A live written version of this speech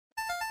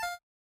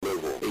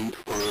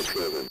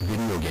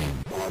Video Game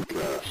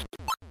Podcast.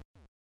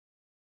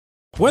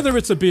 Whether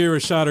it's a beer, a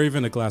shot, or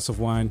even a glass of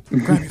wine,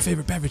 grab your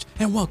favorite beverage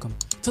and welcome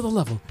to the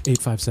Level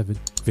 857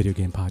 Video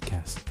Game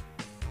Podcast.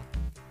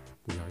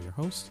 We are your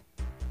hosts,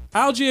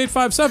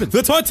 Algie857, The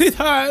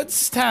 23rd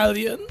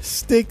Stallion.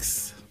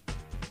 Sticks.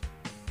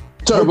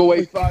 Turbo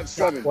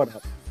 857. What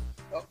up?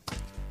 Oh,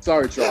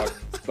 sorry, Chalk.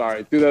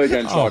 Sorry. Do that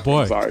again, Chalk.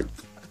 boy. Sorry.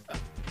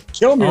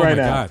 Kill me Oh right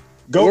my now. God.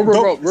 Go, We're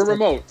go. remote. We're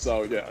remote,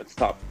 so yeah, it's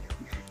tough.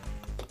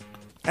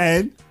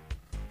 And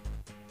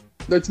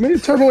That's me,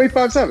 Turbo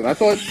 857. I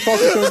thought Chalk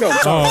was going to go.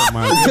 Oh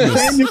my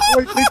goodness.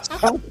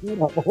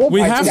 oh We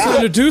my have to God.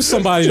 introduce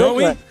somebody, don't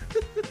we? Oh,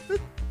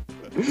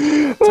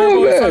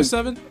 Turbo man.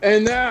 857?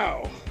 And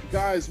now,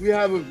 guys, we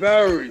have a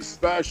very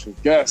special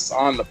guest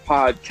on the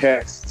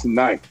podcast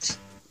tonight.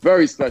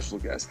 Very special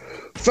guest.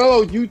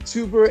 Fellow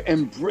YouTuber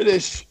and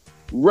British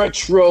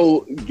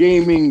retro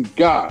gaming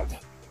god.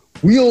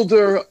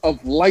 Wielder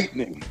of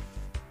lightning.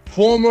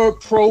 Former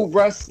pro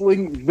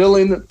wrestling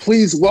villain.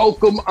 Please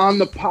welcome on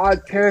the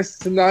podcast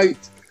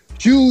tonight.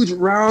 Huge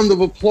round of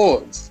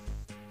applause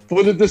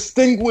for the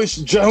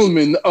distinguished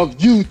gentleman of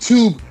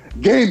YouTube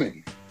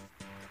gaming.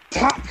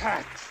 Top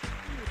Hat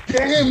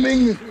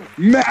Gaming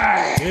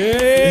Man.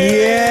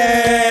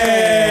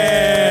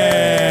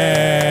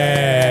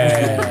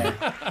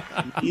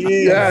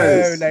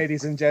 Yes. Hello,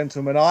 ladies and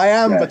gentlemen. I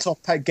am the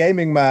Top Hat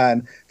Gaming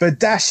Man, the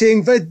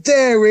dashing, the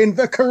daring,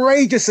 the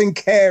courageous and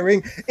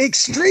caring,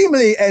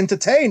 extremely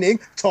entertaining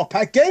Top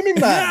Hat Gaming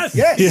Man.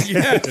 Yes.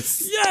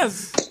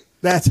 Yes.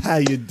 That's how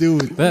you do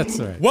it. That's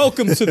right.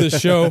 Welcome to the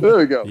show. There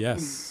we go.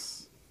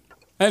 Yes.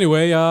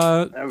 Anyway,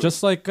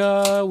 just like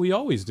we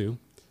always do,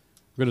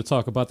 we're going to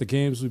talk about the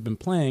games we've been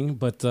playing,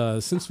 but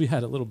since we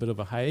had a little bit of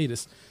a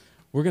hiatus,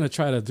 we're going to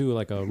try to do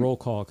like a roll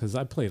call because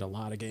I played a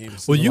lot of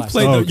games. Well, in the you last-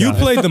 played you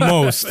played the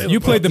most. You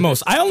played the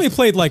most. I only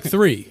played like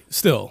 3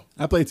 still.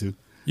 I play too.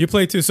 You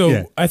played 2, so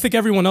Yeah. I think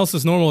everyone else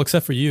is normal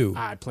except for you.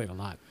 I played a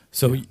lot.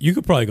 So you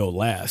could probably go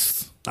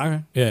last.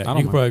 Okay. Yeah, I you don't could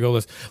mind. probably go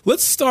last.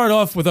 Let's start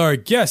off with our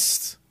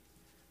guest,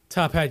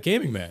 Top Hat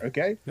Gaming Man.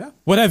 Okay.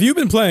 What have you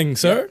been playing,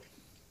 sir?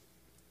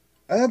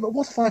 But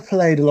what have I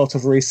played a lot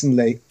of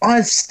recently?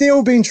 I've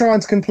still been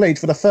trying to complete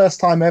for the first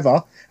time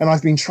ever, and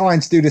I've been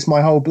trying to do this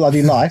my whole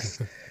bloody life,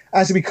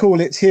 as we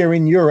call it here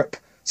in Europe,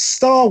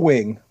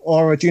 Starwing.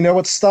 Or do you know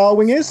what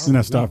Starwing is? Isn't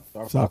that Star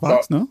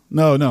Fox? No?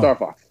 No. Star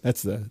Fox.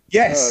 That's the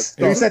Yes.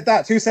 Star- Who said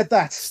that? Who said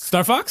that?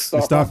 Star Fox?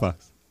 Star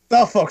Fox.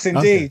 Star Fox,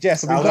 indeed. Okay.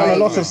 Yes, I've been playing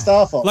a lot of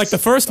Star Fox. Like the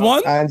first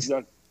one? And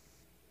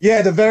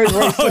yeah, the very,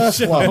 very first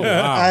shit. one.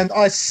 Wow. And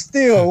I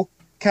still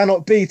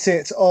cannot beat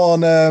it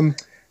on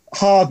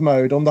hard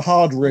mode, on the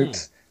hard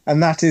route.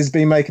 And that has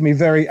been making me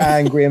very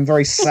angry and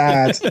very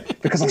sad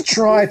because I've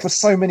tried for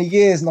so many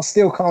years and I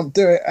still can't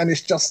do it. And it's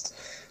just,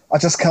 I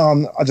just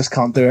can't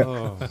do it.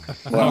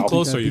 How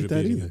close I are you beat to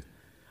that beating either. it?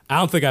 I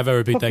don't think I've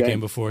ever beat that Okay. game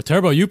before.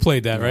 Turbo, you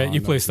played that, right? You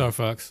no. played Star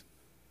Fox.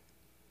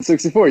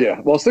 64, yeah.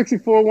 Well,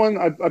 64 one,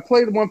 I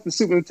played the one for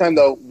Super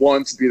Nintendo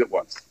once, beat it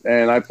once.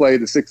 And I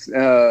played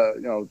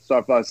the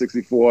Star Fox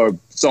 64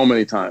 so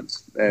many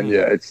times. And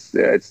yeah, it's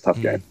a tough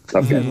game.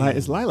 Tough game.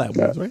 It's Lilac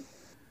Wars, right?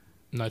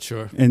 Not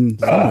sure. And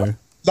somewhere.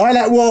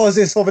 Lilac Wars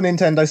is for the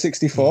Nintendo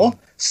 64,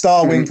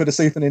 Starwing for the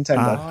Super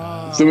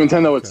Nintendo. Super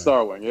Nintendo, it's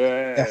Starwing.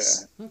 Yeah.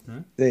 Yes,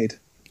 indeed.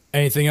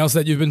 Anything else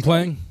that you've been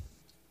playing?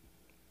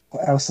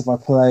 What else have I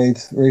played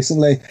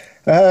recently?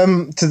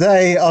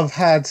 Today I've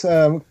had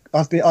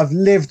I've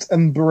lived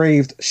and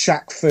breathed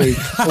Shaq food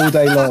all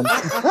day long.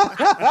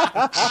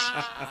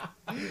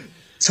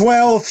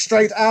 12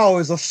 straight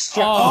hours of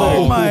Shaq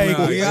food. my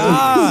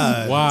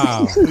God.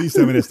 Wow. Please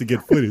tell me that's to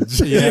get footage.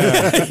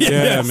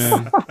 Yeah,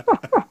 man.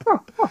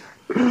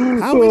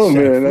 How Oh, is Shaq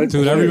man, Fu? that's-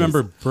 Dude, I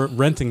remember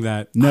renting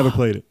that, Never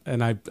played it.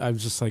 and I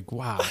was just like,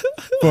 wow.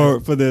 For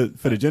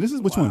the Genesis?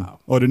 Which one?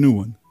 Or the new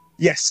one?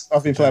 Yes,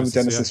 I've been playing the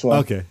Genesis, Genesis one.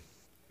 Okay.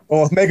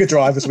 Or Mega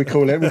Drive, as we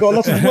call it. We've got a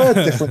lot of word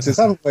differences,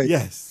 haven't we?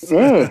 Yes.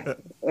 Yeah.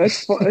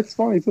 It's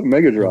funny too.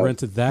 Mega I Drive.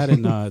 rented that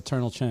and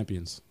Eternal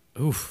Champions.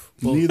 Oof.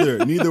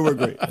 Neither were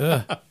great.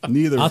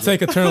 Neither. I'll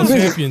take Eternal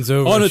Champions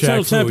over Oh, Shaq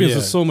Eternal Fu, Champions yeah.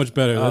 is so much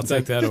better. I'll That's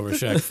take that over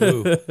Shaq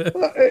Fu.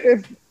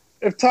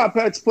 If Top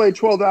Hats played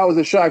 12 hours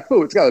of Shaq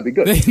Fu, it's got to be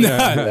good.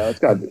 Nah. It's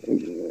got to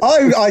be.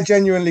 I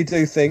genuinely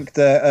do think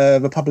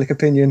that the public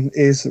opinion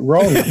is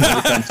wrong when it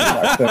comes to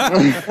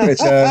Shaq Fu,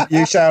 which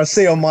you shall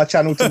see on my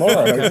channel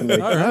tomorrow, hopefully.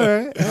 All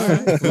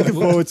right. Looking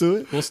forward to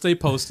it. We'll stay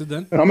posted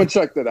then. I'm gonna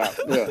check that out.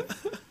 Yeah.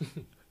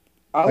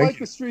 I like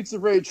the Streets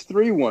of Rage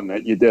 3 one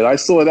that you did. I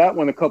saw that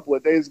one a couple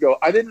of days ago.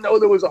 I didn't know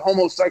there was a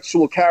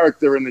homosexual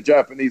character in the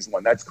Japanese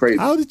one. That's crazy.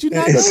 How did you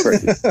not know That's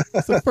crazy. that?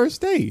 It's the first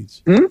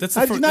stage. That's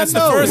How'd the, you not that's the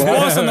know? first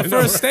boss on the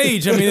first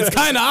stage. I mean, it's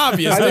kind of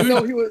obvious. I didn't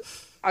know he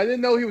was. I didn't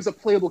know he was a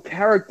playable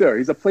character.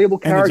 He's a playable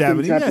And the character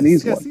in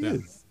Japanese, the Japanese yes, one.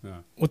 he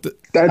is. What the?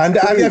 That's And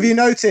crazy. have you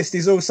noticed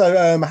he's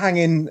also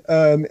hanging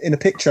in a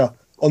picture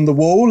on the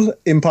wall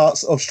in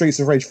parts of Streets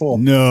of Rage 4.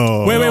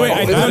 No. Wait.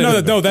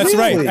 No, that's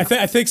Really? right.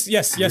 I think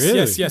yes.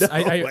 Really?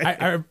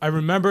 I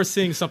remember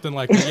seeing something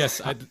like that.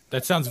 Yes,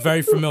 that sounds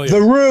very familiar.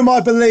 The room,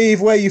 I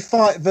believe, where you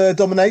fight the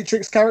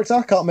dominatrix character.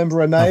 I can't remember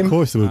her name. Of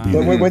course it would be.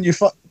 But when you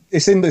fight,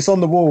 it's on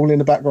the wall in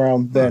the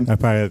background. Then I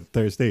probably at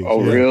third stage.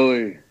 Oh, yeah.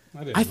 really?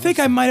 I think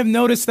I might have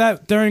noticed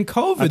that during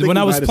COVID think when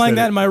you I was might have playing said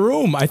that it. in my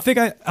room.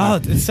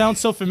 It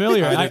sounds so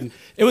familiar.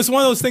 It was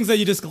one of those things that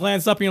you just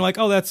glance up and you're like,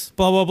 oh, that's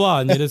blah, blah, blah.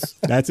 And you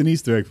just, That's an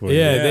Easter egg for you.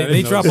 yeah, I they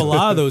didn't drop a notice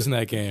lot of those in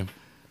that game.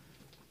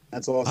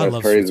 that's I awesome.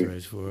 love crazy.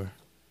 Streets of Rage 4.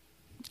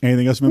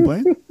 Anything else you've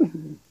been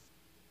playing?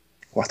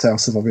 What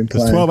else have I been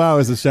Because playing? 12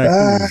 hours of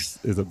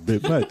Shaq is a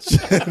bit much.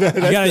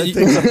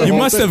 You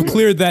must have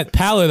cleared that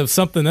palette of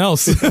something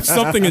else,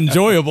 something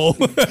enjoyable.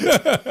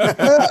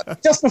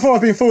 Just before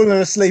I've been falling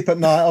asleep at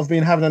night, I've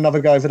been having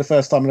another go for the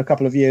first time in a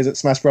couple of years at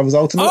Smash Brothers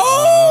Ultimate.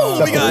 Oh,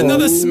 we got Just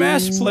another before.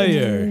 Smash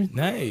player.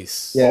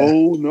 Nice. Yeah.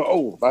 Oh,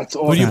 no. That's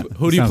awesome.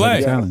 Who do you Sounds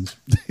like play?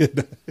 a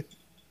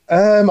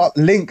challenge.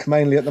 Link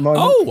mainly at the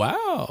moment. Oh,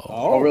 wow.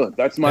 Oh, really?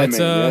 That's my That's,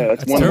 main. Yeah, that's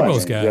that's one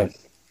Turbo's of my guy. mains, yes.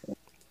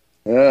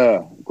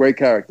 Yeah, great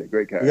character.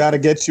 We got to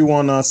get you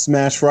on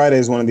Smash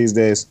Fridays one of these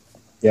days.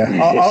 Yeah,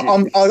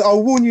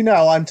 I'll warn you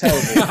now. I'm terrible.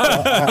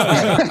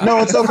 No,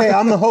 it's okay.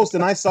 I'm the host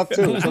and I suck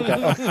too. It's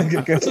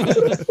okay.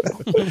 Good.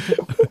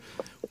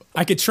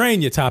 I could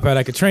train you, Top Hat.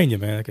 I could train you,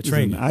 man. I could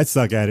train you. I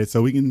suck at it,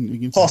 so we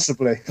can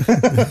Possibly.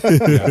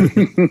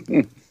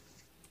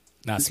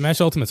 Nah, Smash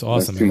Ultimate's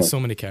awesome, too man. much. So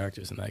many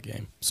characters in that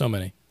game. So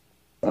many.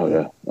 Oh,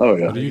 yeah. Oh,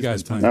 yeah. What are you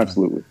guys playing?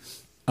 Absolutely.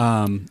 You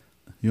want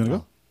to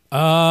go?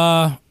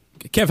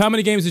 Kev, how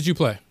many games did you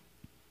play?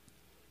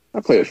 I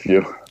play a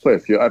few.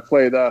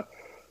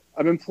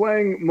 I've been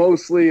playing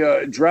mostly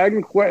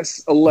Dragon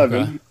Quest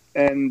 11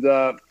 and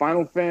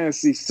Final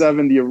Fantasy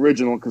 7, the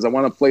original, because I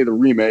want to play the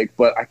remake,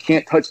 but I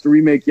can't touch the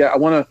remake yet. I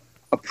want to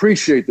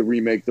appreciate the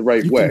remake the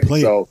right You way. can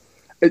play So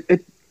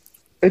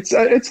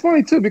it's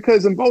funny too,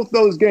 because in both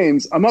those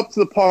games, I'm up to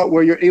the part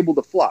where you're able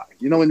to fly.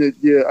 You know, when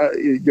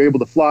you're able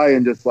to fly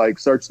and just like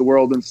search the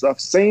world and stuff.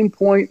 Same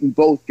point in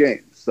both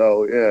games.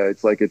 So yeah,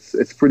 it's like it's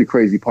a pretty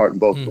crazy part in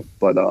both of them.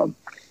 But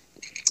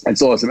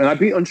it's awesome. And I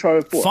beat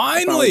Uncharted 4.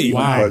 Finally!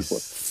 Uncharted 4.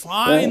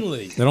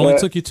 Finally. That only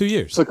took you 2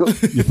 years. Took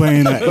a- You're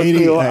playing an I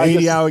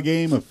guess- 80-hour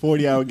game, a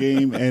 40-hour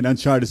game, and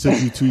Uncharted took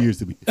you 2 years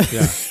to beat.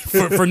 Yeah,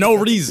 For no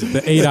reason.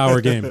 the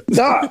 8-hour game.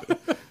 Nah,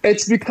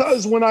 it's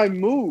because when I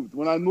moved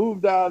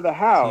out of the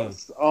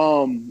house,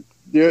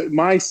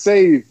 my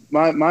save,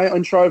 my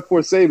Uncharted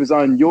 4 save is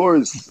on your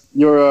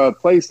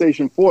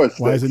PlayStation 4 stick,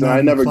 Why is it and not I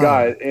in the never cloud?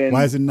 got it. And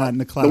Why is it not in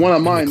the cloud? the one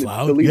on mine is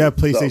cloud? deleted. You have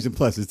so, PlayStation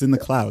Plus. It's in the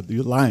cloud.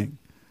 You're lying.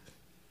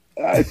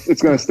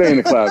 it's going to stay in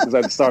the cloud because I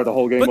had to start the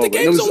whole game But over. the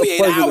And it game's was a only 8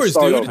 pleasure to hours,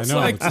 start dude. over. I It's know,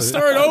 like, it's a-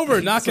 start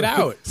over, knock it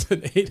out. It's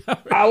an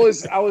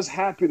 8-hour. I was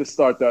happy to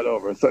start that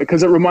over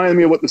because it reminded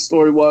me of what the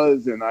story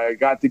was, and I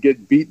got to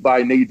get beat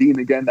by Nadine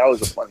again. That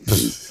was a funny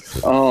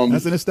scene.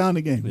 That's an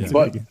astounding game. It's a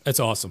But- great game. That's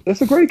awesome.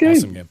 It's a great game.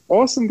 Awesome game.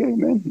 Awesome game,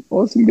 man.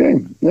 Awesome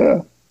game.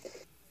 Yeah.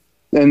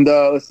 And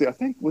let's see, I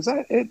think, was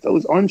that it?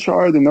 Those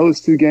Uncharted and those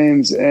two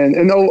games. And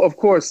oh, of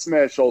course,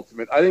 Smash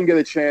Ultimate. I didn't get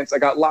a chance. I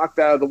got locked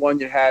out of the one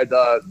you had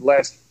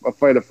last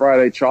Fighter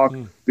Friday, Chalk,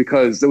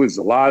 because there was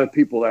a lot of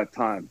people that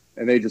time,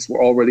 and they just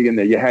were already in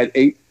there. You had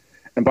 8.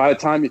 And by the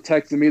time you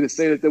texted me to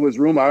say that there was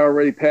room, I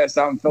already passed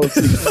out and fell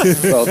asleep.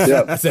 So,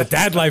 yeah. That's a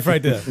dad life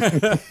right there.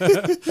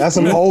 That's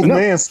some old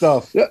man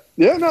stuff. No.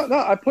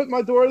 I put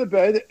my daughter to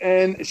bed,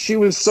 and she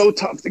was so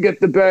tough to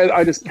get to bed,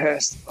 I just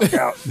passed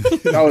out.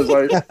 I was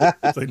like,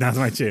 It's like, that's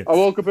my chair. I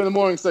woke up in the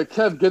morning and said,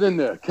 Kev, get in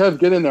there. Kev,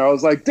 get in there. I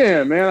was like,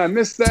 damn, man, I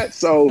missed that.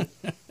 So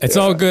It's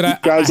all good. I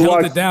Guys, held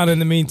watch. it down in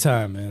the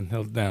meantime, man.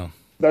 Held it down.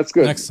 that's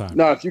good. Next time.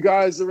 Now, if you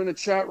guys are in the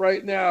chat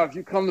right now, if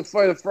you come to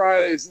Fighter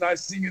Fridays and I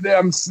see you there,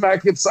 I'm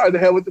smacking you upside the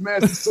head with the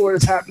Master Sword.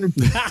 It's happening.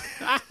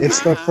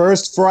 It's the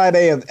first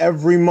Friday of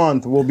every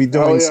month. We'll be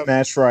doing Oh, yeah.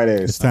 Smash It's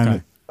Fridays.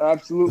 time,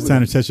 Absolutely. it's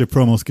time to test your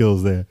promo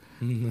skills there.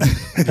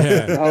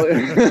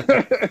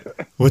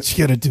 What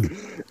you gonna do?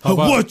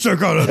 What you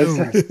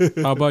gonna do?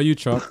 How about you,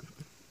 Chuck?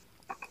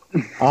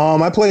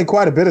 I played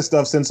quite a bit of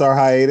stuff since our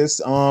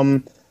hiatus.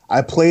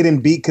 I played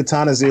and beat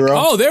Katana Zero.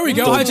 Oh, there we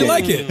go. How'd you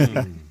like it?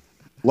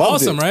 Loved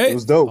awesome, it. right? It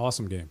was dope.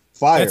 Awesome game.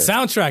 Fire. That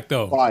soundtrack,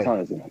 though.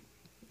 Fire.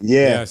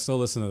 Yeah, I Yeah. still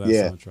listen to that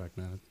Yeah. soundtrack,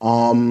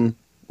 man.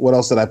 What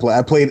else did I play?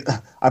 I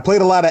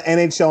played a lot of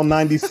NHL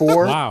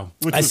 94. Wow.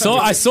 I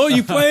saw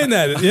you playing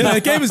that. Yeah,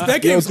 that game is Yo,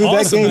 game's dude,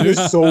 awesome, that game dude.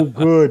 is so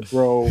good,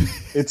 bro.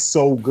 It's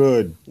so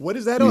good. What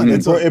is that on?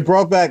 It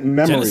brought back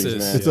memories,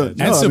 Genesis. man. It's a, And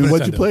no, I Super mean,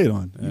 what'd you Nintendo. play it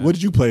on? What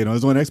did you play it on?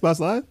 Is it on Xbox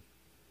Live?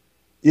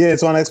 Yeah,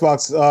 it's on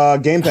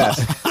Xbox Game Pass.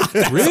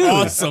 Really?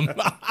 Awesome.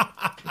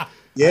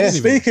 Yeah.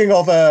 Speaking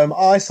of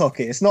ice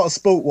hockey, it's not a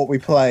sport what we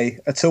play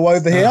at all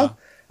over here.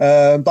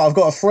 But I've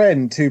got a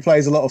friend who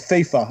plays a lot of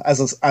FIFA, as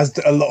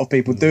a lot of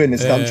people do in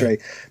this country.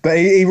 But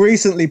he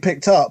recently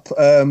picked up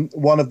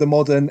one of the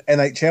modern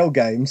NHL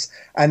games,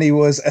 and he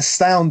was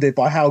astounded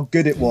by how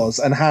good it was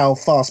and how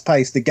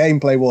fast-paced the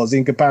gameplay was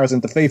in comparison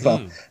to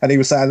FIFA. And he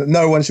was saying that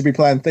no one should be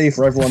playing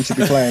FIFA, everyone should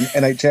be playing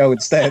NHL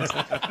instead.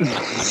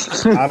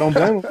 I don't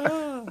blame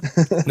him.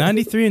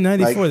 93 and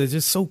 94, they're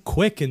just so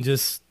quick and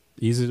just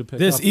Easy to pick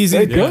this up. easy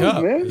to They're pick good,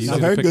 up. man. Easy I've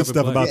to heard pick good up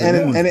stuff and about play. and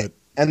the new and,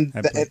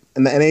 ones, it,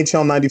 and, the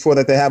NHL 94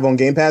 that they have on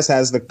Game Pass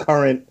has the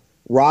current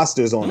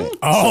rosters on it.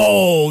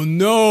 Oh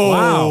no!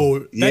 Wow.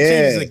 That Yeah,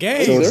 changes the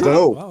game. so it's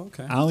dope. Oh,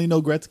 okay. I only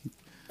know Gretzky.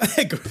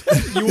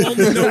 You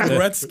only know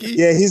Gretzky.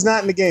 Yeah, he's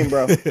not in the game,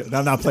 bro.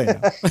 I'm not playing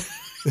now.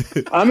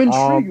 I'm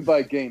intrigued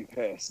by Game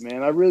Pass,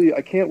 man.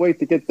 I can't wait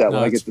to get that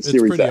when I get the it's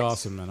Series pretty X.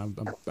 awesome, man.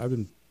 I've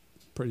been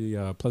pretty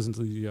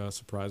pleasantly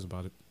surprised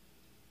about it.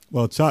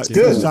 Well, Chuck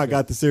good.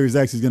 got the Series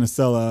X. He's gonna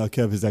sell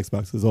Kev his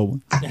Xbox, his old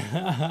one.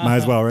 Might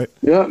as well, right?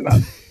 Yeah,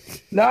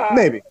 nah,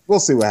 Maybe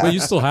we'll see what Wait, happens. you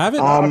still have it?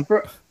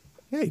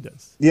 Yeah, he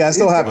does. Yeah, I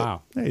still have it.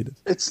 Wow. Yeah, he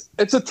does.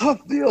 it's a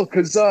tough deal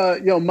because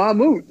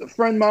Mahmoud, the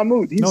friend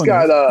Mahmoud, he's No,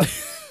 got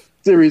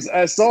Series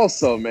S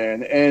also,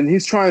 man, and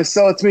he's trying to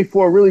sell it to me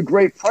for a really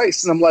great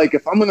price. And I'm like,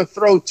 if I'm gonna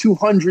throw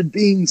 200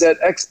 beans at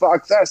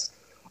Xbox S,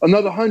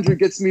 another 100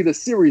 gets me the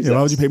Series Yeah, S.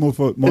 why would you pay more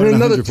And than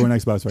another 100 for an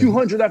Xbox right now?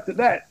 200 after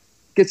that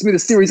gets me the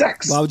Series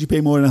X. Why would you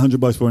pay more than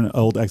 $100 for an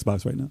old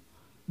Xbox right now?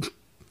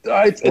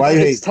 Why you It's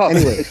hate? tough.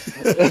 Anyway.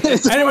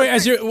 Anyway,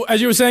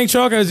 as you were saying,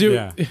 Chalk,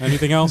 Yeah.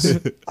 Anything else?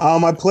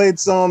 I played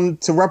some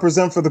to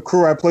represent for the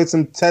crew. I played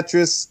some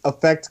Tetris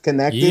Effect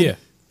Connected. yeah,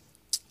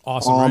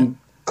 awesome. Right?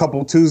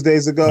 Couple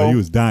Tuesdays Oh, ago. he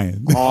was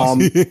dying.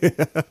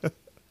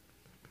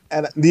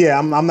 And yeah,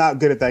 I'm not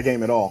good at that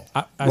game at all.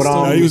 I But,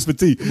 still, he was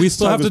fatigued. we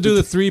still Chuck have to was do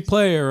the fatigued.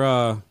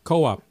 3-player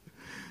co-op.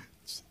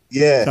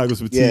 Yeah, Chuck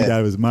was fatigued out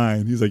of his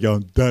mind. He's like, yo,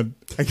 I'm done.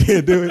 I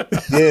can't do it.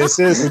 yeah,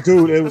 seriously,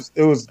 dude.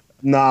 It was.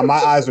 Nah, my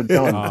eyes are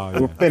done. Oh,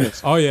 We're yeah.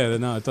 finished. Oh yeah,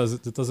 no, it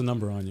does a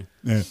number on you.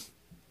 Yeah.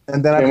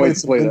 And then I Can't wait played to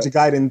some play Ninja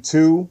that. Gaiden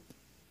 2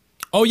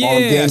 Oh yeah,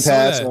 on Game I saw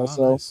Pass that.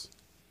 also. Oh, nice.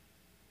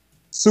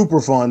 Super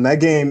fun.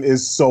 That game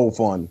is so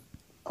fun.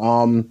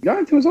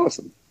 Gaiden 2 is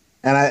awesome.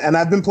 And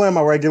I've been playing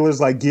my regulars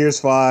like Gears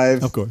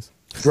 5, Of course.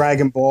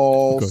 Dragon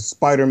Ball, course.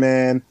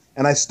 Spider-Man,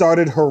 and I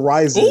started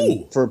Horizon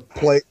Ooh. for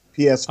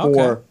PS4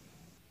 Okay.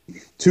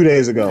 2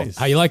 days ago.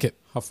 How you like it?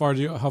 How far are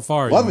you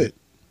Love on it.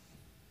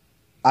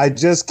 I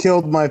just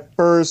killed my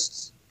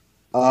first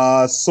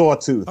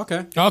Sawtooth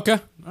Okay. Okay,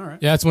 All right.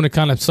 yeah, that's when it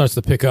kind of starts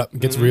to pick up,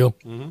 and gets real.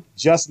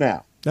 just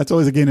now. That's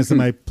always a game that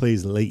somebody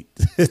plays late.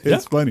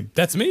 It's funny.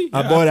 That's me.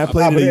 I played it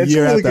a It's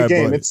year a really after I good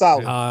game. bought it. It's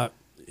solid.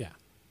 Yeah.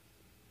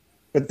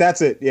 But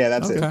that's it. Yeah,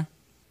 that's Okay. it.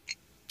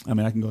 I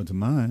mean, I can go into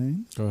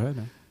mine. Go ahead.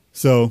 Man.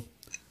 So,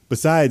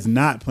 besides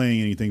not playing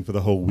anything for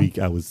the whole week,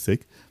 I was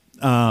sick.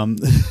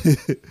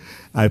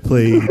 I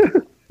played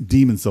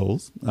Demon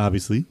Souls,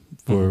 obviously,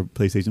 for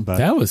PlayStation 5.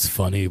 That was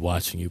funny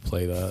watching you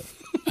play that.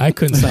 I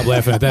couldn't stop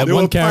laughing at that There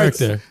one were parts-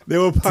 character.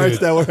 There were parts Dude.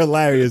 that were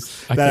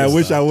hilarious I that I couldn't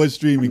wish stop. I was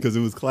streaming because it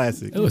was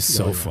classic. It was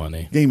so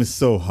funny. Game is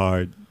so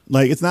hard.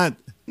 Like, it's not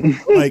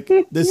like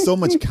there's so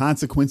much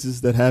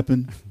consequences that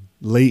happen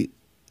late.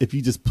 If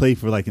you just play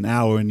for like an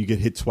hour and you get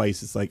hit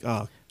twice, it's like,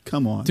 oh,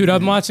 come on. Dude,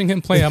 I'm man. watching him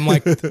play. I'm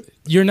like,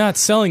 you're not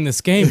selling this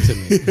game to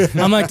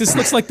me. I'm like, this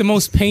looks like the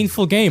most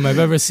painful game I've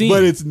ever seen.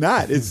 But it's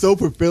not. It's so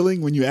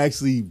fulfilling when you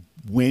actually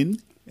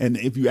win and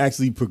if you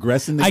actually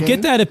progress in the I game.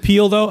 get that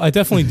appeal, though. I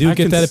definitely do I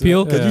get can that see-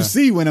 appeal. Because Yeah. you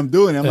see when I'm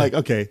doing it, I'm Yeah. like,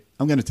 okay,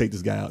 I'm going to take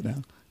this guy out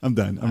now. I'm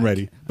done. I'm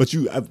ready. But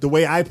the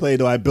way I play,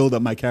 though, I build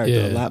up my character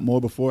a Yeah. lot more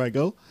before I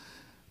go.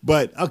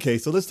 But, okay,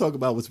 so let's talk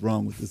about what's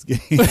wrong with this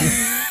game.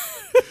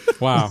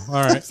 Wow. All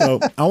right. So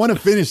I want to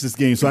finish this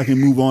game so I can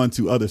move on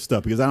to other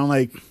stuff because I don't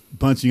like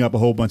bunching up a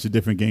whole bunch of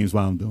different games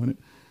while I'm doing it.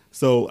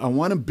 So I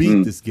want to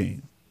beat this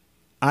game.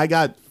 I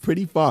got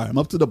pretty far. I'm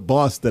up to the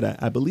boss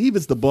that I believe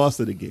it's the boss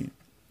of the game.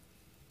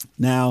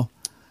 Now,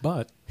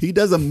 But he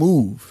does a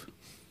move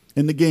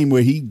in the game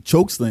where he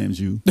chokeslams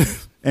you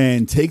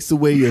and takes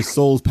away your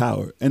soul's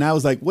power. And I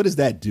was like, what does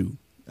that do?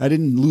 I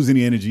didn't lose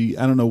any energy.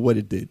 I don't know what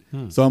it did.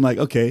 So I'm like,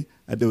 okay,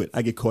 I do it.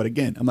 I get caught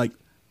again. I'm like,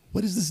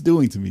 what is this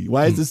doing to me?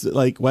 Why is this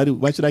like, why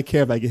should I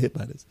care if I get hit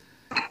by this?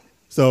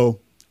 So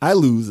I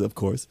lose, of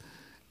course.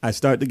 I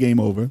start the game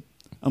over.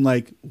 I'm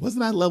like,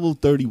 wasn't I level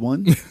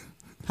 31?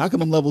 How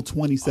come I'm level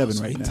 27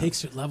 right it now?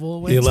 takes your level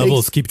away. Your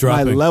levels keep My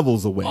dropping.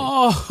 levels away.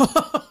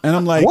 And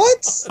I'm like,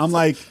 What? I'm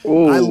like,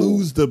 I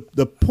lose the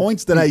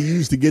points that I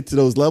use to get to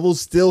those levels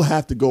still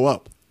have to go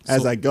up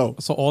as I go.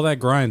 So all that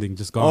grinding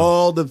just gone.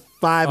 All the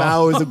 5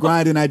 hours of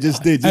grinding I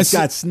just did just As-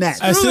 got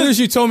snatched. As soon as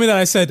you told me that,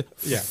 I said,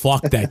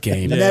 fuck that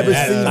game. Never seen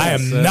I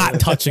that. am not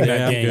touching Yeah,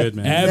 that I'm game. good,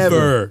 man. Ever.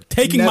 Never.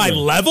 Taking my Never.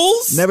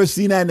 levels? Never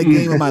seen that in a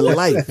game in my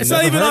life. It's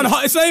not even on.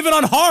 It's not even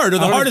on hard or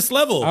the hardest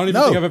level. I don't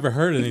even No. think I've ever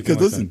heard anything. Because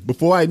Like listen,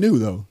 before I knew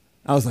though,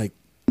 I was like,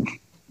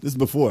 this is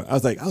before. I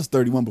was like, I was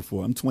 31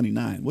 before. I'm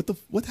 29.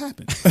 What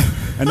happened?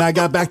 And I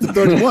got back to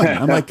 31.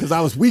 I'm like, because I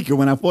was weaker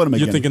when I fought him that.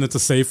 again. You're thinking it's a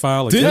save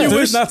file. Like, Didn't you did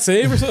wish- it not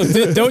save or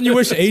something? Don't you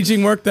wish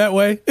aging worked that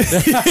way?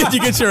 You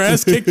get your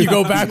ass kicked, you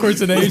go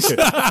backwards in age.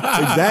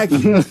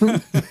 Exactly.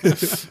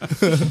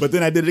 But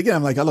then I did it again.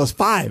 I'm like, I lost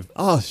 5.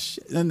 Oh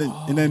shit! And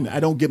then I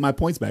don't get my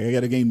points back. I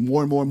got to gain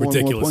more and more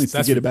Ridiculous. points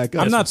That's to get it back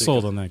up. I'm not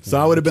sold on that game. So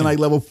I would have been like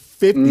level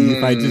 50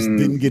 if I just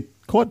didn't get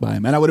caught by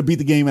him, and I would have beat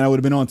the game and I would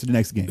have been on to the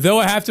next game. Though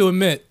I have to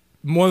admit,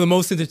 one of the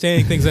most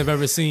entertaining things I've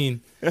ever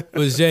seen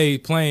was Jay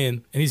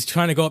playing, and he's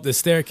trying to go up this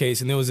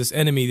staircase, and there was this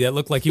enemy that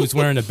looked like he was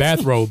wearing a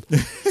bathrobe.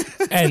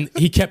 And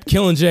he kept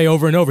killing Jay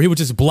over and over. He was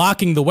just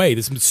blocking the way.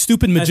 This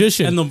stupid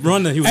magician. And the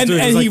run that he was and, doing.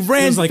 And was he like,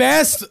 ran it was like,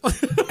 fast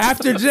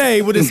after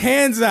Jay with his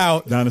hands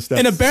out Down the steps.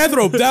 in a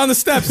bathrobe down the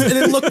steps. And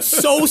it looked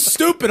so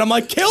stupid. I'm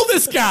like, kill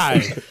this guy.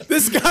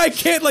 This guy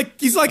can't, like,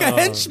 he's like a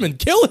henchman.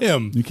 Kill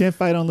him. You can't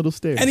fight on little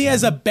stairs. And he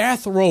has a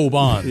bathrobe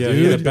on, Yeah, dude.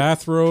 he had a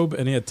bathrobe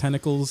and he had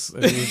tentacles.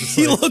 And it was just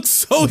He like, looks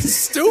so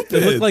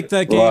stupid. it looked like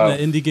that game, Wow. that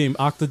indie game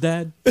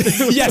Octodad.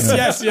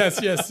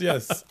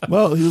 yes.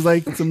 Well, he was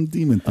like some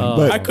demon thing. Oh.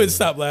 but I couldn't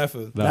stop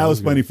laughing. that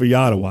was funny for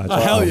y'all to watch.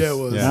 Hell yeah, it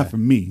was. Yeah. Not for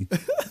me.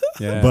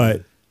 Yeah.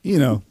 But, you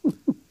know,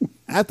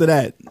 after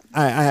that,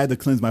 I had to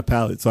cleanse my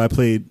palate. So I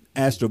played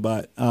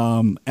Astrobot,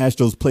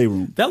 Astro's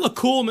Playroom. That looked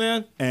cool,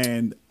 man.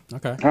 And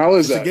Okay. How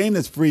is it's a that? game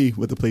that's free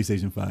with the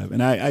PlayStation 5.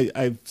 And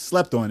I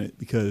slept on it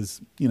because,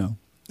 you know,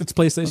 It's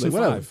I was PlayStation like,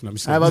 whatever. 5. No, I'm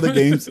just I have kidding. other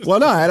games. Well,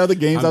 no, I had other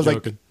games. I'm I was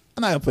joking. like,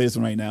 I'm not going to play this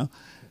one right now.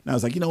 And I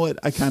was like, you know what?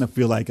 I kind of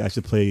feel like I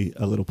should play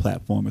a little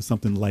platform or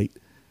something light.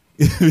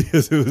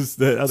 Because it was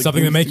the other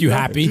Something to games make you too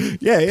happy.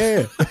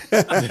 Yeah.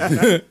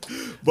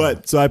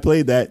 But so I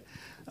played that.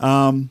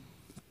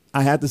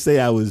 I had to say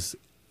I was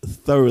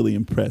thoroughly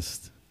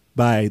impressed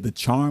by the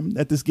charm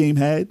that this game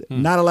had.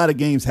 Not a lot of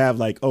games have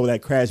like, oh,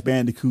 that Crash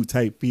Bandicoot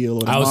type feel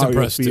or the I was Mario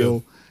impressed, feel.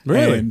 too.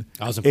 Really? And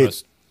I was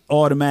impressed. It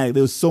automatic.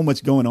 There was so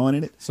much going on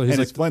in it. So he's and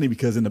like- it's funny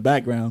because in the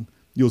background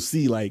you'll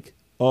see like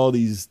all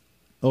these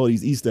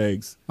Easter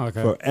eggs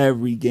Okay. for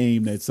every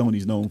game that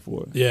Sony's known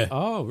for. Yeah.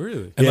 Oh,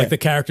 really? And Yeah. like the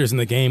characters in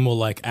the game will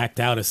like act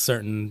out a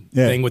certain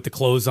Yeah. thing with the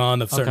clothes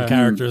on of certain Okay.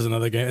 characters in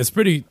other games. It's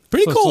pretty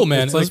So cool,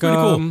 man. It's It's like, pretty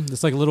cool.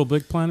 It's like Little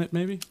Big Planet,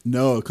 maybe?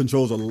 No, it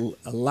controls a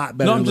lot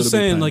better. No, than I'm just Little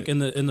Big saying, Planet.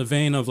 like in the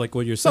vein of like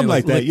what you're saying, something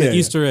like that. like Yeah, the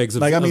Easter eggs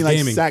of, like I mean, of like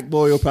gaming.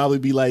 Sackboy will probably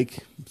be like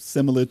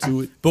similar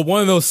to it. But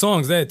one of those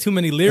songs, they had too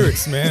many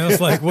lyrics, man.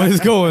 It's like, what is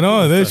going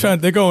on?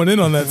 They're going in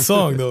on that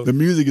song though. The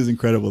music is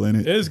incredible in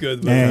it. It is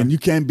good, man. And you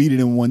can beat it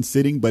in one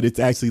sitting, but it's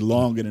actually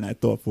longer than I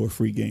thought for a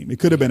free game. It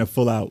could have been a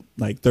full out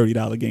like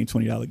 $30 game,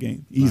 $20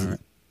 game,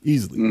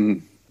 easily.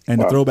 And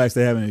the throwbacks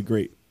they have in it are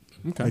great.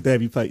 Okay. Like they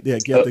have you play. Yeah,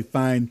 you have to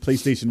find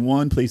PlayStation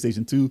 1,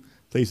 PlayStation 2,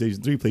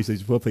 PlayStation 3,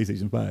 PlayStation 4,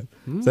 PlayStation 5.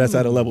 So that's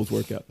how the levels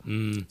work out.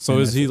 So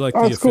is he like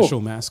Oh, the that's cool. official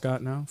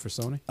mascot now for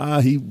Sony?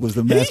 He was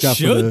the mascot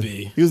for should the.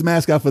 be. He was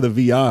mascot for the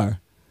VR.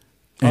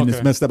 And it's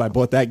Okay. messed up. I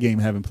bought that game,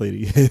 haven't played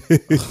it yet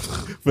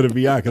for the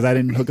VR because I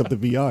didn't hook up the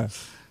VR.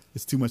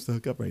 It's too much to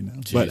hook up right now.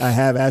 But I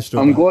have Astro.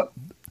 I'm glad.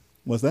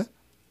 What's that?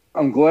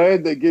 I'm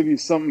glad they give you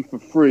something for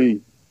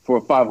free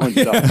for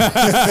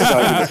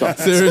 $500.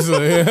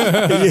 Seriously.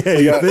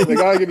 Yeah, They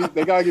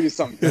gotta give you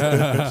something. Do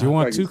you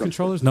want Like two something.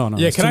 controllers? No,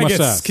 Yeah, it's can too I much get?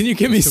 to ask. Can you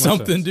give me It's too much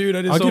to something, ask. dude?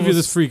 I just I'll give you almost-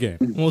 this free game.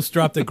 Almost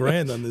dropped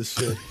 $1,000 on this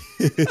shit.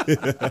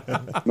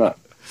 No.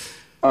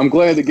 I'm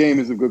glad the game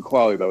is of good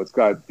quality, though. It's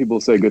got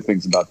people say good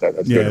things about that.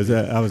 That's Yeah,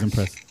 good. I was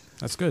impressed.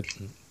 That's good.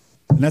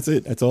 And that's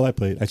it. That's all I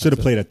played. I should have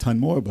played a ton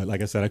more, but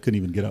like I said, I couldn't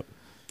even get up.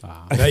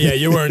 Yeah,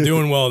 you weren't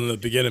doing well in the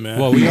beginning, man.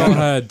 Well, we all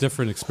had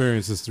different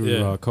experiences through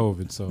Yeah.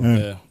 COVID, so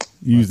yeah.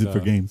 You used But, it for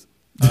games.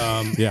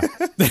 yeah.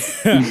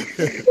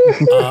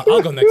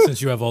 I'll go next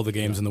since you have all the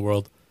games in the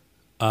world.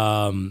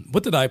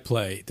 What did I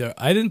play?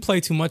 I didn't play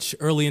too much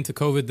early into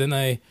COVID. Then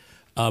I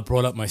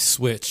brought up my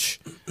Switch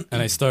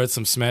and I started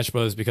some Smash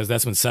Brothers because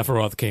that's when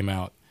Sephiroth came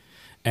out.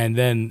 And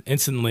then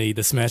instantly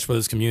the Smash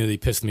Brothers community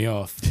pissed me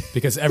off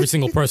because every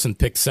single person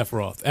picked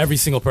Sephiroth. Every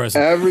single person.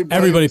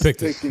 Everybody was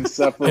picked it. picking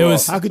Sephiroth. It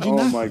was- How could you oh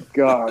not? my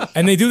gosh.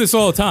 And they do this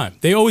all the time.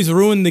 They always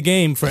ruin the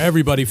game for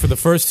everybody for the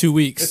first 2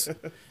 weeks.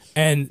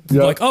 And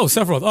they're like, oh,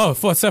 Sephiroth. Oh,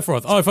 for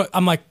Sephiroth. Oh,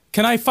 I'm like,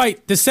 can I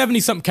fight? There's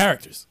 70-something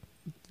characters.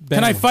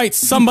 Can I fight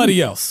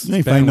somebody else? You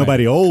ain't fighting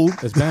nobody old.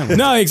 It's bandwidth.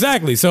 No,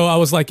 exactly. So I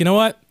was like, you know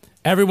what?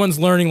 Everyone's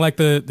learning like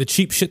the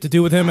cheap shit to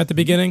do with him at the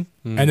beginning,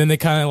 and then they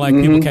kind of like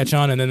people catch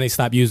on, and then they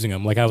stop using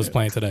him, like I was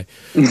playing today.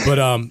 But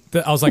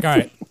I was like, all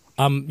right,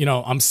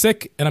 I'm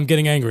sick and I'm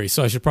getting angry,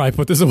 so I should probably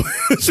put this away.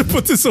 I should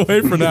put this away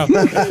for now.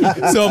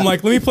 So I'm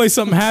like, let me play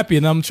something happy,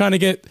 and I'm trying to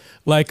get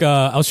like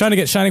I was trying to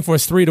get Shining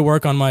Force 3 to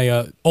work on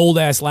my old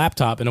ass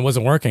laptop, and it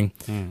wasn't working.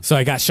 So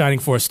I got Shining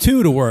Force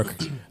 2 to work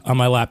on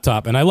my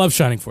laptop, and I love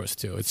Shining Force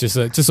 2. It's just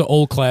an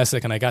old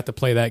classic, and I got to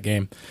play that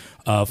game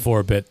for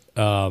a bit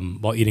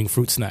while eating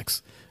fruit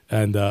snacks.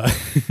 And I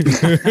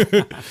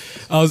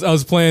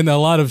was playing a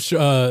lot of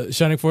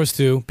Shining Force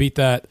 2, beat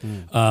that.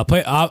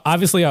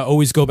 Obviously, I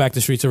always go back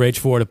to Streets of Rage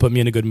 4 to put me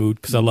in a good mood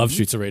because I love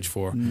Streets of Rage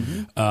 4.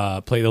 Played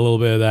a little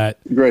bit of that.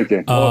 Great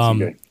game. Awesome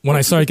game. When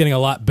I started getting a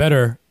lot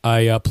better,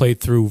 I played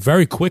through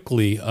very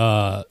quickly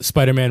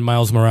Spider-Man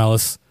Miles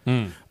Morales,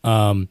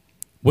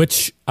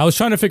 which I was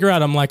trying to figure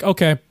out. I'm like,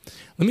 okay,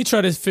 let me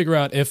try to figure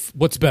out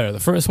what's better, the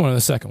first one or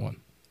the second one.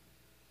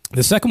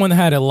 The second one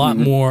had a lot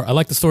more. I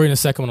liked the story in the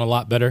second one a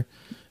lot better,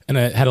 and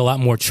it had a lot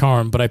more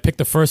charm. But I picked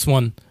the first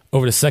one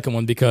over the second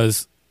one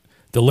because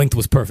the length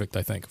was perfect.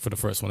 I think for the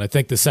first one. I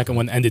think the second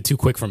one ended too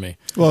quick for me.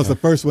 Well, it's the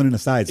first one in the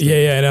side story.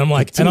 Yeah, and I'm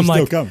like, two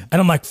still coming.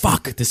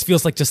 fuck, this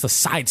feels like just a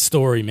side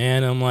story,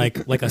 man. I'm like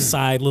a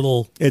side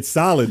little. It's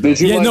solid. Though. Did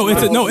you Yeah, like no,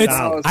 it's Miles it's.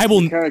 Morales I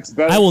will. mechanics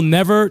better? I will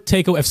never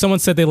take away. If someone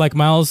said they like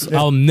Miles,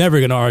 I'm never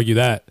gonna argue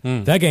that.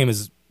 That game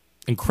is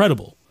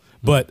incredible,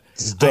 but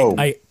dope.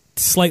 I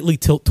slightly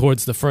tilt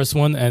towards the first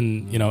one,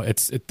 and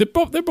they're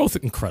both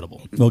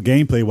incredible. Well,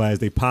 gameplay wise,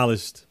 they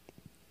polished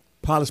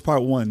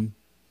part one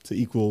to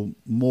equal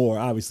more,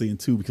 obviously, in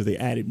two because they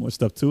added more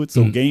stuff to it.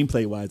 So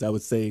gameplay wise, I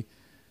would say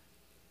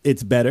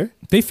it's better.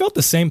 They felt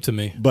the same to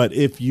me. But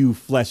if you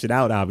flesh it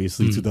out,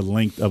 obviously, to the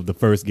length of the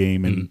first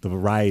game and the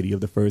variety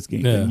of the first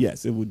game, then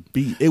yes, it would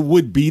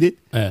beat it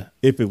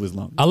if it was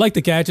longer. I like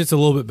the gadgets a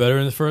little bit better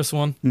in the first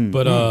one,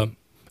 but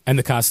and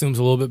the costumes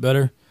a little bit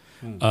better.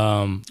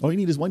 All you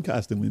need is one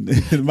costume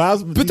in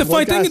Miles. But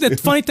the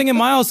funny thing in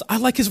Miles, I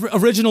like his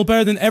original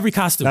better than every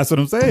costume. That's what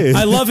I'm saying.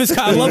 I love his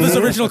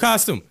original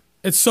costume.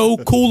 It's so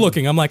cool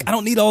looking. I'm like, I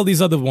don't need all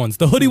these other ones.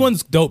 The hoodie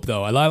one's dope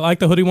though. I like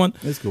the hoodie one.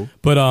 It's cool.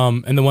 But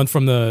and the one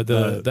from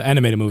the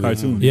animated movie,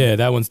 cartoon. Yeah,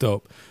 that one's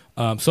dope.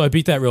 So I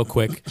beat that real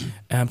quick,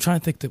 and I'm trying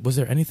to think that was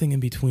there anything in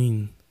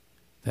between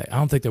that? I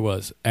don't think there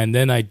was. And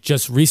then I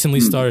just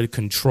recently started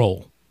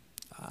Control,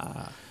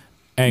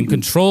 and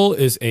Control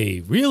is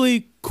a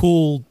really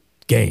cool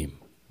game.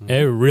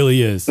 It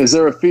really is. Is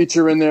there a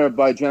feature in there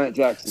by Janet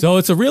Jackson? So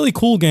it's a really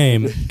cool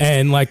game,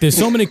 and like there's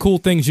so many cool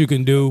things you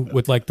can do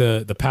with like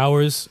the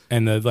powers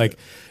and the like.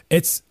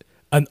 It's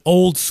an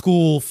old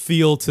school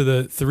feel to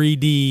the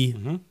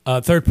 3D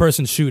third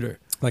person shooter,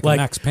 Like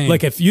Max Payne.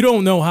 Like if you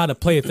don't know how to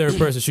play a third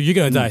person shooter, you're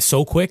gonna die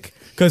so quick.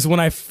 Because when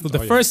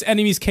the first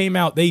enemies came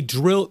out, they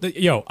drilled.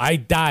 I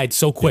died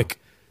so quick.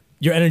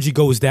 Your energy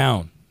goes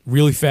down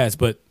really fast.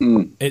 But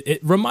it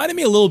reminded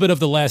me a little bit of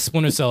the last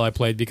Splinter Cell I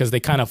played because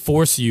they kind of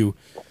force you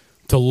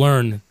to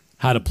learn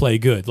how to play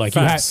good. Like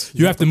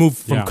you have to move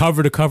from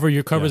cover to cover.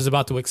 Your cover is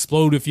about to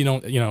explode if you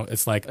don't.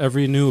 It's like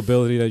every new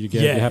ability that you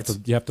get,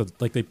 you have to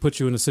like they put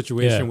you in a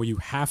situation where you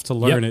have to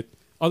learn it.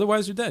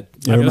 Otherwise, you're dead.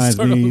 It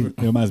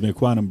reminds me of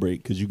Quantum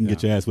Break because you can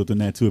get your ass whipped in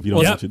that too if you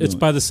don't know what you're doing. It's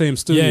by the same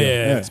studio.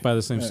 Yeah. It's by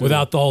the same studio.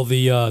 Without all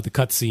the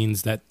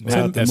cutscenes that to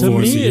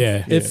me,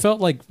 it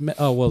felt like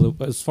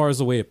as far as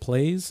the way it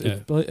plays,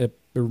 it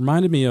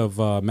reminded me of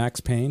Max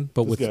Payne,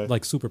 but with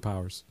like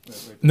superpowers.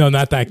 No,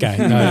 not that guy.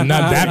 No,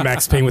 not that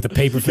Max Payne with the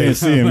paper Can't face.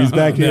 see him. He's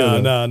back here.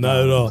 No, not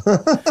at all.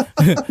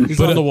 He's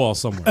on the wall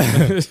somewhere.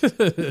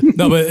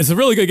 No, but it's a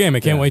really good game. I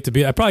can't wait to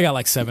beat it. I probably got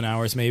like 7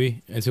 hours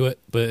maybe into it,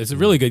 but it's a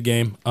really good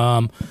game.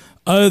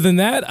 Other than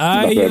that,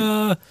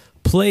 I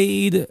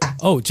played.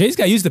 Oh, Jay's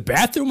got to use the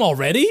bathroom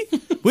already?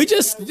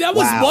 That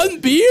was one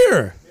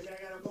beer.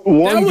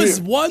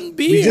 One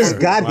beer. We just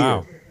got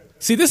here.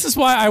 See, this is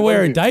why I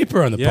wear a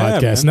diaper on the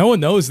podcast. Man. No one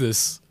knows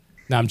this.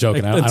 No, I'm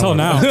joking. Until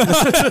now.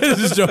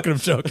 Just joking. I'm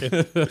joking.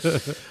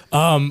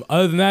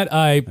 Other than that,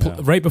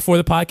 right before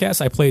the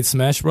podcast, I played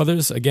Smash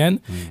Brothers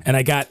again, and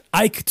I got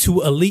Ike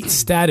to elite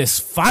status.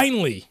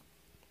 Finally,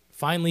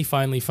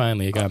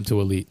 I got him to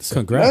elite. So.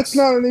 Congrats. That's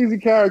not an easy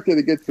character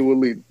to get to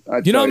elite.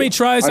 You know how many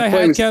tries I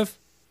had, Kev?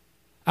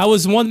 I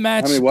was one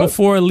match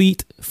before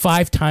elite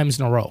 5 times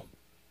in a row.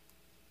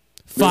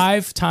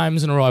 5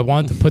 times in a row. I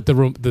wanted to put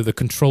the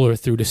controller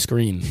through the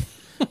screen.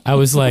 I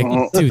was like,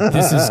 dude,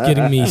 this is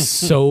getting me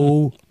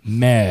so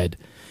mad.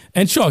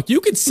 And Chuck, you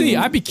could see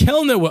I'd be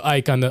killing it with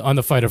Ike on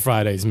the Fighter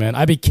Fridays, man.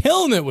 I'd be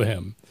killing it with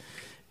him.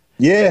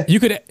 Yeah. You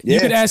could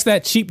ask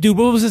that cheap dude.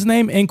 What was his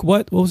name? Ink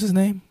what? What was his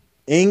name?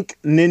 Ink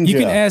Ninja. You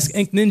can ask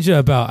Ink Ninja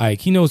about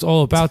Ike. He knows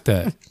all about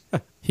that.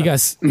 He got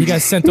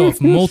sent off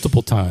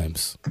multiple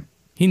times.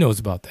 He knows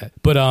about that.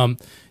 But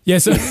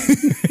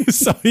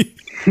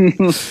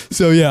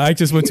so yeah, I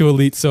just went to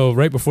Elite. So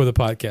right before the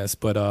podcast.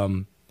 But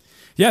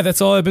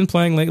that's all I've been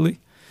playing lately.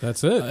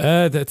 That's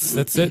it.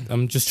 That's it.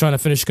 I'm just trying to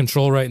finish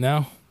Control right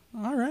now.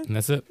 All right. And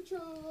that's it.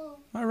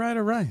 All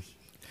right.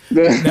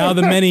 Now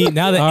the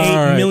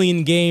 8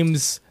 million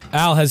games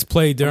Al has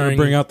played during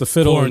bring out the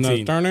fiddle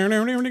quarantine. All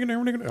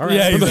right.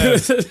 Yeah,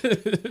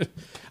 exactly.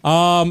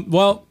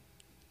 Well,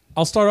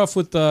 I'll start off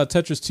with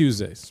Tetris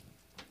Tuesdays.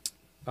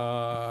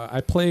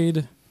 I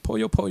played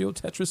Puyo Puyo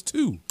Tetris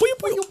 2.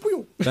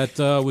 That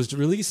was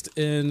released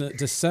in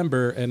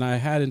December, and I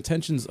had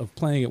intentions of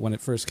playing it when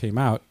it first came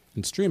out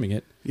and streaming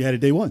it. You had it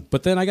day one.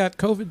 But then I got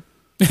COVID.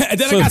 And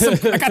then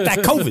I got that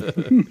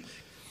COVID.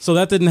 So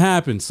that didn't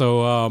happen.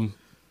 So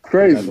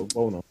Crazy.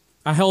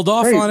 I held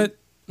off on it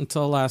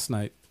until last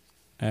night,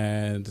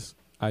 and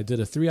I did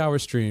a 3-hour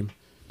stream.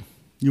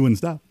 You wouldn't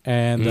stop.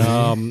 And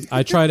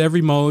I tried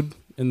every mode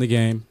in the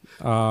game,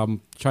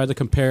 tried to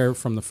compare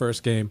from the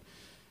first game.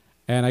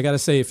 And I got to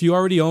say, if you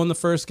already own the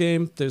first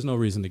game, there's no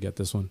reason to get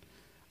this one.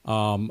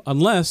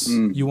 Unless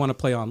you want to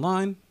play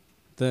online,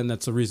 then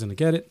that's a reason to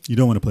get it. You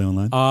don't want to play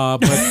online?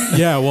 But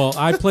yeah, well,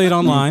 I played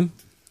online,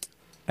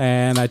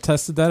 and I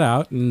tested that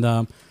out,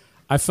 and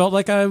I felt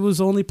like I was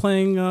only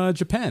playing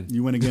Japan.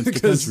 You went against the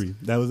country.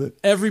 That was it.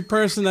 Every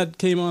person that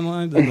came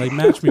online that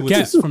matched me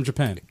was from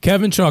Japan.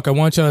 Kevin Chalk, I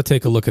want y'all to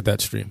take a look at that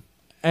stream.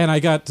 And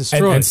I got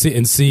destroyed.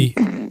 And see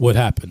what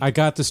happened. I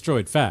got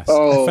destroyed fast.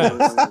 Oh,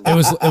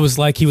 It was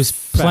like he was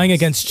playing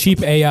against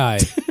cheap AI.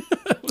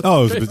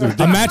 Oh,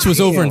 The match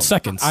was over in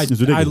seconds. I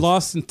ridiculous.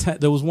 lost in 10.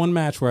 There was one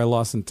match where I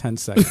lost in 10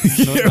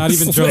 seconds. No, not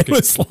even joking.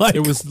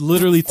 It was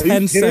literally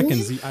 10 kidding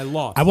seconds. I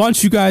lost. I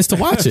want you guys to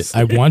watch it.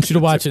 I want you to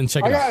watch it and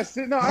check I it out. gotta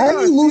see. No, I How gotta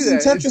are you see losing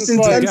that. Tetris It's just in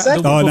like- 10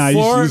 seconds? oh no,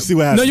 Before- you see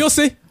what No, happened. you'll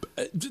see.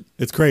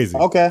 It's crazy.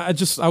 Okay.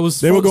 I was.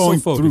 They were so going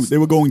focused. through. They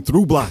were going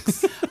through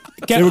blocks.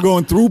 Kev, They were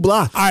going through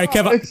blocks. all right,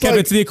 Kev. It's Kev, like-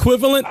 it's the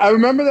equivalent. I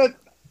remember that.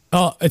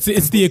 Oh, it's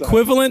the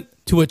equivalent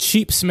to a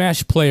cheap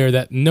Smash player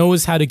that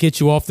knows how to get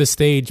you off the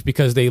stage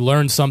because they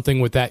learned something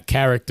with that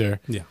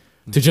character. Yeah.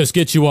 To just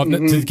get you off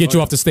to get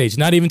you off the stage,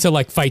 not even to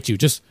like fight you.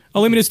 Just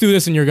let me just do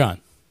this and you're gone.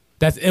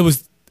 It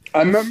was I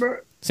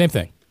remember. same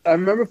thing. I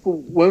remember for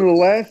one of the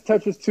last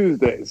Tetris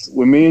Tuesdays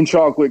when me and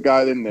Chocolate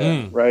got in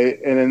there, right?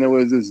 And then there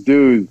was this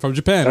dude From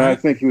Japan, and I right?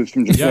 think he was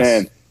from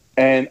Japan.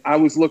 And I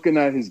was looking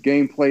at his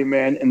gameplay,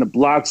 man, and the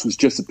blocks was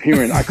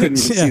disappearing. I couldn't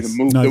even see Yes. the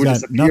move. No, They were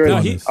he's got disappearing. nothing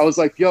on this. I was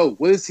like, yo,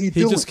 what is he He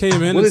doing? just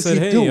came in What and is said, he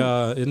 "Hey,"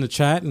 doing? in the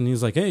chat, and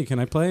he's like, "Hey, can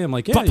I play?" I'm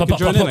like, "Yeah, Pop, you pop, can pop,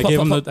 join pop, in." I pop, gave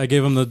him pop, the I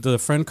gave him the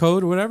friend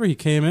code or whatever. He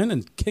came in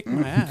and kicked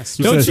my ass.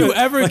 Don't you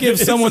ever give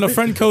someone a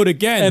friend code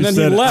again. And then he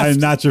Said, left. I'm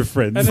not your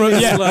friend. And then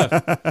he just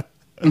left.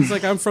 He's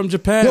like, "I'm from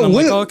Japan." Yo, I'm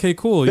like, what- "Okay,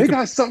 cool." You They can-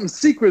 got something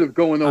secretive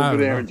going over don't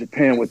there know. in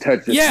Japan with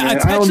Tetris. yeah, man.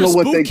 a I don't know Tetris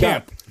what they boot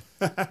camp.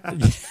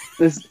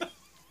 got.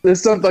 There's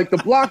something like the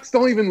blocks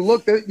don't even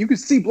look. You can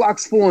see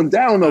blocks falling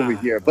down over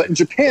here, but in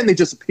Japan they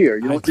just appear.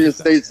 You don't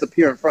just they just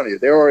appear in front of you.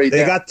 They're already They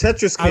down. got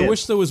Tetris I camp.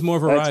 wish there was more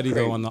variety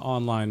crazy. though on the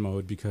online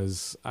mode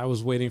because I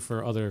was waiting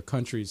for other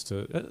countries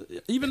to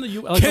even the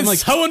U. Like, Can I'm like,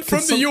 someone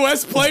from the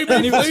U.S. play me,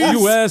 anywhere, please?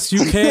 U.S.,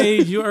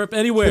 UK, Europe,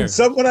 anywhere,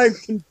 Someone I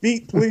can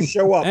beat, please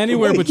show up.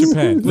 anywhere but Please.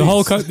 Japan. The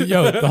whole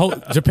the whole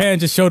Japan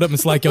just showed up and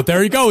it's like, yo,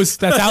 there he goes.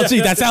 That's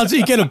LG. That's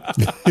LG. Get him.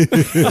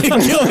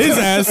 Kill his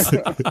ass.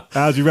 Algae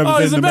Oh, he's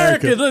representing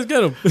America. American. Let's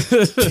get him.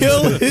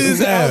 Kill his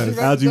ass.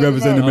 Algae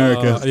representing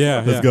America.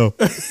 yeah, Let's go.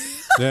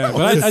 Yeah,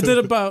 but I did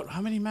about how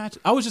many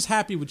matches? I was just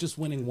happy with just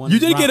winning one. You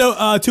did round.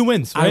 get 2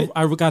 wins, right?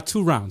 I got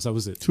 2 rounds. That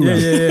was it. Two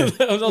rounds.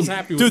 I was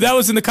happy. With Dude, that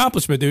was an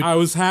accomplishment, dude. I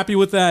was happy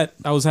with that.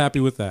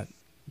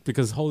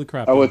 Because holy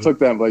crap. I would have took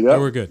them, but yeah, They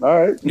were good. All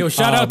right. Yo,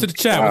 shout out to the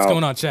chat. What's wow.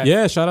 going on, chat?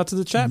 Yeah, shout out to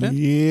the chat, man.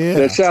 Yeah.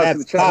 Yeah, shout out to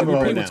the That's chat. popular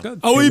everybody. now. What's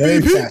good?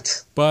 Very OEBP.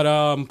 fat. But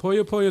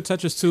Puyo Puyo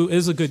Tetris 2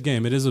 is a good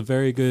game. It is a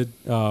very good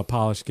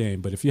polished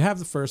game. But if you have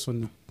the first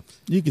one,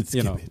 You can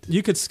skip it.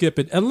 you could skip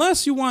it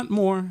unless you want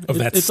more Of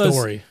that does-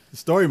 story.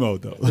 Story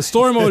mode though. The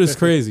story mode is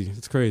crazy.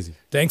 It's crazy.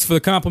 Thanks for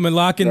the compliment,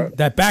 Lockin.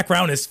 That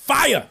background is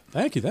fire.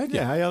 Thank you.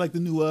 Yeah, how y'all like the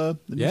new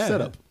Yeah,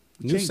 setup?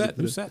 New Change set. it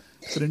for New the- set.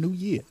 for the new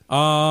year.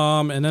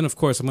 And then of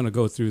course I'm gonna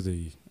go through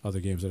the other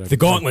games that I've The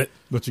gauntlet.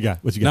 What you got?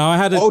 What you got? Now I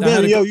had to. Oh I had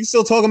damn, to yo, you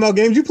still talking about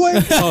games you play?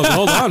 Oh,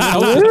 hold on.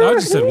 I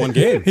just said one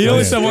game. He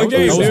only yeah. said one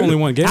game. That was dude. only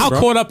one game, Al bro.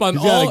 caught up on You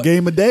got all. a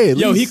game a day. At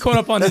Yo, least. he caught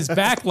up on his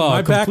backlog.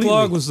 My completely.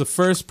 backlog was the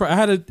first.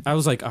 I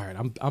was like, all right,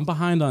 I'm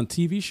behind on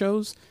TV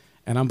shows,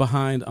 and I'm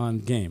behind on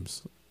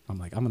games. I'm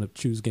like, I'm gonna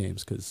choose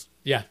games because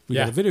Yeah, We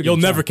yeah. got a video You'll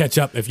game never channel. catch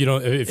up if you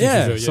don't. If you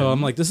yeah. choose it, So I'm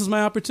like, this is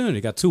my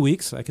opportunity. Got 2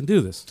 weeks. I can do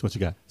this. What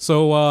you got?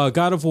 So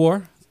God of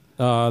War,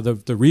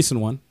 the recent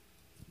one,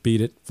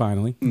 beat it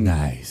finally.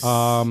 Nice.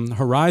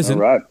 Horizon.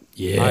 All right.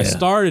 yeah. I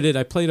started it.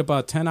 I played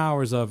about 10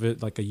 hours of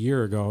it like a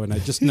year ago, and I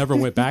just never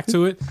went back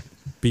to it.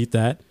 Beat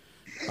that.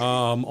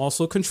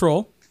 Also,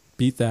 Control.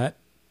 Beat that.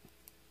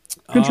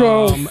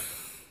 Control.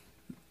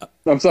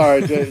 I'm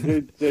sorry, Jay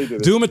did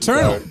it. Doom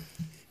Eternal. Sorry.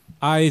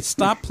 I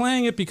stopped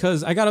playing it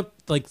because I got up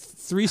like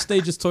 3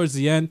 stages towards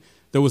the end.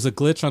 There was a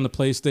glitch on the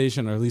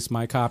PlayStation, or at least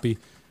my copy,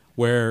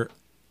 where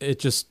it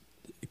just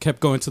kept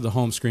going to the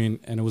home screen,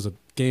 and it was a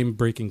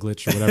game-breaking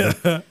glitch or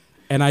whatever.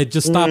 And I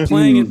just stopped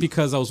playing it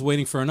because I was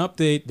waiting for an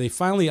update. They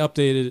finally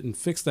updated it and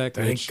fixed that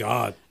glitch. Thank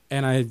God.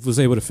 And I was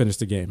able to finish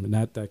the game, and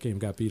that game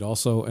got beat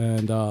also.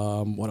 And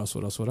what else?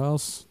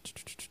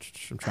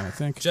 I'm trying to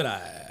think. Jedi.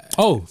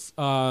 Oh,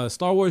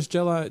 Star Wars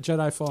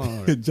Jedi Fallen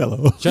Order.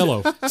 Jello.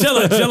 Jello.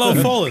 Jello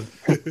fallen.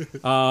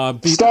 Star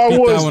beat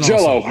Wars that one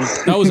Jello.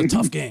 also. That was a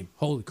tough game.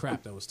 Holy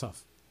crap, that was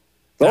tough.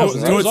 That was-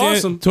 was that was Towards the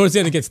awesome. end, towards the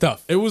end, it gets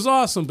tough. It was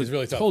awesome, but It's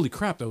really tough. holy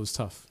crap, that was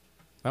tough.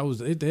 That was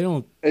they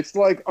don't. It's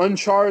like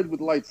Uncharted with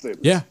lightsabers.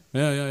 Yeah.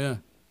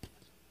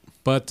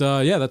 But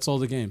yeah, that's all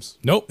the games.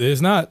 Nope, it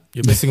is not.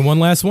 You're missing one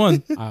last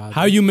one.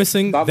 How are you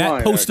missing Stop that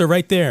lying, poster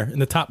right there in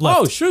the top left?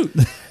 Oh shoot,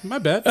 my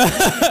bad.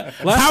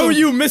 How are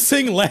you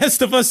missing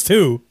Last of Us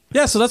 2?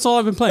 Yeah, so that's all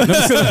I've been playing.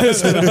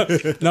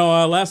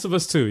 No, Last of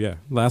Us 2. Yeah,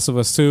 Last of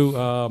Us 2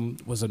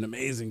 was an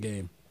amazing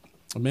game.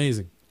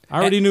 Amazing. I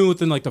already knew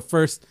within like the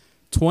first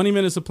 20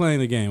 minutes of playing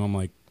the game. I'm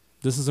like,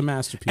 this is a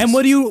masterpiece. And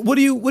what do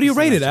you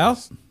rate it,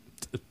 Al?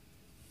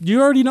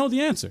 You already know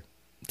the answer.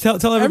 Tell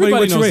everybody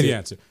what you knows rate the it.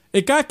 answer.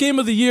 It got Game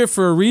of the Year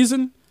for a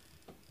reason.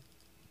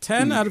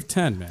 10 out of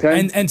 10, man.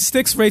 10? And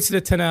Sticks rates it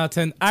a 10 out of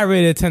 10. I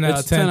rated it a 10 out of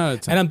It's 10. 10 out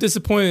of 10. And I'm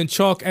disappointed in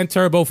Chalk and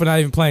Turbo for not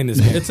even playing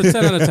this game. It's a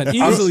 10 out of 10.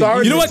 Easily.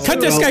 starting You know to- what?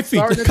 Cut that Skype feed.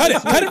 starting Cut to-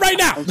 it. Cut it right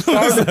now.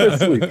 Starting it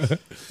this week.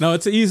 No,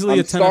 it's easily I'm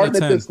a 10 out of starting it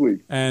 10. this week.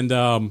 And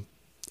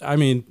I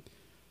mean,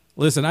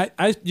 Listen,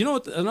 you know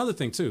what? Another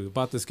thing too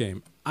about this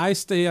game, I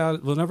stay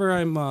out whenever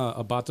I'm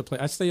about to play.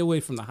 I stay away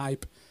from the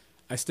hype.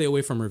 I stay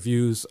away from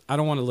reviews. I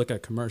don't want to look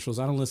at commercials.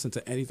 I don't listen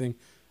to anything.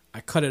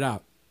 I cut it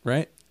out.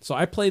 Right. So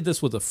I played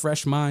this with a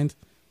fresh mind,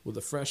 with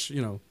a fresh,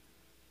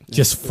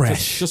 Just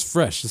fresh. just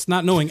fresh. It's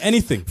not knowing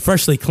anything.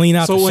 Freshly clean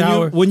out the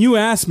shower. when you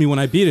asked me when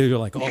I beat it, you're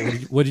like, oh,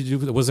 what did you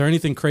do? Was there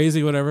anything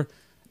crazy, whatever?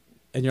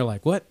 And you're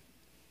like, what?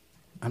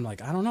 I'm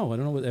like, I don't know. I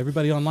don't know what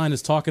everybody online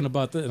is talking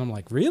about this. And I'm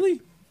like,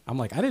 really? I'm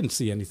like, I didn't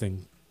see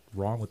anything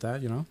wrong with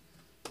that,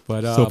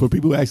 But So for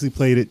people who actually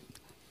played it,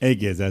 8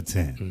 gives out of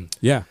 10.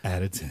 yeah.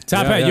 Out of 10.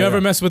 Top Hat, yeah, you ever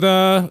yeah. mess with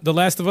the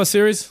Last of Us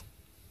series?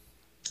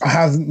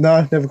 I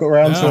never got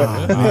around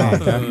to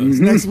it. It's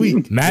next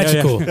week.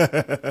 Magical.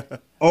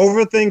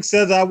 Overthink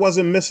says I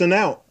wasn't missing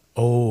out.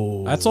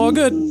 Oh, That's all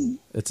good.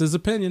 It's his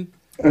opinion.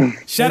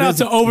 shout out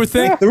to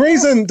Overthink.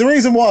 The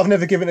reason why I've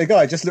never given it a go,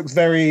 it just looks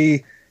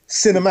very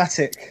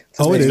cinematic.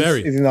 To Oh, me, it is. Very.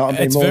 If you know what I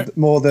mean, It's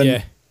more than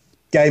Yeah,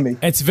 gaming.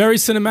 it's very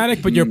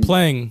cinematic, but you're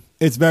playing.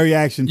 It's very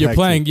action. You're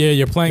playing. Yeah,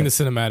 you're playing the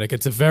cinematic.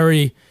 It's a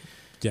very.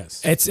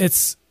 Yes.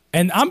 It's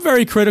and I'm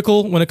very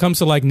critical when it comes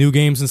to like new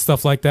games and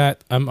stuff like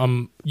that.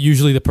 I'm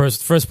usually the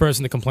first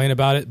person to complain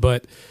about it,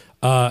 but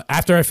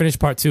after I finish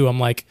part 2, I'm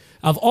like,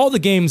 of all the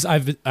games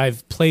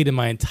I've played in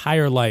my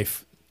entire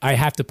life, I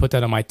have to put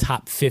that on my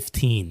top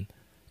 15.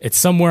 It's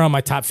somewhere on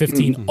my top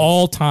 15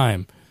 all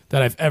time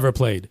that I've ever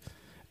played.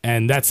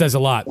 And that says a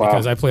lot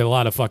because I played a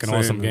lot of fucking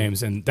awesome man.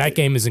 games, and that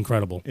game is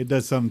incredible. It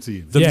does something to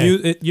you. The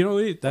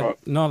Yeah.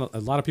 a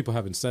lot of people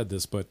haven't said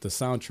this, but the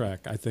soundtrack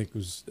I think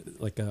was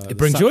like It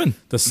brings you in.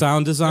 The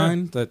sound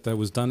design that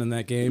was done in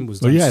that game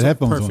was Well, done you had so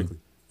headphones on. perfectly.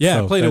 Yeah,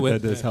 So I played that- it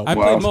with. that does help. I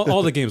Wow. played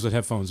all the games with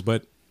headphones,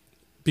 but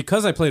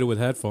because I played it with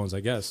headphones, I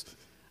guess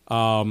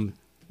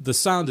the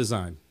sound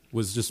design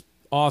was just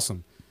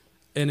awesome,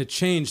 and it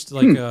changed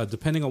like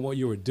depending on what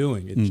you were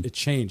doing. It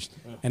changed,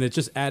 and it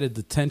just added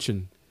the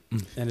tension.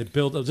 And it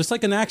built up just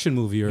like an action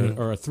movie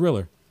or a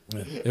thriller.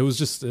 It was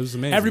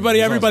amazing.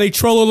 Everybody,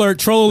 troll alert,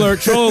 troll alert,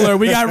 troll alert.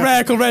 We got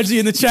Radical Reggie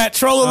in the chat.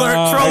 Troll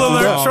alert, troll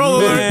alert, troll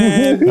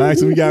alert. All right,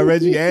 so we got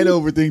Reggie and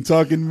Overthink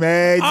talking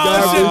mad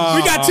garbage. Oh,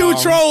 shit. We got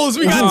 2 trolls.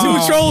 We got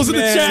 2 trolls in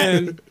the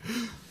chat.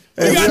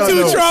 Hey, We got all 2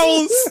 know-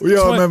 trolls. We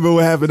all remember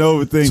what happened to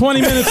Overthink.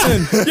 20 minutes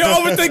in. Yo,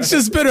 Overthink's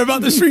just bitter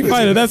about the Street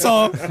Fighter. That's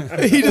all.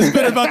 He just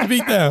bitter about the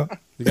beatdown.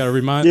 You got to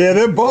remind. Yeah,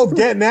 they're both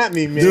getting at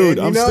me, man. Dude,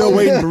 you I'm know? still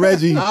waiting for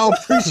Reggie. I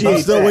appreciate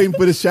I'm still that. waiting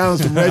for the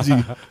challenge from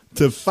Reggie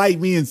to fight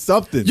me in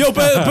something. Yo,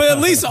 but at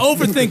least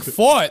Overthink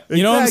fought.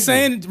 You know what I'm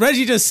Exactly. saying?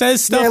 Reggie just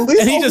says stuff Yeah, at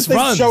least and he just Overthink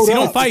runs. showed He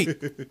don't up. fight.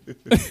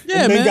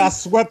 Yeah, and then man. got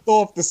swept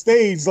off the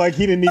stage like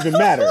he didn't even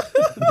matter.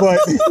 But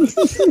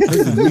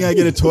Listen, we gotta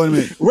get a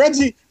tournament.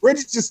 Reggie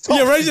just talks.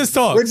 Yeah, Reggie just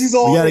talks. Reggie's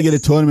all We gotta get a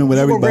tournament with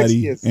This is what everybody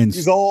Reggie is. and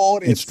He's all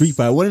in Street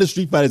Fighter. One of the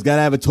Street Fighters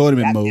gotta have a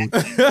tournament mode.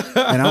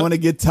 And I want to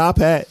get Top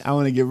Hat. I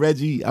want to get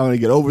Reggie. I want to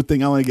get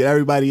Overthink. I want to get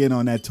everybody in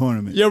on that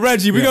tournament. Yo,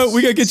 Reggie, we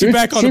gotta get you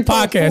back on the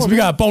podcast. We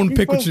got a bone to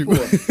pick with you.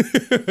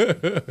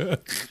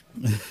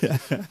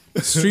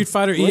 Street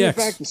Fighter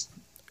EX.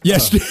 Yeah,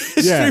 Street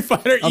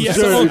Fighter I'm EX.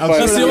 sure- I'm That's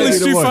sure the that'll only be the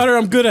Street one. Fighter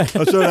I'm good at.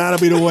 I'm sure that'll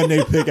be the one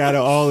they pick out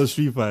of all the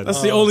Street Fighters.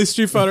 That's the only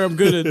Street Fighter I'm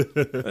good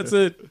at. That's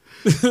it.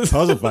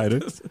 Puzzle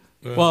Fighter.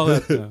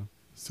 Well,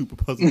 Super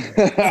Puzzle.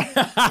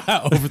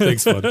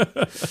 Overthink's funny.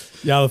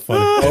 Y'all are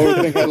funny.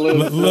 Overthink had a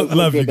little-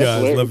 Love you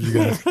guys. Love you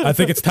guys. I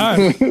think it's time.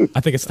 is it? I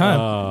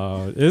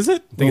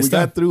think We it's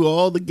time. got through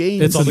all the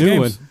games. It's all a the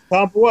new games.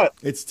 Time for what?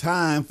 It's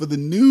time for the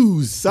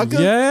news, sucker.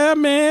 Yeah,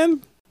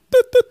 man.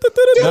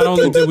 Not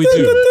only did we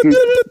do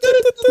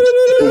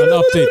an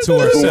update to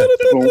our set,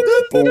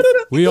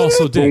 we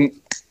also did.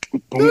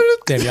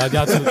 Damn, y'all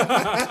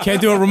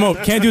can't do a remote.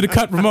 Can't do the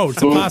cut remote.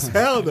 It's impossible.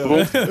 Hell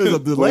no. There's a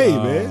delay,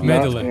 man.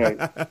 Man delay.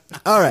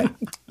 All right.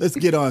 Let's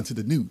get on to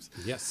the news.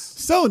 Yes.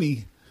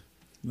 Sony.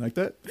 You like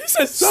that? He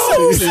said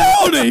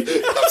Sony.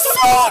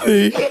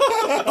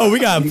 Oh, we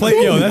gotta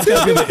play. Yo, that's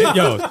gotta be the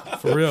yo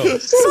for real.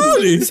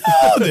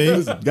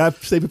 Sony.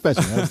 Gotta stay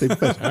professional. Gotta stay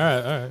professional.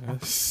 All right.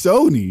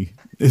 Sony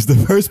is the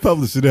first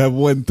publisher to have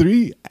won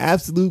 3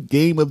 absolute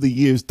game of the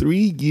years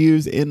 3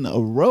 years in a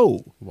row.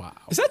 Wow.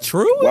 Is that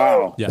true?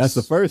 Wow. Yes. That's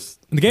the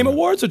first. In the Game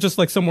Awards or just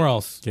like somewhere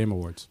else? Game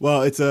Awards.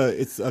 Well, it's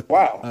a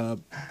Wow.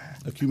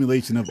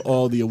 accumulation of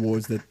all the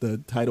awards that the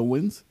title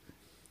wins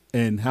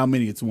and how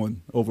many it's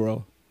won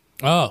overall.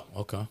 Oh,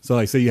 okay. So,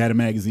 like, say you had a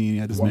magazine, you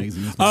had this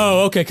magazine. this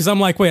Oh, okay. Because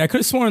I'm like, wait, I could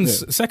have sworn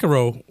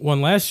Sekiro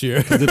won last year.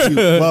 magazine.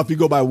 If you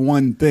go by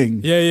one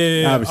thing,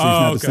 Yeah. obviously it's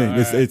not the same. all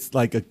right. It's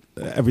like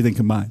everything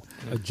combined.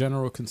 A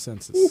general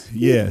consensus.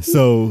 Yeah.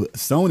 So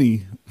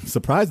Sony,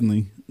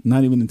 surprisingly,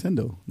 not even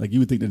Nintendo. Like you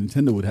would think that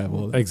Nintendo would have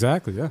all that,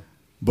 Exactly. Yeah.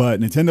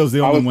 but Nintendo's the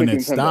I only was one that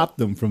thinking Nintendo. stopped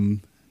them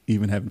from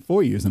even having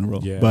 4 years in a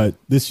row. Yeah. But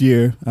this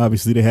year,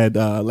 obviously, they had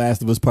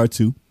Last of Us Part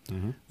 2.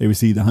 They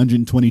received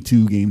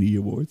 122 Game of the Year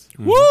awards.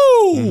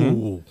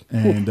 Woo!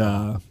 And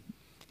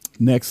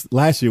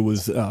last year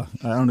was I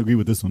don't agree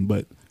with this one,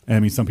 but I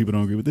mean some people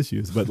don't agree with this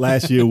year's. But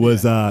last year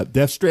was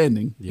Death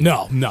Stranding.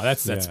 No,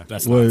 that's Yeah.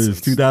 that's Was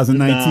nonsense.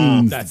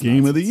 2019's That's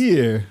Game of the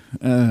nonsense.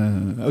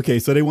 Year. Okay,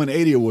 so they won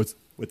 80 awards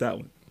with that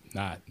one.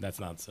 Nah, that's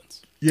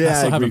nonsense. Yeah, I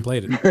still I haven't agree.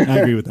 played it. I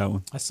agree with that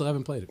one. I still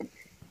haven't played it.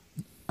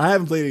 I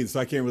haven't played it either, so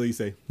I can't really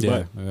say.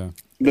 Yeah, But yeah.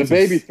 The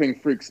baby thing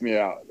freaks me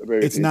out. The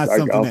baby it's thing. not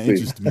something I'll that see.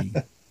 interests me.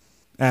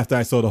 After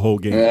I saw the whole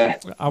game, Yeah.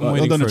 I'm on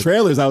waiting the for it.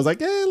 trailers, I was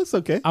like, "Yeah, it looks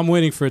okay." I'm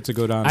waiting for it to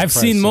go down. in I've price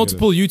seen so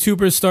multiple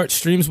YouTubers start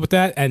streams with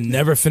that and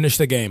never finish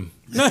the game.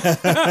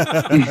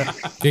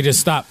 They just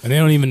stop and they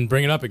don't even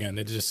bring it up again.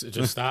 It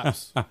just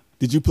stops.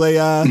 Did you play?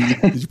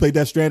 Did you play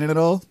Death Stranding at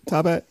all,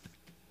 Top Hat?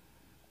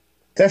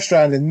 Death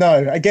Stranding,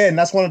 no. Again,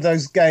 that's one of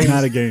those games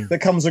Not a game. that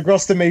comes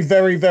across to me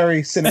very,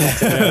 very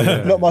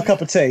cinematic. Not my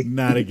cup of tea.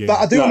 Not a game. But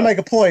I do want to make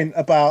a point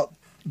about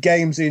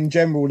games in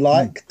general,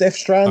 like Death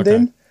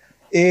Stranding,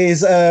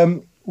 is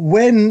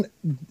when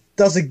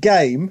does a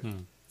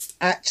game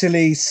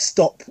actually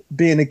stop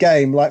being a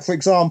game? Like, for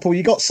example,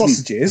 you got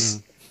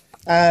sausages,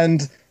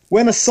 and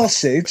when a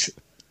sausage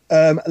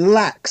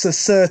lacks a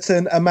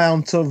certain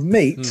amount of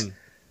meat,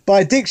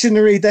 by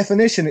dictionary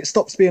definition, it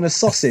stops being a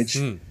sausage.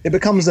 It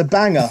becomes a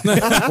banger when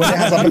it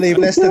has, I believe,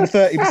 less than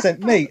 30%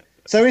 meat.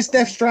 So is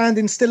Death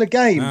Stranding still a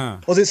game,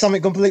 or is it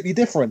something completely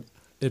different?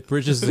 It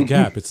bridges the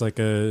gap. It's like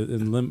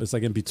it's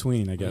like in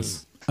between, I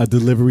guess. A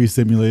delivery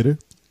simulator.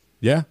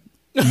 Yeah.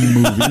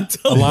 Movie.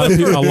 A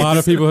lot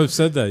of people have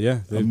said that. Yeah,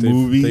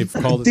 movie. They've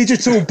called it.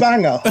 Digital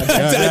banger.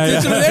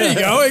 There you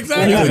go.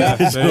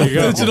 Exactly. There you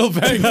go. Digital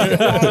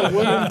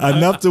banger.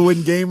 Enough to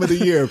win Game of the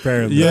Year,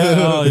 apparently. Yeah,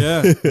 oh,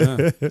 yeah.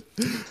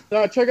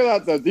 Now, check it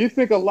out, though. Do you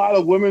think a lot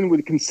of women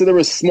would consider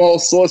a small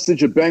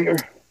sausage a banger?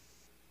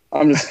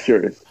 I'm just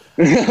curious.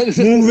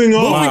 Moving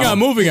on.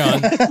 Moving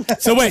on.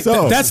 So wait,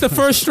 that's the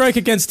first strike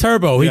against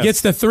Turbo. He Yes.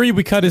 gets the 3.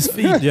 We cut his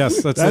feet.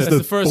 Yes, that's That's it. the,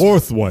 the first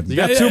fourth one. You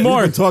got Yeah, two yeah. more.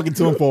 I've been talking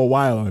to him for a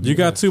while on You it.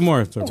 got two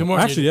more. more.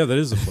 Actually, yeah, that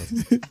is the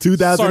fourth.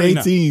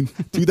 2018.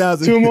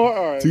 2000, Two more?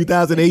 All right.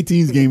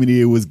 2018's Game of the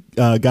Year was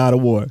God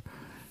of War.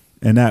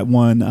 And that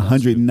won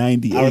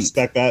 198. I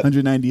respect that.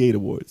 198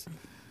 awards.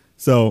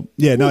 So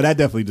yeah, no, that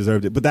definitely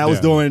deserved it. But that was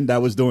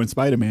Yeah. during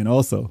Spider-Man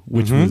also,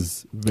 which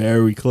was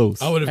very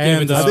close. I would have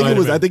And, given I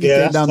to I think it Yeah,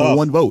 came that's down to tough.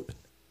 one vote.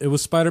 It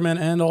was Spider-Man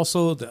and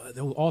also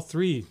all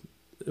three.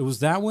 It was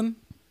that one.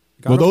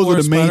 God Well, of those War,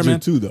 are the major Spider-Man,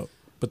 two, though.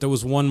 But there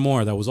was one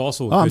more that was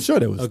also I'm sure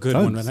there was a good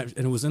tons. one,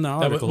 and it was in the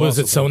That article. was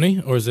it also.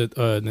 Sony or is it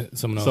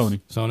someone else?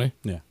 Sony. Sony.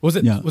 Yeah. Was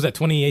it? Yeah. Was that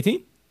 2018?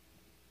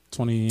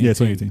 2018. Yeah,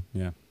 2018.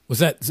 Yeah. Was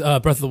that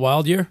Breath of the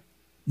Wild year?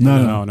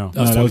 No, No.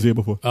 that was the year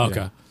before. Oh, okay.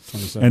 Yeah.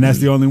 27. And that's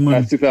the only one.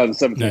 That's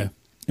 2017. Yeah.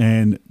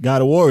 And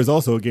God of War is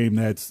also a game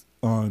that's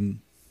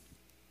on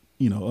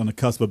the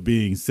cusp of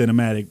being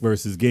cinematic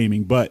versus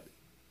gaming. But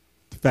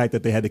the fact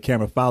that they had the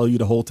camera follow you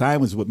the whole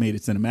time was what made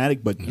it cinematic.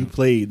 But you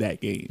played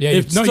that game, Yeah.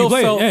 It No, still you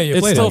played. felt, Yeah, you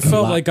it played still it.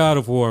 felt like God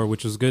of War,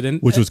 which was good. And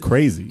which was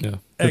crazy. Yeah.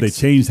 But they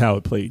changed how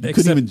it played. You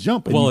couldn't even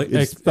jump. And well, it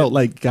just felt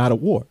like God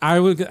of War. I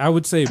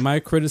would say my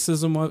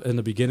criticism in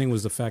the beginning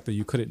was the fact that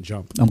you couldn't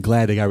jump. I'm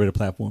glad they got rid of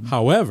platform.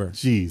 However,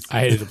 Jeez.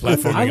 I hated the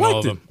platforming I in all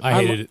liked of it. them. I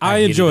hated it. I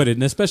hated enjoyed it,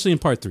 and especially in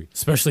part 3.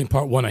 Especially in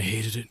part 1, I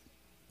hated it.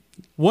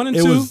 1 and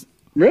It 2, was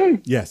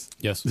Really? yes.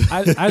 Yes.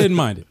 I didn't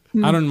mind it.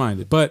 I don't mind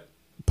it. But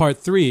part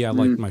 3, I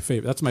like my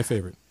favorite. That's my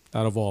favorite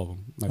out of all of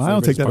them. My I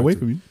don't favorite take is that part away 3.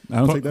 from you. I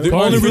don't take that. the away.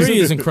 Part only 3 reason-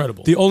 is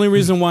incredible. The only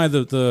reason why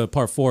the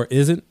part 4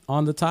 isn't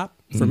on the top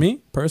for me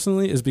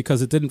personally is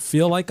because it didn't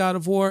feel like God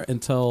of War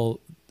until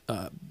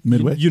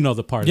Midway. You know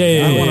the part. Yeah, of the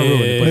game. yeah, I don't want to yeah, ruin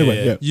yeah, it, but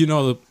Midway, yeah. you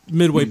know the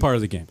midway part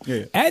of the game.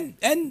 Yeah, yeah.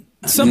 And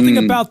something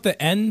about the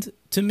end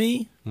to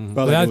me, Felt like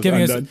it without was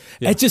giving us, undone.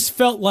 it just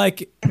felt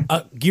like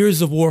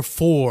Gears of War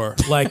 4.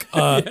 Like,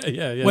 Yeah.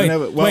 wait,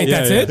 Whenever- well, wait,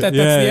 that's yeah, it? That's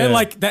the yeah, end? yeah.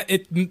 Like, that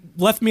it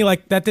left me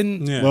like that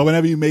didn't. Yeah. Well,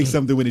 whenever you make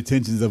something with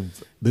intentions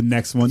of the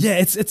next one, Yeah,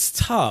 it's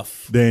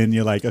tough. then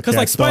you're like, okay. Because I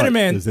like thought Spider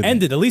Man it was in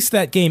ended, at least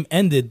that game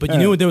ended, but you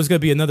Yeah. knew there was going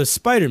to be another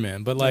Spider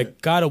Man. But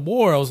like God of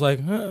War, I was like,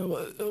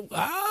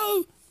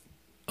 oh,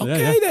 okay,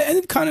 Yeah. that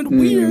ended kind of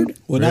weird.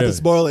 Well, not Really? to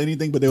spoil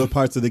anything, but there were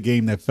parts of the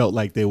game that felt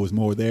like there was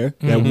more there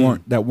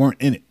that weren't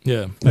in it.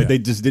 Yeah, Like they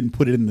just didn't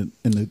put it on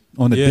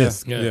the Yeah.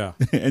 disc, Yeah.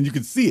 and you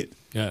could see it.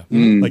 yeah.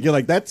 Like you're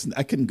like,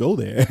 I couldn't go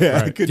there.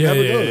 I could Yeah,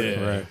 never yeah, go yeah, there.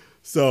 yeah. Right.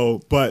 So,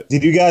 but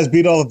Did you guys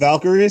beat all the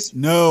Valkyries?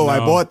 no, I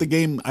No. bought the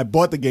game. I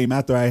bought the game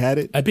after I had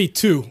it I beat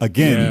 2.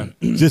 again,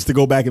 just to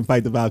go back and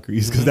fight the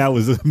Valkyries because that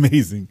was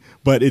amazing.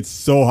 But it's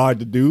so hard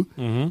to do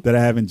that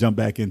I haven't jumped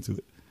back into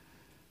it.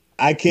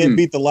 I can't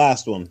beat the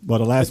last one. But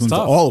the last It's one's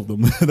tough. all of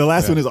them. The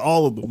last one is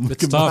all of them.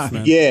 It's tough,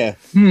 man. Yeah.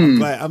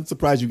 I'm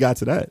surprised you got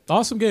to that.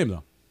 Awesome game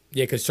though.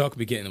 Yeah, because Chuck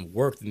be getting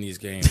worked in these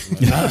games.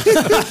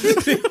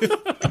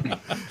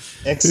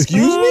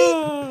 Excuse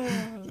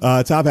me?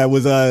 Top Hat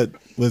was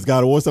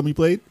God of War something you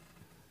played?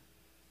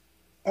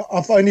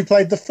 I've only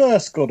played the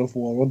first God of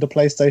War on the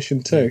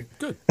PlayStation 2.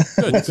 Good.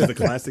 Which is a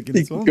classic in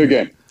its own. Good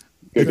game.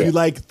 Good If you game.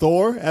 like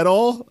Thor at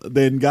all,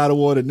 then God of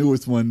War, the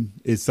newest one,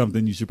 is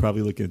something you should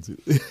probably look into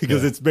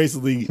because it's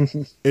basically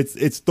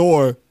it's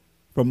Thor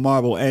from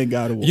Marvel and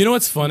God of War. You know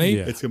what's funny?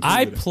 Yeah. It's completely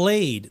I different.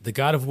 played the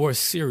God of War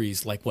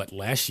series like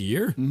last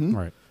year.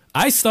 Right.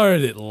 I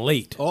started it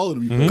late. All of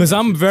them. Because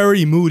I'm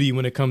very moody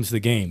when it comes to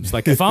games.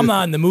 Like if I'm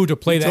not in the mood to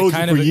play that told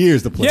kind you of for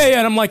years to play. Yeah,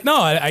 and I'm like, no,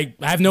 I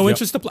have no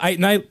interest to play.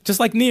 And I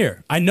just like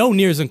Nier. I know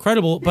Nier is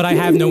incredible, but I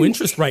have no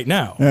interest right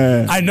now.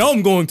 I know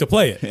I'm going to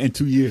play it. In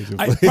 2 years.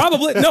 I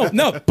probably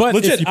no, But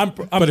legit. if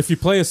you, but if you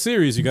play a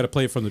series, you got to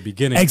play it from the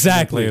beginning.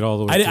 Exactly. Play it all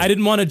the way. I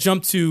didn't want to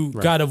jump to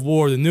God of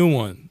War, the new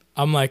one.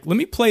 I'm like, let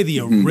me play the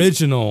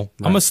original.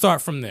 I'm gonna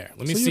start from there.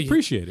 Let me So see. you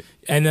appreciate it.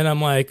 And then I'm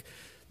like,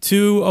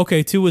 2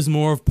 is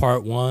more of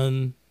part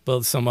 1,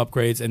 but some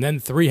upgrades. And then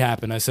 3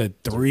 happened. I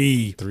said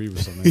 3. 3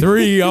 was something.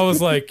 3. I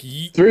was like,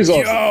 Three's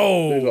awesome.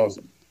 yo, Three's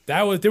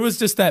awesome. there was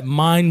just that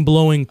mind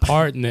blowing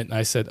part in it. And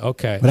I said,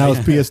 okay, But that was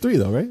PS3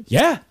 though, right?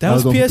 yeah, that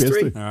was going for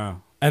PS3. Ah.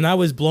 And I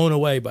was blown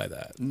away by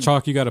that.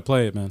 Chalk, you got to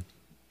play it, man.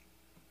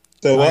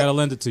 So I got to what?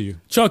 lend it to you.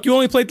 Chuck, you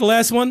only played the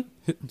last one.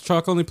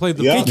 Chalk only played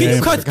the. Yeah. Can you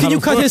Yeah, cut? Can you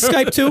cut his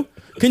Skype too?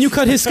 Can you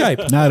cut his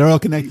Skype? Nah, they're all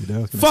connected.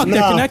 Fuck,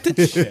 they're No.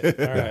 connected. Shit.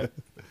 All right.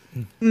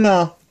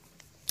 No,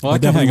 Well, I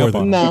can hang up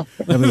on. no.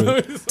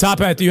 Top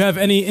Hat, do you have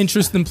any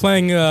interest in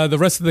playing the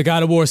rest of the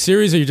God of War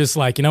series, or you're just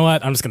like, you know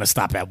what, I'm just gonna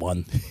stop at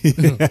 1?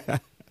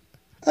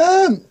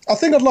 I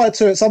think I'd like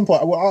to at some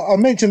point. I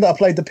mentioned that I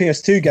played the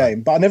PS2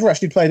 game, but I never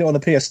actually played it on the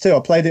PS2. I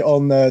played it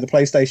on the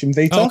PlayStation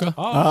Vita. Oh, okay.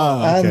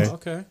 Ah, okay. And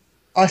Okay.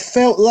 I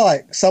felt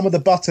like some of the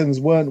buttons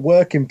weren't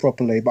working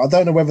properly, but I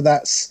don't know whether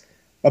that's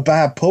a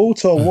bad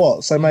port or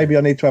what. So maybe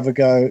I need to have a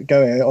go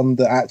at it on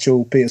the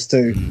actual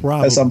PS2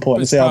 Probably. at some point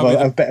and It's see how I probably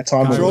have better time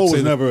with Control it.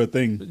 was never a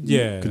thing.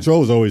 Yeah. Control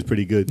was always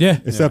pretty good. Yeah.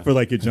 Except for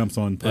like it jumps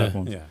on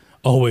platforms. Yeah.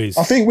 Always.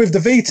 I think with the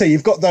Vita,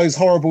 you've got those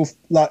horrible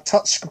like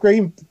touch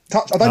screen. I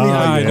don't even know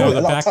how you yeah. call The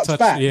it. Like back touch touch,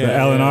 back. yeah. The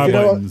L and R You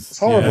know what? buttons. It's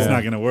horrible. It's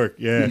not gonna work.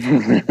 Yeah.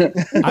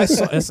 I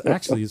saw.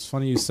 It's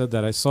funny you said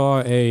that. I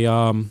saw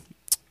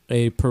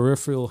a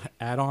peripheral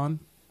add-on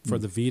for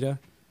the Vita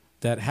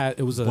that had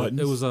it was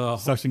Buttons?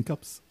 Suction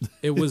cups.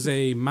 it was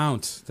a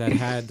mount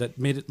that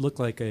made it look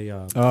like a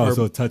Oh,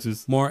 so it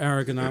touches. more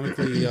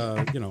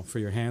ergonomically for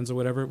your hands or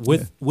whatever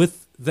with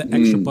the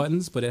extra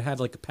buttons, but it had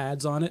like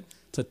pads on it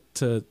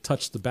to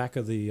touch the back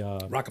of the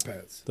Rocket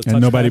pads. the And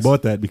touch nobody pads.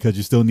 bought that because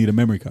you still need a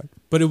memory card.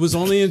 But it was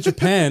only in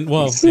Japan.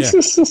 Well, yeah,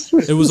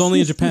 it was only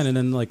in Japan, and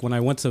then like when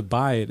I went to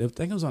buy it, I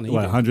think it was on eBay.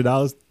 What,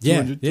 $100?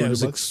 Yeah, $200? yeah, it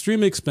was $200?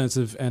 extremely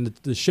expensive, and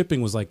the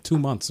shipping was like 2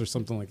 months or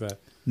something like that.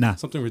 Nah.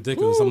 Something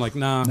ridiculous. I'm like,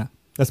 nah.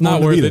 That's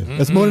Not more worth than a it. Vita.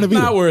 That's more than a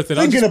Vita. Not worth it.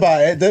 I'll Thinking just-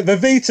 about it, the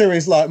Vita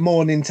is like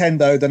more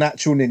Nintendo than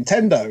actual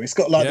Nintendo. It's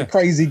got like Yeah. the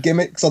crazy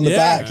gimmicks on the Yeah.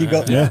 back. You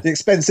got Yeah. the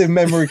expensive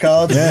memory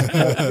cards.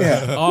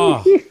 Yeah,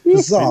 Oh,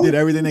 bizarre. They did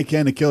everything they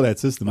can to kill that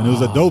system, and it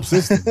was a dope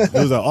system. It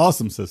was an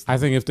awesome system. I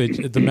think if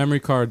the memory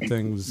card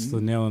thing was the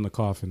nail in the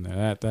coffin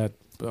there.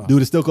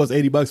 Dude, it still costs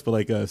 $80 for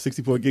like a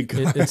 64 gig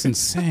card. It's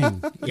insane.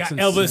 Got It's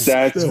Elvis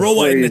insane. That's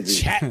Roa in the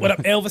crazy. chat. What up,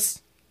 Elvis?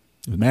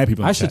 There's mad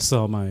people. In I the should chat.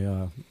 sell my.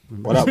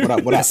 What up? What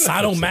up? What up?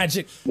 Sado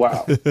Magic.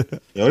 Wow.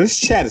 Yo, this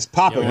chat is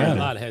popping Yo, right got a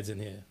now. lot of heads in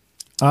here.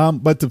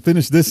 But to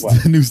finish this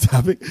news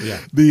topic,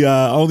 the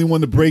only one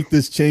to break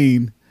this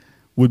chain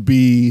would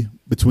be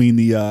between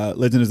the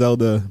Legend of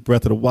Zelda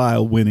Breath of the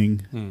Wild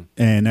winning,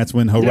 and that's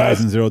when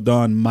Horizon Zero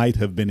Dawn might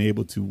have been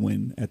able to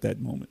win at that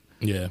moment.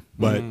 Yeah.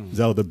 But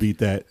Zelda beat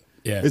that.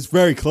 Yeah. It's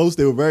very close.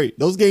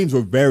 Those games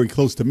were very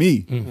close to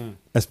me.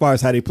 As far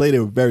as how they play, they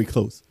were very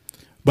close.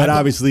 But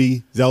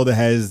obviously, Zelda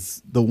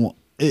has the one.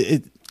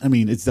 I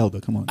mean, it's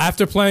Zelda. Come on.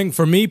 After playing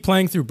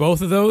through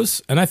both of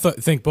those, and I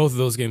think both of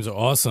those games are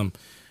awesome.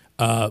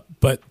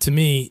 But to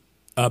me,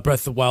 Breath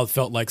of the Wild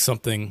felt like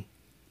something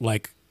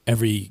like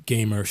every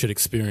gamer should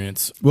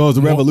experience. Well, it's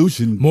a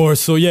revolution. More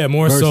so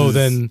versus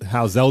than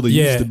how Zelda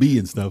used to be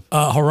and stuff.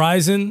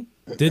 Horizon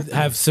did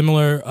have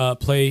similar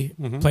play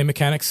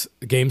mechanics,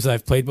 games that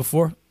I've played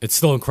before. It's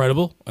still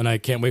incredible, and I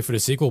can't wait for the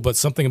sequel. But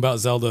something about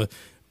Zelda,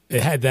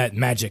 it had that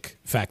magic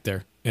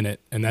factor in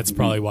it, and that's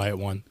probably why it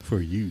won. For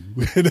you.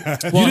 You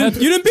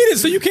didn't beat it,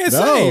 so you can't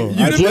say it.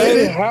 You I didn't played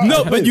beat it. it.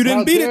 No, but you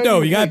didn't beat it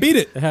though. You got to beat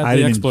it. It had I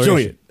the didn't enjoy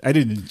exploration. it. I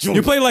didn't enjoy You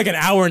it. played like an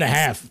hour and a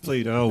half.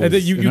 Played And hours.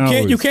 then you and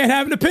can't hours.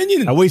 have an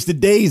opinion. I wasted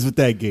days with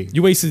that game.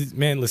 You wasted,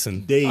 man.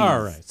 Listen, Days.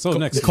 All right. So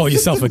next, call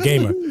yourself a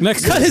gamer.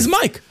 next, Cut his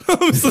mic. I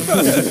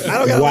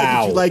don't gotta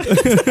Wow. like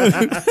what you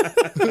like.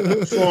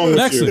 What's wrong with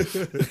next.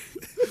 you? One.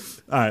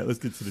 All right, let's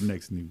get to the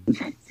next news.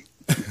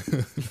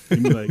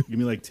 give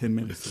me like 10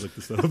 minutes to look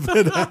this up.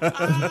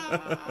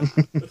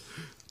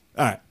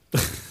 All right.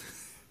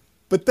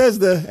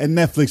 Bethesda and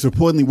Netflix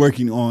reportedly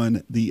working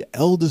on the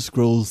Elder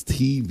Scrolls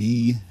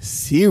TV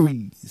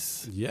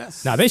series.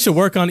 Yes. Now they should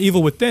work on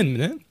Evil Within,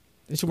 man.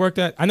 They should work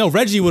that. I know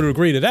Reggie would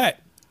agree to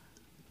that.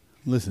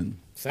 Listen,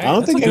 I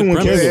don't think a good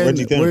anyone cares what premise.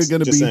 Reggie thinks. We're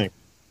gonna Just be- saying.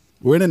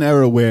 we're in an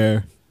era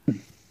where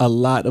a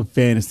lot of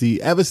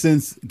fantasy, ever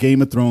since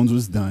Game of Thrones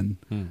was done,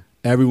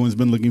 everyone's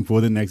been looking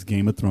for the next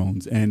Game of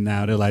Thrones. And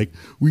now they're like,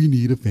 we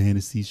need a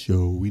fantasy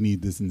show. We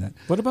need this and that.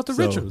 What about the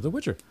So- Witcher? The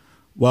Witcher.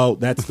 Well,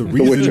 that's the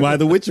reason why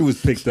The Witcher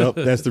was picked up.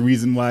 That's the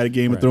reason why the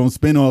Game of Right. Thrones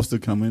spinoffs are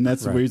coming.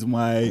 That's the Right. reason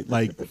why,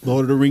 like,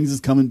 Lord of the Rings is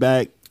coming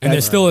back. And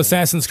there's still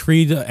Assassin's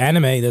Creed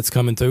anime that's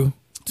coming through.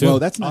 Too. Well,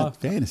 that's not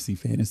fantasy.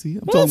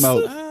 I'm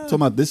talking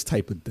about this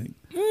type of thing.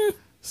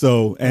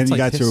 So, and That's you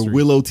like got your history.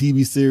 Willow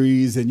TV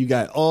series, and you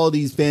got all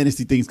these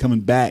fantasy things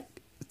coming back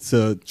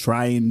to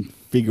try and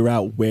figure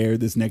out where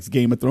this next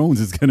Game of Thrones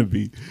is going to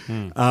be.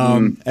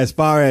 As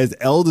far as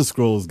Elder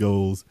Scrolls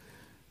goes,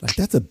 like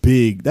that's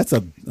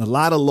a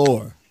lot of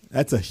lore.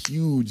 That's a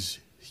huge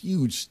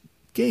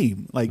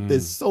game. Like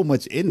there's so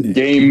much in there.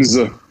 Games.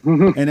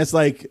 And it's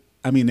like,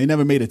 I mean, they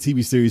never made a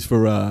TV series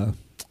for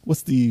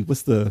what's the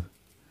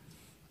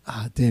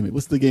damn it,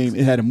 what's the game?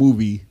 It had a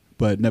movie,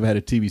 but never had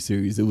a TV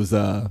series. It was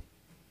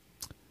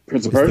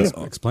Prince of what's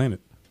Persia. Explain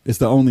it.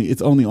 it's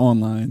only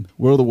online.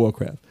 World of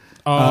Warcraft.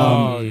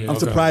 I'm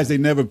surprised they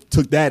never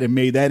took that and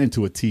made that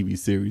into a TV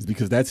series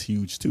because that's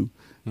huge too,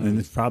 and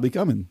it's probably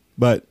coming.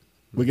 But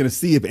we're gonna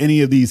see if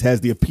any of these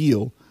has the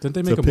appeal. Didn't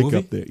they to make a pick movie?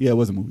 up there. Yeah, it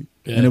was a movie,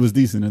 Yeah. and it was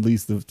decent. At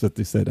least that's what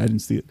they said. I didn't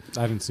see it.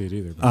 I didn't see it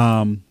either.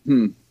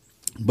 But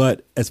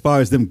But as far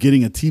as them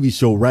getting a TV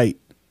show right,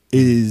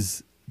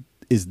 is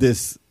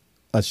this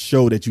a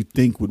show that you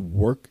think would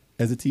work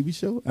as a TV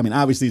show? I mean,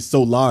 obviously it's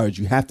so large,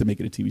 you have to make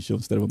it a TV show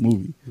instead of a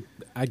movie.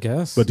 I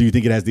guess. But do you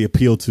think it has the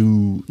appeal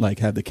to like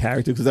have the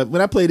character? Because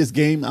when I play this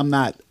game, I'm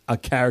not a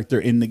character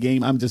in the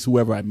game. I'm just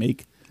whoever I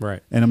make.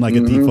 Right. And I'm like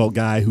a default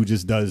guy who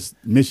just does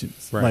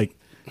missions. Right. Like,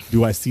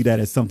 do I see that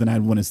as something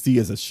I'd want to see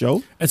as a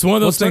show? It's one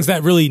of those things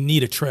that really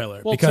need a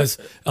trailer Well, because,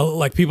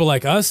 like people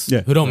like us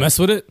Yeah. who don't mess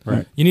with it,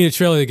 Right. you need a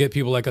trailer to get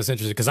people like us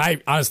interested. Because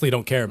I honestly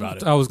don't care about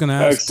it. I was gonna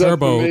ask Except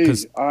Turbo for me,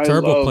 because I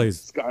Turbo love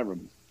plays. Skyrim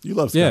You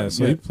love Yeah,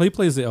 Skyrim, so he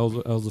plays the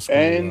Elder Scrolls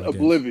and games.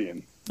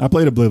 Oblivion. I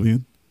played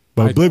Oblivion,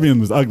 but Oblivion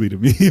was ugly to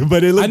me.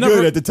 But it looked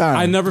good at the time.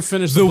 I never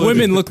finished The Oblivion.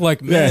 women look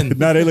like Yeah, men.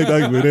 no, they look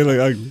ugly. They look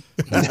ugly.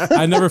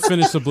 I never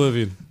finished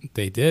Oblivion.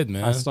 They did,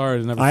 man. I started.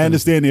 And never I finished.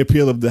 understand the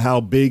appeal of how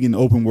big and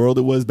open world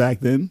it was back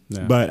then,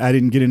 Yeah. but I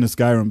didn't get into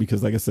Skyrim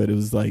because, like I said, it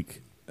was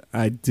like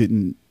I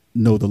didn't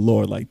know the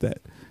lore like that.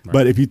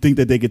 But if you think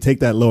that they could take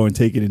that lore and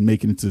take it and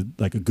make it into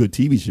like a good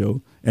TV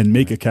show and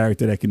make a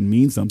character that can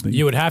mean something,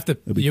 You would have to.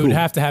 be You would cool.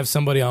 have to have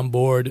somebody on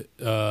board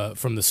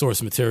from the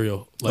source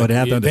material. Oh, they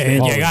have to you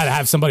understand. got to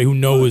have somebody who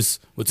knows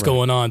what's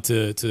going on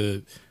to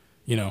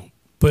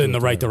put it in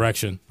the right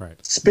direction. Right.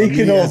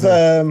 Speaking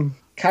of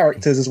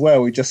characters as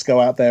well, we just go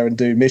out there and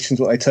do missions,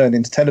 what they turned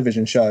into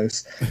television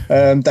shows.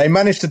 They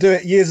managed to do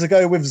it years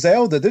ago with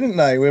Zelda, didn't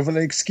they? With an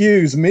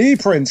 "Excuse me,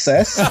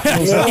 princess."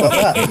 and stuff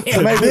like that.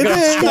 So maybe we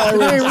got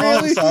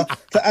Skyrim's answer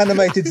to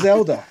animated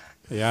Zelda.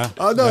 Yeah.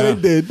 Oh no, Yeah.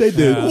 they did.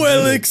 Yeah.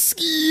 Well,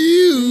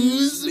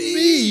 excuse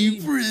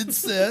me,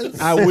 princess.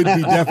 I would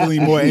be definitely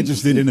more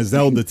interested in a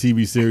Zelda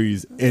TV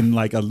series in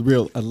like a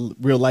real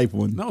life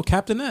one. No,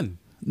 Captain N.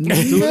 Yo,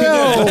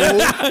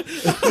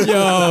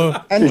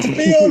 And to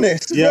be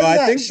honest, Yeah, when I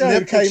that think show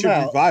Netflix came should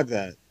out, revive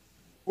that.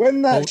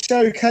 when that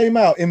show came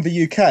out in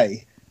the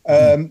UK,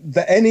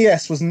 the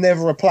NES was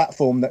never a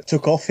platform that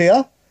took off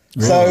here.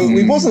 So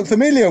we wasn't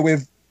familiar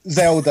with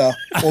Zelda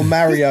or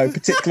Mario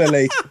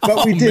particularly,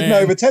 but we did man.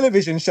 know the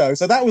television show.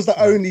 So that was the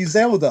only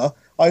Zelda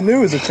I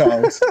knew as a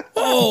child.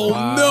 oh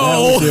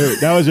That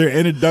no! was your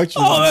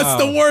introduction. Oh,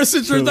 that's the worst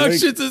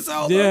introduction to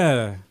Zelda.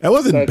 Yeah. That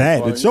wasn't That's bad.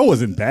 funny. The show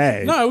wasn't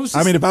bad. No, it was I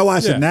just- mean, if I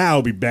watch yeah. it now,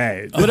 it'd be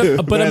bad. But as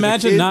a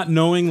imagine kid, not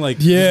knowing, like,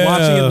 Yeah.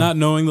 watching it, not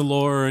knowing the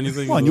lore or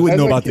anything. Come on, you wouldn't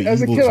know about the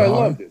As a evil kid, I jar.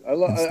 loved it. I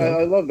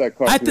love that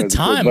cartoon. At the as a kid,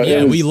 time, but yeah,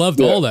 it was- we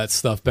loved all that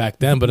stuff back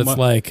then. But it's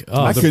like,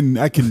 oh, I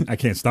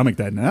can't stomach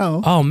that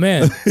now. oh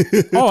man,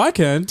 Oh, I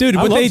can, dude,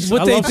 I what love- they I did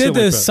love shit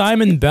to like that.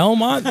 Simon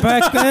Belmont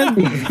back then?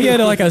 He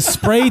had like a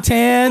spray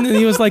tan, and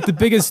he was like the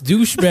biggest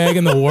douchebag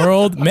in the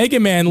world. Mega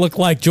Man looked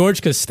like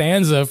George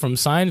Costanza from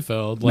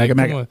Seinfeld. Like,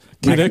 Mega. come on.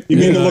 Kid, You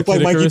made it uh, look like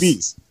Kid Mikey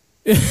Icarus.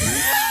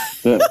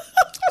 B's.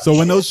 So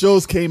when those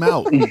shows came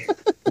out,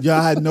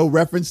 y'all had no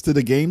reference to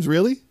the games,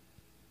 really?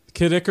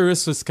 Kid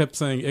Icarus just kept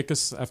saying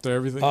Icarus after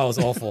everything. Oh, it was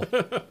awful.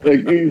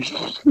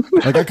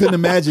 Like I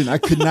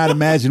could not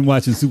imagine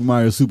watching Super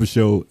Mario Super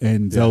Show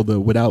and Zelda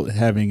without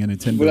having a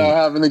Nintendo. without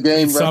having the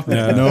game Something,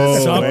 reference. No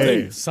something,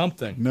 way.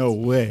 something. No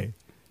way.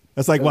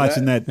 That's like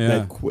watching that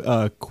Yeah.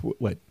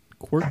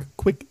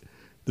 Quick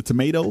the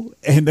tomato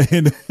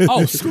and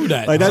Oh, screw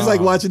that. like that's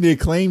like watching the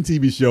Acclaim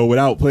TV show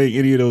without playing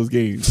any of those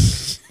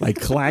games. Like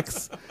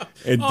Clax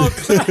and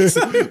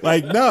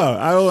like no,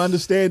 I don't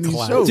understand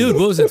these shows. Dude,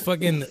 what was it?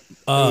 Fucking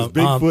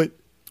Bigfoot.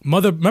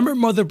 Remember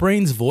Mother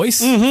Brain's voice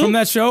from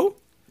that show?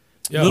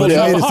 Yeah, Little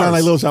Shop made of it sound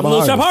like Little Shop of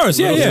Little Shop of Horrors. Horrors.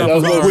 Yeah, yeah. That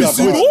was Little With Shop of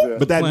Horrors, Suit, yeah.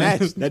 but that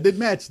matched. That did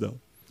match though.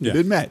 Yeah. It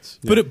did match.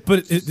 But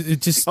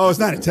it just. Oh, it's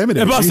not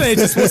intimidating. I'm about to say it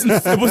just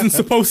wasn't. It wasn't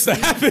supposed to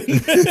happen.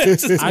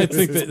 I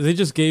think that they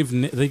just gave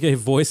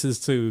voices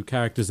to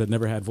characters that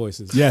never had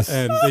voices. Yes.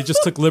 and they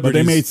just took But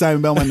liberties. they made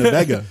Simon Belmont the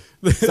Vega.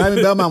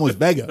 Simon Belmont was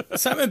Vega.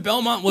 Simon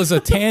Belmont was a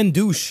tan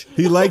douche.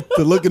 He liked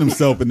to look at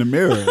himself in the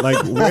mirror.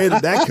 Like, where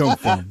did that come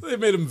from? They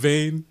made him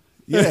vain.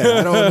 Yeah,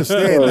 I don't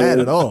understand that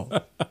at all.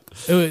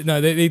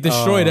 They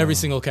destroyed every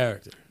single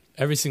character.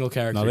 Every single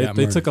character. No,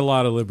 they got took a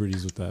lot of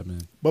liberties with that,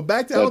 man. But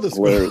back to Elder That's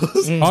hilarious.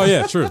 Scrolls. Oh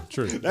yeah, true.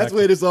 That's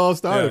where this all yeah,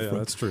 started yeah, from.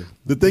 that's true.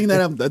 The thing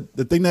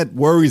that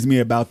worries me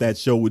about that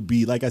show would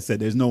be, like I said,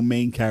 there's no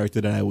main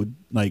character that I would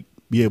like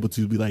be able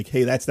to be like,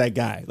 hey, that's that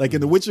guy. Like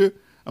in The Witcher,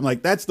 I'm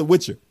like, that's The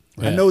Witcher.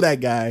 I know that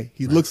guy.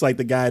 He looks like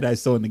the guy that I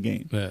saw in the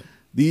game. Yeah.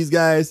 These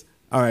guys,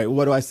 all right,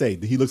 what do I say?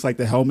 He looks like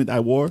the helmet I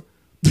wore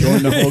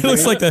during the whole It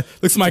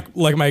looks game?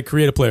 like my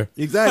creative player.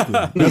 Exactly.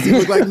 Does he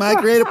look like my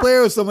creative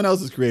player or someone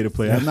else's creative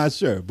player? I'm not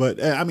sure.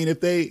 But I mean,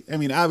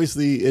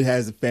 obviously it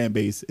has a fan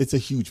base. It's a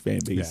huge fan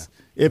base.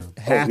 If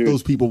half huge.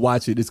 those people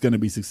watch it, it's going to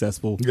be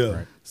successful. Yeah.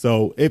 Right.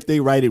 So if they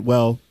write it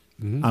well,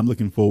 I'm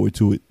looking forward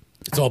to it.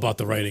 It's all about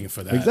the writing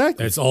for that.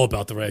 Exactly. It's all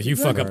about the writing. You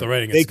fuck up the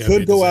writing. They it's gonna be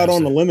could a go out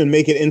on disaster. a limb and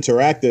make it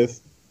interactive.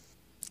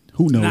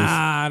 Who knows?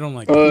 Nah, I don't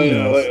like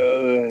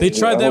that. They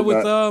tried that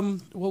with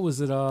that. what was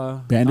it?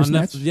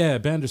 Bandersnatch? Yeah,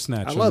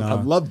 Bandersnatch. I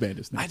and, love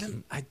Bandersnatch.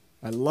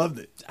 I loved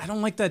it. I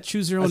don't like that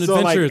choose your I own saw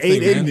adventure like thing,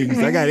 8 man. endings.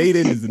 I got 8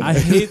 endings in I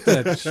there. hate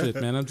that shit,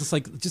 man. I'm just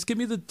like, just give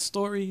me the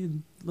story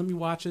and let me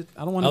watch it.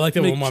 I don't want I to like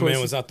it make when my choices.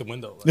 man was out the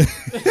window.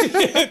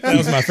 That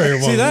was my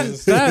favorite one.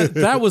 See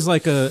that was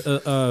like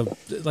a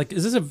like,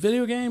 is this a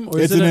video game or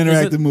It's is an it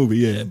interactive movie,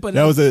 yeah. but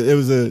That was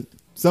a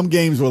some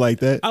games were like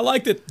that. I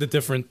liked it.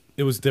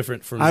 It was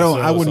different for me. I so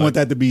I wouldn't want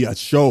that to be a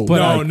show. But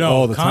like, no,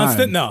 all the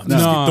constant. time. No,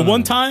 No. The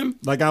one time,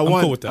 Like I I'm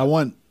want cool with that. I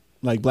want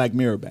like Black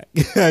Mirror back.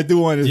 I do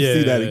want to Yeah,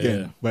 see that yeah, again.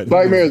 yeah. But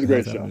Black who Mirror knows is a great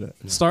what's happening show. with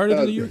that. started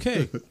in the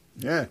UK.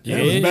 Yeah, Yeah.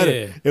 it was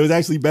better. It was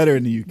actually better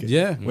in the UK.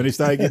 Yeah. When they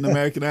started getting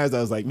Americanized,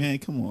 I was like, man,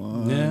 come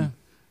on. Yeah.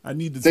 I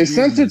need the They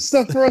censored weirdness.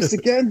 stuff for us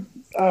again.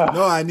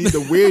 No, I need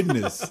the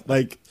weirdness.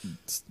 Like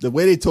the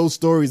way they told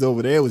stories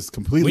over there was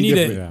completely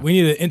different. we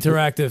need an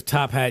interactive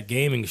Top Hat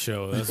gaming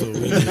show. That's what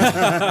we need.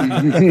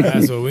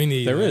 That's what we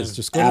need. There man. is.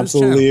 Just go to his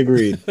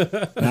Absolutely channel.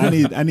 agreed.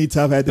 And I need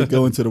Top Hat to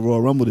go into the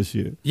Royal Rumble this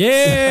year.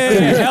 Yeah,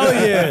 hell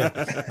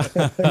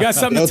yeah. You got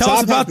something Yo, to tell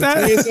us Top about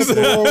Hat that? for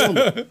 3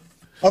 Rumble.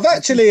 I've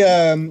actually,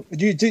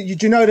 do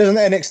you know there's an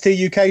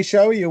NXT UK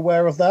show? Are you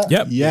aware of that?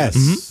 Yep.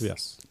 Yes.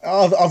 Yes.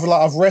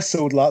 I've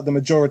wrestled like the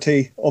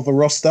majority of the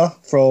roster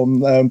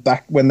from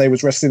back when they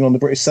was wrestling on the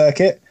British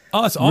circuit.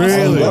 Oh, that's awesome.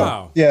 Really?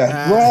 Wow.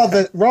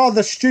 Yeah,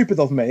 rather stupid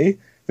of me.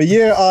 The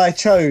year I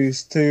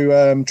chose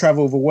to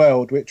travel the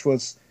world, which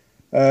was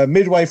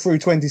midway through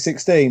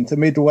 2016 to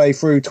midway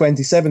through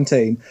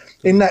 2017,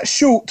 in that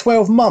short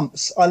 12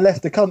 months I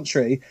left the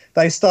country,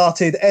 they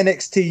started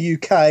NXT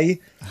UK.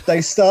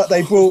 They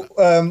brought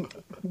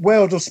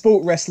World of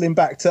Sport Wrestling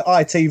back to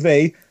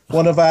ITV,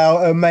 one of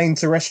our main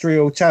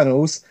terrestrial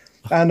channels,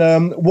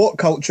 and What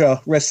Culture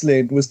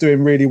Wrestling was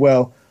doing really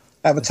well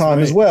at the time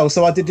as well.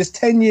 So I did just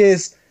 10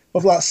 years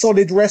of like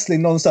solid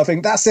wrestling non-stop. I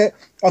think that's it.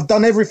 I've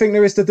done everything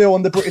there is to do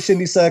on the British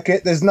indie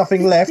circuit. There's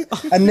nothing left.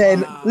 And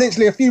then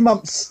literally a few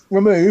months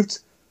removed,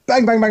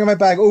 bang, bang, bang, bang,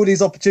 bang, all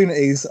these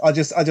opportunities I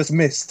just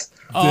missed.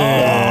 Oh,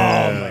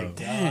 my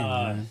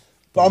Damn.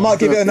 But I might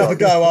give it another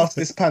go after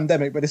this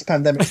pandemic, but this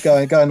pandemic's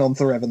going on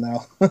forever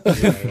now.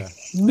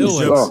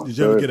 Still Did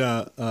you ever get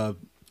a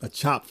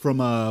chop from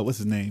what's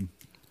his name?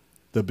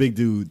 The big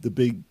dude,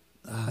 Big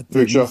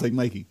dude, he Show. looks like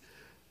Mikey.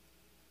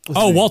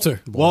 Oh,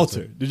 Walter.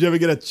 Walter. Did you ever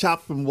get a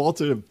chop from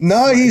Walter?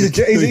 No, he's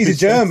a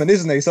German,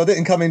 isn't he? So I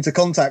didn't come into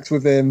contact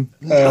with him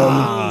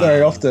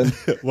very often.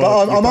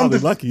 Well, but you're probably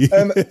lucky.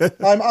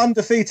 I'm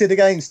undefeated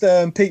against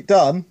Pete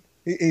Dunne.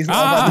 He's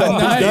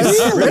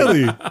nice.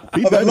 Really?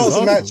 I've had lots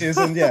of matches,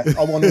 and yeah,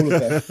 I won all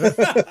of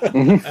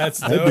them. That's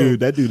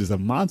That dude is a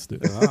monster.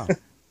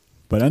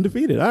 But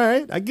undefeated. All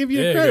right, I give you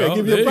There you credit. go. I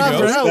give you a There prop you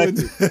for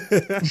go.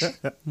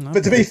 that one.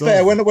 But to be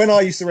fair, when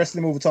I used to wrestle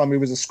him all the time, he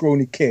was a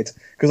scrawny kid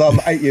because I'm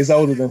 8 years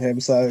older than him.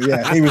 So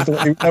yeah, he was.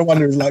 No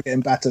wonder he was like getting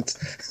battered.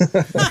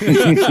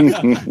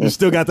 You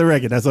still got the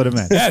record. That's what it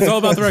meant. Yeah, it's all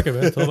about the record,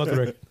 man. It's all about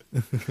the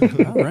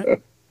record. All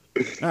right.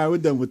 All right, we're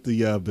done with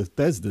the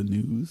Bethesda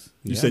news.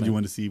 You Yeah, said you man.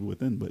 wanted to see Evil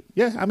Within, but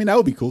yeah, I mean that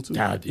would be cool too.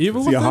 Evil See a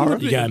Within horror? would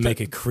be- You gotta make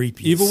it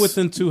creepy. Evil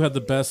Within 2 had the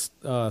best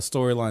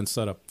storyline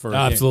setup for a game.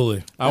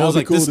 Absolutely. I That was would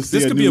be like, cool this to see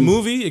could a be a new-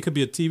 movie. It could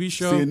be a TV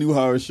show. See a new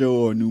horror show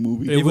or a new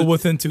movie. Evil would-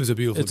 Within 2 is a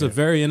beautiful It's a game.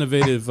 very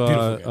innovative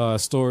Beautiful game.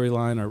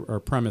 storyline or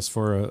premise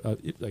for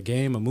a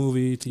game, a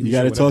movie, TV You show.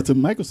 got to whatever. talk to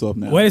Microsoft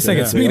now. Wait a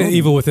second. Yeah. Speaking of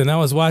Evil Within, I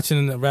was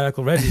watching the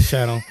Radical Reggie's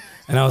channel,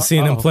 and I was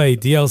seeing him play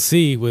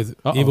DLC with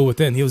Evil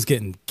Within. He was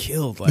getting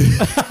killed. Like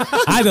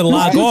I had to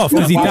log off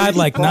because he died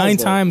like 9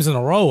 times in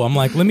a row. I'm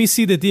like, let me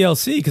see the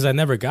DLC because I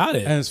never got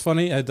it. And it's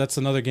funny, that's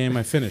another game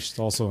I finished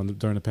also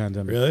during the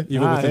pandemic. Really?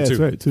 Evil Within yeah, 2. that's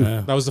right too.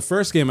 Yeah. That was the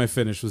first game I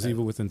finished was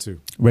Evil Within 2.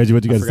 Reggie,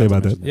 what you got to I say forgot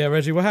about to that? mention Yeah,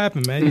 Reggie, what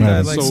happened, man? You Right.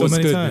 died like So so what's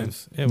many good,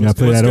 times. Yeah, You got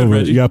to play that good, over.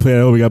 Reggie? You got to play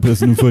that over. You got to put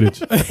some new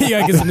footage. you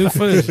gotta get some new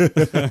footage.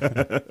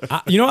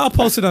 You know, I'll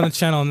post it on the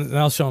channel and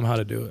I'll show him how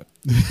to do it.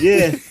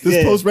 Yeah. Just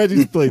post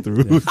Reggie's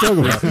playthrough. Talk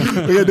about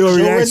it. We're gonna do a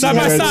reaction. Side to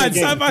by Reggie. side,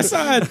 side by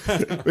side.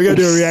 We're gonna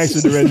do a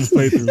reaction to Reggie's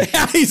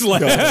playthrough. He's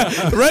like,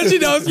 Reggie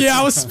knows. Yeah,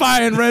 I was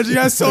spying, Reggie.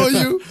 I saw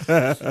you.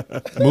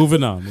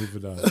 Moving on.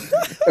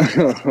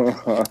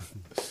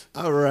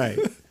 All right.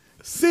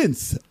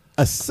 Since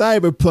a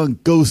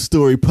cyberpunk ghost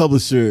story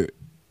publisher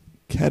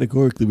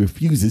categorically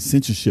refuses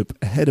censorship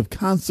ahead of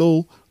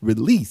console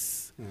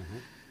release.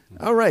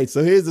 All right,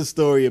 so here's a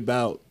story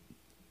about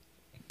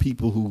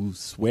people who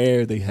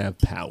swear they have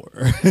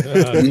power.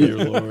 Dear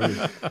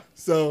Lord.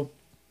 So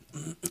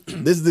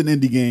this is an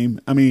indie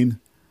game. I mean,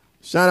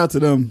 shout out to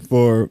them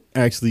for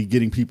actually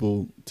getting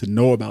people to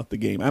know about the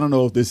game. I don't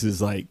know if this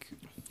is like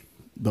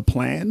the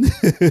plan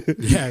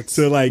Yeah, it's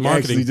to like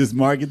marketing. actually just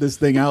market this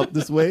thing out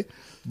this way,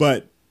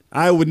 but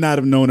I would not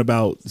have known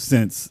about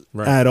Sense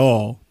Right. at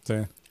all,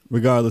 So,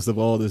 regardless of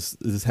all this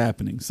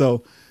happening.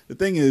 So the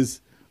thing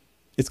is,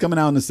 it's coming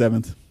out on the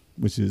 7th,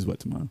 which is what,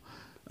 tomorrow,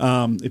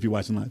 if you're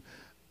watching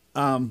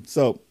live.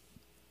 So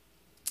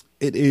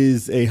it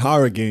is a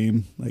horror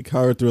game, like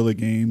horror thriller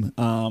game.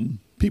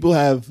 People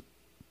have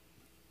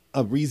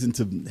a reason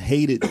to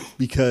hate it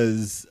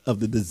because of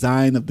the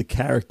design of the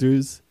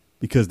characters,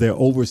 because they're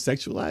over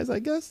sexualized, I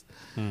guess.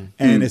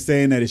 And it's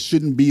saying that it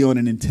shouldn't be on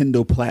a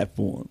Nintendo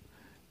platform.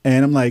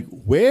 And I'm like,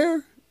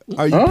 where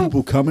are you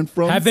people coming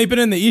from? Have they been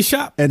in the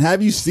eShop? And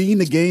have you seen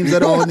the games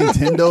that are on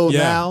Nintendo Yeah.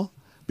 now?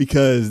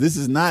 Because this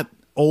is not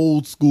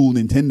old school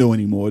Nintendo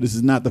anymore. This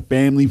is not the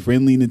family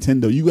friendly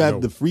Nintendo. You have No.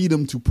 the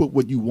freedom to put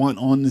what you want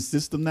on the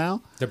system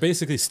now. they're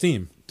basically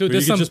Steam. Dude, Where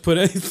there's you can some- just put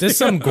anything. There's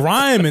some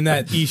grime in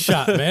that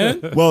eShop,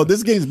 man. Well,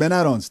 this game's been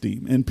out on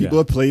Steam and people Yeah.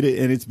 have played it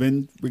and it's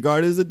been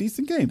regarded as a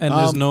decent game. And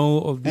there's no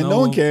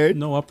one cared.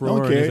 no uproar No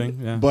one or cared.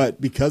 anything. Yeah.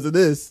 But because of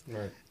this,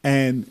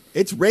 and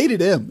it's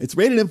rated M. It's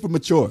rated M for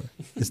mature.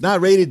 It's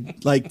not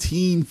rated like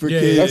teen for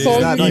kids. That's It's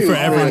all not you like, need. For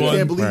I everyone.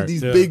 can't believe Right.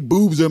 these Yeah. big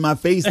boobs are in my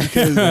face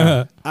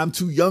because I'm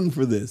too young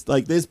for this.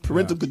 Like, there's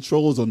parental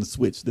controls on the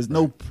Switch. There's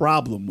no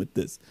problem with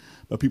this.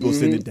 But people are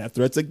sending death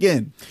threats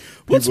again.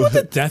 What's People- with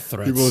the death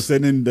threats? People are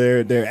sending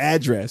their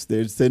address.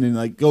 They're sending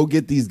like, go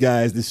get these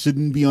guys. This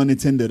shouldn't be on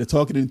Nintendo. They're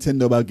talking to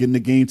Nintendo about getting the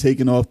game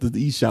taken off the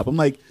eShop. I'm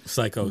like,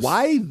 Psychos.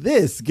 why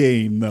this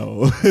game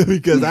though?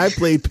 Because I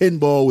played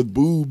pinball with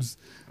boobs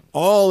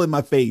all in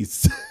my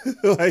face.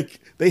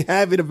 Like, they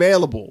have it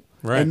available.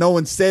 Right. And no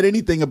one said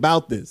anything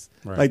about this.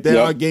 Right. Like, there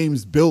Yep. are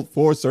games built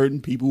for certain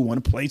people who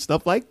want to play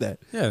stuff like that.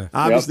 Yeah.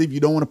 Obviously, if you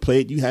don't want to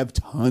play it, you have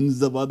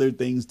tons of other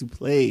things to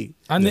play.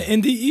 On the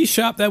indie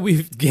eShop that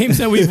games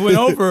that we've went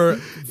over,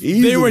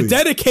 they were Easily.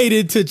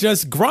 dedicated to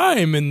just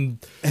grime and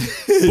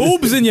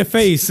boobs in your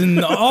face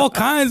and all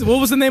kinds. What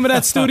was the name of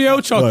that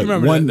studio? Chuck, you What,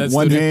 remember one, that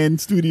one studio?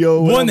 hand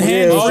studio. One whatever.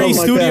 hand Yeah, free something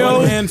like studio. that.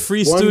 One hand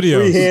free One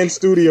studios. freehand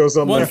studio,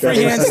 something One like that.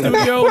 freehand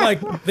studio.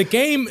 Like, the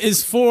game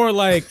is for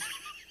like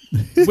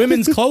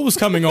women's clothes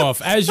coming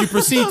off as you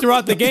proceed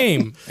throughout the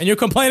game, and you're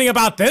complaining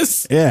about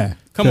this? Yeah.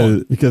 Come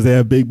on. Because they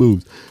have big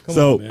boobs.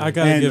 So I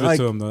gotta and, give it like,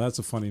 to him though. That's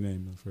a funny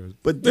name for it.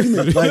 But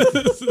demons,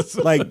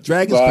 like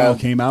Dragon's Wow. Crown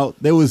came out,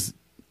 there was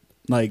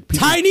like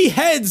people, Tiny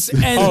heads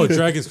and Oh,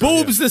 Dragon's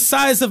Crown, boobs the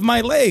size of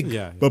my leg.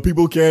 Yeah. but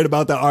people cared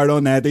about the art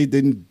on that. They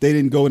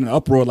didn't go in an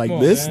uproar like Come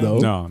on, this man. though.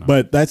 No.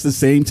 But that's the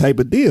same type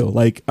of deal.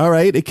 Like, all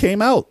right, it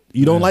came out.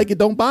 You don't like it,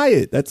 don't buy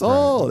it. That's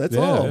all. That's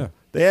Yeah, all. yeah.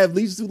 They have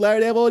Leisure Suit Larry.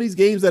 They have all these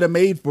games that are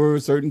made for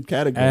certain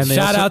categories. And they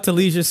Shout also- out to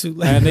Leisure Suit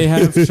Larry. And they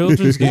have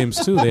children's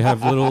games too. They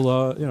have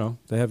little,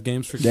 they have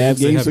games for kids. They have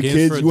games for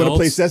kids. You want to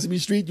play adults. Sesame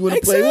Street? You want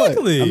to play what?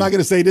 Exactly. I'm not going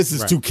to say this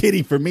is Right. too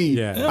kiddie for me.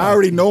 Yeah. I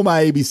already know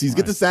my ABCs.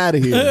 Get this out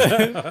of here.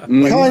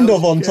 Kind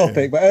of on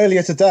topic, but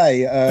earlier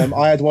today,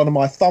 I had one of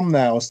my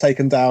thumbnails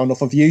taken down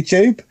off of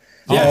YouTube.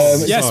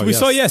 Yes, Oh, yes, we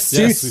saw. Yes,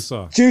 Yes, we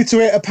saw. Due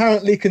to it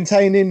apparently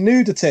containing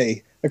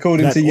nudity,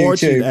 according That to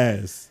orchard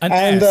YouTube. ass. An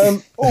And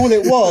ass. all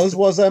it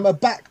was a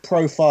back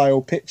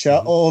profile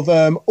picture of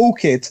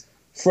Orchid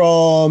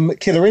from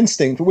Killer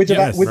Instinct, which,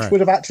 Yes, right. would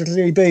have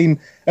actually been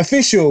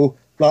official,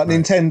 like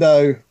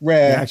Nintendo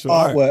Rare The actual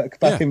art. artwork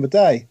back Yeah. in the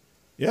day.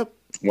 Yep.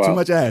 Wow. Too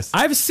much ass.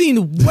 I've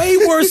seen way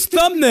worse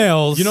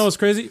thumbnails. You know what's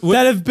crazy?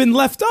 that have been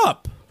left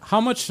up.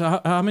 How many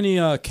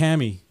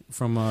Cammy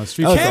from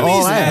Street Oh, it's Fighter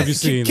all Cammy's ass. have you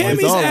seen?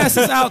 Cammy's all ass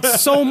is out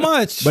so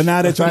much. But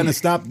now they're trying to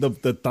stop the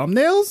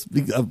thumbnails?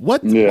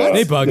 What? Yeah. What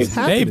they bug is it.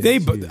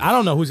 happening? I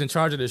don't know who's in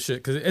charge of this shit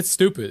because it's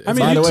stupid. I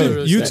mean, By the way,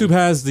 YouTube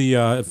has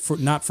the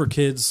not for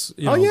kids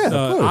Oh, yeah, of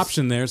course.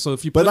 option there. So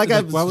if you But put, like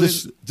I why would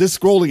was just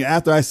scrolling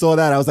after I saw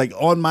that, I was like,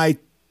 on my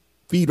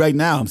feed right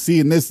now, I'm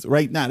seeing this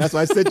right now. That's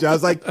why I said you. I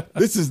was like,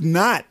 this is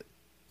not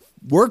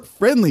work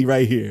friendly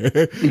right here.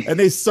 And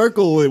they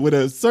circle it with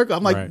a circle.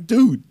 I'm like, Right.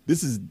 dude,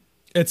 this is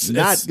it's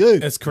not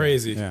good. It's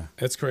crazy. Yeah.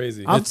 It's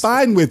crazy. I'm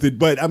fine with it,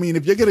 but I mean,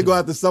 if you're gonna go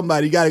after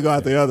somebody, you got to go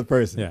after the other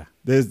person. Yeah.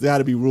 There's got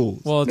to be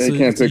rules. well, it's, They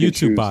can't it's a pick and YouTube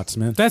choose. bots,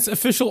 man. That's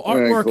official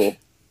Very artwork cool.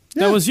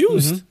 that was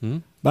used.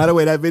 By the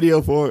way, that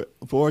video for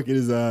Orchid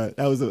is that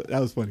was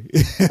funny.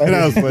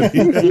 That was funny.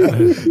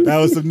 That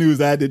was some news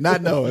I did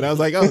not know, and I was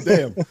like, oh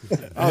damn,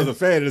 I was a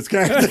fan of this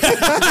character.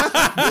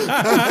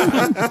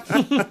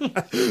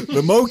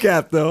 The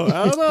mocap though,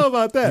 I don't know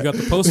about that. You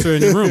got the poster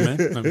in your room,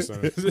 man. I'm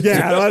sorry.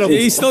 Yeah, I don't.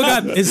 He still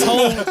got his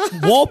whole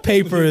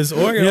wallpaper is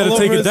organ. He had all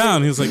to take over it his-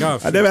 down. He was like, "Oh,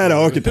 I never had an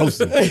Orchid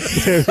poster.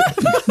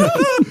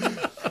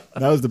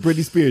 That was the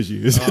Britney Spears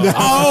years.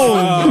 Oh,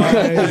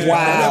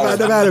 I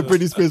never had a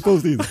Britney Spears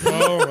poster either.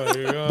 oh my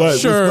god! But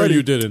it's sure funny.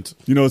 you didn't."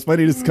 You know, it's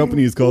funny. This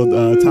company is called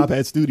Top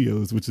Hat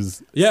Studios, which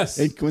is Yes,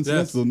 ain't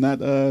coincidental.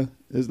 Not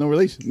There's no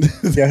relation.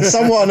 Yeah,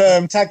 someone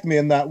tagged me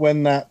in that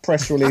when that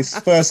press release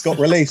first got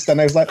released, and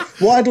they was like,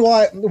 "Why do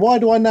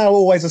I now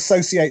always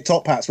associate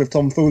top hats with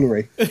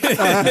tomfoolery?"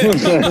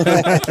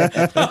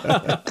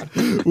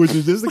 Which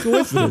is just a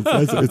coincidence.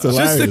 It's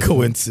hilarious. Just a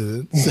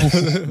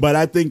coincidence. But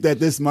I think that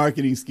this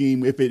marketing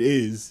scheme, if it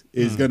is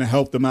going to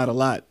help them out a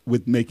lot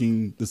with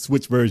making the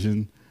Switch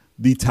version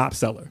the top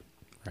seller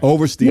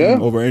over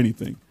Steam, over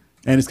anything.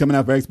 And it's coming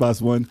out for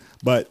Xbox One,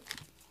 but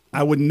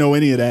I wouldn't know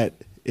any of that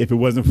if it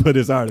wasn't for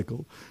this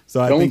article.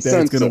 So I think that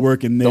it's going to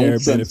work in their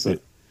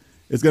benefit.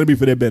 It's going to be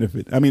for their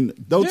benefit. I mean,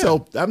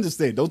 I'm just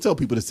saying, don't tell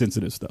people to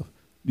censor this stuff.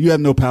 You have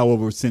no power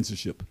over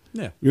censorship.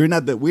 Yeah. We're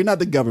not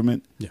the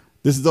government. Yeah.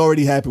 This has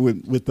already happened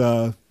with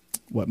Mortal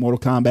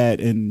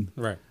Kombat and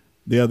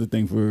the other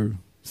thing for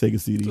Sega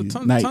CD,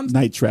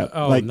 Night Trap.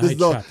 Oh, like Night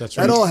Trap, that's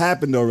right. That all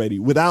happened already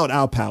without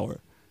our power.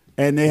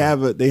 And they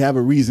have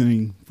a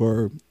reasoning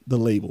for the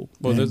label.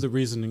 Well, and there's a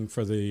reasoning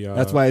for the.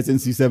 that's why it's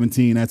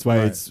NC-17. That's why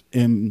it's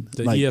in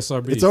the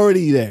ESRB. It's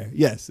already there.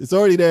 Yes, it's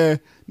already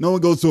there. No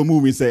one goes to a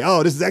movie and say,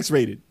 "Oh, this is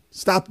X-rated.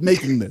 Stop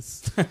making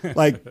this."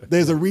 Like,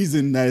 there's a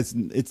reason that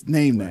it's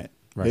named that.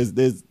 Right.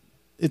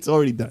 It's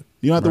already done.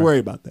 You don't have to worry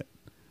about that.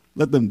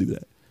 Let them do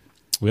that.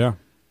 Yeah.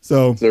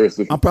 So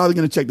seriously, I'm probably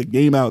gonna check the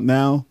game out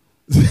now.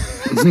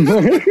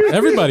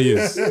 Everybody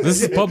is.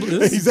 This is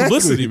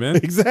publicity, man.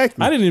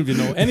 Exactly. I didn't even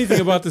know anything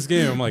about this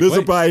game. I'm like, this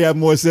will probably have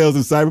more sales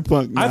than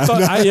Cyberpunk. I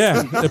thought,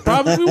 it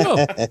probably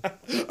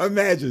will.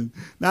 Imagine.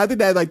 Now I think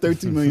they had like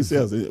 13 million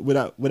sales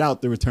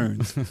without the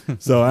returns.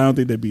 So I don't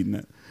think they're beating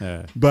that.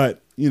 Yeah.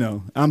 But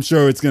I'm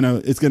sure it's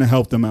gonna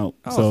help them out.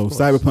 So of course.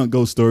 Cyberpunk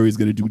Ghost Story is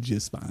gonna do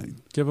just fine.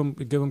 Give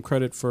them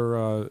credit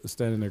for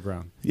standing their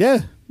ground. Yeah.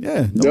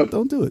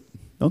 Don't do it.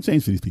 Don't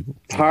change for these people.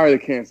 Tired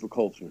of cancel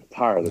culture.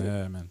 Tired of it.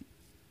 Yeah, man.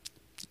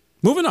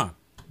 Moving on.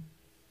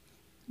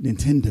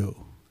 Nintendo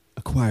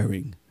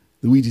acquiring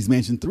Luigi's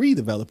Mansion 3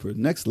 developer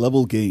Next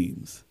Level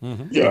Games.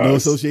 Mm-hmm. Yes. No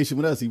association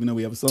with us, even though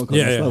we have a song called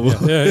Next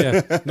Level.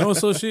 Yeah. No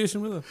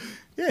association with us.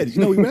 Yeah, did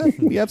you know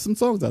we have some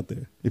songs out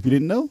there? If you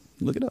didn't know,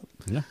 look it up.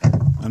 Yeah.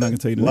 I'm not gonna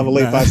tell you the Level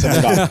name.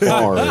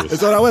 857.bars.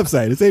 It's on our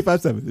website. It's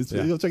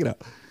 857. Go check it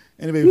out.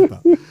 Anyway,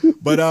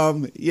 but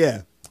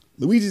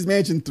Luigi's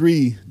Mansion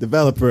 3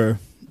 developer.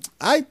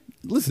 I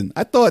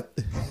thought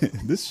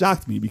this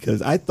shocked me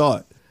because I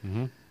thought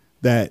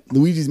that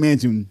Luigi's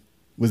Mansion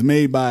was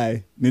made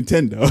by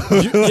Nintendo.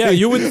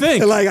 You would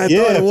think. Like I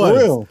thought it was.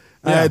 For real.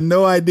 I had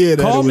no idea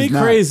that Call it was me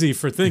not. crazy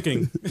for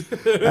thinking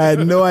I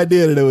had no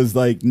idea that it was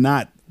like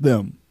not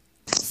them.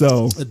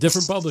 So a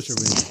different publisher.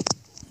 Maybe.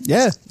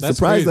 yeah, That's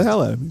surprised crazy. the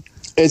hell out of me.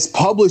 It's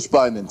published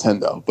by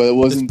Nintendo, but it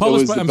wasn't. It's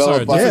published it was by. I'm sorry,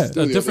 developed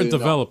by a different studio,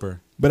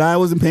 developer. But I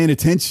wasn't paying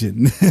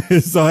attention,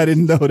 so I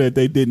didn't know that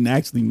they didn't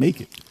actually make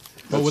it.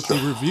 But with the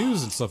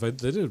reviews and stuff, they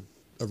did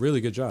a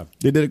really good job.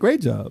 They did a great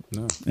job.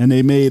 No. And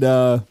they made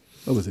what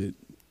was it?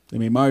 They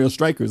made Mario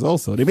Strikers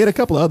also. They made a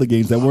couple of other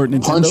games that weren't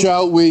Nintendo. Punch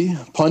Out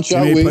Wii. Punch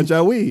Out They made Wii. Punch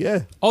Out Wii,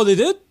 yeah. Oh, they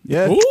did?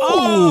 Yeah. Ooh.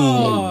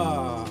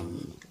 Oh.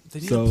 They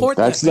need So, to port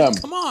that's that.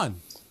 them. Come on.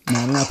 No,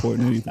 they're not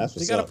porting anything. That's They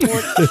what's got up. to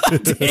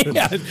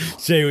port.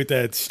 Jay with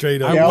that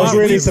straight up. Yeah, I was want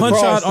really Wii Punch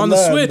surprised Out on the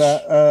to learn Switch.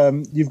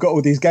 that you've got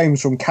all these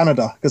games from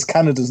Canada, because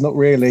Canada's not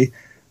really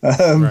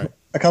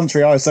a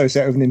country I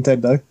associate with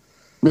Nintendo.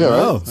 Yeah, right.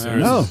 Oh,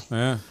 no.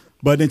 Yeah.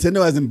 But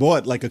Nintendo hasn't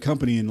bought like a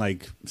company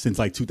since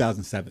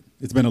 2007.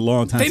 It's been a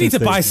long time. They need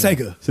since to buy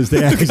Sega. Since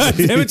they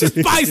actually, Damn it, just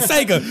buy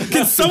Sega.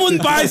 Can someone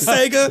buy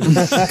Sega?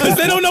 Because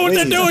they don't know what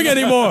they're doing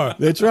anymore.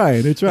 They're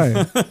trying.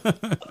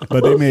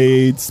 But they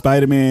made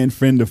Spider-Man,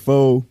 Friend or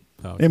Foe.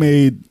 Okay. They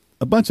made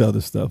a bunch of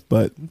other stuff,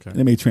 but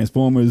they made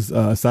Transformers,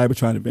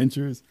 Cybertron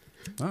Adventures.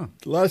 Oh.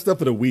 A lot of stuff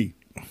for the Wii.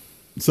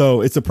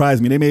 So it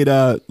surprised me. They made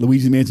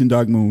Luigi's Mansion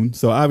Dark Moon.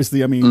 So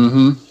obviously, I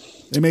mean,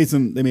 they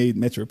made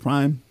Metro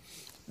Prime,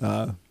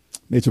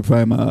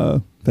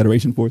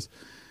 Federation Force.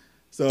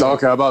 So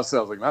Okay, I'm about to say, I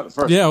was like, not the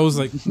first. Yeah, I was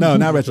like, no,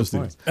 not Retro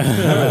Studios.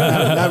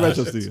 not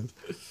Retro Studios.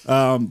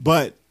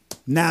 But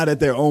now that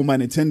they're owned by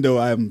Nintendo,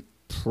 I'm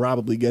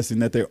probably guessing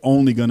that they're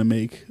only going to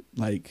make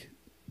like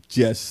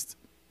just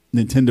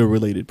Nintendo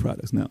related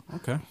products now.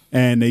 okay.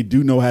 And they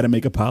do know how to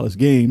make a polished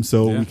game,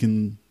 so Yeah. we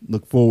can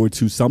look forward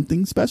to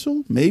something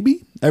special,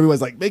 maybe.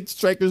 Everyone's like, make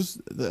Strikers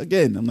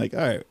again. I'm like, all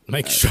right.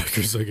 Make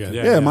strikers again.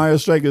 Yeah. Yeah, Mario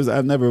Strikers,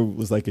 I never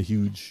was like a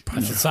huge...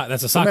 you know,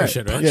 That's a soccer Ameri-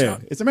 shit, right? Yeah,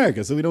 it's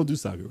America, so we don't do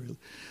soccer really.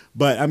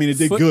 But, I mean, it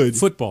did Foot- good.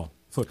 Football.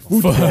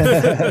 Football.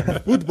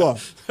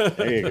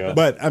 There you go.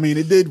 But, I mean,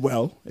 it did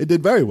well. It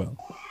did very well.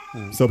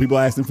 So people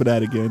are asking for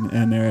that again,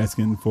 and they're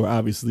asking for,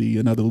 obviously,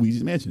 another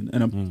Luigi's Mansion.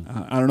 And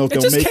I don't know if It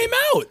they'll just make... came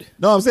out.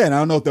 No, I'm saying, I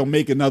don't know if they'll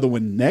make another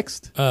one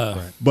next.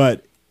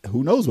 But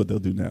who knows what they'll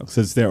do now,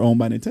 since they're owned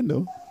by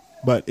Nintendo.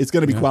 But it's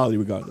going to be quality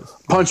regardless.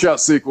 Punch Out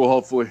sequel,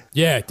 hopefully.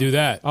 Yeah, do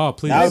that. Oh,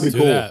 please. That would be do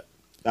cool. that.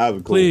 That would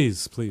be cool.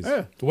 Please.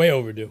 Yeah. Way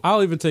overdue.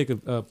 I'll even take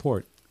a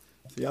port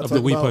Y'all of the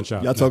talk Wii about- Punch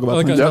Out. Y'all talk about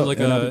like Punch a, Out, like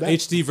and I'll a be back.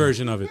 HD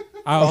version of it.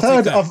 I'll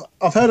take that.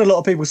 I've heard a lot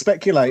of people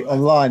speculate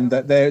online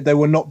that there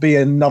will not be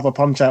another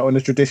Punch Out in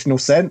a traditional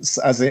sense,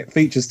 as it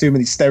features too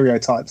many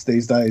stereotypes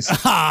these days.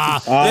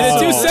 They're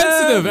too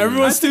sensitive.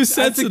 Everyone's too I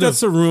sensitive. think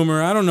that's a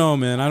rumor. I don't know,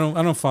 man. I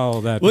don't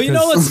follow that. Well, you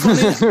know because-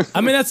 what's funny?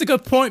 I mean, that's a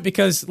good point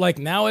because, like,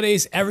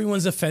 nowadays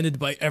everyone's offended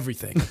by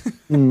everything.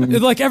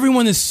 Like,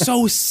 everyone is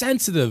so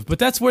sensitive, but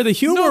that's where the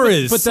humor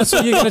is. But that's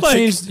what you gotta Like-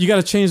 change. You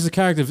gotta change the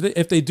character.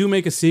 If they do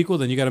make a sequel,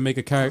 then you gotta make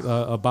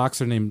a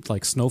boxer named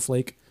like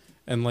Snowflake,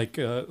 and like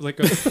a. Like,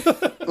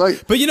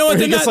 But you know what? He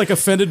They're gets not, like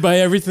offended by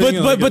everything.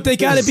 and, like, but they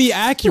got to be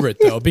accurate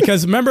though,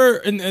 because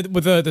remember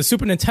with the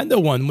Super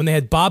Nintendo one when they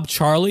had Bob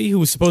Charlie, who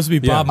was supposed to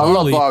be Bob I love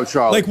Marley. Bob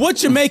Charlie. Like, what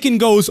Jamaican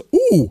goes?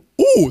 Ooh,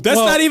 that's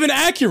Well- not even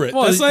accurate.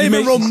 Well, that's not you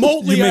even make-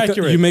 remotely you make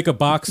accurate. you make a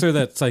boxer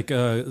that's like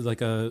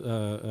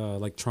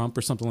Trump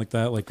or something like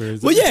that. Like,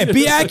 well, yeah,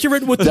 be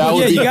accurate with the. That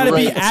would Yeah, be you got to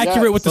be great.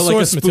 accurate Yeah. with the like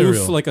a source spoof,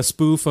 material. like a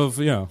spoof of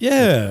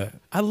Yeah,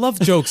 I love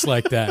jokes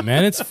like that,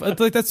 man. It's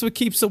like that's what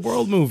keeps the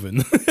world moving.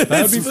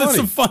 That would be funny.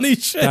 some funny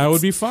shit. That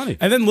would be funny.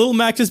 And then Little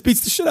Mac just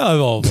beats the shit out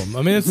of all of them.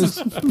 I mean,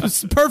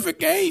 it's a perfect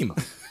game.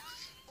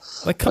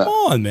 Like, come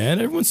on, man!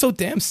 Everyone's so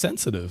damn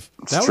sensitive.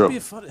 That true. would be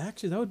a fun.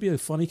 Actually, that would be a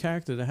funny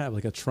character to have,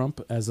 like a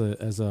Trump as a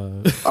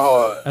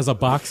oh, as a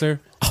boxer.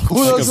 who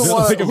doesn't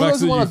want like a who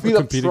doesn't boxer want you to beat up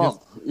compete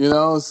Trump? You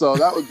know, so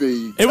that would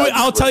be.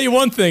 I'll tell you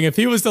one thing: if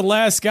he was the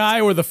last guy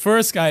or the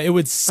first guy, it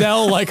would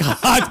sell like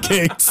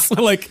hotcakes.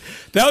 Like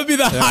that would be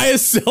the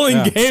highest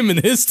selling game in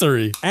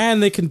history.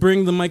 And they can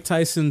bring the Mike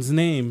Tyson's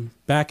name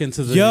back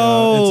into the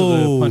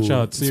Punch Out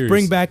let's series.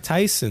 bring back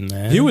Tyson,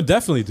 man. He would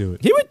definitely do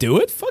it. He would do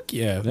it. Fuck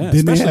yeah. Yeah,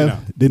 Didn't they especially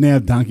have Didn't they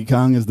have Donkey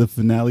Kong as the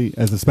finale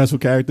as a special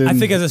character? I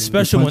think as a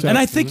special one, Punch-Out? and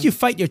I think you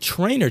fight your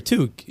trainer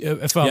too.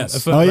 Yes. Oh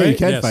yeah, you right?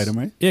 can Yes. fight him,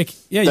 right? Yeah,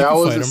 you That can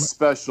was fight a him.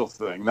 special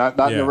thing, not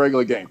in Yeah. the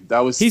regular game. That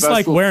was He's,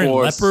 like, special wearing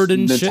for leopard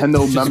and shit, Nintendo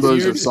which is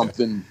members weird. or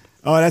something.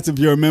 Oh, that's if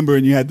you're a member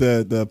and you had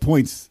the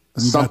points.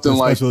 And you got Something the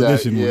like special that.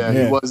 edition one. Yeah,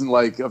 he wasn't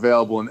like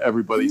available in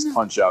everybody's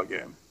Punch Out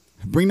game.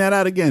 Bring that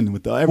out again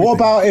with the everything. What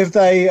about if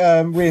they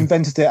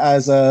reinvented it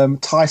as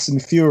Tyson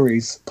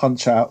Fury's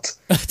Punch Out?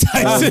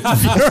 Tyson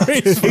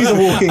Fury. He's a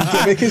walking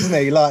gimmick, isn't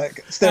he?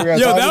 Like stereotype.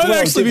 Yo, that as would well.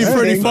 actually be Different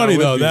pretty thing. funny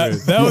That though. would be That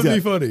good. that would He's be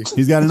got- funny.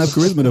 He's got enough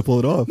charisma to pull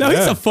it off. No,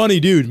 he's a funny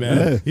dude, man.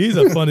 Yeah. He's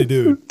a funny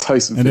dude.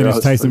 Tyson. And then Fury,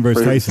 there's Tyson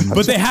versus Tyson.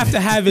 But they have to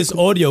have his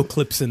audio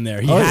clips in there.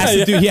 He Oh, has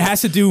yeah. to do. He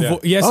has to do. Yeah.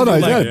 He has Oh to no, do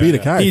he's like, got to be the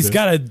character. he's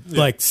got to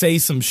like say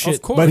some shit.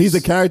 Of course. But he's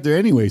a character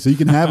anyway, so you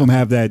can have him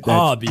have that.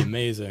 Oh, it'd be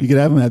amazing. You can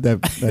have him have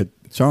that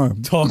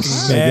charm. Talking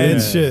mad Yeah,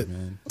 shit.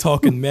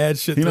 Talking mad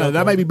shit. You know throughout that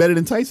the- might be better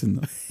than Tyson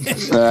though.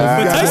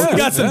 But Tyson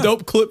got some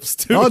dope clips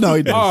too. Oh no,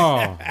 he does.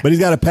 Oh, But he's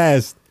got to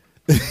pass.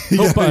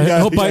 he'll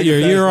bite your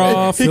ear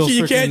off. You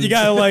he'll can't. freaking- You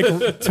gotta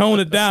like tone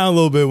it down a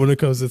little bit when it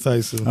comes to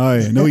Tyson. Oh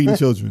yeah, no eating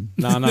children.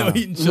 Nah, No nah.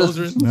 eating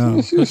children.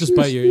 No, He'll just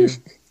bite your ear.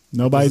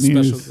 nobody That's a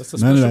needs special, that's a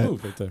none of special that.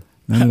 move right there.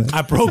 None of that.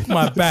 I broke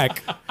my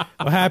back.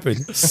 What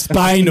happened?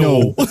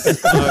 Spinal.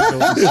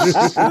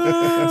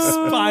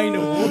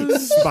 Spinal.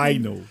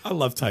 Spinal. I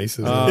love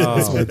Tyson. Oh.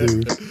 That's my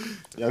dude.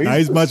 Yo, Nah,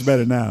 he's much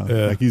better now.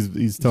 Yeah. Like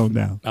he's toned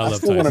down. I love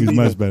still wanna Tyson. He's beat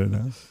much him. better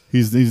now.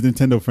 He's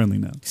Nintendo friendly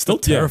now. Still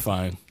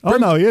terrifying. Oh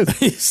no, he is.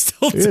 He's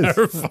still is.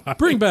 terrifying.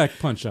 Bring back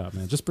Punch Out,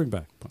 man. Just bring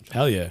back Punch Out.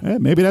 Hell yeah. Yeah,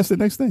 maybe that's the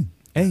next thing.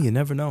 Hey, you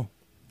never know.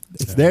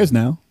 It's theirs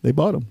now. They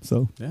bought them.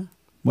 So Yeah.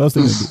 what else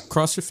they gonna do?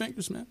 Cross your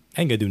fingers, man.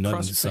 Ain't gonna do nothing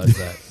Cross besides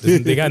that.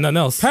 They got nothing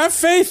else. Have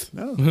faith.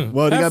 Well,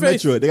 they Have got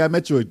faith. Metroid. They got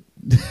Metroid.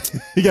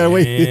 You gotta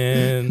wait.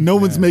 Man. No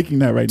one's making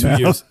that right 2 now.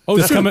 years. Oh,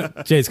 it's coming.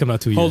 Jay's coming out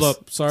 2 years. Hold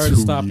up. Sorry to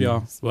 2 stop years.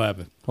 y'all. What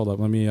happened? Hold up.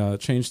 Let me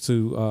change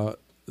to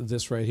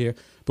this right here.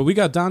 But we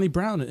got Donnie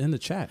Brown in the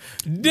chat.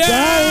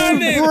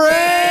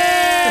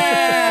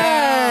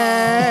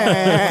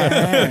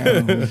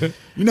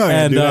 You know,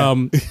 And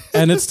and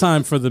and it's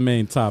time for the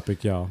main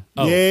topic, y'all.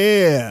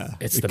 yeah,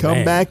 It's the the man.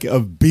 comeback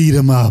of beat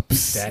 'em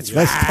ups. That's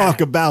Let's right.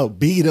 talk about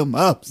beat 'em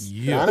ups.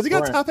 Yeah. Because we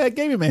got Top Hat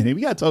Gaming Man here.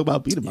 We got to talk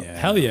about beat 'em up.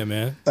 Hell yeah,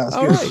 man. Sounds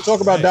All good. right.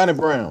 Talk about Donnie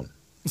Brown.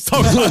 Let's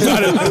talk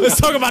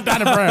about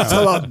Donnie Brown.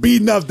 Talk about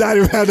beating up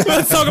Donnie Brown.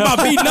 Let's talk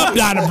about beating up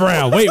Donnie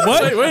Brown. Wait,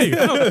 what? Wait.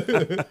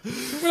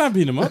 We're not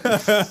beating him up.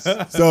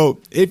 So,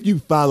 if you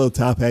follow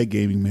Top Hat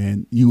Gaming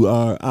Man, you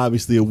are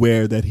obviously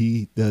aware that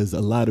he does a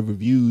lot of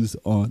reviews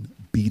on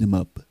beat 'em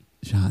up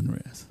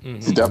genres.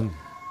 Yep.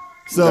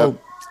 So,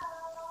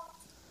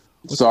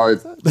 Sorry.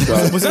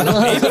 Was that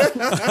a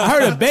baby? I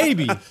heard a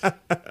baby.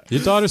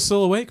 Your daughter's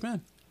still awake, man.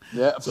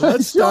 Yeah. So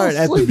let's start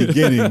at the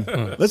beginning.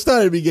 Let's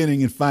start at the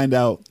beginning and find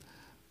out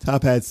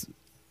Top Hat's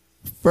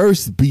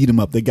first beat 'em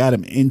up that got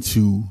him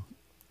into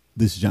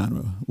this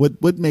genre.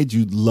 What made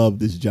you love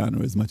this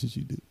genre as much as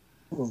you do?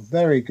 Well,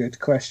 very good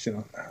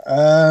question.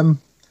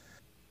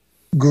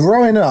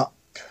 Growing up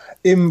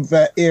in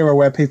the era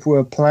where people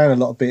were playing a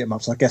lot of beat 'em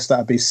ups, I guess that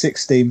would be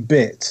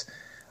 16-bit.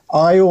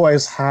 I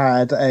always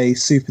had a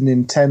Super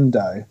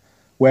Nintendo,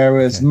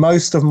 whereas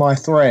most of my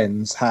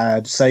friends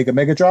had Sega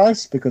Mega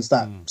Drives because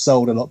that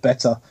sold a lot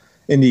better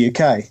in the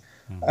UK.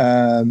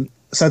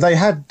 So they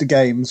had the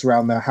games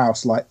around their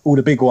house, like all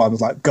the big ones,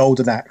 like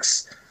Golden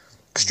Axe,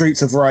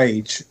 Streets of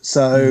Rage.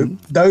 So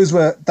those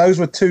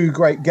were two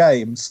great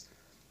games.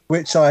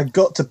 which I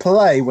got to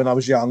play when I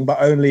was young, but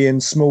only in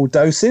small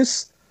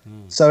doses.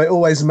 So it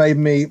always made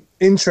me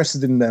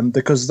interested in them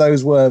because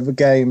those were the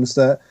games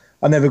that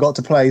I never got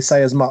to play,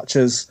 say, as much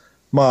as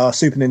my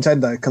Super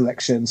Nintendo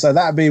collection. So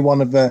that'd be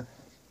one of the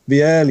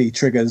early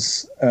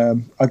triggers,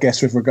 I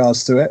guess, with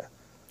regards to it.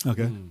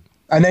 Okay.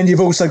 And then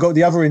you've also got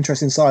the other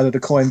interesting side of the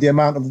coin, the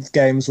amount of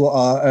games what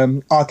are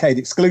arcade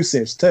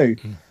exclusives too.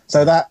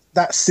 So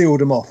that sealed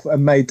them off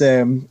and made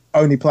them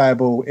only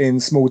playable in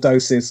small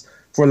doses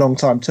for a long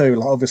time too.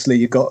 Like obviously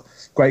you've got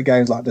great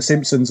games like the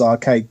Simpsons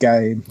arcade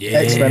game,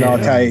 X-Men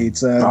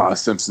arcades,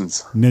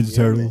 Simpsons, Ninja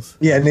Turtles.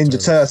 yeah,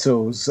 Ninja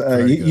Turtles.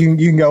 You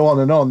can go on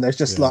and on. There's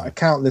just like a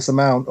countless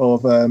amount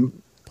of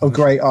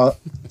great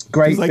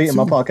There's like beat 'em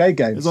up two- arcade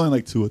games. There's only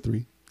like 2 or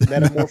 3.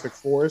 Metamorphic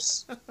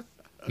Force.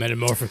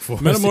 Metamorphic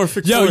Force.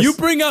 Metamorphic Yo, Force. you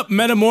bring up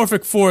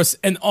Metamorphic Force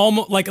and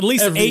almost like at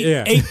least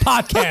eight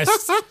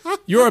podcasts.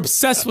 You're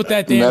obsessed with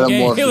that damn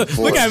game. Metamorphic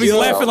Look at him, he's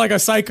Force. laughing like a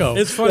psycho.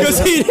 It's funny. because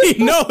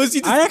he knows. He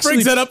just I actually-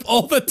 brings that up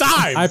all the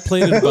time. I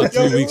played it about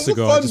 3 Yo, weeks it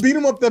ago. was I a fun just- beat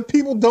 'em up that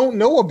people don't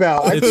know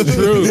about. It's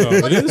true,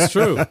 though. It is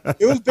true.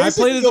 It was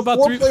basically played it a about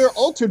 4-player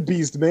Altered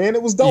Beast, man.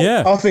 It was dope.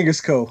 Yeah. I think it's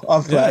cool.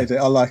 I've played it.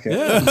 I like it.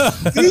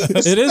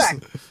 It is.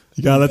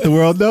 You gotta let the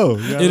world know.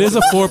 It is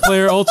a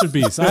 4-player Altered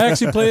Beast. I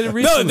actually played it no,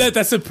 recently.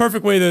 that's a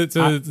perfect way to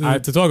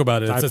talk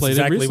about it. I That's played it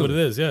exactly recently. what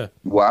it is. Yeah,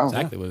 Wow.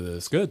 exactly what it is.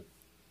 It's good.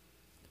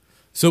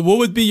 So, what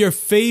would be your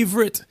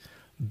favorite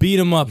beat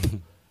 'em up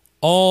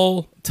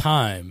all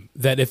time?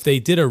 That if they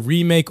did a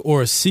remake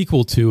or a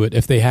sequel to it,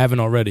 if they haven't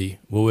already,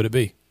 what would it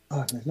be?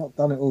 Oh, they've not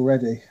done it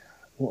already.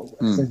 What,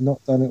 if they've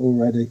not done it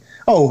already.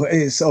 Oh,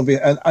 it's obvious.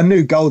 A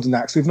new Golden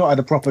Axe. We've not had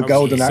a proper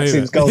Golden Say Axe that.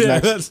 since Golden Yeah,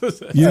 Axe.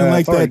 that's- You didn't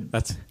like sorry. that.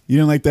 That's You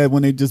didn't like that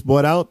when they just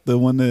bought out the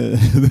one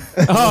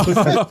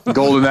that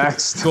Golden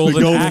Axe. the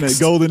Golden Axe.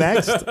 Golden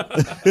Axe.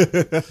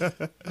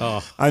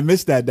 I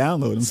missed that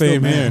download. I'm still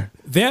Same mad. here.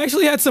 They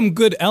actually had some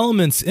good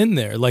elements in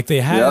there. Like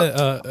they had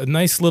Yep. a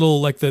nice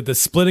little like the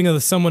splitting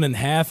of someone in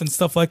half and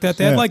stuff like that.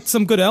 They had Yeah. like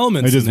some good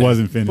elements. It just in there.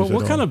 wasn't finished. But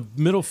what at kind all. of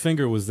middle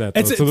finger was that? Though,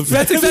 It's, to the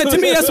that's exactly to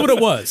me. That's what it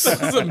was.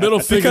 It's a middle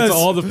finger to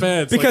all the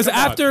fans. Because Like,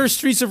 come on. after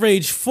Streets of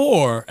Rage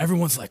 4,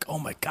 everyone's like, "Oh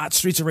my God,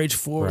 Streets of Rage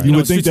 4!" Right. You know,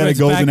 would think Streets of that a Rage is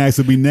Golden back. Axe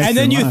would be next and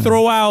then in you line.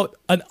 throw out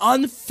an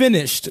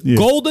unfinished Yeah.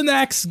 Golden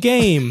Axe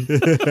game,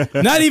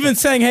 not even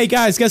saying, "Hey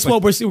guys, guess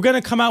what? We're going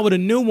to come out with a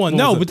new one."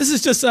 No, was it? but this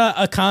is just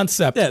a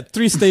concept. yeah,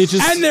 3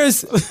 stages. And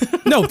there's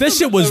no, this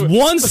shit was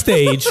one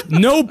stage,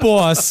 no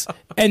boss,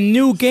 and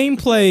new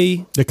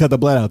gameplay. They cut the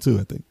blood out too,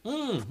 I think.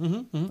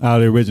 Out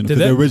of the original. Did Because the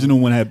they? original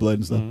one had blood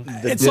and stuff.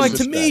 It's like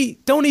to me,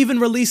 don't even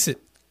release it.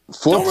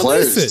 4 Don't release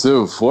players it.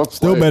 too. 4 players.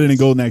 Still better than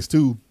Golden Axe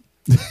 2.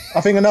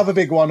 I think another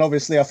big one,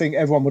 obviously, I think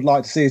everyone would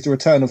like to see is the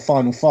return of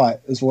Final Fight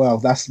as well.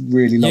 That's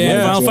really not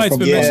Yeah, Final Fight's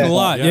been mentioned a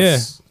lot.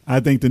 Yes. I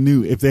think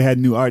if they had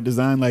new art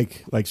design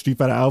like Street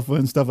Fighter Alpha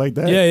and stuff like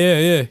that.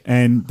 Yeah.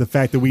 And the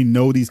fact that we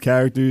know these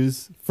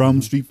characters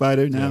from Street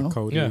Fighter Yeah, now,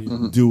 Cody. Yeah.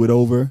 do it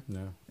over Yeah.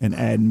 and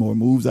add more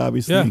moves,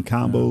 obviously, Yeah. and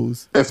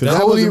combos. If 'Cause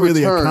that Cody wasn't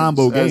really a returns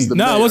combo as game, the-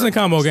 No, it wasn't a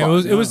combo It's game.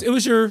 fine. It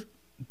was your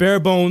bare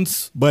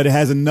bones. but it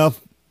has enough.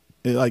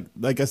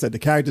 Like I said, the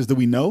characters that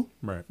we know,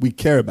 Right. we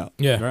care about.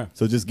 Yeah. Right.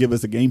 So just give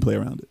us a gameplay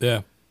around it.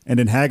 Yeah. And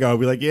then Hagar will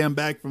be like, "Yeah, I'm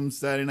back from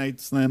Saturday Night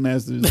Slam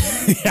Masters.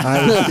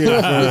 I was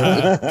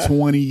here for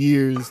 20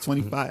 years,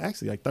 25,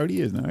 actually like 30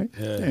 years now, right?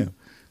 Yeah. Damn.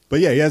 But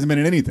yeah, he hasn't been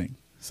in anything.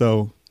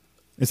 So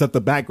it's up the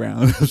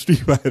background of Street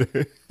Fighter.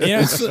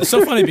 Yeah, it's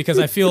so funny because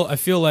I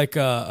feel like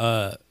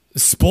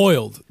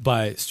spoiled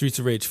by Streets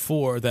of Rage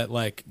 4 that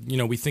like, you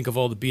know, we think of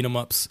all the beat 'em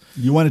ups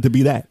You want it to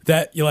be that.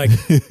 that you like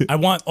I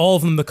want all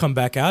of them to come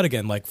back out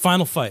again, like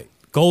Final Fight,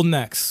 Golden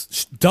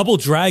Axe, Double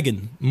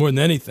Dragon more than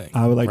anything.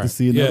 I would like to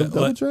see another Yeah,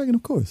 Double like- Dragon,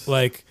 of course.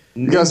 Like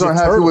You guys aren't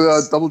happy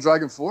with Double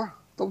Dragon 4?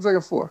 Double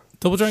Dragon 4.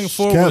 Double Dragon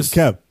 4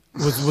 Kev,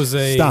 was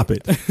a stop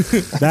it.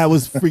 That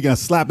was freaking a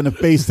slap in the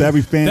face to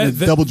every fan of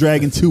That- Double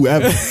Dragon 2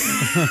 ever.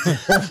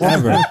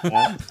 Ever.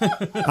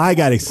 I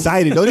got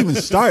excited. Don't even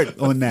start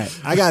on that.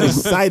 I got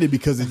excited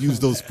because it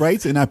used those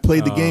sprites and I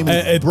played the game and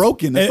it's It-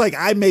 broken. It's it- like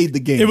I made the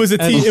game. It was a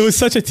tease. It was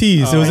such a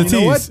tease. It was a And you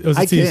know tease. what? It was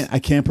a I tease. I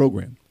can't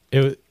program.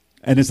 It was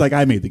And it's like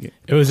I made the game.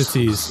 it was a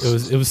tease.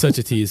 It was such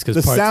a tease because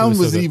The sound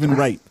was even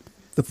right.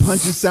 The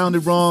punches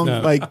sounded wrong.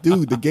 No. Like,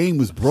 dude, the game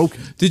was broken.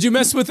 Did you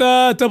mess with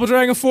Double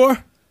Dragon 4?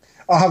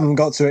 I haven't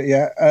got to it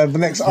yet. The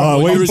next, wait,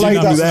 I've you played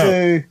gotta up do that.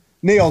 to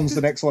Neon's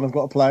the next one I've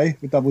got to play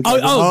with Double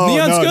Dragon.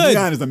 Neon's no, good.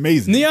 Neon is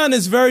amazing. Neon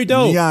is very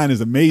dope. Neon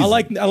is amazing.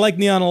 I like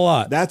Neon a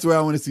lot. That's where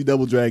I want to see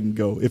Double Dragon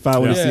go. If I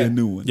want to Yeah. see a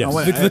new one, Yes. I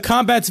want- The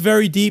combat's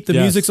very deep. The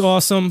Yes. music's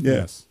awesome.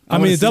 yes. I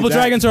wanna mean, the see Double that.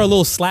 Dragons are a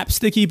little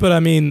slapsticky, but I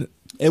mean,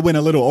 It went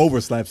a little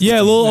over slapstick. yeah,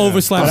 a little over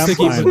But I'm fine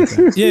slapsticky. with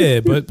But, yeah,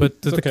 but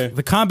the, okay.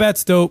 the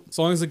combat's dope. As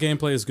long as the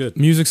gameplay is good.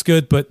 Music's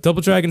good, but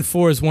Double Dragon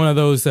 4 is one of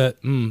those that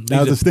That was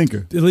a leaves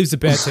stinker. it leaves a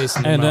bad taste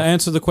in your And to mouth.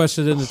 answer the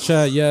question in the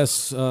chat,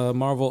 yes,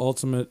 Marvel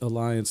Ultimate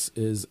Alliance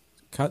does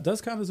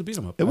count as a beat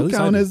 'em up. It At would least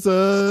count I do. as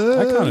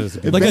I count it as a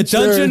beat 'em Like a adventure-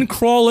 dungeon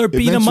crawler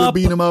beat 'em adventure up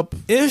beat 'em up.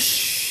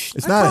 ish.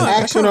 It's not.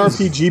 Action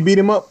RPG beat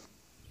 'em up.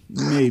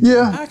 maybe.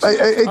 Yeah, actually,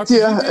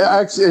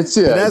 it's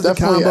It has the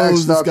definitely combos, action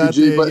it's got RPG,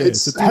 the- but yeah,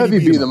 it's it's a 3D heavy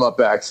beat 'em beat 'em up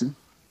action.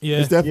 Yeah,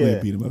 It's definitely Yeah.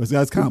 beat 'em up. It's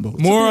got combos.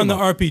 more on the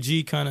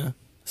RPG kind of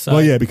side.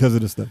 Well, yeah, because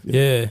of the stuff.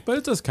 yeah, But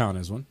it does count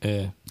as one.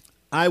 yeah.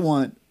 I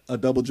want a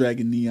Double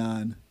Dragon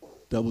Neon,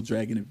 Double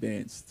Dragon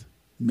Advanced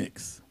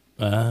mix.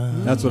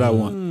 That's what I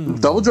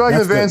want. Double Dragon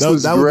That's good. Advance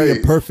was that would be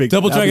great. a perfect.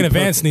 Double that'd Dragon be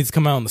Advance perfect. needs to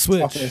come out on the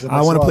Switch.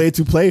 I want to play it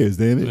 2 players.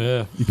 Damn it!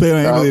 Yeah. You play it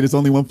on emulator. It's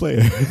only 1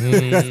 player.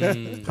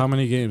 How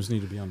many games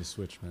need to be on the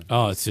Switch, man?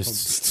 Oh, it's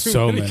just Too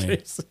so many.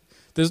 games.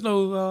 There's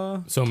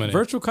no So many.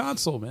 virtual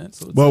console, man.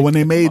 So it's Well, like, when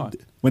they come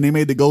on.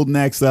 made the Golden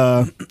Axe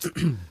on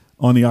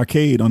the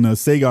arcade, on the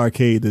Sega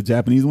arcade, the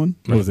Japanese one,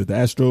 what was it? The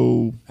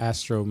Astro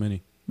Astro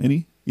Mini.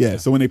 Mini? Yeah.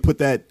 So when they put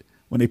that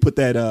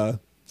the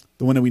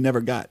one that we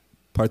never got,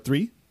 part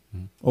 3,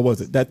 or was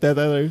it that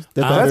other?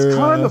 That's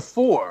kind of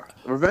 4.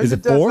 Revenge is of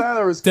it Death 4?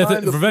 Adder is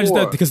kind of Revenge 4.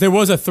 Death, because there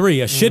was a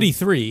 3, a shitty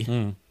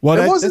 3. Well,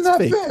 It wasn't that's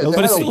that fake. bad. Those-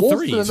 They But it's had a still wolf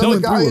 3. and So another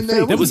three guy were in there.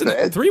 fake. That was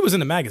bad. 3 was in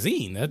the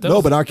magazine. That No,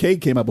 was- but arcade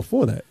came out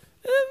before that.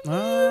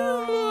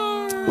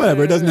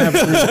 Whatever. It doesn't have a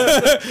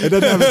 3. It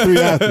doesn't have a 3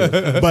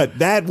 after. But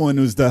that one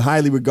was the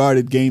highly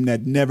regarded game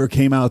that never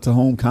came out to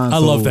home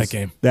consoles. love that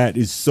game. That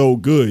is so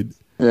good.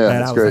 Yeah,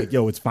 that it's I was great. like,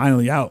 yo, it's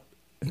finally out.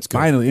 It's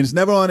finally, and it's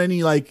never on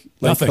any like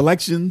Nothing.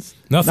 collections.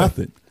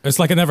 nothing. It's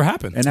like it never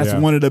happened. And that's Yeah.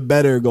 one of the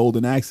better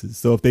Golden Axes.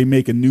 So if they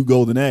make a new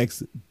Golden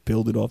Axe,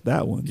 build it off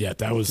that one. yeah,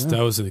 that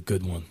was a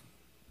good one.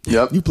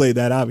 Yep. You played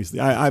that,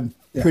 obviously. I'm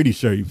pretty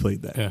sure you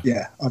played that. Yeah.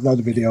 Yeah, I've done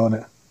a video on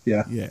it.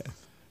 Yeah. Yeah.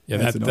 Yeah,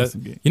 That's that, an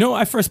awesome game. You know,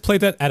 I first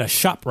played that at a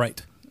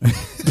ShopRite.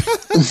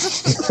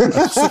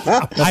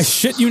 I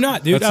shit you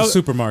not, dude. That's I a was-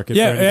 supermarket.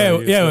 Yeah, for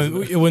anybody yeah,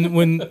 who's yeah.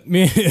 When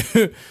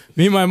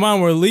me and my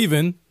mom were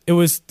leaving, there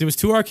was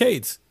 2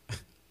 arcades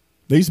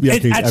There used to be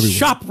arcades at everywhere.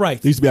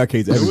 ShopRite. There used to be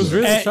arcades everywhere. was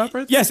really- And-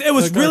 ShopRite? Yes, it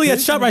was Like really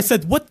arcade? at ShopRite. I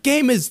said, "What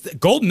game is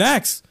Golden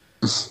Axe?"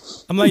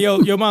 I'm like, "Yo,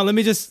 mom, let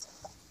me just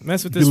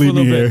mess with this You for a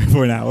leave me little here bit.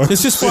 for an hour.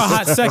 Just for a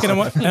hot second."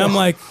 And I'm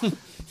like,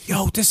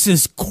 "Yo, this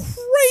is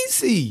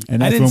crazy!"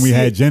 And I that's didn't when we see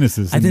had it-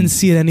 Genesis. I didn't and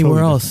see it anywhere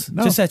totally else. different.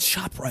 No. Just at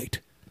ShopRite.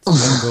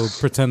 go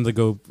pretend to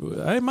go.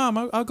 Hey, mom,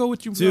 I'll go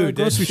with you. Dude,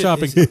 that grocery shit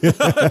shopping.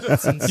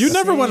 is You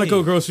never want to go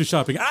insane. grocery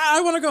shopping.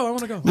 I want to go. I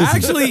want to go. I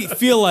actually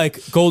feel like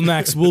Golden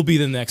Axe will be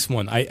the next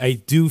one. I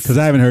do. Because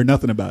I haven't heard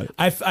nothing about it.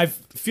 I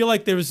feel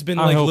like there's been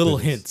I like hope little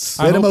it is. hints.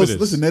 I hope it is.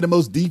 Listen, they're the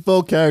most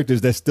default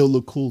characters that still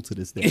look cool to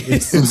this day.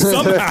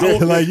 Somehow,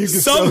 like you can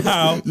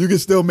somehow. still, you can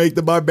still make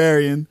the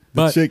barbarian, the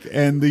But- chick,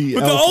 and the But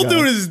the elf old guy.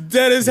 dude is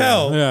dead as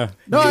hell. Yeah.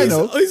 No, I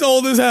know. He's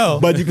old as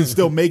hell. But you can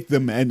still make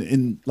them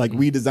and like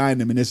redesign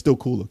them, and they're still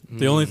cooler.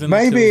 The only thing.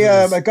 that Maybe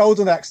kills it a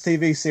Golden Axe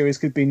TV series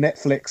could be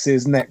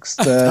Netflix's next.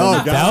 Oh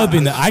that God!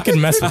 would be. I can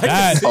mess with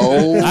that.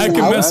 Oh, I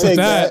can I would mess with take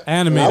that.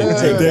 animated. I would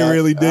If take they're that.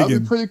 really That'd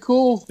digging, be pretty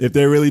cool. if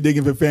they're really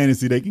digging for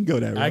fantasy, they can go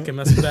that route. I can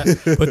mess with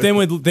that. But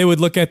then they would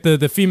look at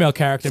the female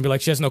character and be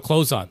like, she has no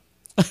clothes on,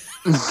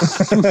 and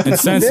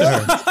censor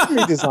her.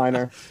 New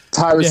designer.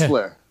 Tyrus Yeah.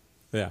 Flair.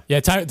 Yeah. Yeah,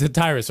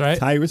 Tyrus, right?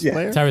 Tyrus Yeah.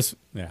 Flair. Tyrus.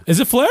 Yeah. Is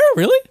it Flair?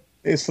 Really?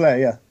 It's Flair,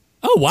 yeah.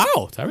 Oh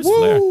wow, Tyrus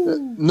Flair.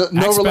 No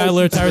Axe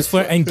Battler, relation. Tyrus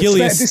Flair, and It's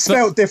Gilius.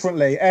 spelled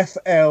differently. Flare.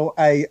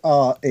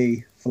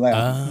 Flair.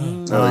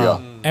 There we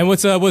go. And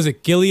was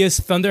it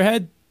Gilius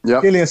Thunderhead?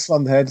 Yep. Gilius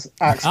Thunderhead.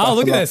 Axe Oh,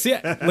 look at Battler.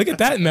 that! See, look at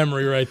that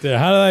memory right there.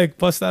 How did I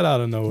bust that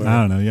out of nowhere?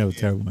 I don't know. You have a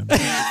terrible memory.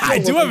 I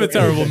do have a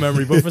terrible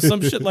memory, but for some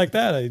shit like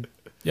that,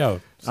 I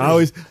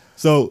always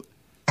so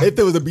if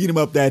there was a beat 'em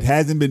up that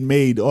hasn't been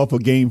made off a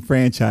game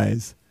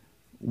franchise,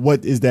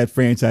 what is that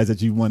franchise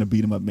that you want a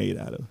beat 'em up made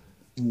out of?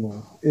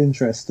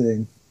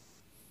 Interesting.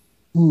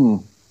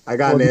 I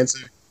got an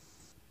answer.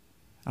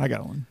 I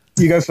got one.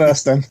 You go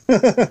first then.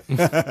 Chuck, you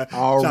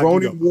go.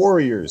 Ronin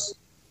Warriors.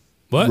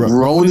 what?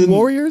 Ronin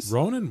Warriors?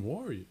 Ronin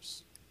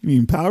Warriors. You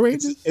mean Power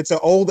Rangers? It's an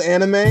old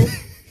anime,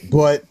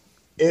 but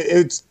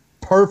it's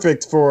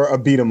perfect for a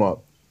beat 'em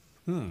up.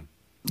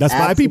 That's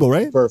 5 people,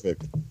 right?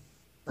 Perfect.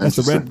 That's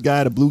the red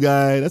guy, the blue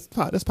guy. That's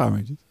Power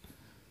Rangers.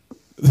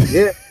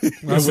 Yeah.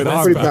 That's with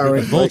Bob pretty Back. power.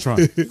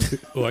 Voltron.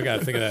 Oh, I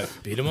gotta think of that.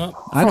 Beat 'em up.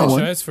 I got one.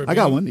 Franchise for I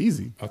got beat 'em- one.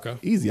 Easy. Okay.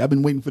 Easy. I've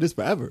been waiting for this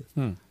forever.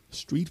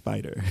 Street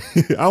Fighter.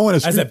 I want a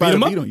As Street a beat Fighter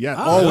 'em up? beat 'em. Yeah.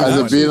 Ah, Always, As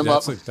a wanted- beat 'em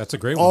up. That's a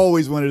great one.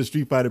 always wanted a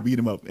Street Fighter beat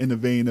 'em up in the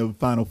vein of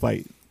Final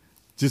Fight.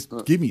 Just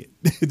give me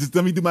it. Just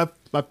let me do my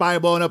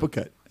fireball and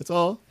uppercut. That's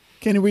all.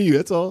 Kenny Ryu.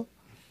 That's all.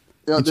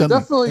 Yeah, And there Chun-Li.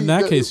 definitely. In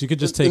that case, you could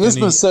just take And this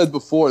any- been said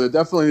before. There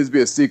definitely needs to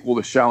be a sequel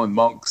to Shaolin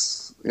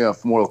Monks. For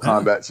Mortal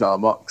Kombat Shaolin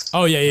Monks.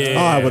 Oh yeah. Oh,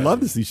 I would love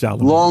to see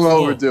Shaolin. Long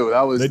overdue.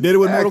 That was They did it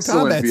with Mortal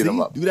excellent Kombat. beat 'em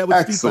See? up. Do that with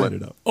Street Excellent.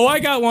 Fighter though. Oh, I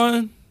got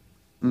one.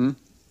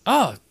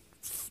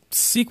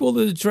 Sequel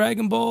to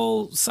Dragon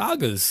Ball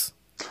Sagas.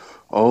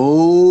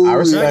 Oh, I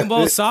respect Dragon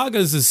Ball it.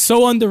 Sagas is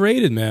so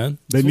underrated, man.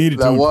 They needed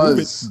That to improve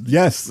was- it.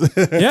 Yes.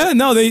 Yeah,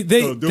 no, they So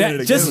doing that, it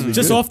again just would be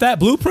just good. off that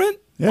blueprint.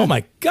 Yeah. Oh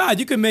my God,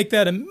 you can make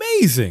that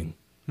amazing.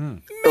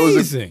 It was a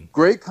Amazing.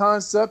 great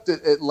concept.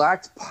 It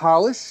lacked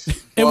polish.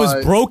 It was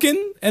but-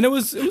 broken and it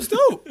was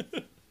dope.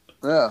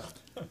 Yeah.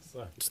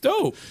 It's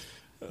dope.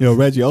 Yo,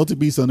 Reggie, Alter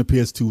Beast on the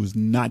PS2 was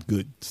not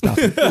good. Stop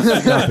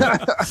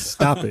it.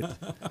 Stop it.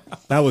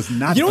 That was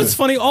not You know good. what's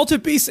funny? Alter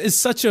Beast is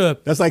such a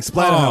That's like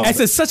Splatterhouse.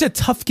 it's such a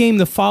tough game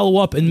to follow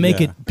up and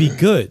make it be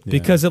good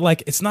because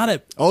it's not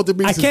a Alter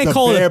Beast I can't is the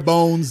call bare it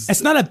bones.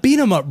 It's not a beat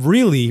 'em up,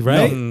 really,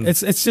 right?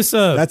 It's just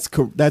a That's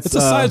It's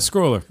a side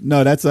scroller.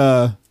 No, that's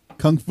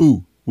Kung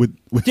Fu with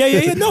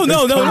yeah. No,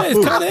 Kung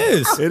Fu. it kind of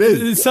is. It is.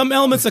 There's some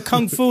elements of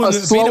kung fu A and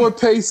slower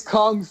paced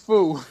kung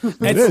fu.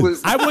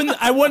 is.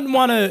 I wouldn't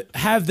want to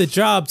have the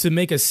job to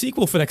make a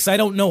sequel for that because I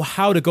don't know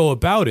how to go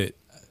about it.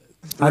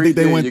 I think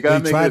they 3D, went. you They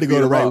gotta make tried it to go beat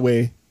the 'em right up.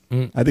 way.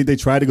 I think they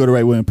tried to go the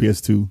right way on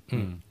PS2,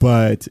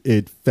 but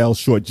it fell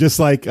short. Just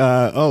like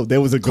there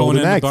was a Conan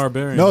Golden the Axe.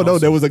 Barbarian No, also.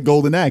 there was a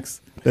Golden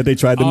Axe that they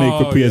tried to make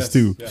for Oh,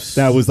 PS2. yes.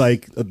 That was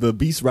like the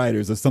Beast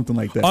Riders or something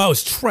like that, Oh, it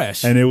was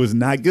trash. and it was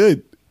not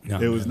good. No,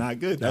 it was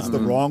not good. That's the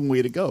wrong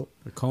way to go.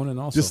 Conan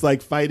also. Just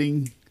like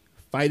Fighting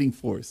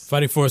Force.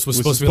 Fighting Force was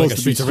Which supposed to be like a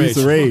Streets of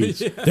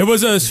Rage. Rage. There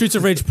was a Streets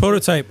of Rage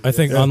prototype, I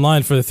think,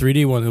 online for the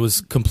 3D one. It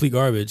was complete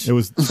garbage. It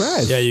was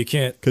trash. Yeah, you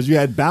can't. Because you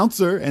had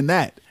Bouncer and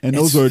that, and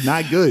those were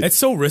not good. It's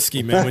so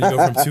risky, man, when you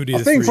go from 2D to 3D.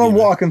 I think from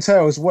man. what I can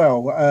tell as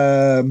well,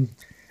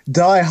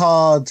 Die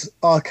Hard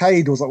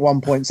Arcade was at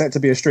one point set to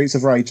be a Streets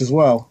of Rage as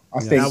well. I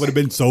think. That would have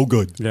been so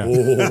good. yeah.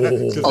 Oh, That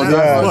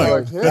yeah.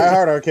 was fun. Die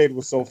Hard Arcade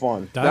was so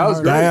fun. That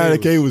was great. Die Hard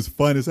Arcade was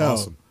fun as hell,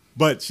 Awesome.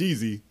 but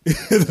cheesy.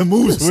 The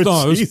moves were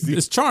No, cheesy.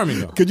 it's charming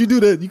though. Could you do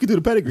the? You could do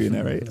the pedigree in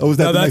that, right? Oh, was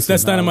that No, the that's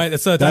next one? Dynamite.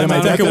 That's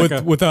Dynamite Dynamite Decker.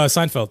 Decker with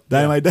Seinfeld.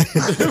 Dynamite.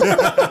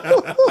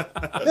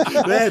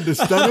 They had the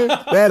stunner.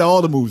 They had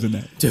all the moves in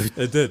that.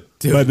 It did.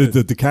 But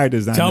the character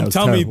design. that was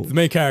Tell me terrible. the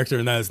main character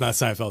in that is not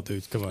Seinfeld,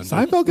 dude. Come on.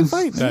 Seinfeld can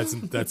fight. Man.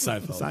 That's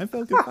Seinfeld.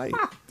 Seinfeld can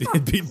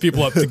fight. Beat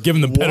people up to give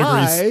them the pedigrees.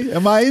 Why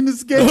am I in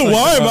this game?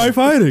 Why am I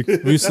fighting?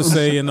 We used to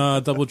say in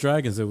Double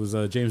Dragons it was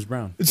James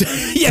Brown.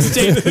 Yes,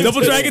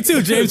 Double Dragon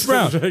 2, James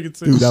Brown. Dragon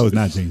 2. Dude, that was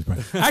not James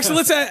Brown. Actually,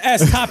 let's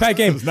ask Top Hat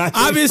Game. not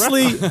James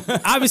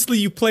Obviously,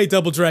 you play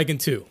Double Dragon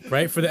 2,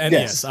 right? For the NES,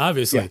 Yes.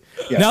 obviously.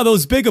 Yeah. Now,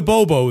 those big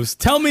Abobos,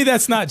 tell me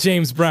that's not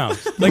James Brown.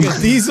 Like a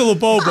diesel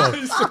Abobo.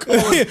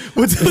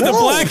 with the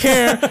black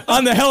hair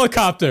on the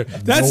helicopter.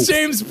 That's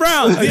James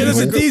Brown. Yeah, that's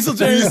a diesel I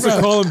James used to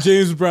Brown. call him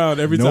James Brown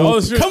every time. Nope. Oh,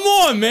 it's Come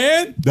on,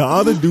 man. The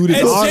other dude is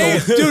It's Arnold.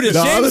 James, dude, it's The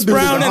other James dude is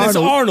Brown and it's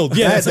Arnold.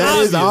 Yeah, that that's is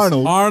obvious.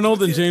 Arnold.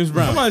 Arnold and James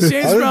Brown. Come on,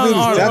 James Other Brown dude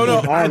and is Arnold.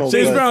 definitely Arnold.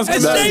 James but- Brown's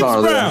It's That's James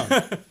Arnold.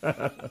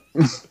 Brown.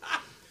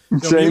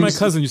 Yo, me and my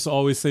cousin used to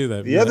always say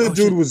that. The other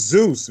dude was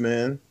Zeus,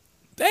 man.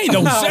 Ain't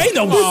no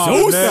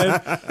Oh, Zeus.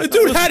 man. The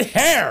dude had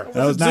hair.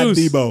 That was not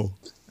Zeus. Debo.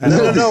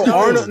 No,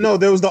 Arnold. No,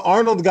 there was the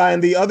Arnold guy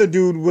and the other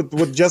dude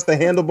with just the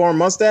handlebar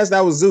mustache.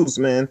 That was Zeus,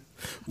 man.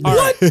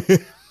 What?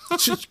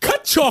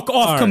 Cut chalk off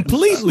All right.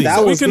 completely. That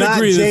we was can not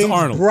agree that it's James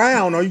Arnold.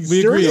 Brown. Are you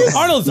We agree. serious?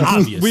 Arnold's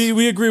obvious.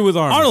 We agree with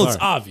Arnold. Arnold's All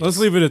right. obvious. Let's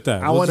leave it at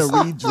that. I want a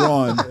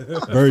redrawn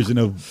version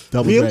of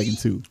Double Really? Dragon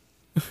 2.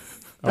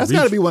 That's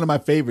got to be one of my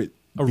favorite.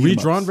 a beat 'em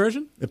redrawn ups.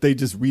 version. If they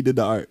just redid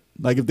the art,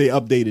 like if they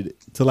updated it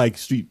to like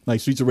Streets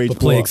of Rage, But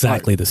play 4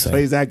 exactly art. the same.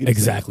 Play exactly the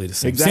Exactly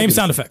same. the same. Same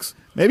sound effects.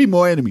 Maybe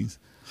more enemies.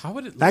 How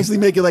would it Actually,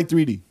 make it like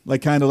 3D,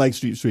 like kind of like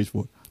Streets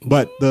 4,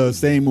 but the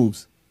same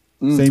moves,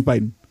 same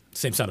fighting.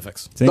 Same sound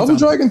effects. Same Double sound.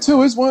 Dragon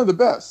 2 is one of the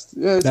best.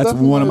 Yeah, it's That's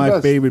definitely one of my the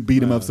best. favorite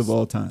beat 'em ups of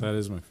all time. That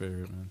is my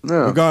favorite, man. Yeah.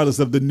 Regardless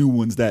of the new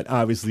ones that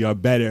obviously are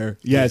better.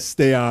 Yes,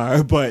 they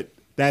are, but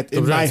that in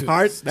Double my Dragon 2.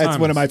 heart, that's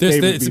one of my There's,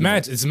 favorite. it's beat 'em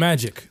ups. magic. It's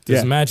magic. There's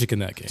Yeah. magic in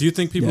that game. Do you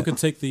think people Yeah. could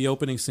take the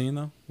opening scene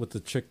though, with the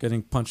chick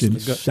getting punched in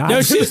Getting the gut? shot.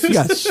 No, She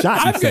got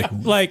shot in I've the got, second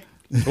one. like,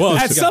 Well,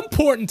 at she some got-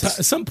 point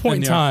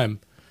in Yeah. time,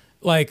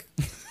 like,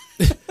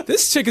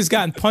 this chick has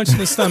gotten punched in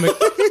the stomach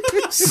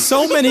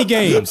so many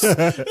games.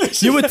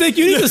 You would think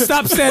you need to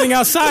stop standing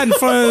outside in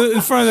front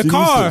of the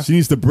car. She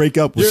needs to break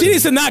up with She you.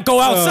 needs to not go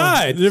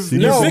outside. You're, She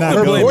you're needs to victim not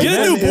her go. blaming. Get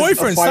a new is a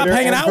boyfriend. Stop fighter,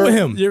 hanging and out her- with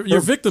him.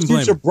 You're victim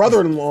Future blaming.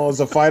 brother-in-law is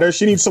a fighter.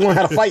 She needs someone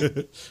how to fight.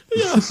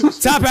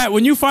 Top Hat,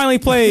 when you finally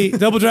play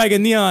Double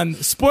Dragon Neon,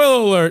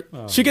 spoiler alert,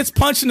 she gets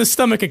punched in the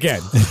stomach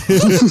again.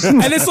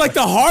 And it's like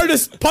the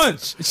hardest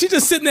punch. She's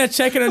just sitting there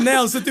checking her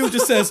nails. The dude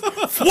just says,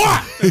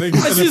 "What?" And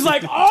she's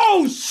like,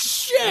 "Oh,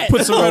 shit."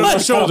 Puts her right on her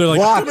shoulder, like,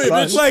 Block, come here,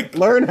 son. bitch. Like,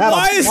 Learn how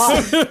why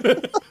to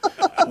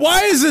block.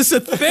 why is this a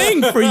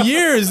thing for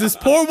years? This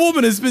poor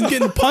woman has been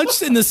getting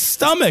punched in the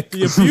stomach.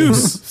 The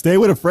abuse. Stay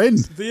with a friend.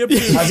 The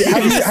abuse.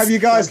 Have you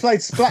guys played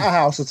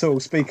Splatterhouse at all?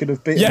 Speaking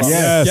of beat 'em Yes. ups?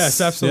 Yes.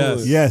 Yes,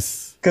 absolutely.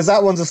 Yes. Because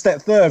that one's a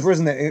step further,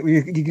 isn't it?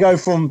 You go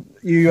from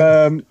you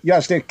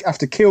actually have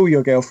to kill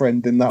your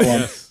girlfriend in that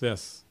one. Yes,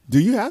 yes. Do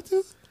you have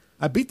to?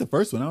 I beat the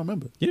first one. I don't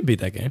remember. You didn't beat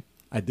that game.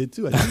 I did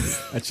too.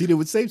 I cheated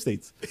with save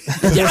states.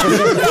 Yeah.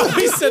 No,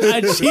 he said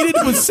I cheated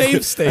with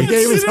save states. That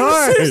game was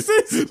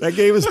hard. That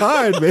game was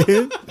hard,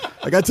 man.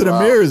 I got to the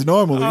mirrors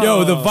normally.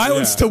 Yo, the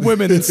violence to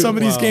women in some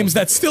of these games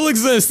that still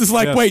exist is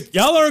like, Yes. wait,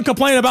 y'all aren't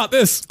complaining about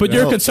this, but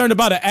you're No. concerned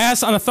about an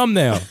ass on a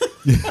thumbnail.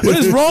 What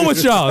is wrong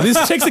with y'all? These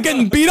chicks are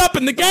getting beat up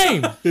in the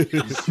game.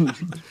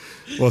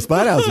 Well,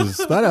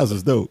 Splatterhouse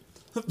was dope.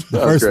 The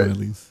first one, at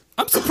least.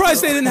 I'm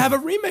surprised they didn't have a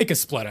remake of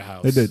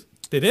Splatterhouse. They did.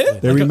 They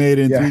did? They remade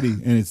it in Yeah.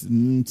 3D, and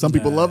it's some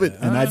people love it,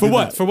 and I For did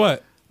what? not. For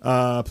what?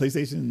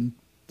 PlayStation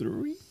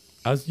 3.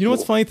 You know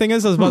what's funny thing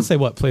is? I was about to say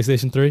what?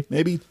 PlayStation 3?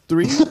 Maybe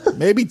 3,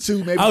 maybe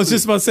 2, maybe I was 3.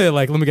 just about to say,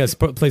 like, let me guess,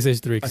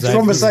 PlayStation 3.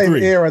 From the same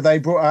 3. era, they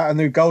brought out a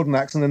new Golden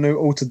Axe and a new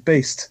Altered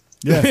Beast.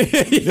 Yeah.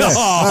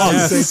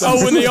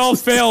 Oh, when they all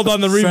failed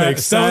on the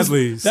remakes.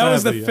 Sadly, that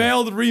was the yeah.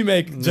 failed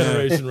remake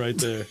generation right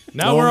there.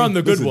 Now we're on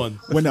the good Listen, one.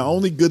 When the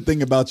only good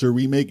thing about your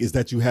remake is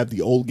that you have the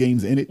old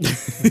games in it,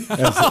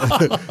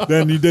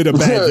 then you did a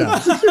bad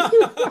job.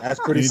 That's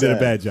pretty You did a sad.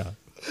 bad job.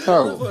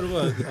 Terrible. What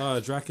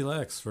about Dracula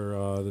X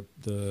for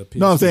the PS2?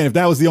 No, I'm saying if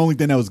that was the only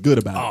thing that was good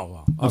about it. Oh,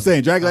 wow. I'm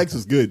saying Dracula X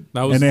was good.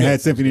 That was and they good.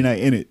 had Symphony Night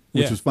in it,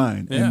 which Yeah. was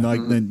fine. Yeah. And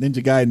like then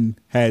Ninja Gaiden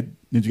had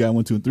Ninja Gaiden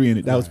 1, 2, and 3 in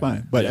it. That was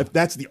fine. But if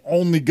that's the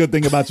only good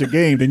thing about your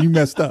game, then you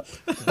messed up.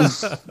 That's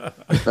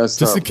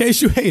Just in terrible.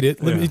 case you hate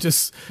it, let me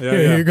just Yeah,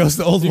 yeah. here goes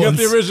the old You ones.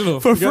 got the original.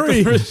 For You got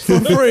the free. original.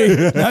 For free.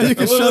 Now you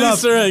can Little shut up.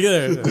 Easter egg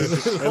there.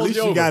 At least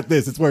you got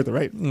this. It's worth it,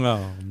 right? Oh,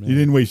 man. You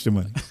didn't waste your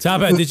money.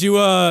 Top Hat, did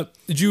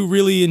you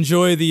really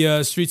enjoy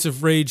the Streets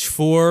of Rage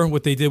 4,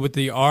 what they did with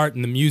the art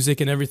and the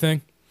music and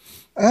everything?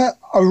 I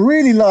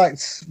really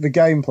liked the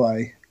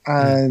gameplay,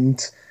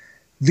 and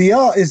the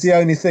art is the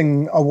only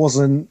thing I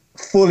wasn't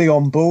fully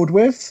on board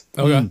with.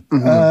 Okay.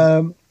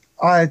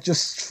 I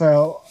just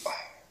felt,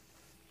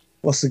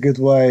 what's a good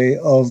way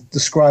of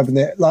describing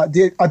it? Like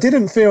I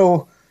didn't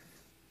feel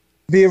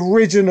the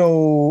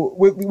original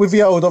with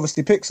the old,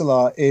 obviously, pixel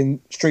art in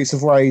Streets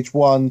of Rage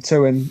 1,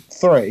 2, and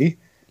 3.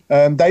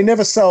 They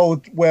never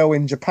sold well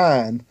in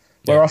Japan.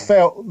 Where I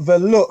felt the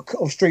look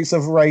of Streets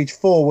of Rage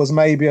 4 was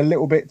maybe a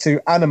little bit too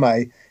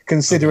anime,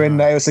 considering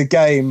that it was a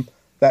game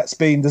that's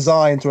been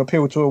designed to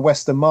appeal to a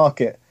Western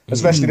market,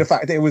 especially the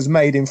fact that it was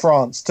made in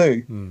France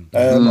too.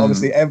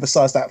 Obviously,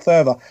 emphasise that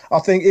further. I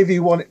think if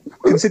you want,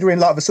 considering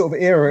like the sort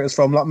of era it was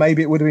from, like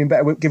maybe it would have been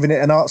better with giving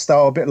it an art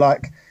style a bit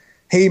like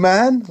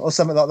He-Man or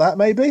something like that,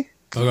 maybe.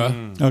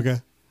 Okay. Okay.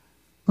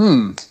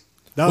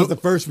 That was the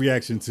first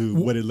reaction to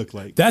what it looked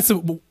like.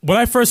 When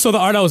I first saw the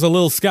art, I was a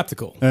little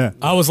skeptical. Yeah.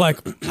 I was like,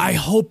 I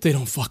hope they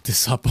don't fuck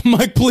this up. I'm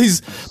like,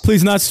 please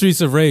not Streets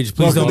of Rage.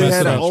 Please Well, don't they mess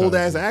had it an up. old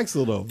ass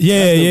Axel though.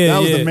 Yeah, That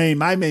was yeah.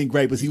 my main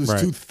gripe was he was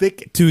too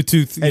thick. Too, And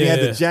he had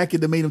yeah. the jacket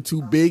that made him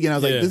too big, and I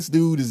was Yeah. like, "This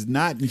dude is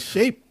not in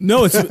shape."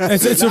 No, it's a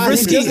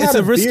risky. He just It's had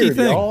a risky beard,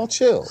 thing. Y'all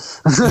chill.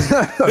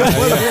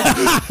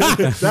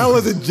 That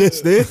wasn't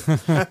just it.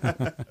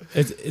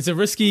 It's a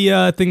risky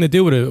thing to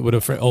do with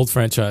a old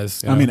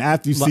franchise. I mean,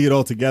 after you see it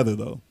all together,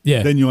 though,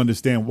 Yeah. then you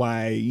understand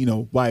why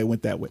it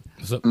went that way.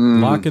 So,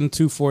 Lock-in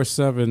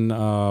 247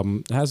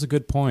 has a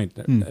good point.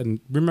 And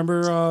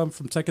remember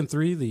from Tekken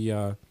 3,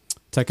 the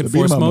Tekken The Force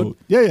beat 'em up mode? mode.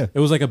 Yeah. It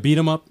was like a beat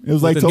 'em up. It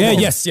was like with the- Tobo. yeah,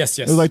 yes.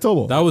 It was like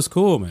Tobo. That was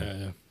cool,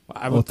 man.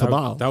 I would,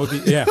 Tabal. that would be,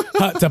 yeah.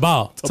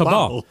 Tabal.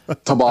 Tabal.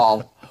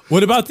 Tabal.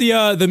 What about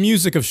the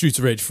music of Streets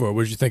of Rage 4?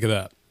 What did you think of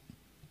that?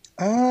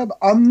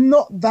 I'm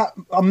not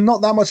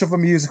that much of a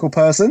musical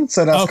person,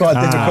 so that's Okay.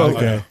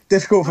 quite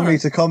difficult for me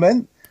to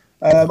comment.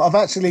 I've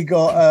actually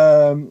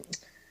got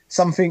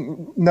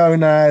something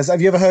known as.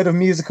 Have you ever heard of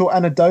musical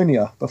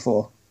anhedonia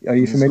before? Are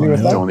you familiar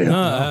with that?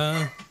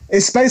 Anhedonia.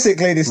 It's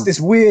basically this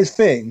weird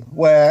thing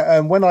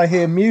where when I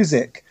hear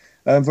music,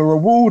 the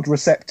reward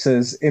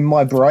receptors in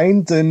my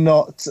brain do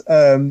not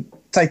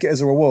take it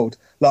as a reward.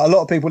 Like a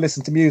lot of people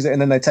listen to music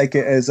and then they take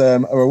it as a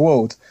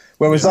reward,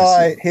 whereas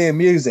I hear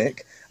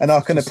music and I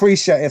can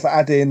appreciate it for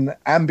adding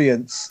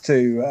ambience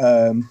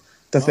to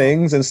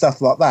things and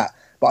stuff like that.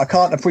 But I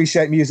can't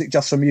appreciate music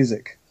just for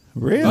music.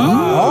 Really?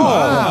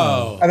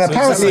 Oh. And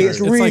apparently it's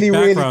really, like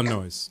really background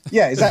noise.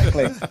 Yeah,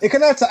 exactly. It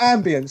can add to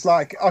ambience.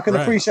 Like I can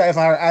Right. appreciate if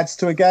how it adds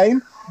to a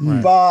game,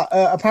 but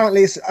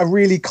apparently it's a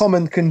really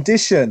common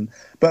condition.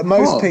 But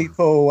most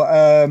people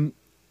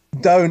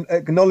don't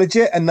acknowledge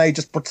it, and they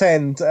just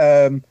pretend.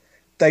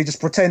 They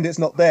just pretend it's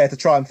not there to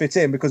try and fit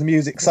in because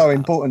music's so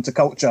important to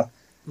culture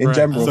in Right.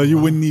 general. So you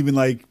wouldn't even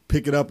like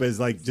pick it up as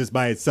like just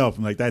by itself.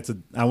 I'm like,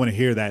 I want to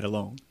hear that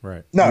alone.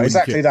 Right. no, wouldn't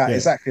exactly care. that. Yeah.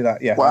 Exactly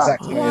that. Yeah, Wow.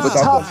 exactly. But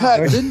It's Top Hat,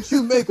 something. didn't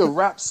you make a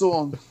rap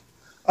song?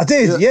 I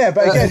did, yeah,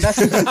 but again, that's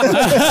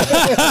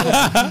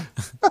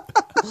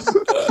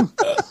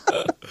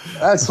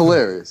That's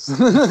hilarious.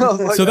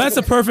 So that's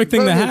a perfect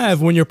thing to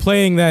have when you're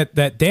playing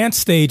that dance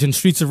stage in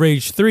Streets of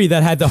Rage 3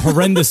 that had the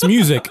horrendous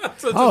music.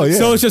 Oh yeah.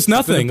 So it's just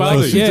nothing. bother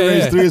Like, you. Streets of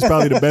Rage yeah. 3 is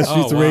probably the best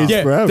Streets of wow. Rage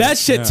Yeah, forever. that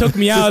shit took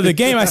me out of the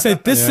game. I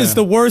said, "This is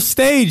the worst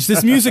stage.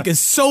 This music is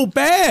so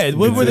bad.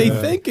 What were they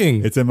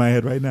thinking?" It's in my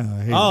head right now.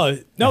 I hate Oh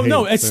it. no, I hate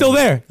no, it. it's still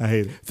there. I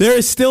hate it. There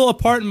is still a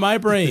part in my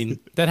brain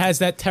that has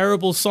that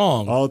terrible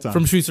song All the time.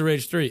 from Streets of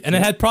Rage 3, and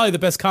it had probably the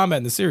best combat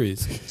in the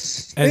series.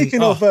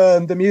 Speaking of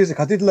the music,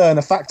 I did learn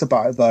a fact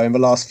about it though in the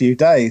last few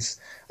days.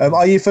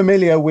 Are you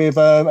familiar with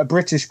a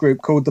British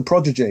group called The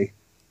Prodigy?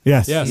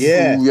 Yes. Yes.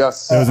 Yeah. Ooh,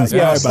 yes. That was inspired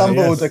Yeah, I by it,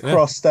 stumbled yes.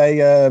 across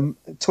a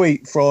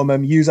tweet from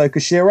Yuzo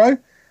Koshiro,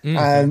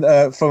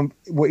 and from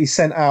what he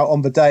sent out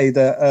on the day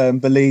that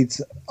the lead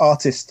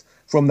artist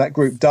from that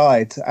group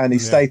died, and he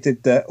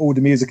stated that all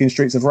the music in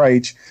Streets of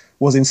Rage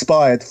was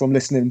inspired from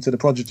listening to The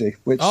Prodigy.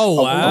 Which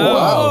Oh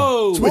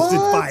wow! Twisted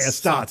Fire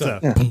Starter.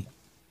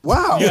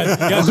 Wow. You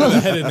got the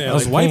head in there. That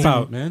was like, boom.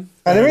 Wipeout, man.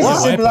 and there is a Wow.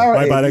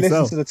 similarity Wipeout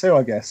listen XL. to the two,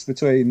 I guess,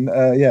 between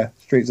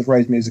Streets of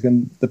Rage music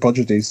and the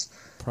Prodigy's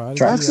Prodigy,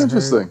 tracks. That's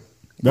interesting.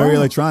 Very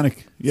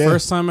electronic. Yeah.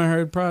 First time I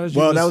heard Prodigy.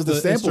 Well, that was the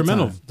sample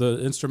instrumental, time. the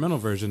instrumental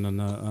version.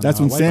 On That's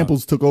when Wipeout.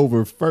 samples took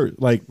over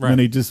first, like Right. when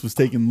they just was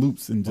taking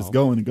loops and just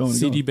going and going and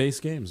going.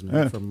 CD-based games, man,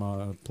 Yeah.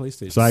 from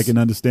PlayStation. So I can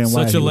understand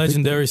why. Such he a would pick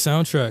legendary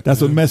soundtrack. That's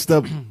what man. messed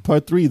up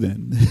part 3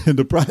 then.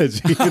 The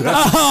Prodigy.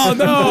 Oh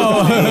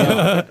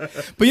no!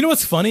 But you know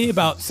what's funny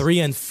about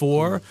 3 and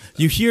 4?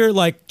 You hear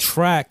like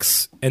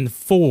tracks in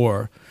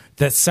 4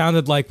 that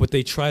sounded like what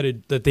they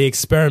that they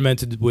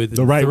experimented with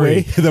The in right 3.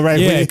 way? The right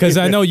way. Yeah, because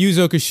I know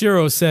Yuzo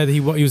Koshiro said he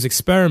was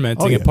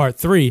experimenting Oh, in yeah. part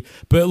 3,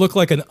 but it looked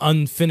like an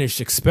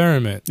unfinished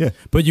experiment. Yeah.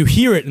 But you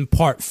hear it in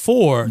part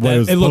 4 What that it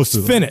was it looks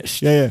supposed to look.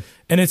 finished. Yeah, yeah.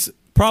 And it's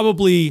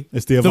probably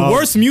It's the evolved-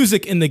 worst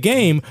music in the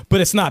game,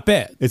 but it's not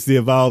bad. It's the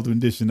evolved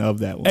rendition of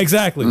that one.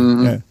 Exactly.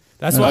 Yeah.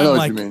 That's I why know I'm what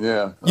like, you mean.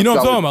 Yeah. you know what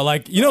I'm That talking was- about?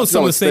 Like, you know, some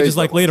of the what stages stage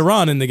like that was. later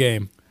on in the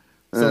game.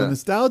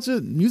 So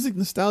music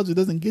nostalgia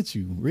doesn't get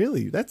you.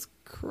 Really? That's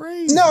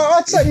crazy. No,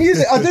 I'd say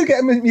music. I do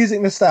get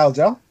music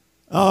nostalgia.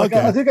 Oh, okay.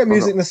 I do get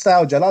music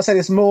nostalgia. Like I said,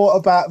 it's more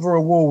about the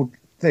reward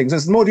things.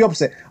 It's more the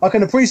opposite. I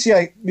can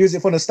appreciate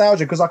music for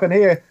nostalgia because I can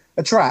hear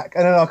a track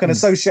and then I can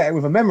associate it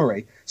with a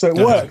memory. So it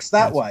works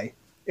that way.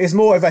 It's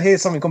more if I hear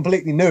something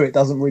completely new, it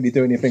doesn't really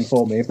do anything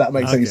for me, if that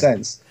makes any Okay.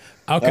 sense.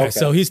 Okay,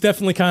 so he's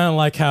definitely kind of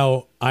like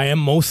how I am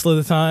most of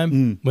the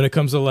time when it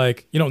comes to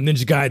like, you know,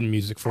 Ninja Gaiden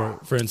music, for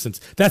instance.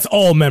 That's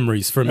all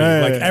memories for me.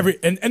 Yeah, like yeah,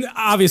 yeah. and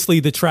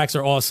obviously the tracks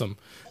are awesome,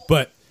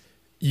 but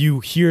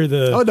you hear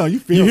the Oh, no, you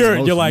feel hear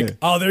the it, you're emotion, like, yeah.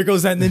 oh, there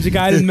goes that Ninja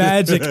Gaiden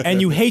magic,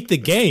 and you hate the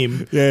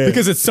game Yeah.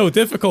 because it's so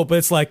difficult. But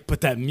it's like,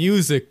 but that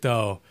music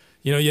though,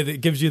 you know, it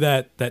gives you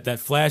that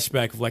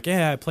flashback of like,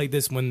 yeah, I played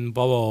this when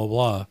blah blah blah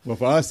blah. Well,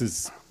 for us,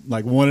 it's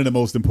like one of the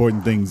most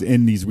important things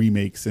in these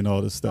remakes and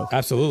all this stuff.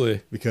 Absolutely.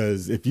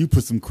 Because if you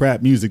put some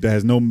crap music that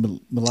has no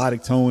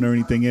melodic tone or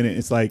anything in it,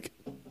 it's like,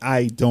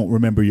 I don't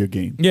remember your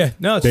game. Yeah,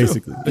 no, it's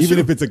Basically. true. It's Even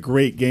true. if it's a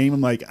great game,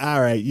 I'm like,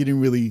 all right, you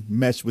didn't really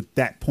mesh with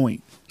that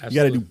point. You got to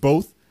Absolutely. do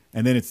both,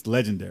 and then it's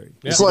legendary.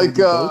 It's You like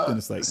do both, and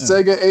it's like,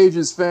 Sega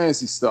Ages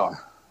Fantasy Star.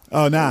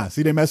 oh, nah.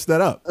 See, they messed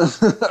that up.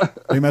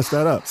 They messed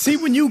that up. See,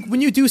 when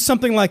you do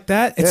something like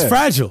that, it's Yeah.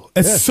 fragile.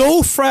 It's Yeah.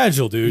 so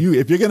fragile, dude.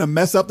 If you're gonna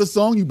mess up the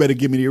song, you better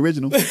give me the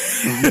original.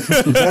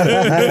 You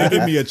better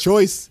give me a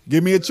choice.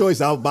 Give me a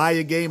choice. I'll buy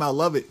your game. I'll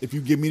love it if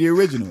you give me the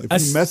original.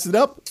 If you mess it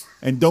up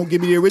and don't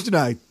give me the original,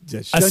 I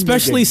just shun your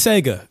Especially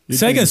game. Sega. Your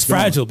Sega game is is gone.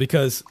 fragile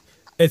because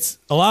it's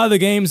a lot of the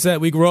games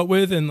that we grew up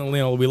with and you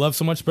know we love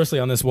so much, especially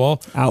on this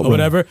wall Outrun. or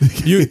whatever.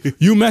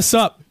 You mess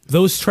up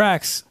those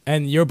tracks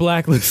and you're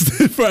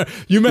blacklisted.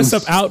 You mess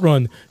up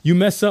Outrun. You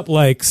mess up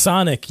like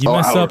Sonic. You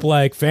mess up Outrun.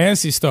 like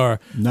Fantasy Star.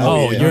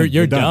 No, oh, yeah.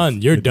 you're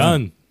done. You're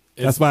done.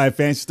 That's why at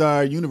Fantasy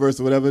Star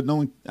Universe or whatever,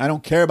 I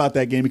don't care about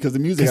that game because the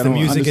music. I the don't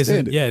music isn't-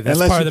 understand it. yeah, that's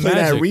Unless part you of the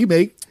play magic. that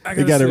remake, I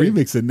they gotta got a say-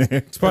 remix in there.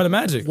 It's part of the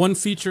magic. One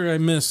feature I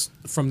missed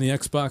from the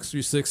Xbox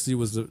 360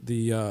 was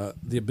the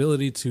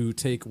ability to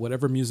take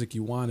whatever music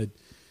you wanted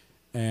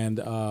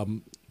and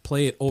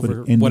play it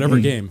over In the whatever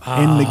game.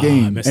 in the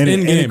game, missed and it. it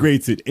In-game.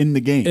 integrates it in the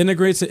game.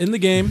 Integrates it in the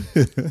game.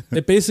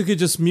 It basically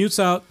just mutes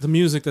out the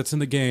music that's in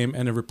the game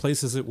and it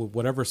replaces it with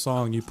whatever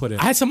song you put in.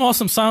 I had some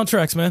awesome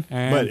soundtracks, man.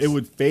 And but it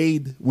would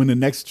fade when the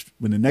next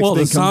thing the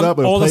comes sound, up.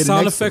 It'll all the play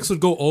sound next effects thing.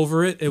 would go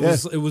over it. It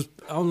Yeah. was.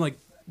 I'm like,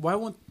 why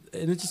won't?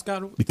 And it just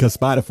got. Because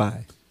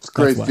Spotify. It's a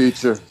great why.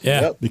 feature.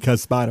 Yeah.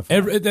 Because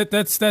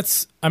Spotify.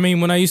 That's. I mean,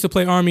 when I used to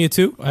play Army of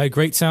Two, I had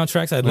great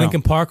soundtracks. I had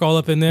Linkin Park all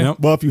up in there. Yep.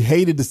 Well, if you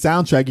hated the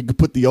soundtrack, you could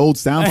put the old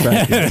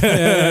soundtrack in.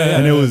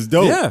 And it was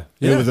dope. Yeah,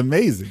 It yeah. was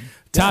amazing.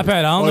 Top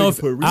Hat. I Or don't know you if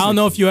put I don't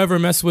know remixes. if you ever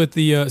mess with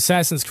the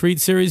Assassin's Creed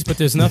series, but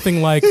there's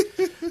nothing like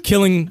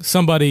killing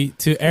somebody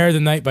to Air the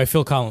Night by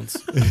Phil Collins.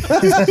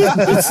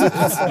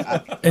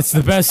 It's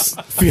the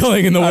best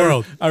feeling in the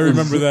world. I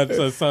remember that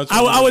soundtrack.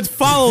 I would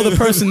follow the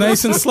person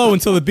nice and slow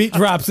until the beat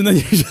drops, and then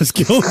you just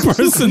kill the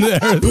person there.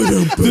 And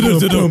you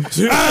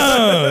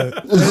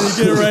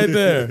get it right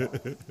there.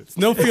 It's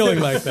no feeling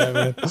like that,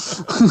 man.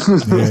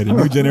 Yeah, the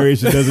new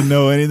generation doesn't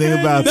know anything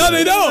about No, that.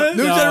 they don't.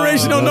 New No,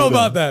 generation don't know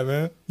about that,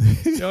 man.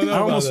 They don't know I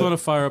about almost that. want to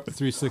fire up a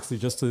 360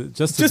 just to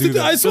Just do to-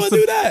 that. I just wanna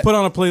do that. Put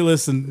on a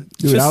playlist and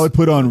Dude, just, I would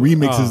put on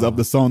remixes of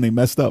the song they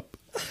messed up.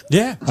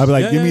 yeah. I'd be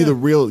like, Yeah, give yeah, me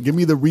yeah. give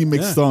me the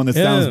remix Yeah. song that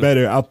Yeah. sounds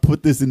better. I'll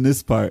put this in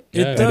this part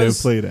It and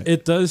does then play that.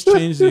 It does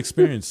change the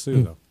experience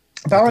too, though.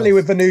 Apparently,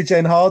 with the new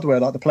gen hardware,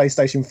 like the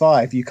PlayStation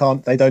 5,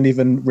 they don't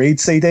even read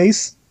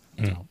CDs.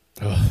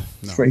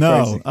 It's pretty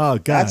No, crazy. oh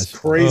gosh, That's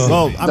crazy.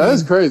 Well, I That mean,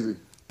 is crazy.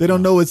 they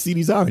don't know what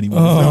CDs are anymore.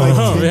 It's been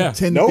like 10, yeah.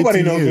 10 to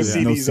Nobody 15 knows years,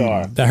 what no CDs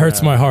are. That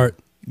hurts my heart.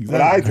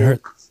 But I do.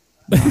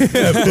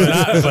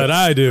 But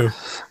I do.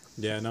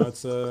 Yeah, no,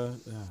 it's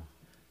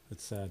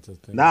it's sad to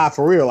think. Nah,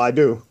 for real, I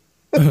do.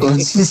 I want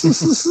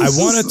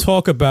to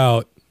talk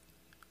about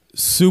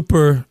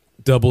Super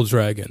Double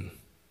Dragon.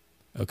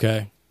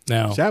 Okay,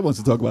 now Chad wants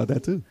to talk about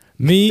that too.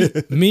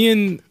 me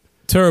and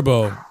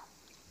Turbo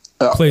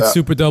played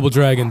Super Double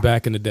Dragon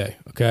back in the day.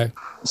 Okay,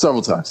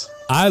 Several times.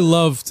 I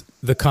loved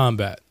the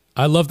combat.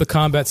 I loved the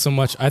combat so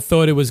much. I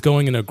thought it was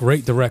going in a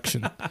great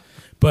direction.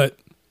 But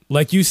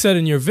like you said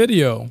in your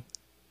video,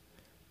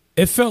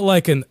 it felt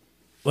like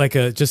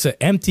just an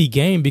empty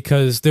game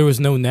because there was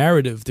no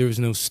narrative, there was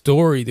no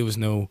story, there was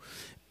no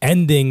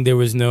ending, there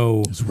was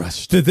no. It was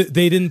rushed.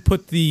 They didn't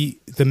put the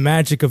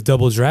magic of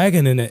Double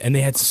Dragon in it, and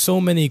they had so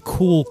many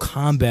cool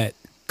combat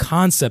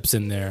concepts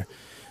in there.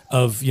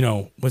 Of, you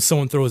know, when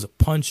someone throws a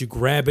punch, you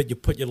grab it, you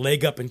put your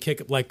leg up and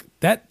kick it like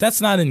that. That's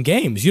not in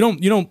games. You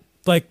don't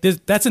like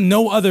that's in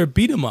no other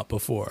beat 'em up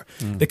before.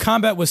 The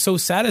combat was so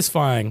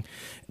satisfying,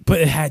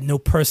 but it had no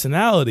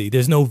personality.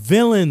 There's no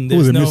villain.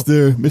 Who There's was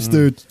it,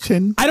 Mr.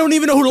 Chin? I don't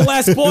even know who the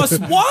last boss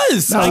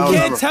was. I can't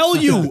remember. tell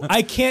you.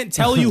 I can't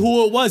tell you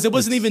who it was. It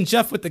wasn't even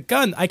Jeff with the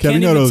gun. I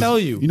Kevin, can't even tell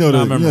you. You know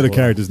Not the memorable.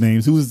 characters'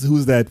 names.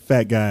 Who's that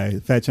fat guy,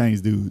 fat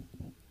Chinese dude?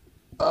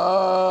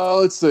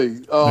 Let's see. Like,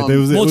 it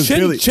Well, was Chin,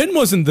 Billy, Chin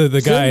wasn't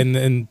the guy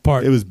in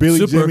part. it was Billy,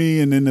 Super. Jimmy,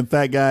 and then the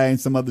fat guy and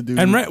some other dude.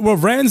 And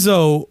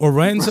Ranzo.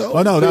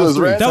 oh no, that It was was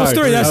three. Ran- That was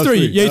Sorry, three. That's that was three.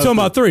 Yeah, you're That talking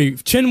was about three.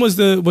 Chin was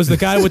the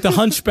guy with the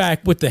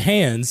hunchback with the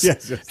hands.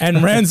 Yes. And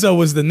Ranzo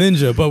was the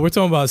ninja. But we're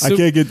talking about. I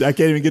can't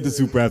even get the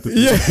super after.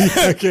 Yeah.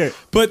 I can't.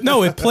 But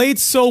no, it played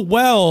so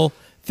well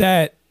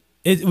that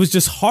it was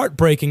just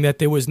heartbreaking that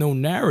there was no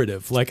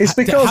narrative. Like It's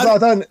because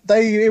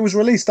it was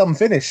released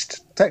unfinished.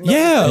 Yeah,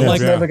 Technology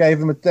like- never gave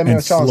them a And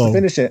chance slow. to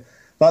finish it.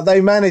 But they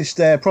managed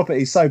their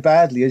property so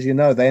badly, as you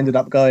know, they ended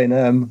up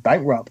going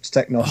bankrupt.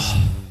 Technos.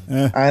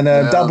 And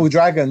Double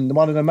Dragon,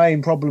 one of the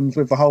main problems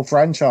with the whole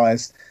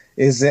franchise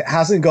is it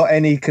hasn't got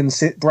any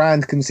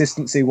brand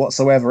consistency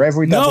whatsoever.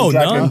 Every Double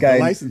Dragon none. The game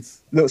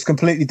license. looks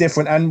completely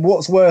different. And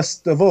what's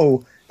worst of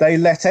all, they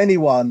let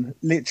anyone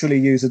literally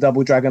use a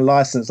Double Dragon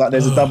license. Like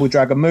there's a Double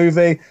Dragon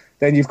movie,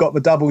 then you've got the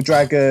Double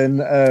Dragon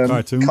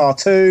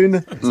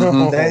cartoon.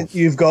 Then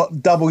you've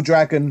got Double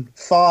Dragon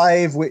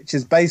 5, which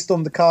is based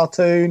on the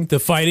cartoon. the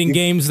fighting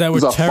games that It were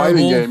was a terrible.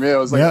 fighting game. Yeah, it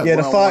was like Yeah. Yeah,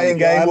 the fighting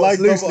game I was like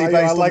loosely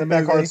based on the that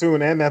movie.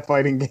 cartoon and that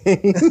fighting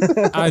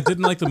game. I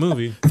didn't like the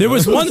movie. There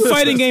was one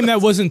fighting game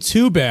that wasn't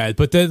too bad,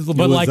 but It was,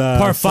 like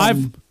part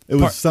something- 5. It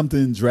was part-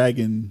 something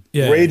dragon.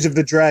 Yeah. Rage of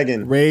the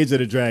Dragon. Rage of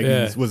the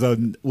Dragons Yeah.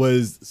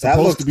 was That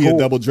supposed looked to be a cool.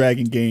 Double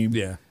Dragon game.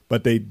 Yeah.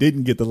 But they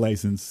didn't get the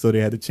license, so they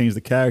had to change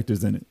the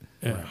characters in it.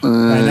 Yeah.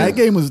 And that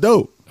game was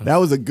dope. That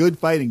was a good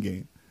fighting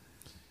game.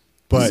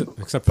 But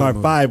Except for the part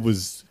movie. 5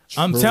 was.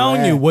 I'm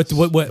telling you, what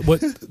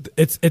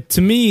it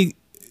to me,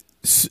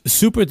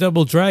 Super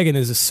Double Dragon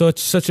is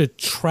such a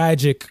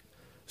tragic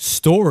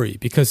story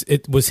because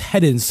it was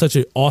headed in such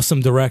an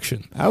awesome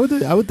direction. I would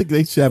think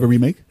they should have a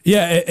remake.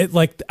 Yeah,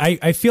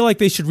 I feel like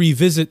they should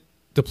revisit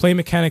the play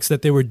mechanics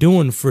that they were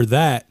doing for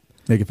that,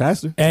 Make it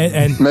faster.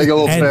 and Make it a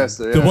little and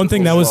faster, The yeah, one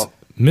thing that was overall.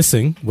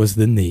 missing was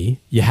the knee.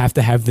 You have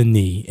to have the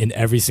knee in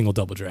every single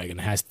Double Dragon.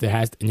 And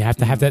you have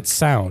to have that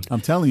sound.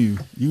 I'm telling you,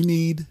 you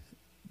need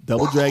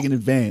Double Dragon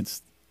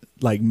Advanced,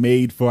 like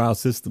made for our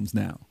systems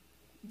now.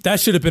 That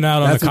should have been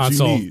out on That's the what you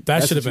console. need. That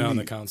That's should have what been you on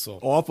the need.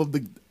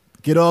 console.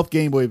 Get off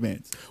Game Boy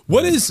Advance.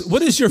 What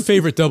is your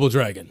favorite Double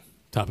Dragon?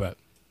 Top Hat.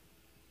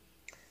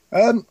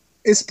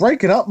 It's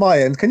breaking up my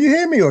end. Can you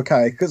hear me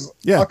okay? Because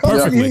Yeah, I can't really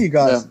perfectly. hear you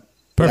guys. Yeah.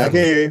 Perfect. I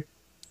can hear you.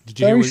 Did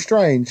you hear Very what-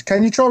 strange.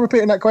 Can you try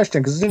repeating that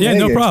question? Because Yeah,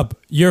 no problem.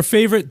 Your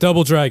favorite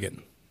Double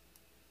Dragon?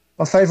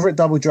 My favorite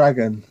Double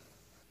Dragon.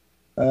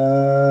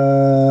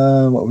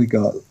 What we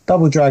got?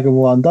 Double Dragon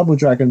 1, Double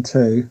Dragon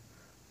 2,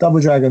 Double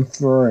Dragon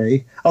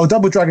 3. Oh,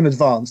 Double Dragon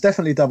Advance.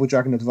 Definitely Double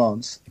Dragon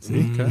Advance. See,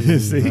 Yeah. one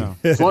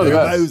of the everybody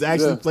best. who's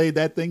actually Yeah. played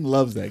that thing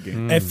loves that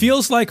game. It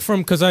feels like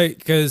because I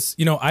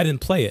didn't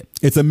play it.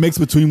 It's a mix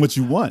between what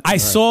you want. I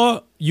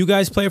saw you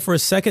guys play it for a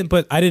second,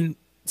 but I didn't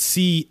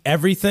see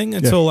everything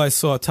until I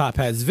saw Top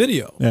Hat's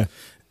video. Yeah.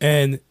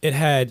 And it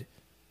had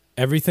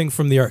everything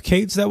from the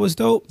arcades that was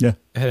dope. Yeah.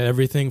 It had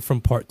everything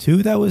from part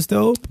 2 that was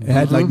dope. It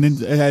had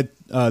it had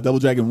Double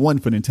Dragon 1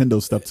 for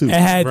Nintendo stuff too. It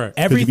had Right. 'Cause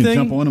you everything. can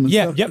jump on 'em and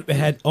yeah, stuff. yep. It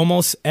had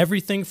almost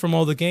everything from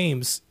all the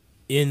games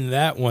in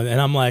that one. And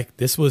I'm like,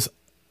 this was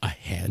a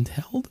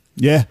handheld?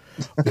 Yeah.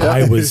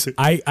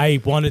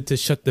 I wanted to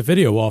shut the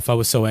video off. I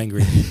was so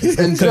angry.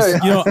 And Jay,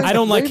 Because, I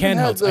don't like they even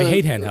had handhelds. I the-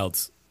 hate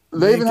handhelds.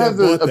 They even have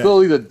the bought that.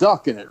 ability to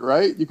duck in it,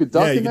 right? You could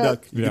duck Yeah, you in can that.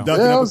 duck. You Yeah. can duck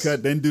Yeah, and I was-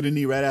 uppercut, then do the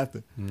knee right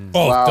after.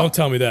 Oh, Wow. don't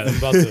tell me that. I'm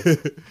about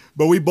to.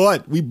 But we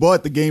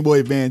bought the Game Boy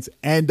Advance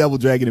and Double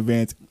Dragon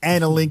Advance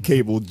and a link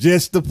cable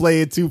just to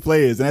play it 2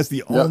 players, and that's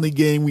the only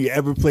game we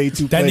ever played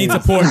 2 That players. needs a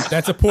port.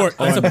 That's a port.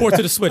 That's a port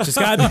to the Switch. It's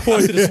got to be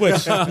ported to the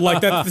Switch.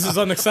 Like that. This is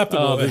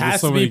unacceptable. Oh, it there's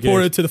has so to be many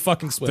ported games. to the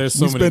fucking Switch. There's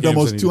so We many spent games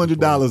almost that need to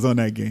be $200 on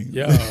that game.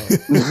 Yeah.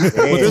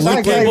 That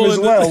link game cable as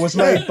in well was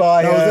made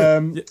by.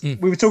 Mm.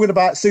 We were talking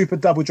about Super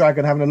Double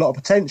Dragon having a lot of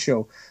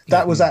potential.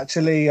 That was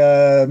actually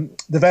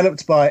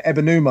developed by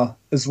Ebenuma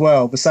as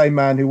well, the same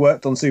man who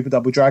worked on Super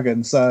Double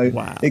Dragon. So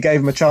it gave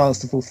him a chance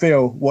to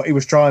fulfill what he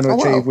was trying to Oh,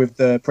 wow. achieve with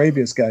the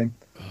previous game.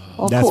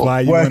 Oh, That's cool.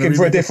 why you wanna Working for a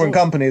remake it different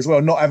forward. company as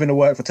well, not having to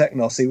work for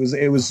Technos.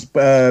 It was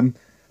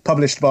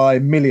published by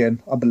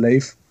Million, I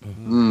believe.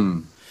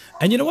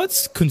 And you know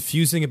what's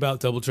confusing about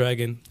Double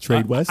Dragon?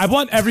 Trade West? I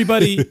want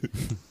everybody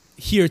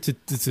here to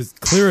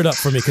clear it up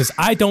for me because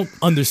I don't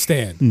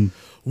understand.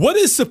 what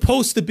is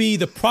supposed to be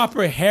the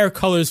proper hair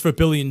colors for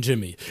Billy and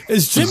Jimmy?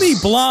 Is Jimmy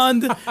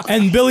blonde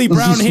and Billy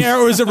brown hair,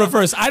 or is it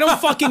reverse? I don't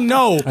fucking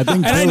know.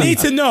 I need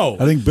to know.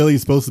 I think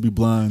Billy's supposed to be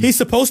blonde. He's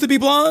supposed to be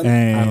blonde?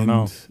 and I don't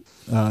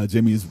know.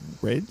 Jimmy is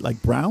red,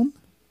 like brown.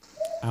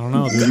 I don't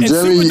know, dude. And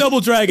Jimmy- Super Double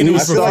Dragon, it I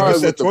was feel like started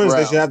if they're with the twins, they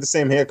brown. should have the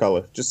same hair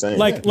color. Just saying.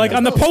 like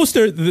on the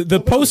poster, the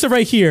poster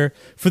right here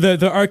for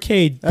the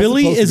arcade,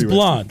 Billy supposed to is be red,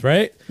 blonde,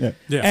 right? Yeah.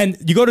 Yeah. And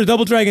you go to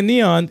Double Dragon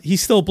Neon,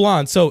 he's still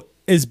blonde. So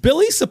is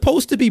Billy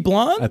supposed to be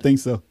blonde? I think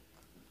so.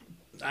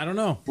 I don't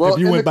know. Well, If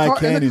you in, went the by in the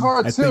canon, I think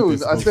cartoon,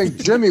 they're I supposed think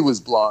Jimmy was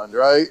blonde,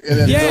 right? And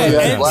then Yeah,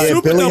 Billy had and black.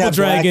 Super Billy Double had black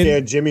Dragon.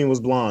 hair, Jimmy was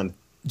blonde.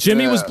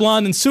 Jimmy was Yeah.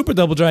 blonde in Super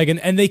Double Dragon,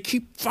 and they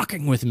keep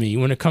fucking with me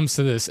when it comes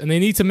to this, and they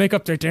need to make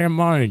up their damn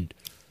mind.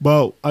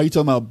 Well, are you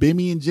talking about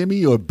Bimmy and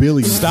Jimmy or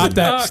Billy? Stop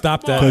that!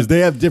 Stop Because that! they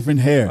have different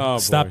hair. Oh,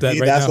 Stop boy. that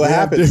right That's now! what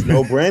happens.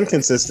 No brand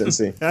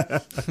consistency.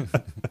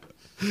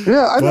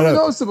 Yeah, I never What up?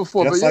 noticed it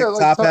before, Just but yeah, like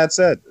Top Hat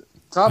said.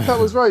 Top Hat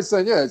was right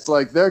saying, yeah, it's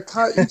like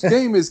each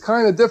game is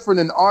kind of different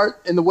in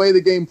art and the way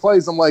the game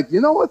plays. I'm like, you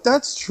know what?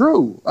 That's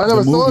true. I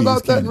never thought movie about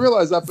is that and canon.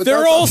 realized that. But They're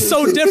that's all actually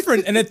so true.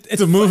 different, and it's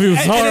The movie was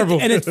and horrible.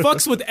 it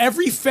fucks with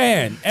every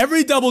fan,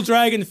 every Double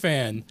Dragon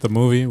fan. The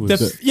movie was.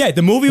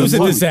 The movie was a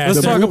movie- disaster.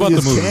 Let's talk about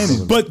is the movie.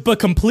 canon. but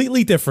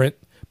completely different.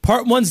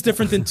 Part 1's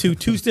different than 2,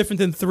 2's different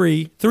than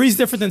 3, 3's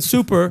different than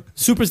Super,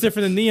 Super's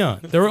different than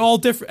Neon. They're all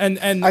different, and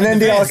And then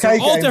the Advance, they're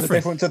arcade all games are different.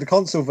 different to the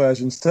console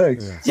versions too.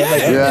 So Yeah, they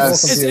make it more Yes.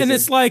 confusing. and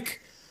it's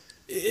like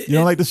You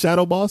don't like the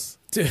Shadow Boss?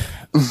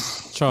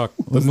 Chuck,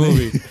 the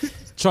movie.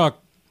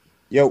 Chuck,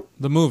 Yo,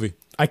 the movie.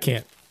 I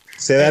can't.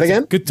 say that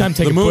again. Good time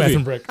taking a movie.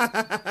 bathroom break.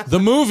 The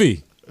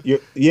movie.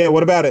 Yeah,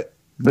 what about it?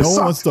 No one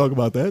sucked. wants to talk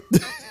about that.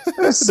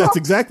 That's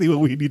exactly what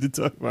we need to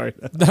talk about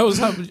right now. That was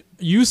how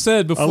you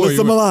said before. Alyssa you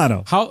were-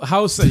 Milano.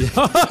 How say?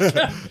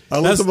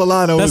 Alyssa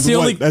Milano that's is the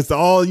one. only- That's the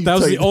all you. That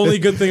was take. the only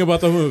good thing about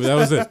the movie. That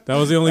was it. That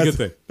was the only good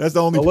thing. That's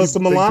the only. Alyssa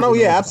thing Milano? people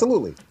Yeah, know.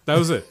 absolutely. That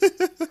was it.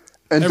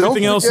 And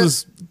Everything else forget,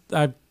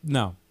 was.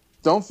 No.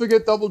 Don't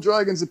forget Double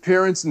Dragon's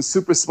appearance in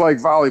Super Spike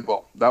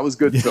Volleyball. That was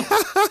good too.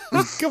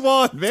 Come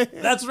on, man.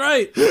 That's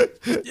right.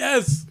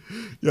 Yes.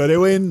 Yo, they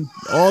were in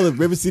all the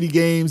River City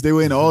games. They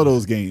were in all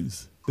those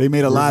games. They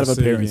made a lot of River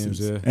City appearances,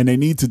 games, yeah. and they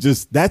need to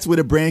just—that's where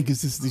the brand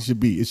consistency should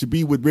be. It should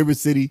be with River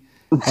City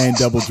and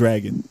Double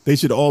Dragon. They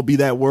should all be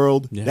that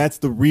world. Yeah. That's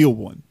the real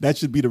one. That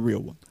should be the real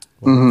one.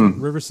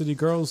 River City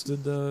Girls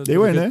did. They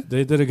were in good, there.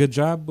 They did a good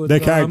job with Their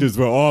characters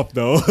were off,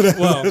 though.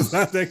 Well- That's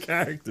not their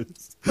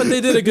characters. but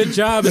they did a good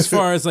job as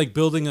far as like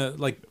building a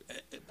like.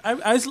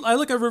 I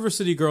look at River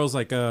City Girls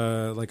like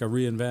a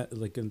reinvent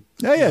like a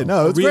Yeah,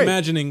 no, a it's great.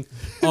 reimagining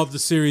of the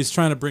series,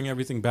 trying to bring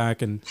everything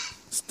back and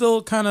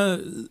still kind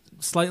of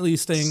slightly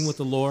staying with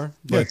the lore.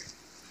 But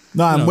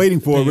No, I'm know, waiting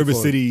for a paying River for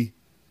it. City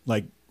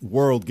like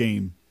world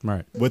game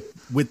right,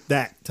 with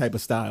that type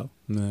of style.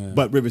 Nah.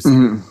 But River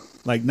City,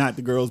 like not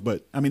the girls,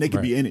 but I mean they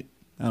could be Right. in it.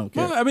 I don't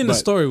care. well, I mean the But-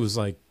 story was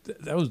like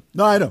that was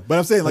No, I know, but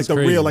I'm saying like That's the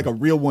crazy. real, like a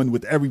real one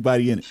with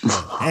everybody in it,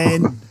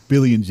 and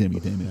Billy and Jimmy.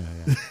 Damn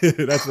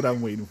it, that's what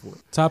I'm waiting for.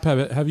 Top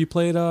Habit. Have you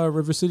played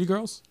River City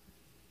Girls?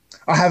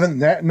 I haven't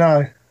yet.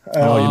 No.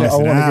 you're I want to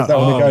missing give out. that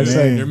one Oh, a go man.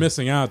 soon. You're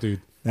missing out,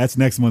 dude. That's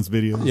next month's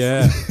video.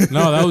 Yeah.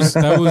 No, that was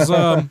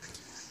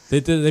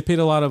they paid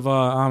a lot of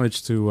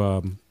homage to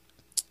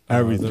the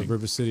Everything.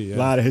 River City. Yeah. A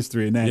lot of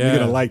history in that. Yeah, You're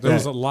gonna like there that.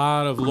 was a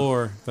lot of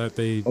lore that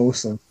they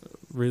Awesome.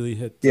 really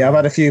hit. Yeah, I've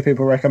had a few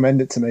people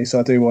recommend it to me, so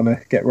I do want to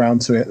get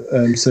round to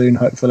it soon,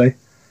 hopefully.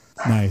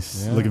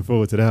 Nice. Yeah. Looking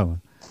forward to that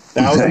one.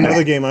 That was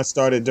another game I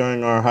started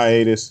during our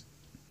hiatus.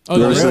 Oh,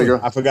 River really? City Girl.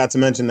 I forgot to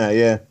mention that.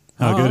 Yeah,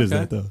 How Oh, good is okay.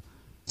 that though?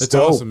 That's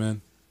Dope. awesome,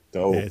 man.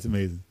 dope. Yeah, it's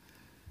amazing.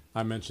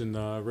 I mentioned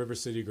River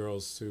City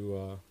Girls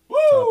to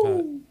Top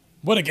Hat.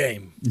 What a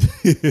game!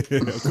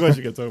 Of course,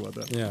 you can talk about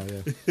that.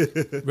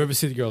 Yeah. River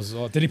City Girls. Is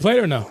all. Did he play it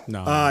or no?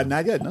 No.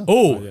 Not yet. No.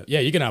 Oh, yet. yeah,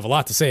 you're gonna have a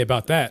lot to say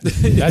about that.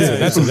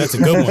 That's a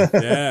good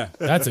one. yeah.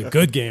 That's a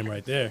good game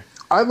right there.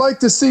 I'd like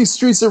to see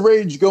Streets of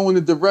Rage go in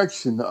the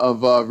direction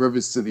of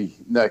River City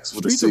next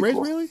with Streets the of Rage,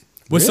 sequel. really?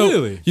 What's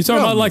Really? So you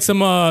talking about like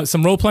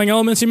some role playing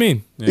elements? You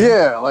mean?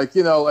 Yeah, like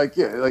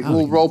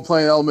little role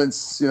playing elements,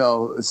 stat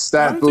don't think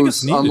it's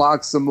boosts, needed.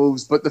 unlock some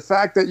moves. But the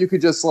fact that you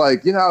could just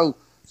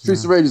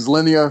Streets of Rage is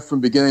linear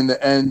from beginning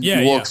to end.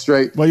 Yeah, you walk yeah.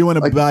 straight. Well, you want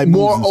to Like buy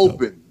more moves and stuff.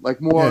 open,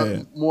 like more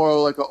Yeah. more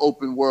like an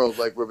open world,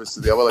 like River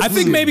City. I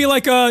think maybe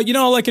like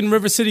like in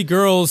River City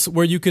Girls,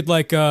 where you could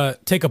like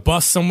take a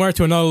bus somewhere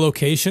to another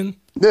location.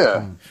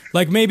 yeah.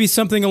 Like maybe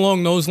something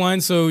along those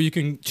lines, so you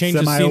can change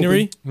the Semi-open?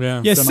 scenery.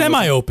 Yeah. Yeah,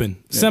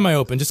 Semi-open.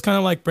 semi-open. Just kind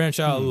of like branch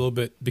out a little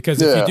bit,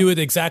 because if Yeah. you do it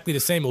exactly the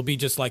same, it'll be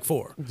just like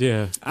 4.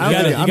 Yeah. I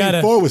gotta- mean,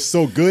 gotta- 4 was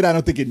so good. I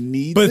don't think it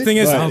needs. But the thing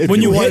is, if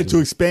when you wanted hit- to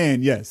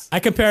expand, yes. I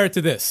compare it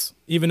to this,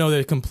 even though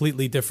they're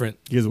completely different.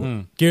 Gears of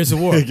War. Gears of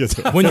War. Gears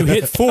of War. When you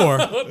hit 4,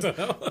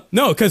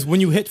 no, because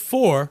when you hit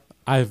 4,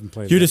 I haven't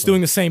played you're that just one.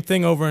 doing the same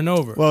thing over and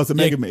over. Well, it's a You-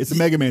 Mega Man. It's a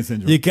Mega Man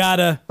syndrome. You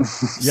gotta to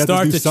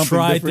start do to something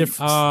try different.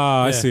 different.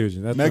 Ah, I Yeah. see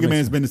what Mega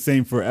Man's been the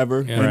same forever,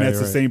 and Right, that's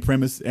the right. same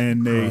premise,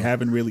 and they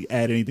haven't really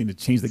added anything to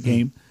change the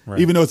game. Right.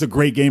 Even though it's a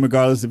great game,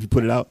 regardless if you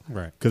put it out,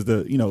 Right. Because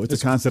it's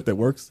a concept that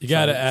works. You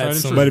got to Tried add and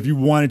some. true. But if you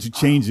wanted to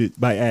change it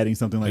by adding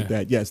something like Yeah.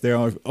 that, yes, there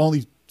are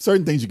only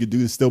certain things you could do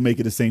to still make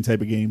it the same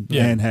type of game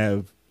Yeah. and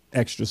have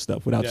extra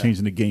stuff without Yeah.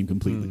 changing the game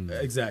completely.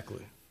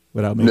 Exactly.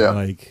 Without making Yeah.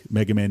 like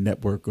Mega Man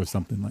Network or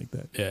something like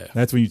that. Yeah.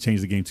 That's when you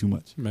change the game too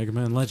much. Mega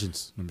Man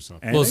Legends. Let me stop.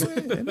 And Well,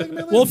 Mega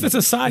Man Well, if it's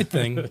a side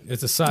thing,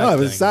 it's a side No, if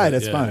thing. it's a side, but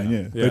that's fine.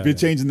 Yeah. But Yeah, if you're yeah.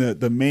 changing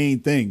the main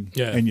thing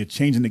Yeah. and you're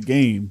changing the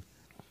game,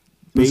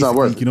 It's not basically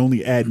worth you it. can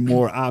only add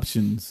more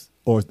options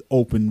or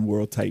open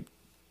world type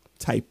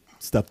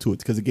stuff to it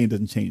because the game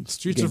doesn't change.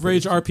 Streets The game of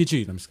Rage doesn't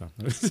RPG. Let me stop.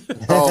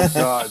 Oh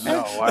God,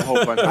 no! I hope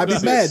I never I'd be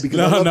see mad this. because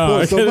No, I love no, I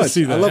Force so couldn't much.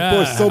 see I that. love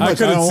Force so Yeah, much. I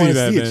couldn't don't see want to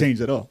that, see it man.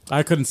 change at all.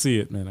 I couldn't see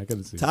it, man. I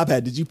couldn't see it. Top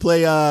Hat, did you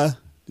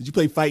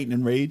play Fighting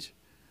and Rage?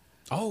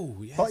 Oh,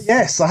 yes. But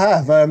yes, I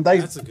have.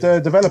 That's a good The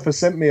developer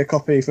sent me a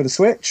copy for the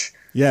Switch.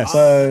 Yes.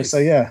 So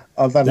yeah,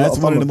 I've had a lot That's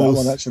of one fun of with the that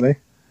most- one actually.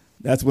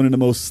 That's one of the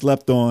most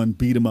slept on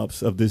beat 'em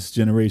ups of this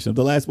generation. Of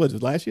the last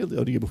last year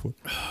or the year before?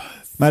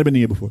 Might have been the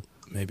year before.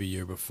 Maybe a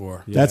year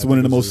before. Yeah, That's I one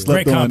of think the it most was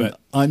slept Great on, combat.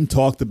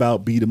 untalked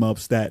about beat 'em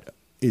ups that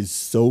is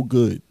so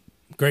good.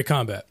 Great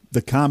combat.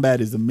 The combat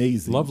is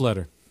amazing. Love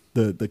Letter.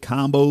 the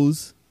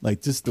combos,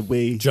 like just the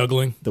way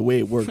Juggling. it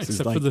works is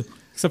Except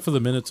like for the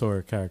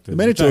Minotaur character. the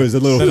Minotaur is a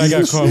little. That I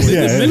got caught with.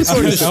 Yeah, The yeah.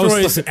 Minotaur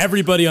destroys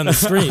everybody on the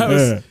screen.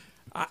 Yeah.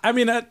 I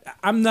mean,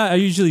 I'm not. I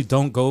usually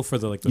don't go for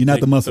the like. You're not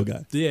big- the muscle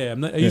guy. Yeah,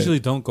 I'm not. I usually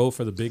don't go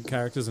for the big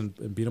characters and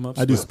beat 'em ups.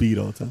 I do but- speed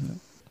all the time.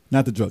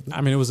 Not the drug. Though.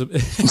 I mean, it was a.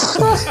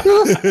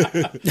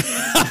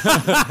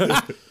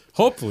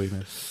 Hopefully,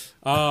 man.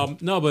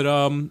 No,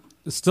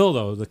 but still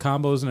though, the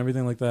combos and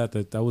everything like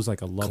that was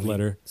like a love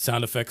letter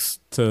Sound effects.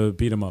 to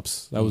beat 'em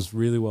ups. That was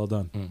really well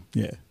done.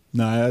 Yeah.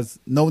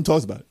 No one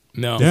talks about it.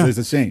 No. Yeah. It's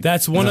a shame.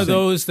 That's one It's of a shame.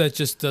 those that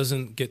just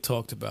doesn't get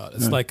talked about.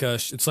 It's like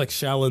it's like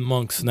Shaolin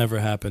Monks never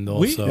happened. We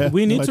Also, Yeah.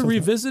 we need nobody to talks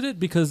revisit it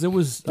because there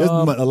was There's a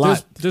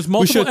lot. There's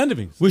multiple should-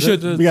 endings. we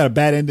should- The- We got a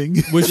bad ending.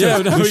 we should, yeah,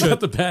 we we should-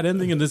 got the bad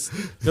ending, and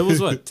there was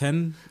what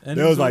 10 endings.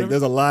 There was or like whatever?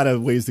 there's a lot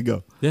of ways to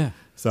go. yeah.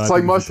 So It's I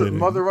like think we should play it.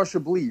 Mother Russia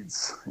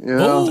bleeds. You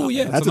Oh know?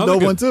 yeah, That's a another dope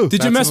good- one too.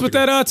 Did you That's mess with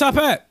another that top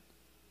hat?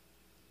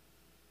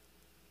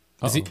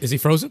 Uh-oh. Is he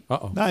frozen?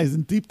 Uh-oh. Nah, he's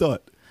in deep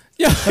thought.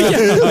 Yeah,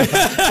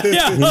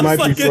 yeah. He might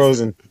be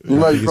frozen. You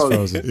might be He's frozen.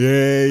 frozen.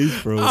 Yeah, he's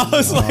frozen. I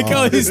was like,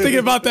 oh, he's thinking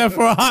about that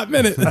for a hot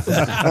minute.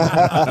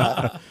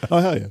 Oh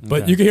hell yeah.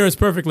 But you can hear us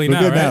perfectly We're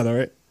now, good right? now, though,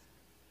 right?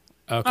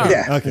 Okay.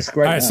 Yeah, Okay. it's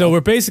great. All right, now.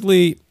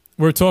 so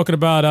we're talking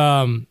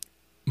about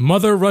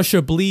Mother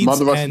Russia Bleeds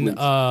Mother Russia and Bleeds.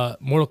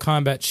 Mortal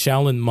Kombat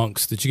Shaolin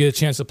Monks. Did you get a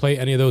chance to play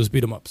any of those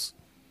beat 'em ups?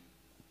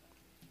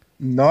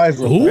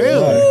 Neither. of them,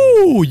 no.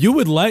 Ooh, you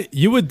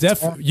would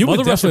definitely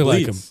Mother Russia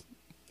like them. Bleeds.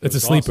 It's a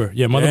It's sleeper. awesome.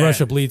 Yeah, Mother Yeah.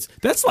 Russia Bleeds.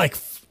 That's like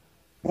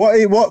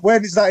What?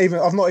 Where is that even?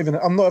 I've not even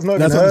That's on heard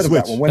the of that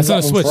Switch. one. When's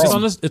That's on that the one Switch.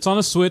 from? It's on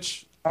a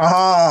Switch.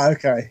 Ah,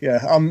 okay, yeah.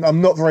 I'm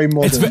not very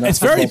modern. it's that's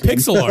the very problem.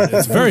 pixel art.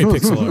 It's very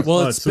pixel art. Well,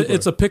 Oh, it's it's super.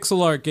 it's a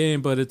pixel art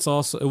game, but it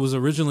was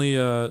originally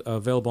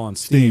available on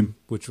Steam,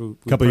 which we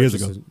Couple years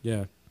purchased ago. it.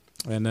 Yeah,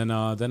 and then it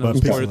But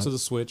was pixel ported art. to the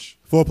Switch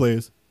 4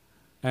 players.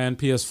 and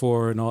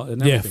PS4 and all.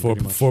 And Yeah, everything,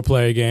 pretty much.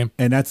 4-player game.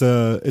 And it's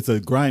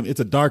a grime. It's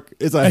a dark.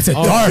 It's a It's a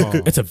dark.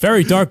 Oh. It's a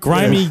very dark,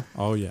 grimy.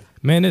 Oh yeah.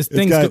 Man, there's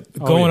things got-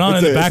 going on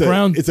in the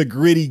background. It's a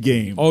gritty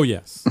game. Oh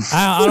yes.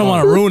 I don't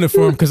want to ruin it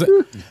for him because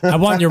I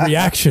want your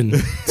reaction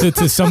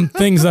to some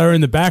things that are in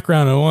the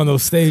background on one of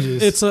those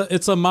stages.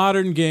 It's a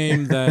modern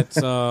game that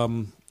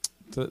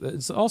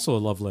it's also a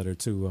love letter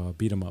to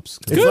beat 'em ups.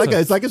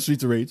 It's like a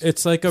Streets of Rage.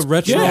 It's like a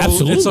retro. Yeah,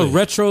 absolutely. It's a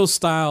retro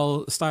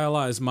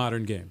stylized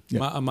modern game.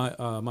 Yeah.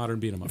 Modern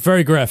beat 'em up.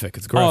 very graphic.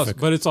 It's graphic.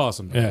 Awesome, but it's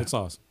awesome. Yeah. It's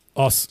awesome.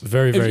 Awesome.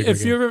 Very, very If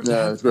good you game. ever,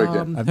 Yeah, it's a great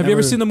game. I've have you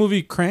ever never- seen the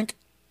movie Crank?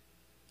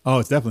 Oh,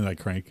 it's definitely like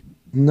Crank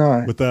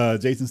No. with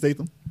Jason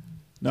Statham.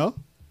 No,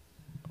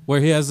 Where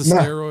he has the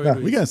No, steroid.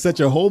 no. we gotta set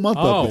your whole month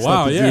up. Oh with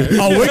wow, stuff to yeah. do.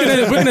 Oh,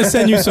 we're gonna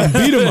send you some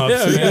beat 'em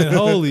ups, Yeah, man.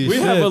 Holy we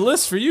shit! have a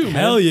list for you, man.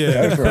 Hell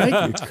yeah!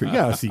 Crank. You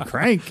gotta see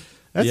Crank.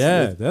 That's,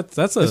 Yeah,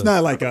 that's a. It's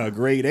not like a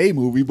grade A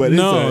movie, but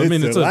No, it's I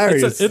mean, it's a-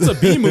 hilarious. it's a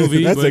B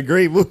movie, That's a but-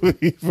 great movie.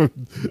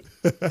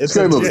 It's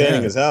Great movie.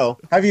 entertaining Yeah. as hell.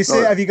 Have you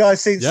seen? Have you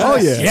guys seen? Yeah. Oh,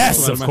 Snatch? yeah.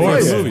 Yes, One of my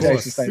course. favorite Oh, movies. yeah.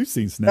 Jason Statham. We've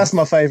seen Snatch. That's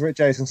my favorite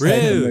Jason Statham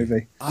Really?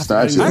 movie.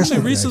 Snatch. I actually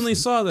recently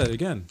saw that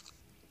again.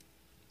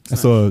 I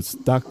saw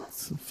Stock.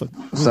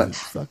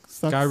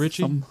 Guy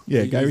Ritchie?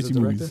 Yeah, He- Guy he's Ritchie the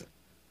movies. director?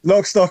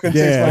 Lock, Stock, and Two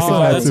Yeah, I Smoking saw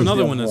Oh, that that's too.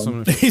 another one. That's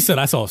one. He said,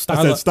 "I saw stock,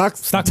 I said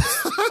Stocks. stock.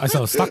 I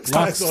saw stock.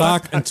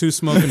 Stock and two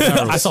smoking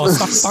barrels. I saw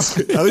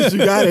stock. At least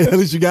you got it. At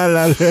least you got it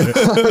out of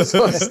there.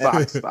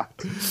 Stop.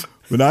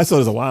 But no, I saw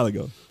this a while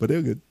ago. But they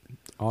were good.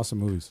 Awesome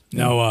movies.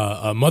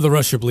 No, Mother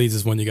Russia Bleeds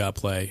is one you gotta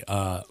play.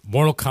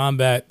 Mortal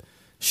Kombat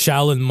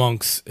Shaolin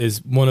Monks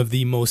is one of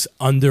the most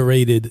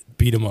underrated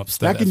beat 'em ups.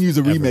 That can use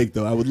a remake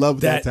though. I would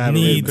love that That to have a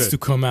needs remake. to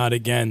come out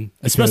again,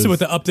 especially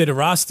with Because- the updated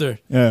roster.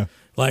 Yeah.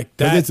 Like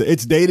But that,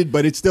 it's dated,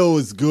 but it still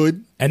is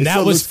good. and It that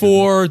still was looks good.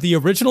 for the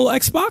original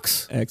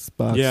Xbox.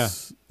 Xbox. Yeah.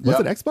 Was Yep.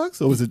 it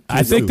Xbox or was it?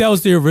 I think PS2? that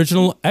was the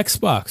original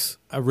Xbox.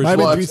 Original. Might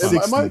Well, have it, been it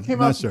might 360, have came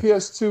not out for sure.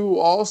 PS2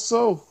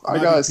 also. I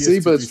Might gotta be see,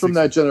 PS2, but it's from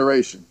that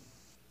generation.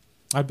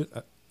 I've been,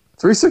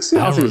 360. I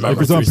don't If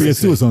remember. it's on PS2,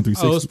 360. it's on Oh, it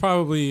was 360.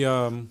 probably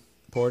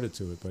ported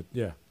to it, but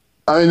yeah.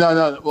 I mean,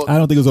 no. Well, I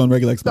don't think it was on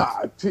regular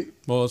Xbox.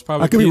 Well, it's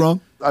probably. I could be wrong.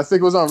 I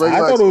think it was on I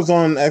regular. thord it was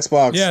on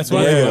Xbox. Yeah, it's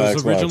right. Yeah, regular it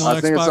was Xbox. original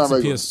I think it's on Xbox and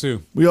regular.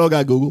 PS2. We all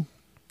got Google.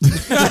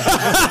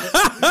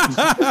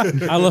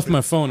 I left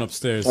my phone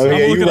upstairs. Oh, yeah, I'm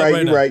you're looking up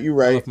right, now. you're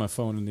I right. left my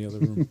phone in the other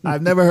room.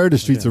 I've never heard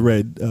of Streets of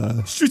Red.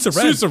 Streets of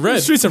Red. Streets of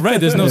Red. Streets of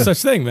Red. There's no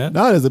such thing, man.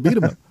 No, there's a beat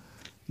 'em up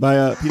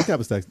by Peter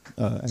Capistag.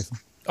 Actually,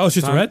 Oh,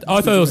 Streets of Red. Oh,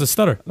 I thought it was a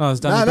stutter. No, it's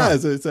Donnie Brown.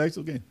 it's an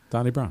actual game.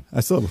 Donnie Brown. I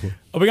saw it before.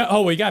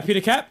 We got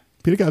Peter Cap.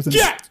 Peter Capistag.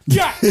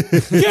 Yeah.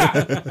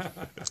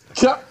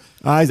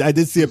 I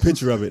did see a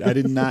picture of it. I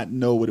did not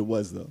know what it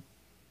was though.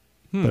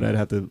 But I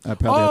probably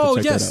have Oh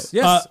to check yes, that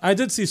out. yes. I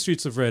did see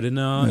Streets of Red in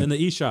the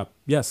eShop.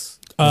 Yes.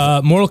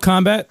 Mortal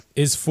Kombat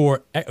is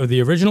for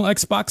the original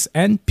Xbox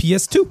and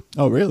PS2.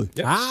 Oh, really?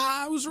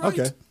 I was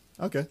right.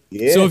 Okay.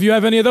 Yeah. So if you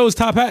have any of those,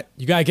 Top Hat,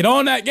 you gotta get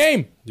on that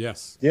game.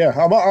 Yes. Yeah,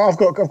 I've got a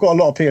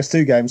lot of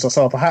PS2 games,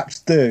 so I perhaps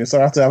do. So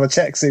I have to have a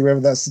check, see whether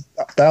that's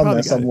down Probably there got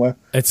it. somewhere.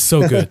 It's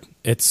so good.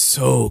 It's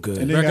so And good.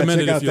 then you gotta Recommend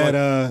check it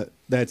out if you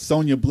that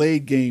Sonya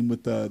Blade game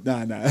with the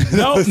nah.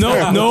 No,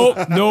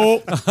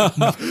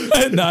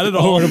 not at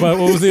all. What about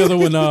what was the other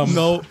one? No,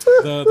 What,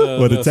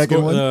 the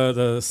Tekken one?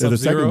 The Sub The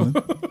Zero. second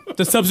one.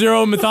 the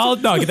Sub-Zero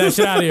mythology. No, get that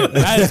shit out of here.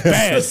 That is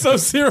bad.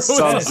 Sub-Zero.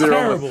 Sub-Zero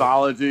terrible.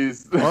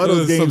 mythologies. All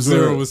those games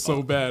Sub-Zero were was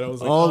so bad. I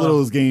was like, all of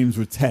those games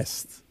were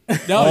tests.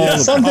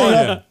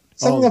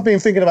 Something I've been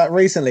thinking about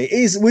recently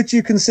is: would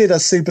you consider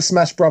Super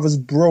Smash Brothers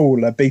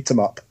Brawl a beat 'em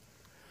up?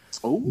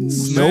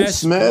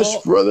 Smash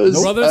Brawl- Brothers.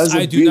 as Brothers, a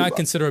I do beat- not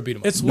consider a beat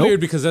 'em up. It's weird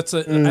because that's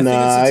a. Nah,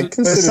 I I think The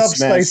consider Smash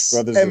subspace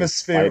Brothers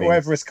hemisphere, fighting.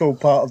 whatever it's called,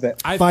 part of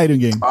it. Fighting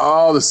game.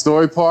 Oh, the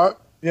story part.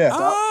 Yeah.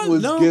 That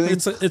was no,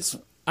 getting- it's.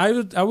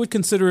 I would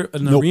consider it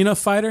an Nope. arena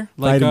fighter,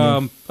 like Fighting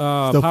game.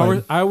 Still Power.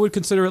 fighting. I would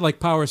consider it like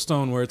Power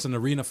Stone, where it's an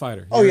arena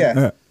fighter. Oh yeah.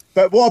 Yeah.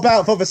 But what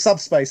about for the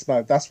subspace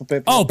mode? That's what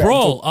people. Oh,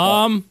 Brawl.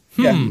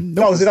 Yeah.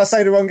 No, did I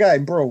say the wrong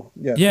game? Brawl.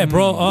 Yeah. Yeah,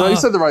 bro. No, you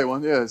said the right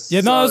one. Yes.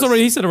 yeah, no, it was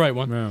already. He said the right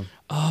one. Yeah.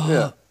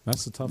 Yeah.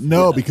 That's a tough.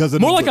 No, because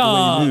of More the like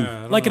way you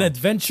move. a like an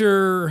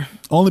adventure,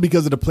 Only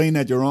because of the plane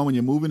that you're on when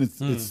you're moving.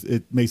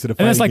 It makes it a.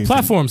 and it's fighting like game.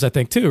 platforms, I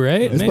think, too,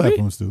 right? It's Maybe.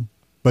 platforms too,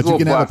 but It's you a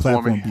can little have a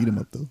platform platforming. beat 'em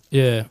up though.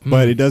 Yeah,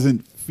 But it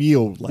doesn't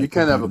feel like You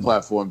can have a beat 'em up.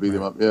 platform beat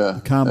 'em up. Yeah.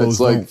 Combos It's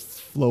like don't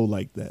flow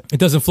like that. it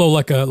doesn't flow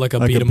like a Like beat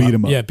a 'em beat up.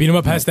 'em up. Yeah, beat 'em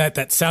up has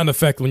that sound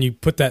effect when you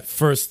put that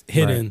first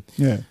hit Right. in.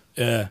 Yeah,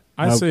 Yeah,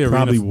 I say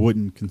probably arena.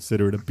 wouldn't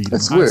consider it a beat 'em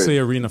It's up. weird. I say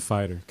arena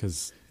fighter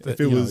because If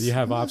it was- you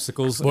have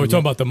obstacles. well, we're and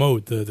talking about the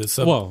mode, the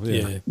sub. Well,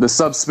 yeah. the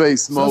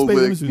subspace mode. Subspace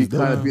Where Mode it can is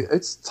kind of dope. be,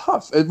 it's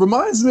tough. It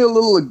reminds me a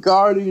little of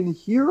Guardian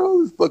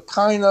Heroes, but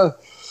kind of.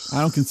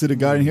 I don't consider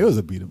Guardian Heroes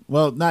a beat 'em.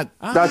 Well, not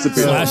That's a beat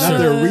 'em up. Slasher. not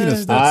the arena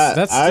stuff.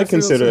 That's I different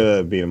consider also. it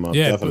a beat 'em up.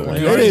 Yeah, definitely. but-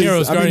 It Guardian is.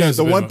 Heroes, I mean, Guardian that's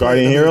the Heroes one is part.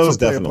 Guardian the Heroes,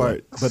 two-player definitely.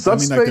 part. But I mean,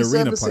 Subspace like the arena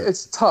Embassy, part.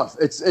 it's tough.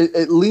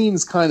 It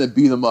leans kind of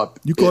beat 'em up.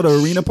 You call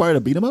the arena part a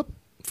beat 'em up?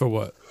 For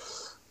what?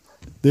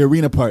 The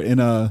arena part in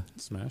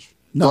Smash.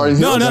 no, Guardian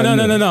No,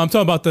 Heroes. no. I'm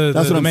talking about That's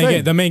what the I'm main saying.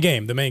 game. The main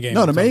game. The main game.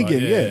 No, I'm the main talking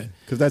game, about, yeah,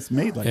 because that's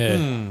made like Yeah.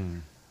 that.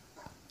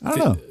 I don't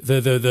know.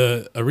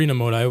 The arena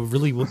mode, I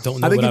really don't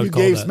know I think what I if would you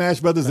call gave that. Smash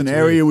Brothers an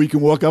area where you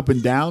can walk up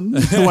and down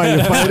while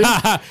you're fighting,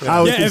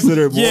 I would Yeah,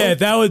 consider it more. yeah,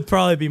 that would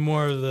probably be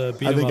more of the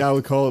beat I 'em think up. I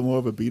would call it more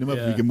of a beat 'em up.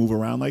 If Yeah. you can move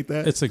around like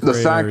that. It's a The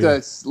great fact area. that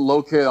it's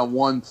located on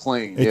one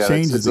plane. It Yeah,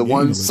 changes it's the a game a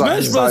one little bit.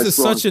 Smash Bros. is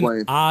such an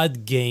plane.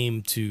 odd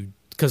game to,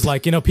 because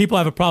like people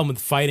have a problem with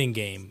fighting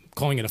game,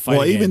 calling it a fighting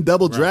well, even game.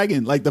 Double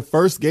Dragon, like the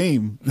first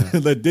game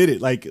that did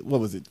it, like what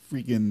was it?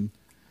 Freaking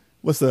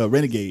what's the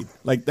Renegade?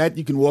 Like that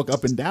you can walk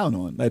up and down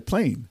on that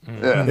plane.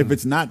 Yeah. If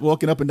it's not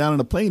walking up and down on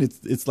a plane,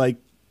 it's like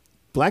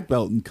black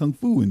belt and kung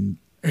fu and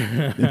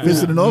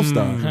Fist of the North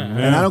Star.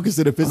 And I don't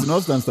consider Fist of the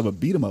North Star and stuff a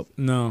beat 'em up.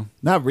 No,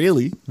 Not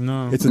really.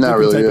 no. It's a Not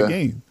different really, type of yeah.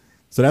 game.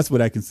 So that's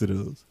what I consider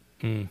those.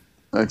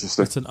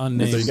 Interesting. It's an So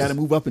unnamed. you got to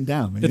move up and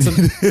down, man. It's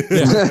an,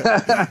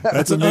 yeah,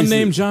 that's an what makes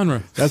unnamed it,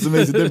 genre. That's what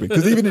makes it different.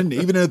 Because even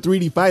in a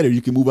 3D fighter,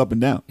 you can move up and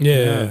down,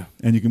 yeah.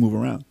 and you can move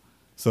around.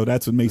 So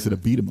that's what makes it a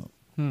beat 'em up.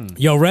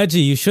 Yo, Reggie,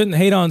 you shouldn't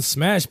hate on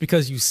Smash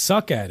because you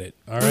suck at it.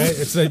 All right,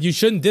 it's that you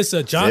shouldn't diss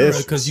a genre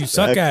because you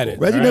suck at it.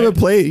 Reggie all never right?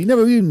 played. He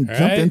never even jumped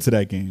right. into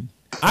that game.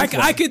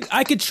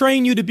 I could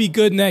train you to be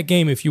good in that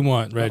game if you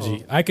want,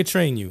 Reggie. I could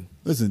train you.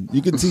 Listen,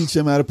 you can teach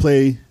him how to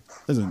play.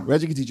 Listen,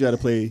 Reggie can teach you how to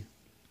play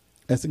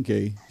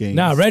SNK games.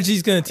 Nah,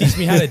 Reggie's gonna teach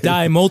me how to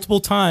die multiple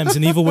times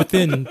in Evil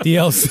Within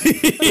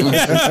DLC.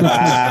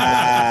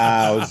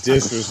 Wow,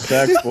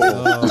 disrespectful.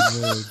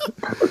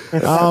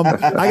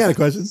 I got a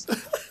question.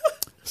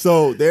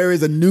 So there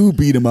is a new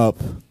beat 'em up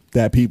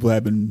that people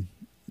have been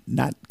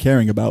not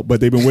caring about, but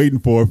they've been waiting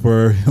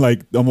for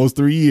like almost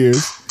 3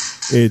 years.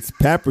 It's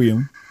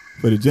Paprium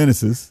for the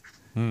Genesis.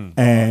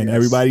 And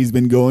everybo's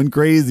been going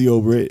crazy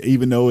over it,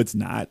 even though it's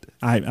not.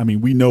 I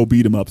mean, we know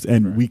beat 'em ups,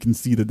 and we can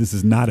see that this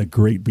is not a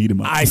great beat 'em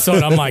up. I saw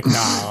it. I'm like,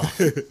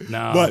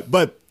 no.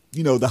 But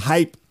you know, the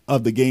hype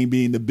of the game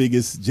being the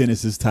biggest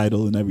Genesis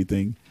title and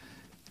everything,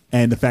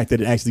 and the fact that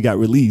it actually got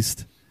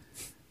released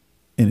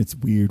in its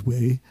weird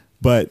way.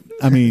 But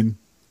I mean,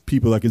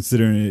 people are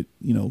considering it,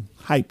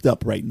 hyped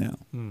up right now.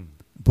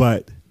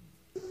 But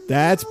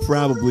that's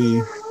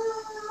probably.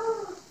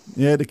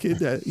 Yeah, the kid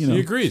that She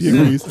agrees. She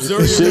agrees.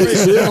 She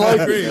didn't like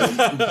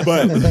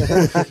But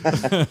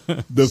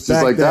the She's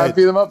fact like, that "Dad,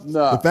 beat him up."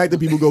 Nah. the fact that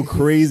people go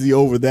crazy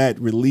over that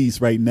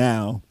release right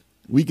now,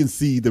 we can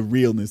see the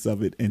realness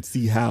of it and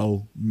see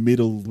how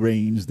middle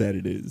range that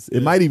it is.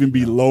 It might even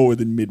be lower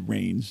than mid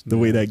range the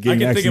way that I game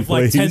can actually think of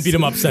like plays. 10 beat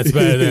 'em up sets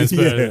better than it's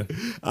better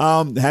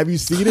than. Have you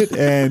seen it,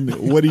 and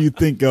what do you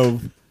think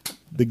of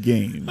the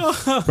game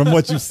from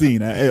what you've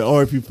seen,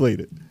 or if you played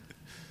it?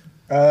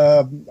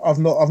 I've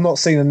not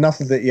seen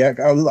enough of it yet.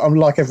 I'm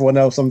like everyone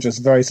else. I'm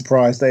just very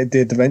surprised that it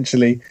did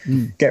eventually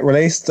get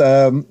released.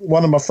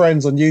 One of my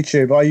friends on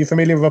YouTube. Are you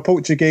familiar with a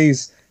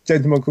Portuguese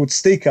gentleman called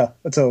Stika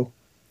at all?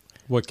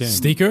 What game?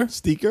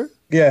 Steaker?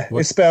 Yeah, What?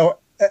 it's spelled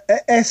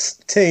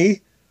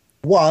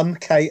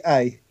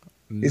ST1KA.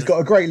 He's got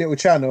a great little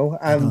channel,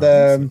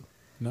 and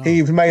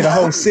he made a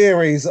whole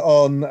series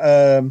on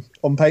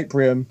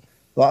Patreon,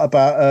 like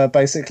about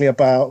basically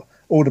about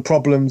all the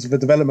problems, the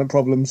development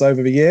problems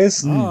over the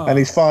years, and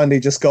he's finally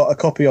just got a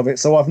copy of it.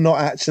 So I've not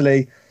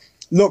actually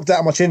looked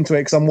that much into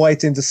it because I'm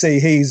waiting to see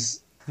his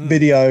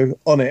video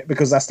on it,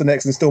 because that's the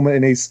next installment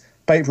in his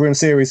Patreon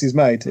series he's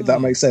made. If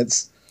that makes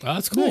sense. Oh,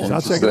 that's cool.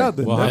 I'll check it out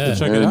then. We'll have Yeah. to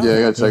check it out. Yeah, I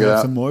gotta check it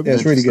out. Some more. Yeah,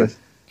 it's really good.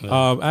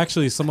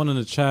 Actually, someone in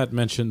the chat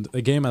mentioned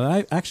a game that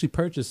I actually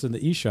purchased in the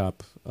eShop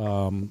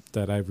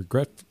that I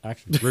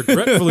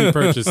regretfully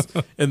purchased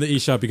in the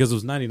eShop because it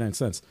was 99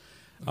 cents.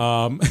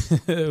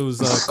 It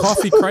was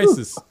Coffee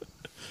Crisis.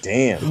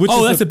 Damn. Which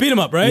Oh, is that's a beat 'em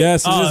up, right?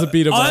 Yes, it is a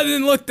beat 'em Oh, up. I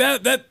didn't look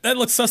that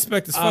looks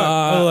suspect as fuck.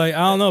 I was like, I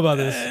don't know about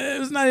this. It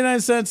was 99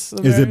 cents.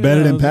 Is it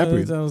better than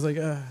Papri? I was like,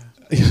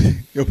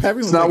 Yo, Paprium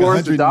was It's not like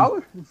worth the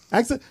dollar.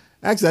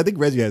 Actually, I think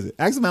Reggie has it.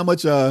 Ask him how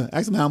much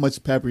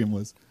Paprium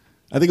was.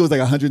 I think it was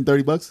like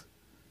 $130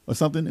 or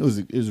something. It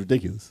was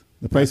ridiculous.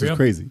 The price was Paprium?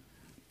 crazy.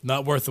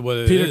 Not worth what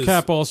it Peter is.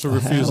 Cap also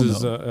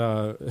refuses,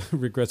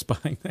 regrets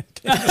buying that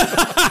game.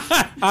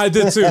 I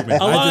did too, man.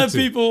 A lot I of did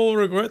too. people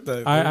regret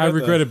that. I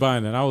regretted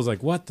buying it. I was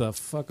like, what the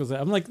fuck was that?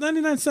 I'm like,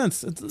 99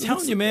 cents.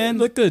 Telling you, man.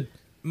 Look good.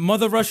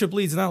 Mother Russia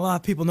Bleeds. Not a lot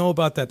of people know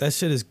about that. That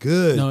shit is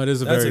good. No, it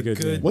is a That's very good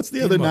game. What's the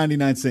beat other 'em up.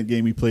 99-cent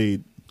game we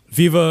played?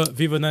 Viva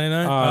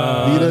 99?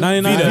 Vita?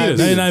 99 Vita. Vitas.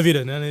 99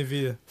 Vita. 99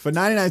 Vita. For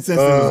 99 cents, it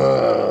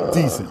was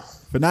decent.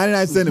 For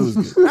 99 cents, it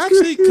was good.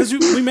 Actually, because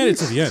we made it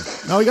to the end.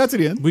 No, we got to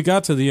the end. We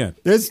got to the end.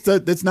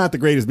 That's not the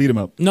greatest beat 'em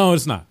up. No,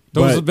 it's not.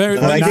 Those But are very,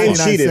 That for game 99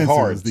 cheated cents, it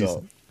hard, was decent.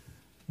 so.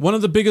 one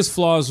of the biggest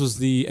flaws was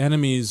the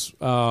enemies.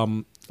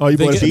 Oh, you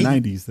They bought it get- for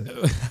 90s then.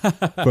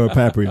 For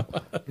Paprium.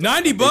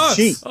 $90.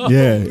 cheap.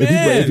 Yeah,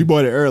 if you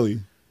bought it early.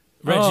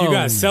 Reggie, Oh. you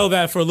gotta sell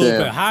that for a little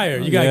Damn. bit higher.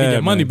 You gotta Yeah, get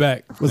your money man.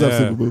 back. What's up, Yeah.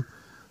 Super Boo?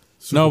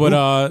 No,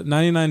 but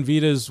 99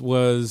 Vitas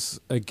was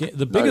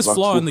the biggest $9.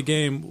 flaw in the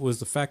game was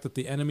the fact that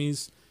the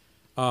enemies,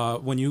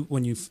 when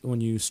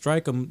you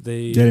strike them,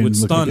 they didn't would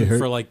look like stun they hurt.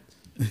 for like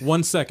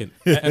 1 second,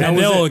 And that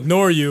was they'll it.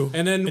 ignore you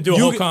and then do a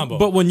you whole get- combo.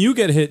 But when you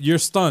get hit, you're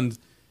stunned,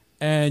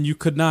 and you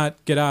could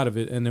not get out of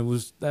it, and it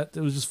was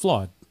just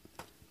flawed.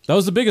 That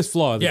was the biggest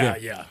flaw of the game.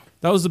 yeah.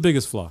 That was the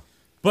biggest flaw.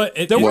 But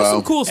There was Wow.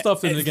 some cool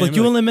stuff in the game. like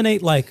you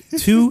eliminate like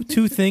two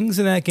things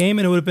in that game,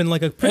 and it would have been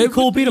like a pretty It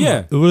cool would- beat 'em yeah.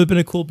 up. It would have been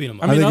a cool beat 'em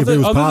up. I mean, think if other it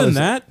was than polished,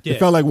 that, Yeah. it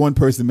felt like one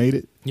person made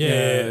it.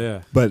 yeah.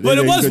 But But they it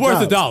did a was good worth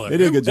job. a dollar. They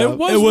did a good job. It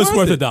was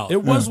worth a dollar.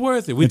 It was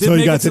worth it. We Until did you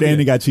make got it to the end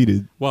end. and got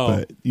cheated. Well,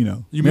 but, you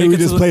maybe make we it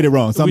to just the- played it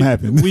wrong. Something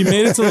happened. We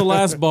made it to the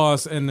last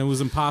boss, and it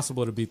was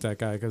impossible to beat that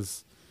guy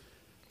because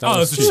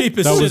Oh, it's the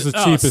cheapest That shit. was the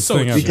Oh, cheapest so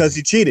thing ever. Because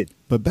you cheated.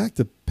 But back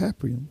to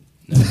Paprium.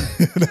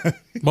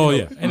 well,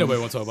 yeah, Ain't nobody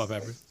want to talk about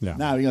Pepper. yeah.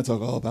 Now we're gonna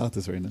talk all about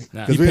this right now.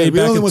 Nah. Because He paid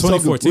back in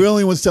 2014. we're the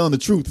only ones telling the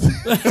truth.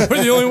 We're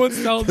the only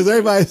ones telling. Because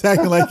everybody's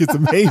acting like it's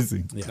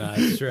amazing. Nah,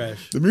 it's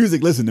trash. The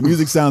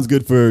music sounds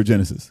good for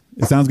Genesis.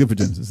 It sounds good for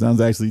Genesis. It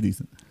sounds actually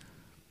decent.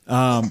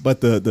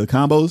 But the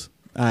combos,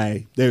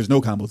 there's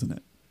no combos in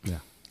that. Yeah.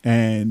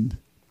 And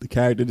the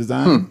character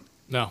design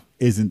No,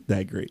 isn't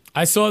that great.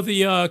 I saw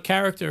the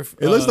character.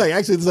 It looks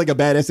like a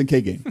bad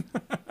SNK game,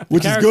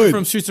 which is character good.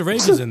 from Streets of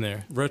Rage is in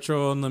there.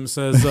 Retro on them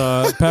says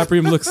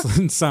Paprium looks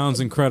and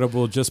sounds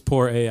incredible. Just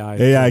poor AI.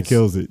 AI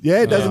kills it.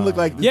 Yeah, it doesn't look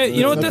like. Yeah,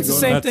 you know what? nothing That's the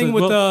going same on. thing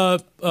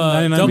That's with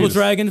 99 Double Vitas.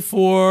 Dragon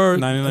for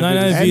 99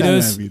 99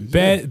 Vitas. Vitas. 99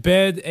 Vitas,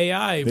 Bad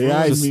AI. The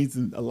AI Just- means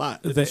a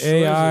lot. The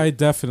AI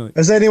definitely.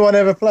 Has anyone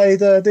ever played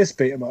this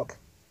beat 'em up?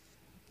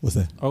 What's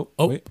that? Oh,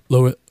 Oh, wait.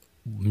 lower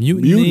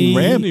Mutiny. Mutant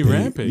Rampage.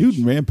 Rampage.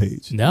 Mutant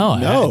Rampage. No,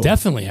 I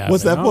definitely have.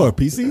 What's that No. for?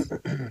 PC?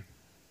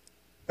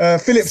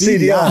 Philips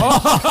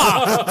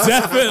CDI.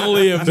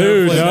 Definitely have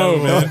Dude, never played no,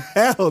 that.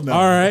 man. Hell no.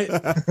 All right,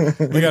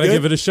 we gotta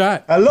give it a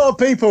shot. A lot of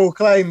people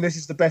claim this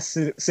is the best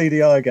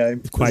CDI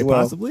game. Quite as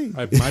well. possibly. It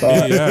might be,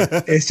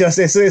 yeah. It's just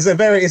it's a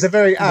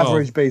very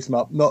average beat 'em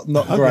up. Not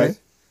great.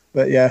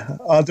 But yeah,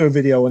 I'll do a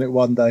video on it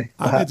one day.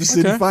 I'm perhaps.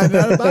 interested in finding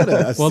out about it.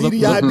 A Well,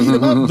 CDI beat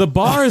 'em up. The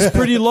bar is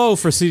pretty low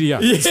for CDI.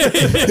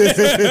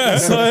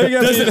 So you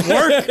gotta be-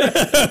 Work.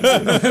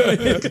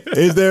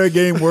 Is there a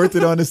game worth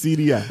it on the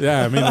CDI?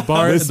 Yeah, I mean the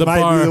bar. This the might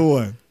bar. be the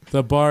one.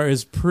 The bar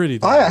is pretty.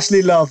 I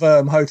actually love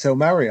Hotel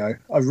Mario.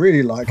 I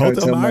really like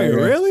Hotel Mario.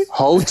 Really?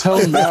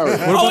 Hotel Mario.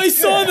 Oh, I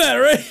saw that,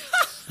 right?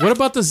 What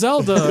about the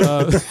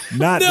Zelda?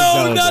 Not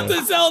No, not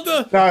the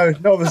Zelda. No,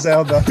 not the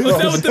Zelda. Was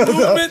that with the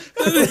movement?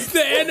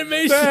 The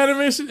animation? the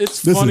animation?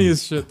 It's Listen, funny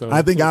as shit, though.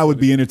 I think I would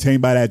be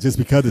entertained by that just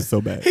because it's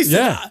so bad. He said,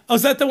 Yeah.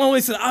 was that the one where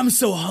he said, I'm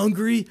so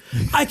hungry,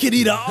 I could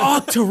eat an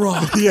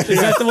Octorok? Is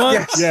that the one?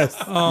 Yes.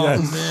 Oh,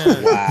 yes.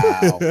 man.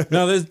 Wow.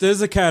 No,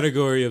 there's a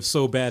category of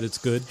so bad it's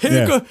good.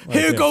 Here, Yeah.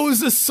 here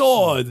goes the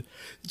sword.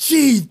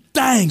 Gee,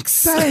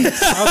 thanks.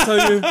 I'll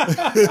tell you.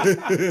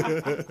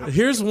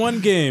 Here's one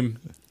game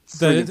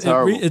that freaking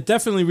terrible. it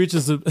definitely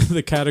reaches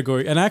the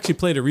category, and I actually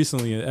played it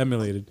recently and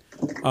emulated.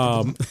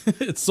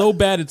 It's so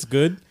bad it's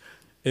good.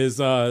 Is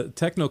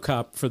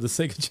Technocop for the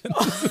Sega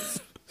Genesis?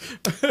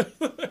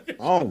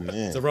 Oh man.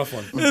 It's a rough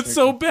one. It's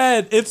so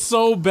bad. It's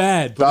so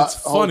bad, but it's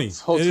That- funny. It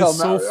Hotel is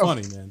so Mario.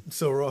 funny, man.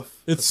 So rough.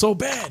 It's so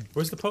bad.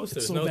 Where's the poster?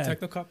 It's so No bad.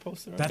 Technocop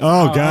poster? Right? That-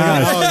 Oh, I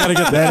gosh. gotta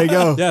get that. There they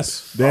go.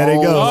 Yes. There they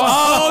go.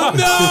 Oh,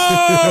 no!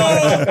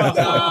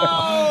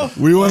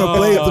 We want to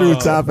play it through,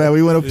 Top Hat.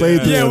 We want to play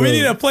it through. Yeah, we though.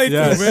 need a playthrough,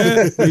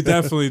 Yes, man. we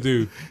definitely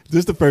do.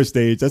 Just the first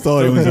stage. That's all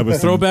anyone's ever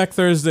seen. Throwback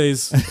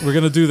Thursdays. We're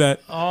gonna do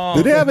that.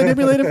 Do they have an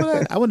emulator for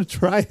that? I want to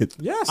try it.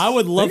 Yes, I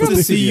would love They got to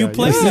the- see you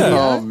play yeah. that.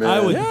 Oh, man. I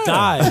would Yeah.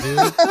 die,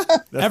 dude.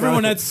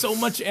 Everyone had so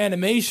much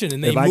animation,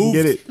 and they If I can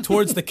get moved it-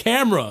 towards the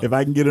camera. If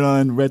I can get it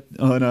on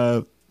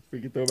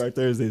freaking Throwback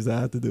Thursdays,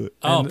 I have to do it.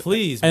 Oh,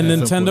 please, And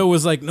man. Nintendo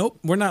was like, "Nope,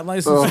 we're not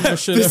licensing that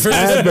shit This ever."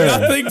 has Ever.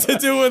 nothing to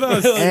do with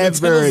us. Like,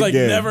 Ever Nintendo's like,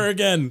 again. never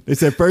again. They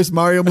said first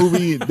Mario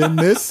movie, then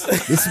this.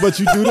 This is what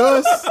you do to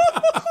us.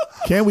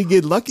 Can we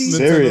get lucky? Nintendo's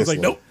Seriously.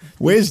 like, "Nope."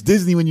 Where's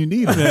Disney when you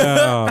need them?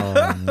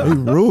 Oh,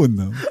 They ruined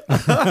them.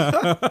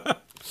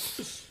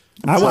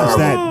 I watched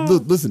that.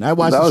 Look, listen, I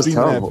watched That the was stream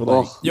of that terrible. for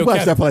like. Ugh. You Yo,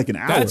 watched Kev, that for like an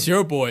hour. That's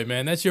your boy,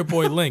 man. That's your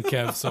boy Link,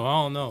 Kev. So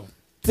I don't know.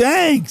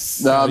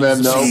 Thanks. Nah,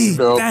 man, no, Gee,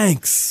 no.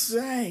 thanks.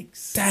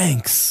 Thanks.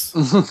 Thanks.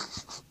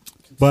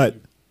 But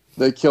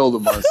They killed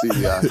him on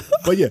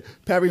CDI. yeah,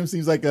 Pavium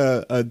seems like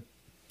a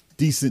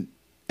decent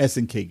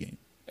SNK game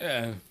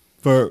Yeah.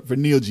 for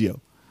Neo Geo.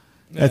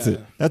 That's Yeah.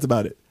 it. That's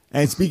about it.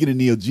 And speaking of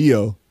Neo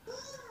Geo,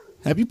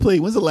 have you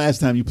played? When's the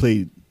last time you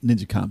played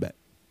Ninja Combat?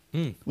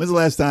 When's the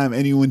last time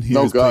anyone here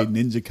Oh, has God.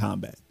 played Ninja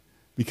Combat?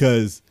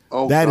 Because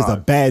Oh, that is a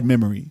God. bad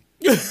memory.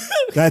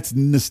 That's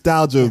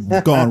nostalgia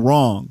gone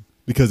wrong.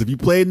 Because if you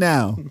play it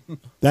now,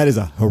 that is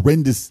a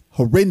horrendous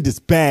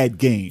bad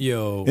game.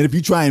 Yo. And if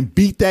you try and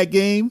beat that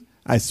game,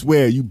 I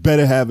swear you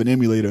better have an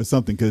emulator or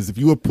something. Because if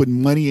you were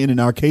putting money in an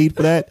arcade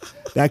for that,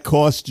 that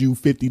cost you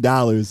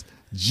 $50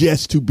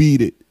 just to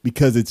beat it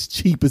because it's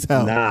cheap as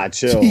hell. Nah,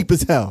 chill. Cheap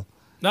as hell.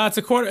 No, it's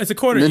a quarter. It's a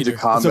quarter Ninja eater.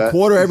 It's Combat. a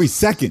quarter every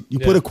second. You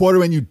put Yeah. a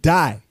quarter and you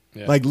die.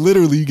 Yeah. Like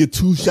literally, you get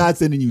 2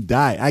 shots in and you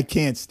die. I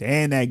can't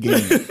stand that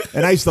game.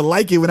 And I used to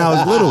like it when I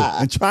was little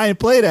and try and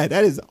play that.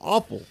 That is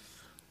awful.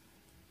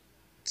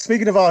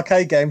 Speaking of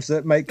arcade games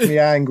that make me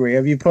angry,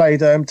 have you played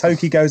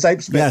Toki Goes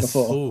Ape Spit Yes.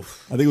 before?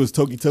 Oof. I think it was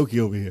Toki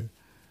over here.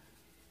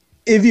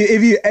 If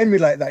you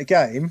emulate that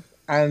game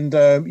and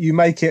you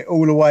make it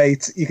all the way,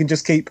 you can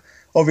just keep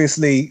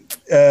obviously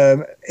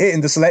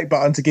hitting the select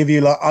button to give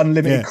you like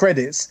unlimited Yeah.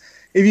 credits.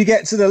 If you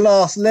get to the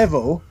last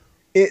level,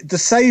 it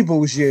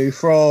disables you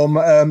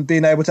from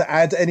being able to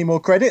add any more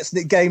credits.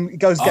 And it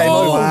goes game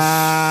over.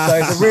 Wow. So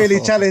it's a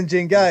really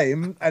challenging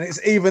game, and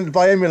it's even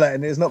by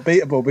emulating it's not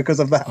beatable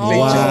because of that feature.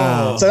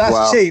 Wow. So that's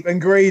Wow. cheap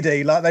and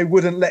greedy. Like they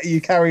wouldn't let you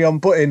carry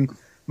on putting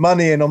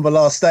money in on the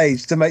last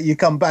stage to make you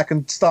come back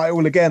and start it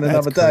all again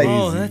another day. crazy.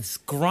 Oh, that's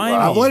grimy.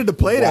 I wanted to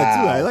play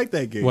that too. Wow. I like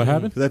that game. What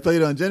happened? Because I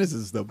played it on Genesis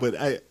and stuff.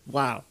 But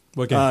wow.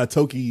 What game?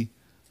 Toki.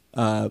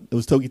 It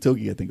was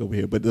Toki, I think, over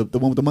here. But the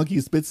one with the monkey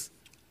who spits.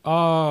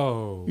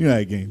 Oh, You know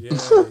that game.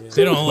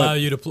 They don't allow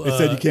you to play. It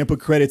said you can't put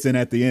credits in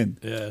at the end.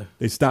 Yeah.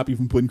 They stop you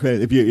from putting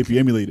credits if you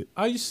emulate it.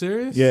 Are you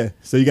serious? Yeah,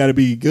 so you got to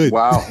be good.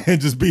 Wow. and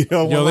just be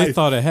on Yo, one they life.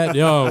 thought ahead.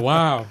 Yo,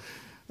 wow,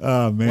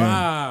 Oh man,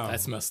 wow.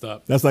 That's messed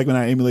up. that's like when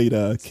I emulate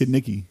Kid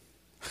Nicky.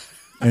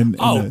 And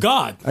Oh,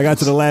 God. I got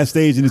to the last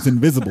stage and it's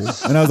invisible,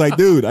 and I was like,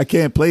 dude, I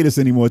can't play this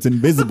anymore. It's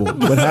invisible.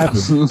 What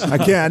happened? I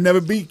can't. I never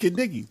beat Kid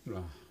Nicky,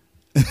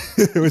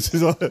 which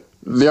is all, the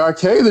The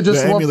arcade or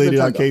just the one for emulated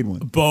Nintendo? arcade one,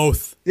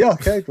 Both. The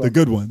arcade one. the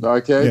good one. The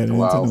arcade? Yeah, the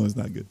Wow. Nintendo one's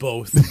not good.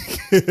 Both.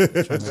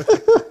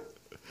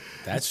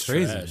 That's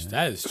crazy, trash. man.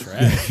 That is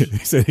trash. They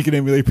said they can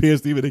emulate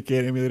PSD, but they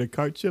can't emulate a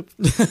cart chip.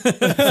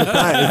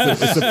 It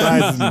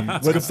surprises me.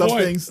 What some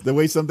point. things, the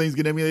way some things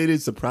get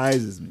emulated,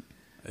 surprises me.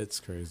 It's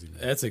crazy, man.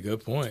 That's a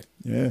good point.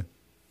 Yeah,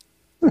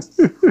 I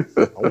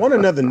want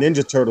another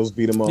Ninja Turtles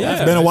beat 'em up. Yeah.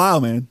 it's been a while,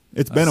 man.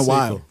 It's been a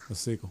while. A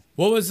sequel.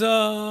 What was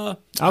I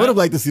would have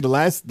liked to see the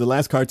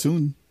last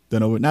cartoon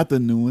done over, not the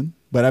new one,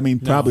 but I mean,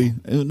 probably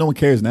no one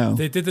cares now.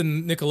 they did the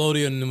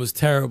Nickelodeon and it was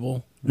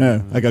terrible.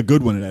 Yeah, like a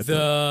good one of that.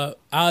 The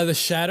Out of the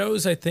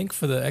Shadows, I think,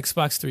 for the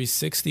Xbox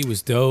 360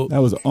 was dope.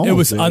 That was it almost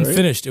was there, right?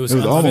 unfinished. It was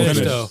almost unfinished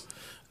finished. though.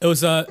 It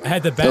was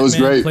had the was Batman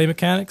great. play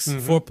mechanics,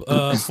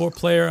 four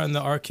player on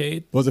the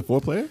arcade. Was it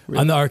 4-player?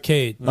 On the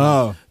arcade.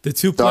 Oh, The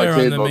 2-player on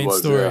arcade the mode main was,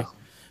 story. yeah.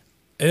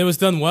 It was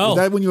done well. Is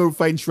that when you were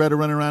fighting Shredder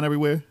running around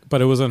everywhere?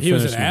 But it was unfinished. He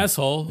was an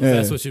asshole. If Yeah.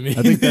 that's what you mean.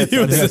 I think that's He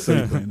was- I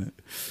think playing that.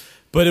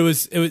 but it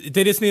was.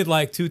 They just needed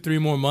like 2-3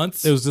 more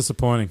months. It was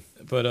disappointing.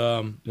 But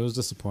It was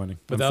disappointing.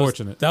 but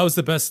Unfortunate. That was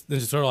the best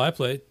Ninja Turtle I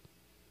played.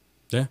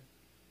 Yeah.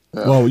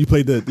 Well, you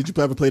played did you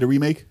ever play the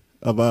remake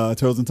of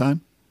Turtles in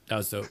Time? That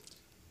was dope.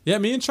 Yeah,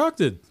 me and Chuck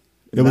did.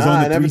 It was Nah, on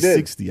I the never did.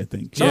 360, I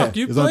think. Chuck, Yeah,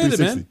 you it was on played it,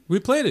 360. man. We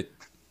played it.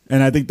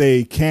 And I think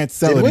they can't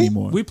sell Did it we?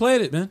 anymore. We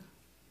played it, man.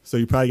 So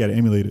you probably got to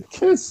emulate it.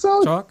 Kids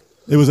suck. Chuck.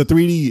 It was a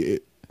 3D.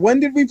 When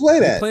did we play We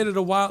that? played it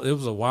a while. It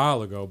was a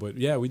while ago, but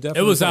yeah, we It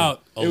definitely. was played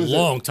out a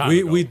long time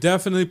We ago. we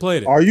definitely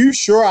played it. Are you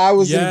sure I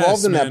was Yes,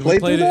 involved in man, that we playthrough?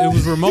 played it. though? It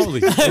was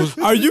remotely. It was,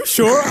 Are you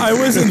sure I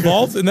was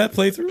involved in that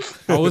playthrough?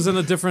 I was in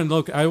a different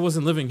look. I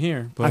wasn't living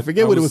here. But I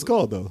forget what it was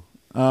called, though.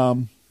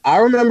 I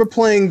remember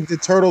playing the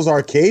Turtles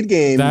arcade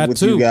game That with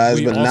too. you guys,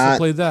 we but also not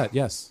played that.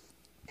 Yes.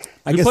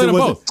 I We guess played it them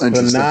wasn't. both. but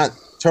Interesting. not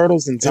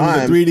Turtles in was a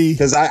Time 3D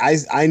because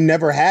I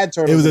never had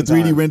Turtles. It was a in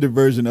 3D Time. rendered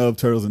version of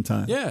Turtles in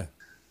Time. Yeah.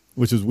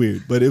 Which was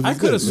weird, but it was I good.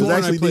 could It have was sworn I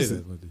actually played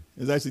decent. it. It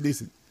was actually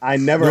decent. I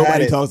never had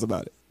Nobody it. talks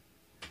about it.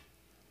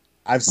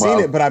 I've seen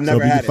it, but I've So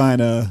never if you had can it.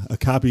 find a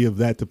copy of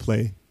that to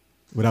play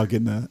without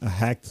getting a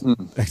hacked Hmm.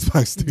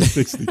 Xbox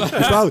 360,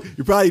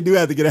 you probably do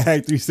have to get a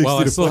hacked 360. Well,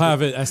 I to still play.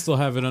 have it. I still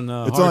have it on.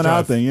 It's hard on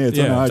our drive. thing. Yeah, it's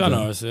on our It's on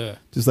drive. ours, yeah.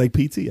 Just like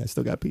PT, I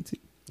still got PT.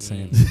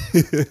 Same.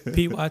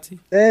 PYT.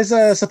 There's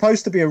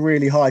supposed to be a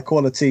really high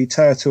quality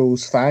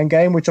Turtles fan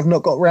game, which I've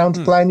not got around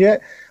to playing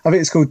yet. I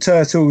think it's called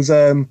Turtles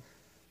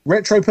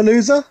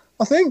Retropalooza,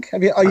 I think.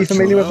 Are you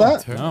familiar with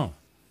that? No.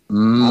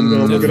 I'm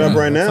gonna look it up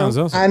right That now. sounds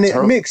awesome. And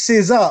it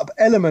mixes up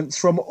elements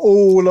from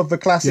all of the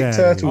classic Yeah.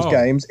 Turtles Oh.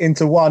 games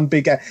into one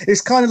big game.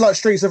 It's kind of like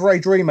Streets of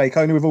Rage remake,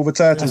 only with all the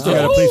Turtles. Still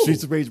gotta play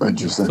Streets of Rage.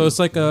 Interesting. So it's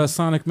like a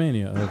Sonic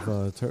Mania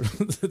of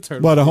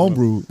Turtles. Well, the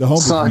homebrew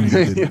Sonic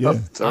community did,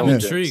 Mania. yeah. I'm Yeah.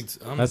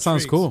 intrigued. That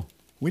sounds cool.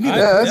 We need Yeah,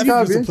 to that's we need to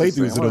gotta do be some playthroughs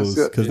interesting. of those.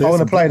 I wanna 'cause I there's want to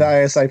some play good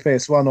that ASAP.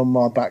 It's one on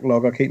my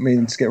backlog. I keep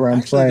meaning to get around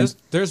to Actually, playing.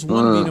 there's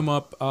one beat 'em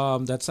up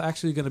that's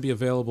actually going to be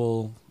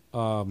available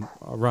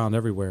around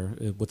everywhere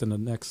within the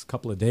next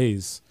couple of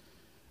days.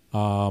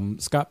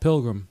 Scott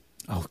Pilgrim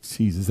Oh,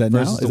 jeez, is that now?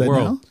 versus Is the that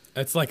world.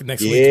 now? It's like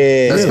next Yeah. week.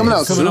 That's Yeah. coming out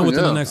It's coming out soon,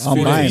 within yeah. the next I'm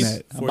few buying days.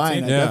 that. I'm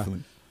buying that, Yeah.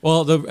 definitely.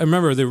 Well,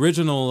 remember the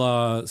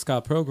original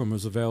Scott Pilgrim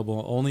was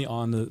available only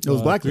on the It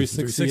was Blacklist.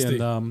 360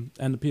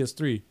 and the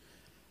PS3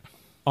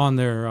 on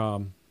their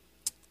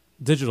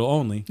digital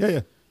only. Yeah,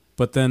 yeah.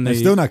 But then they It's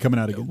still not coming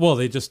out again. Well,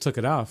 they just took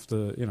it off.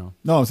 No,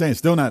 I'm saying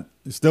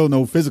still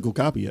no physical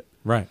copy yet.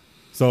 Right.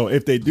 So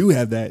if they do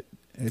have that,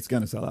 it's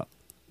gonna sell out.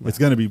 It's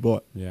gonna be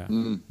bought. Yeah.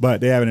 But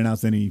they haven't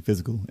announced any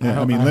physical. I I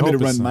hope- mean, I limited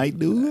hope it's run not. might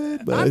do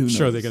it, but I'm who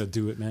sure knows? they're gonna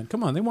do it, man.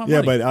 Come on, they want Yeah,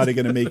 money. but are they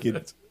gonna make it?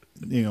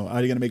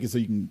 Are they gonna make it so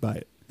you can buy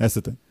it? That's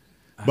the thing.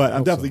 But I'm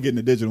hope definitely so. getting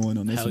the digital one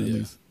on this Hell one at yeah.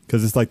 least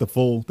because it's like the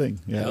full thing.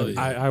 Yeah, Hell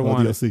yeah. I all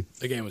want it. DLC.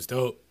 The game was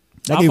dope.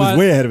 That game was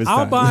way ahead of its I'll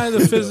time. buy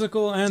the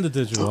physical and the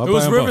digital. I'll It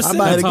was buy 'em River both. City.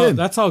 I'll buy it That's how, again.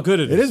 that's how good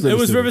it is. It is It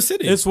was City. River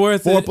City. It's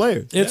worth 4 it.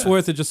 players. It's Yeah.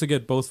 worth it just to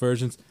get both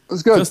versions.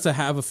 It's good. Just to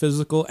have a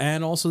physical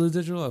and also the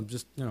digital. I'm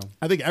just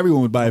I think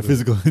everyone would buy a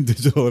physical and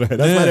digital. Right?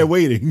 That's Yeah. why they're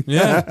waiting.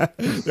 yeah.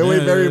 They're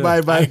waiting for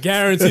everybody to buy. I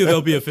guarantee you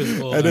there'll be a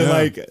physical. And then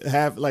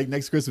Yeah. like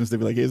next Christmas they'll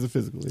be like, here's a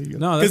physical. There you go.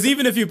 No, Because that's,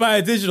 even if you buy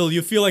a digital,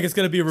 you feel like it's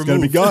going to be removed.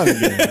 It's gonna be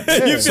gone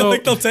again. You feel So-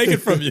 like they'll take it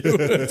from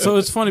you. so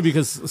it's funny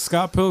because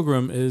Scott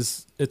Pilgrim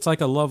it's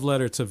like a love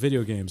letter to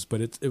video games, but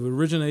it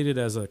originated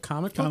as a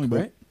comic book, book.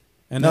 right?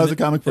 And That then was a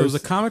comic It was a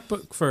first. comic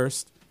book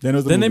first. Then, it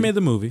was the Then they movie. made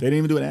the movie. They didn't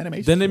even do an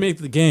animation. Then they for made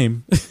the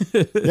game.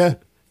 it. Yeah.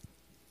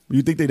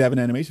 You think they'd have an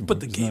animation? But for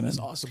the it. It's game not is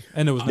an- awesome.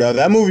 And it was Yo,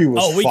 that movie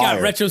was Oh, we got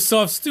fire.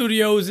 Retrosoft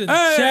Studios in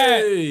chat.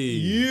 Hey!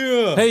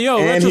 Yeah. Hey yo,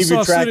 And he Retrosoft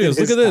retracted Studios.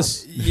 Look his at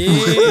this.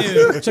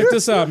 Yeah. Check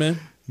this out, man.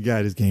 You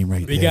got his game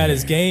right We there. got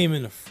his game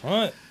in the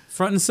front.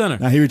 Front and center.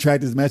 Now he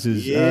retracted his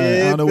message. I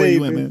Yeah, don't know where you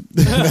went,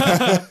 baby.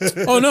 man.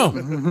 Oh no.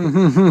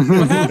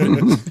 What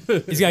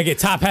happened? He's got to get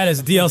Top Hat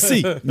as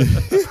DLC.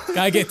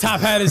 got to get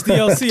Top Hat as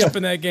DLC up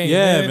in that game.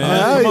 Yeah, man.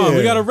 Oh, Come on. yeah.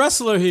 We got a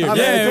wrestler here. I mean,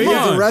 Yeah, come we on.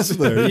 got a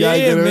wrestler. You gotta Yeah,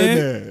 get her man.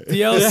 in there.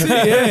 DLC.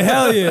 Yeah,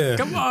 hell yeah.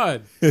 Come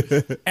on.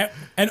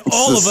 And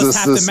all of us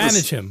have to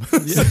manage him.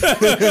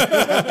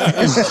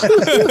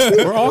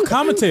 We're all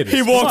commentators.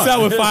 He walks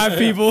out with 5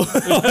 people.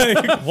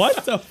 Like,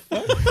 what the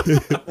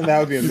fuck? That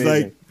would be He's amazing.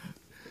 like, game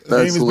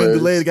That's has been hilarious.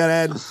 delayed. Got to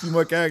add a few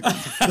more characters.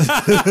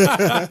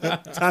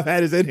 Top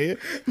Hat is in here.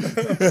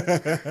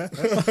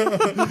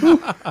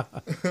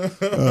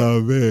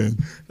 Oh man,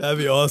 That'd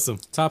be awesome.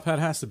 Top Hat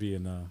has to be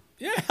in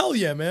Yeah, hell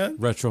yeah, man.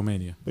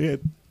 Retromania. but yeah,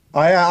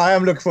 I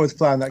am looking forward to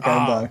playing that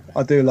game though.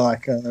 I do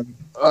like. Oh,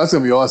 that's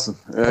gonna be awesome.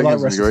 Yeah, that like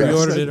game's gonna be We great.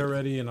 ordered it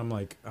already, and I'm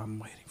waiting.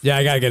 Yeah,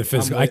 I got to get a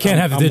physical. I wait- can't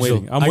have the I'm digital.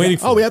 waiting. I'm waiting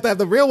for oh, we have to have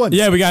the real one.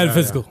 Yeah, we got it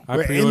physical. I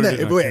we're in pre-ordered it.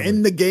 the and I we're can't in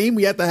wait. the game.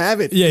 We have to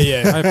have it. Yeah,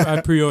 yeah.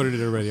 I pre-ordered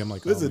it already. I'm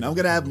like, Listen, oh, I'm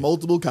gonna have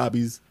multiple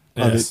copies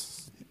of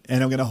Yes. it,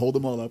 and I'm gonna hold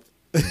them all up.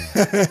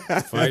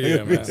 Fuck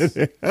yeah,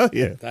 man. Oh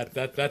yeah,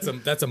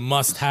 That's a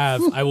must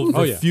have. I will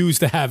Oh, yeah. refuse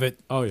to have it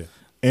Oh yeah.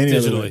 Any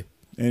other digitally. way.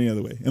 any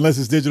other way, unless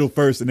it's digital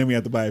first, and then we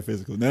have to buy it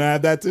physical. Then I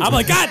have that too. I'm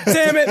like, God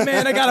damn it,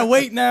 man! I gotta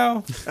wait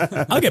now.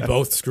 I'll get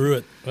both. Screw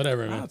it.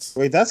 Whatever, man.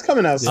 Wait, that's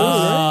coming out soon,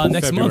 right?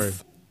 Next February.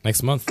 month.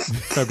 Next month.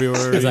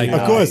 February. It's like,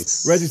 Of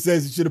course, Reggie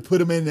says you should have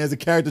put him in as a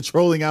character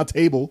trolling our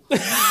table.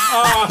 Actually,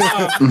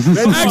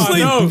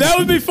 that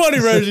would be funny,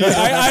 Reggie.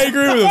 I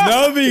agree with him.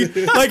 That would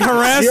be like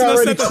harassing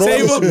us at the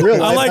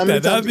table. I like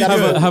that. That would be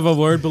good. Have a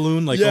word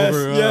balloon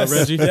over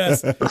Reggie.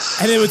 Yes.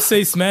 And it would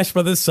say Smash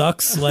Brothers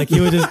sucks. Like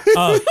he would just.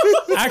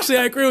 Actually,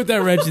 I agree with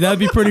that, Reggie. That'd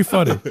be pretty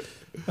funny.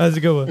 That's a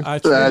good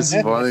one. That's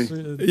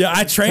funny. Yeah,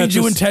 I trained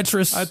you in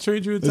Tetris. I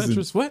trained you in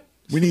Tetris. What?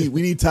 We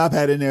need Top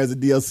Hat in there as a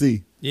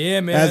DLC.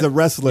 Yeah, man. As a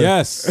wrestler.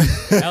 Yes.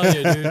 Hell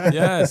yeah, dude.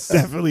 Yes.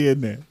 Definitely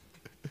in there.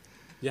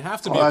 You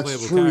have to be a That's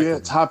playable true. character. Yeah,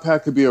 Top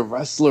Hat could be a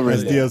wrestler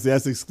That's in there. DLC.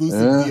 That's exclusive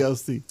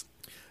DLC.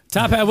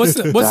 Top Hat, what's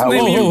the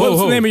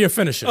name of your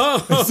finisher?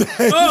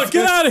 Oh,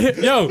 get out of here.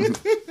 Yo,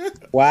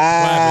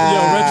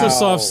 Wow.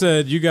 Retrosoft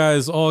said you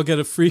guys all get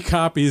a free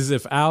copies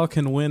if Al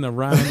can win a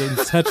round in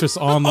Tetris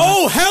online.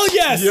 Oh, hell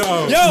yes.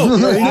 Yo.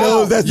 He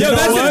knows that's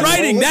in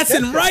writing. That's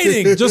in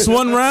writing. Just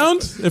one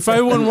round? If I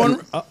won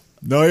one...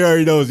 No, he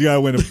already knows you gotta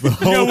win the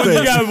whole thing.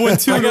 You gotta win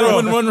two. I gotta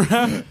win one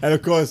round? And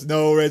of course,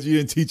 no, Reggie, you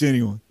didn't teach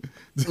anyone.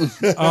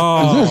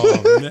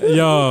 Oh, man.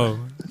 Yo.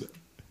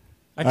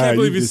 I can't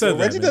believe you said that.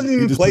 Reggie man. doesn't He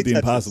even just play put the Tetris.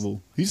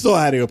 impossible. He saw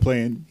how they were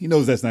playing. He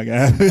knows that's not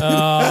gonna happen.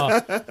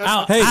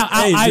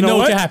 I you know know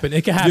what? it can happen.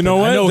 It can happen. You know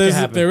I what? know it can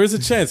happen. There is a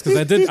chance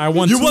because I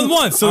won You two. won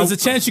one, so there's a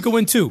chance you can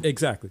win two.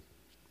 Exactly.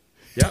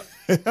 Yep.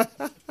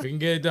 We can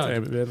get it done. Hey,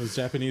 man, those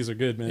Japanese are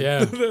good, man.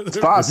 Yeah. It's If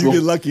you possible.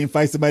 get lucky and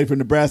fight somebody from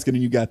Nebraska,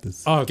 then you got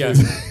this. Oh, okay.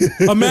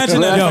 Yes.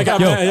 Imagine that. If I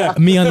got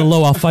Me on the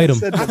low, I'll fight him.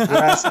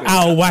 Nebraska.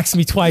 I'll wax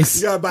me twice.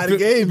 You gotta buy the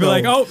game. Be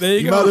like, oh, there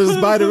you might go. as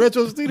well buy the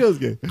Retro Studios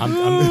game. I'm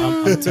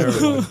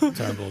terrible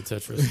at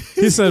Tetris.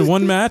 He said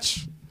one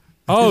match.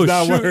 Oh, He's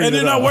not shoot. worried And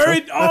you're at not all.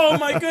 worried? Oh,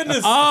 my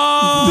goodness.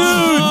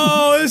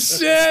 Oh,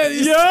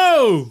 shit.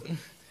 Yo.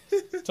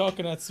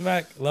 Talking that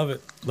smack. Love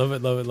it. Love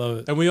it, love it, love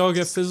it. And we all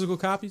get physical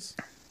copies?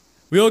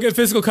 We all get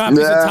physical copies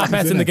of Yeah. Top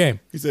Hats in the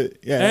game. He said,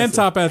 yeah. And that's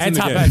top hats in And the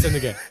Top game. Hats in the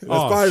game. That's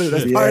part of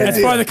that's shit. part of That's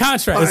the part of the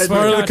contract. That's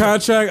part of the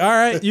contract. All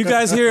right. You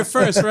guys hear it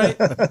first, right?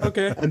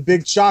 Okay. And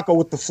Big Choco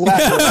with the flat.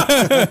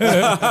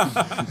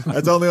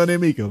 That's only on the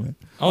Amico, man.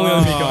 Only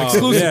on the Amico.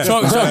 Exclusive. yeah.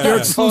 Chuck, you're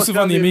exclusive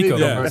on the Amico.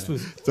 Yeah. Bro.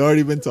 Exclusive. It's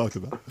already been talked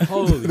about.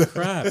 Holy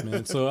crap,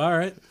 man. So, all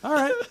right.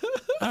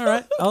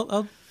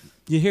 I'll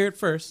you hear it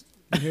first.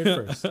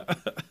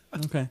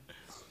 Okay.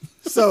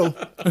 So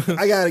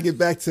I got to get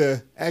back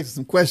to asking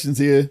some questions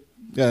here.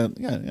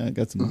 I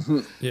got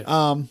some.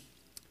 Yeah.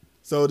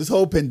 So this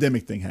whole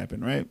pandemic thing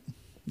happened, right?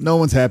 No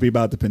one's happy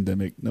about the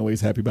pandemic. Nobody's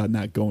happy about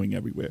not going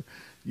everywhere.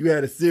 You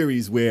had a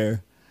series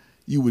where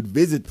you would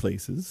visit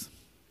places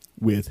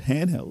with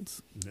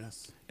handhelds.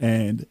 Yes.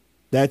 And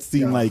that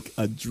seemed like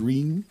a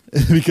dream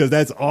because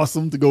that's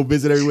awesome to go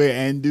visit everywhere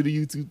and do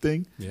the YouTube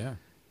thing. Yeah.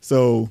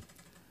 So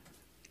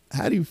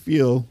how do you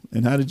feel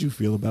and how did you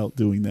feel about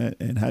doing that?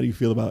 And how do you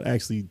feel about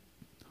actually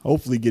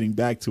hopefully getting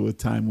back to a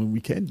time when we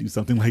can do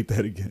something like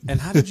that again?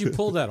 And how did you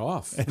pull that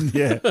off?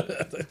 Yeah.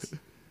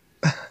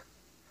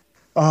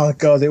 Oh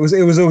god, it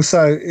was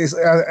also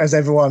as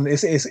everyone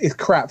it's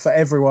crap for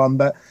everyone.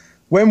 But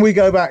when we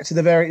go back to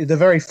the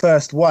very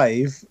first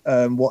wave,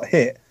 what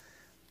hit?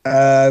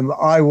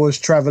 I was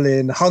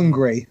traveling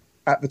Hungary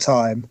at the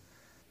time,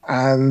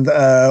 and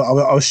I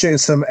was shooting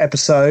some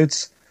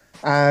episodes,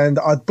 and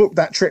I'd booked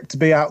that trip to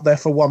be out there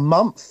for 1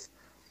 month,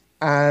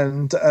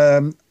 and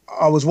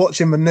I was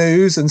watching the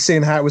news and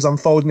seeing how it was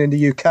unfolding in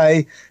the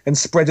UK and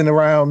spreading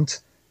around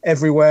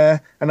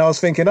everywhere, and I was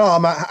thinking,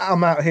 I'm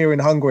out here in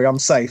Hungary, I'm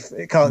safe,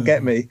 it can't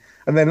get me.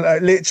 And then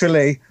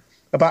literally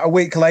about a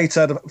week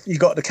later, you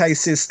got the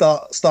cases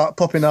start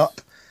popping up,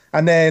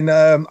 and then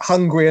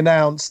Hungary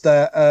announced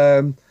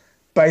that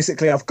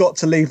basically I've got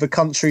to leave the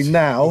country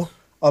now,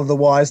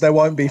 otherwise there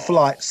won't be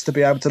flights to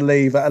be able to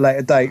leave at a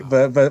later date.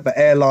 The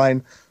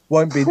airline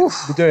won't be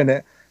doing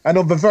it. And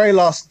on the very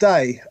last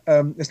day,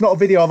 it's not a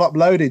video I've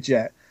uploaded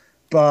yet,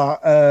 but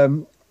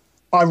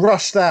I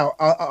rushed out.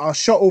 I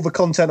shot all the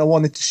content I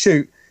wanted to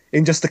shoot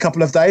in just a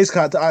couple of days.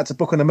 I had to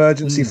book an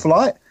emergency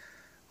flight.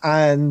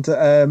 And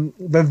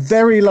the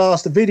very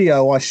last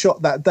video I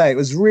shot that day, it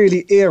was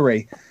really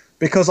eerie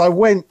because I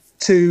went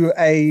to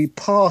a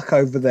park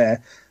over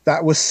there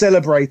that was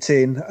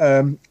celebrating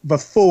the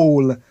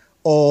fall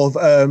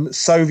of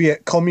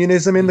Soviet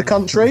communism in the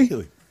country.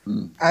 Really?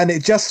 And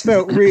it just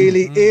felt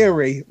really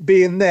eerie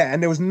being there.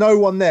 And there was no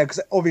one there because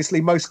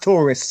obviously most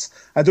tourists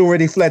had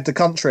already fled the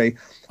country.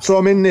 So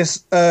I'm in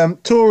this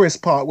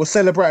tourist park. We're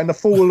celebrating the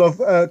fall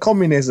of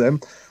communism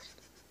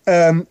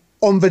on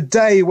the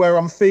day where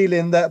I'm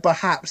feeling that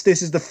perhaps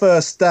this is the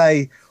first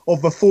day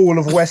of the fall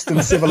of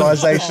Western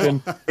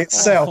civilization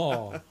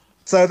itself.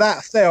 So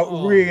that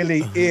felt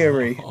really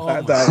eerie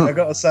that day. I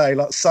got to say,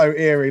 like so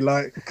eerie.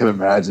 Like I can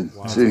imagine.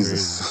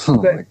 Jesus.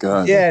 Oh my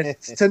God. yeah,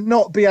 to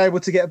not be able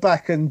to get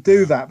back and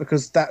do that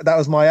because that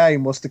was my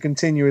aim, was to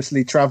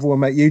continuously travel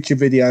and make YouTube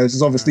videos,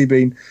 has obviously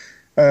been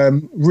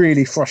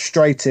really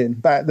frustrating.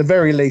 But at the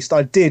very least,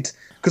 I did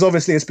because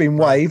obviously it's been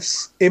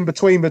waves. In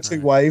between the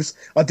two waves,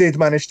 I did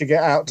manage to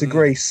get out to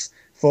Greece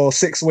for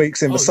 6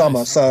 weeks in the summer.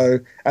 nice. So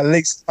at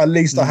least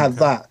I had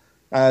that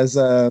as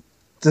to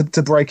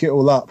break it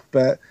all up.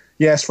 But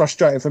yeah, it's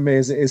frustrating for me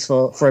as it is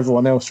for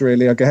everyone else,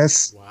 really, I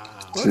guess. Wow.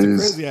 Well, it's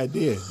a crazy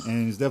idea,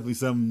 and it's definitely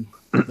something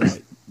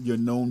that you're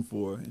known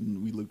for,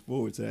 and we look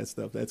forward to that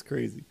stuff. That's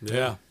crazy.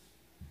 Yeah.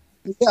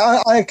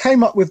 Yeah, I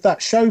came up with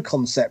that show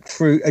concept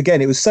through,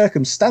 again, it was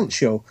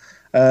circumstantial.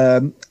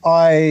 In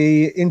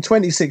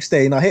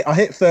 2016, I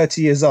hit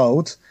 30 years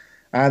old,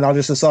 and I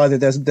just decided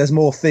there's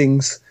more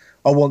things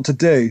I want to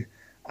do,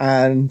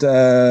 and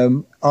I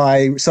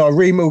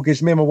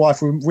remortgaged. Me and my wife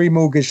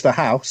remortgaged the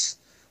house.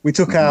 We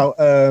took out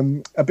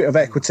a bit of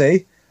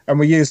equity, and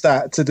we used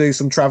that to do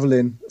some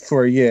traveling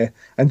for a year.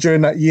 And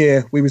during that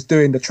year we was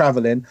doing the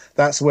traveling,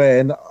 that's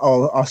when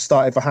I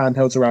started the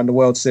Handhelds Around the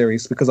World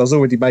series, because I was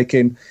already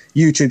making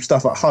YouTube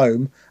stuff at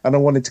home and I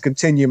wanted to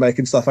continue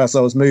making stuff as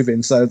I was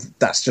moving. So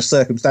that's just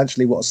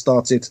circumstantially what I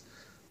started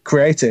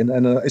creating,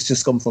 and it's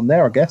just gone from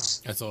there, I guess.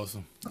 That's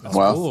awesome.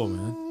 Wow. Cool,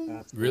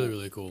 man. Really,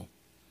 really cool.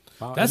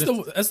 Wow. That's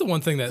the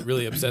one thing that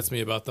really upsets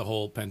me about the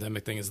whole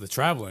pandemic thing is the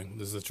traveling.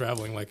 There's the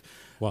traveling, like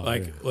I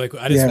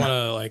just want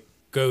to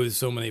go to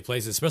so many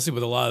places, especially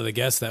with a lot of the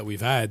guests that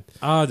we've had.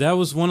 That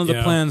was one of the You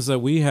know? plans that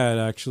we had.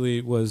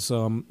 Actually, was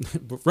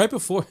right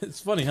before. It's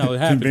funny how it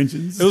happened.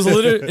 Conventions?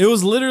 It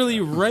was literally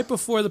right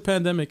before the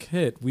pandemic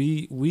hit.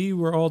 We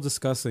were all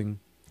discussing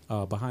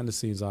behind the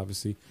scenes,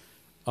 obviously,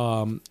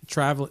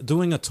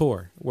 doing a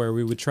tour where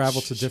we would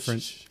travel to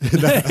different.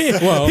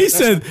 Well, He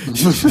said,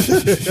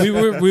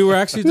 we were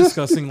actually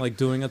discussing like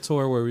doing a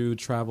tour where we would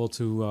travel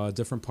to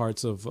different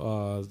parts of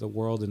the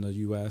world in the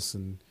U.S.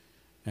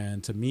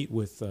 and to meet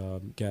with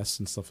guests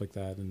and stuff like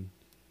that, and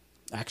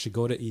actually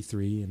go to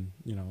E3 and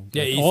Yeah,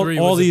 like, E3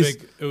 all was a these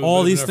big- it was- all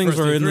it was these our things first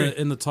were E3.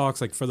 in the talks,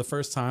 like for the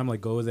first time,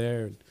 like go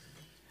there,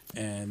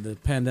 and the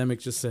pandemic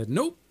just said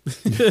nope,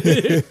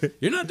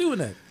 you're not doing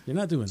that.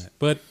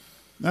 But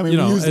I mean, You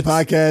know, we use the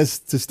it's-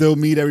 podcast to still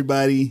meet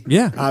everybody.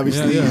 Yeah.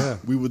 Obviously, Yeah.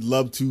 we would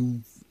love to,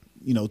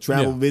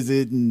 travel, Yeah.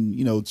 visit,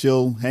 and,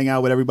 chill, hang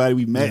out with everybody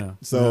we met. Yeah.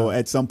 So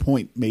at some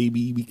point,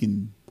 maybe we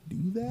can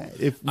do that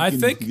if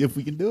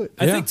we can do it.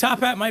 I Yeah. think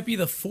Top Hat might be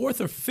the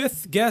 4th or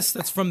 5th guest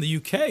that's from the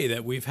UK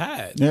that we've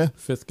had. Yeah.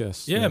 fifth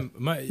guest, Yeah,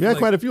 We had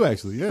quite a few,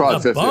 actually. Yeah. Probably a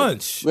fifth, yeah.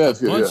 bunch, Yeah, a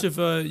few, bunch yeah.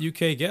 of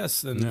UK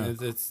guests,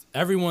 and it's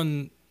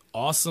everyone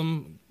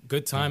awesome,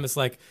 good time. It's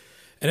like,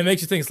 and it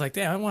makes you think, it's like,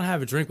 damn, I want to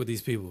have a drink with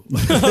these people.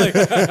 Like,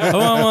 I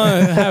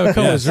want to have a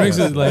couple of drinks.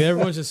 With, like,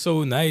 everyone's just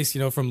so nice,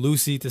 from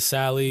Lucy to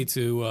Sally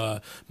to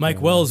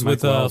Mike Wells Mike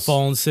with Wells.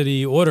 Fallen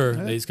City Order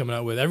that he's coming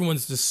out with.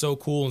 Everyone's just so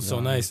cool and so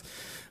nice.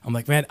 I'm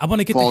like, man, I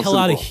want to get Fallen the hell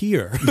out of City.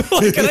 here.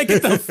 Like, can I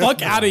get the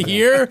fuck out of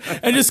here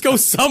and just go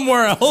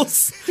somewhere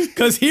else?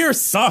 Because here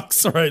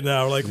sucks right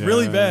now, like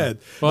really bad.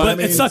 Well, but I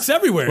mean, it sucks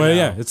everywhere. Well, now.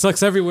 yeah, it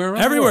sucks everywhere. around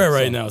the Everywhere world,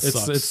 right so now it's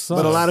sucks.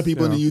 But a lot of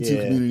people in the YouTube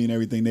Yeah. community and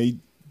everything,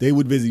 they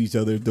would visit each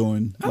other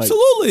during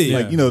Absolutely.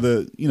 like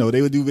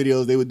they would do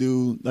videos, they would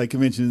do like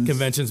conventions,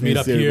 meet and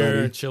up see here,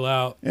 everybody. chill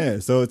out. Yeah,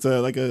 so it's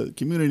like a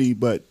community,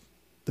 but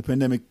the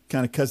pandemic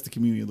kind of cuts the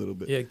community a little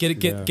bit. Yeah,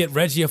 get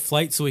Reggie a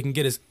flight so he can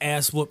get his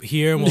ass whooped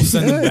here, and we'll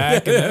send him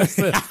back. And that's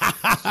it.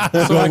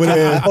 So over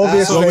there,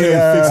 Obviously, over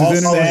there and fix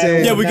his internet,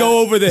 obviously- Yeah, we go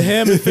over to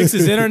him and fix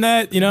his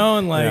internet,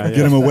 and like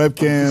get him a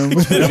webcam.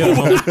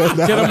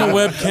 Get him a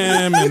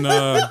webcam and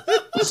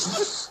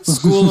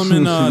school him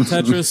in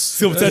Tetris.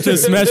 Super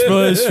Tetris, Smash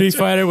Bros, Street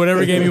Fighter,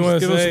 whatever game you want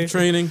to Give him say. some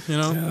training,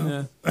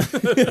 Yeah.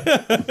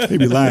 He'd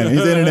be lying.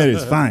 His internet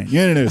is fine.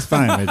 Your internet is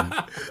fine, Reggie.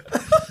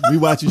 We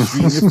watch you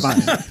stream. You're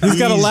fine. He's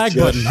got a lag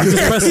button. He just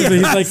presses it.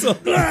 He's like,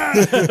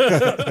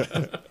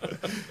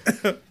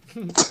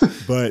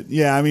 But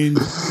yeah, I mean,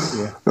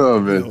 Oh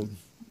man.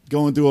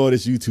 going through all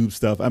this YouTube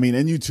stuff. I mean,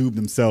 and YouTube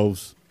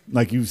themselves,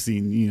 like you've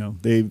seen,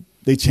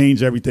 they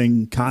change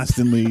everything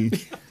constantly.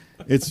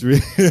 It's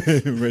really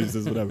Reggie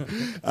says whatever.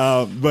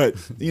 But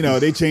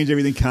they change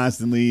everything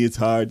constantly. It's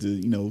hard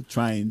to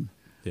try and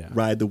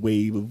ride the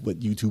wave of what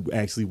YouTube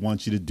actually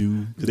wants you to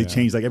do, because they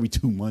change like every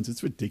 2 months.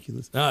 It's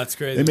ridiculous. No, it's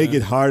crazy. They make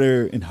man. it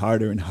harder and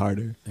harder and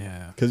harder.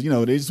 yeah. Because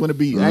they just want to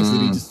be.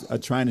 Actually, they just are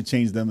trying to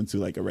change them into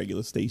like a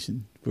regular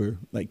station for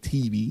like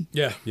TV,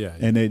 Yeah. Yeah.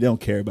 and they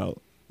don't care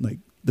about like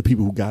the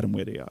people who got them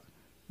where they are.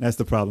 That's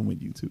the problem with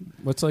YouTube.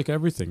 It's like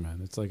everything, man.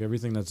 It's like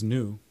everything that's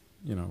new.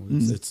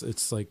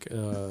 It's like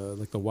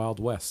the Wild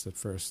West at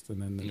first,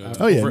 and then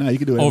Oh yeah, no, you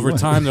can do it over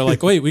time. They're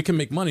like, wait, we can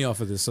make money off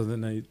of this. So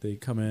then they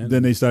come in.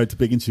 Then they start to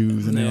pick and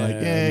choose, and they're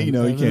like, you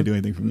can't do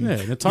anything for me.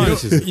 Yeah, and it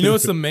tarnishes it.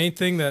 What's the main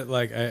thing that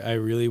like I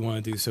really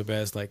want to do so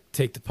bad is like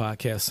take the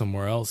podcast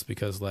somewhere else,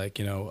 because like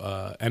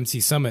MC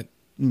Summit,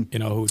 who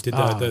did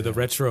the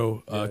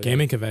retro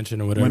gaming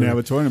convention or whatever. When they have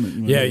a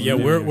tournament.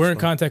 We're in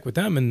contact with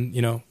them,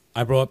 and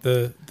I brought up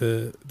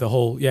the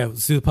whole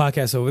let's do the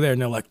podcast over there,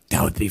 and they're like,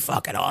 that would be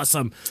fucking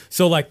awesome.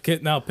 So like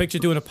now picture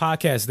doing a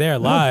podcast there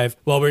live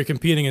while we're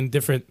competing in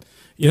different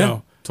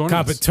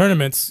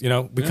tournaments,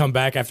 we come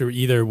back after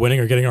either winning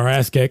or getting our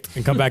ass kicked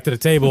and come back to the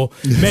table.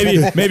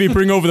 Maybe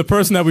bring over the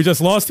person that we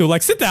just lost to.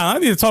 Like, sit down, I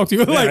need to talk to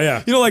you.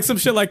 Like some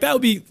shit like that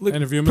would be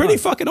pretty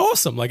fucking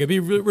awesome. Like, it'd be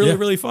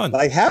really fun.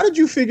 Like, how did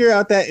you figure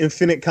out that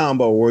infinite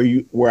combo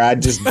where I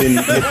just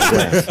didn't hit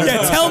the ground?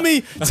 Yeah,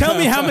 tell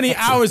me how many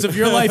hours of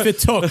your life it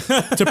took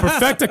to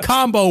perfect a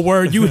combo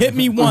where you hit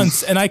me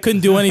once and I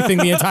couldn't do anything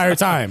the entire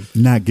time.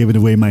 Not giving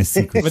away my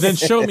secret. But then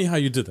show me how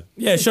you did it.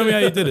 Yeah, show me how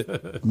you did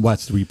it.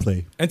 Watch the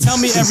replay. And tell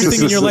me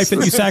everything in your life that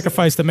you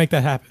sacrificed to make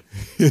that happen.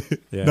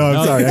 No,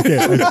 I'm sorry. I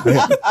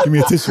can't. Give me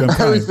a tissue. I'm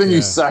crying. Everything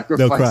you sacrificed.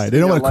 They'll cry. They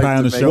don't want to cry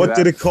on the show. What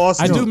did it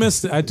cost? I do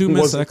miss Was it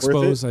worth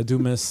expos. I do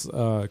miss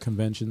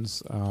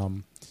conventions.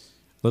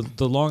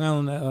 The Long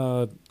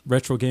Island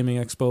Retro Gaming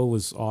Expo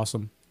was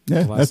awesome.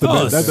 Yeah, that's the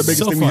biggest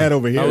so thing fun. we had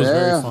over here. That was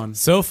very fun.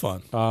 So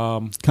fun.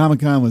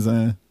 Comic-Con was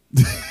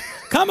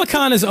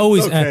Comic-Con is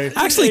always Okay.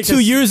 actually 2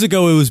 years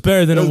ago it was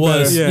better than it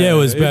was. better. Yeah, it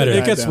was better.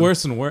 It gets down.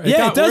 worse and worse.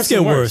 It does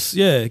get worse.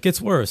 Yeah, it gets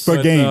worse. for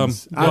But,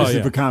 games. well, Obviously,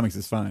 yeah. for comics,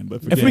 it's fine.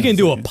 But for If we games, can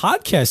do a yeah.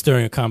 podcast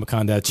during a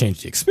Comic-Con, that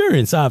changed the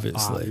experience,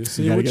 obviously. You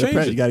see, You we're gotta get a press-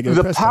 changing. you gotta get a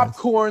The press pass.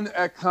 popcorn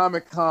at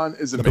Comic-Con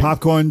is The amazing.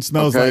 popcorn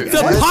smells Okay. like The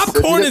Yes,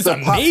 popcorn if you is get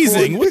the popcorn-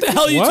 amazing. What the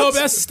hell are you What? talking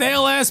about?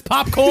 Stale ass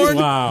popcorn?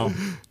 Wow.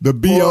 the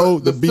BO,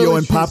 the Philly BO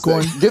and cheese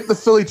popcorn. steak. Get the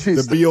Philly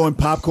cheese. The BO and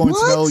popcorn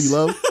smell you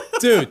love.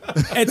 Dude,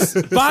 it's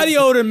body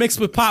odor mixed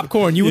with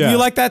popcorn. You Yeah.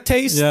 like that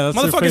taste? Yeah, that's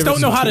your Motherfuckers favorite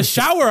don't know how to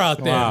smell. shower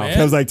out there, Wow. man.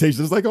 Smells like tastes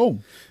just like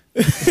home.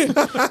 And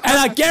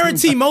I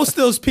guarantee most of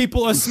those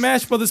people are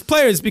Smash Brothers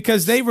players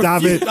because they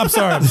Stop refuse. it. I'm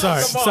sorry. I'm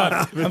sorry.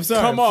 I'm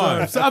sorry. Come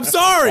on. I'm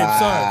sorry.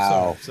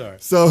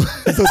 So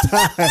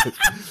Todd,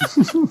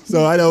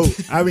 so I know.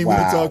 I mean, we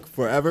can Wow. talk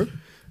forever,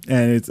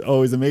 and it's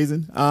always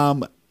amazing.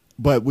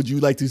 But would you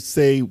like to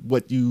say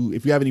if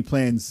you have any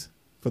plans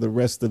for the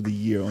rest of the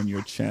year on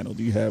your channel?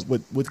 Do you have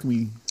what can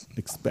we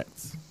expect?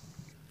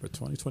 For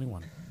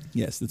 2021.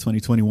 Yes, the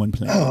 2021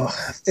 plan.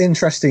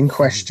 Interesting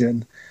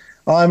question.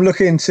 I'm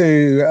looking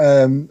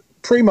to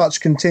pretty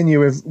much continue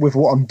with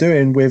what I'm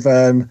doing with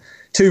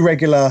 2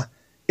 regular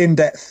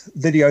in-depth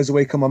videos a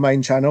week on my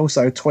main channel,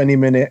 so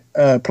 20-minute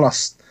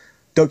plus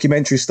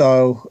documentary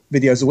style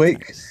videos a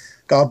week.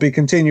 I'll be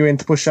continuing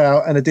to push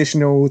out an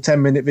additional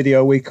 10-minute video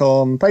a week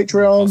on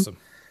Patreon. Awesome.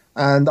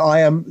 And I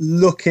am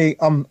looking.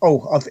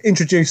 I've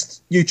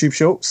introduced YouTube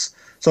Shorts,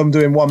 so I'm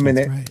doing 1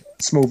 minute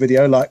small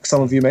video, like some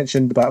of you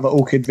mentioned about the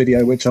orchid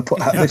video, which I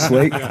put out this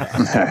week.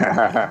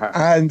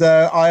 And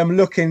I am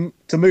looking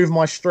to move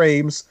my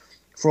streams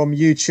from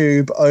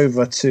YouTube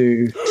over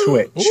to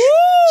Twitch.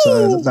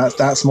 So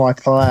that's my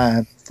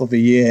plan for the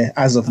year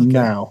as of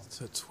now.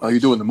 Oh,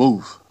 you're doing the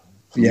move.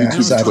 Yeah, YouTube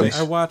exactly. Twitch.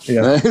 I watch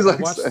Yeah. He's like,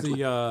 I watch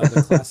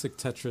the classic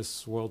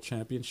Tetris World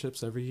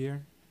Championships every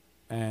year,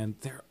 and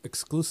they're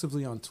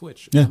exclusively on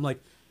Twitch. Yeah. I'm like,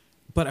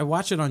 but I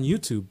watch it on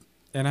YouTube,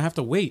 and I have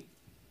to wait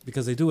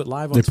because they do it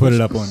live on They Twitch. put it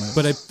up on that.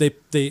 But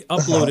they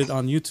upload it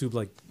on YouTube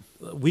like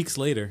weeks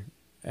later,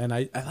 and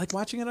I like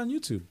watching it on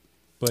YouTube.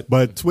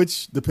 But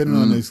Twitch, depending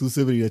on the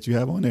exclusivity that you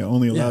have on there,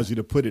 only allows you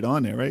to put it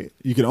on there, right?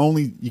 You can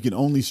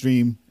only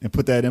stream and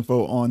put that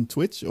info on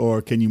Twitch,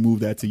 or can you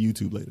move that to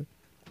YouTube later?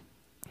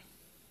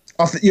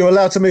 You're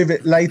allowed to move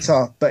it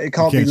later, but it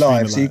can't You be can't stream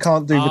live. it So you live.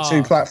 can't do the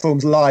 2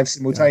 platforms live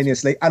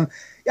simultaneously. And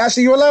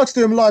actually, you're allowed to do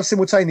them live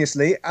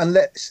simultaneously,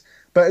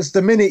 but it's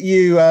the minute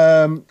you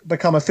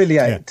become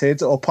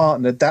affiliated or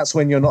partnered, that's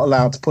when you're not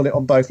allowed to pull it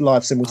on both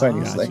live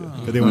simultaneously.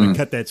 Because they want to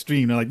cut that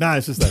stream. They're like, nah,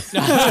 it's just us.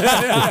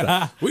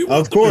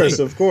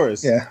 Of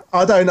course. Yeah,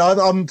 I don't know.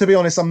 I'm to be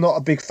honest, I'm not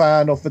a big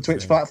fan of the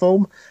Twitch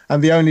platform,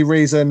 and the only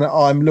reason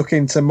I'm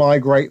looking to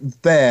migrate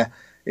there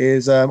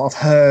is I've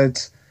heard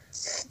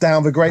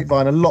down the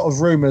grapevine a lot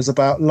of rumors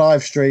about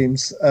live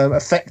streams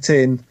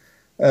affecting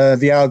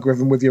the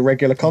algorithm with your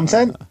regular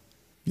content.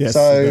 Yes, it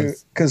So,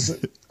 does.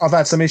 because I've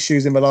had some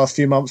issues in the last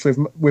few months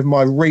with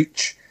my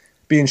reach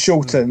being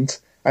shortened,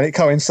 and it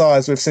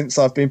coincides with since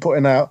I've been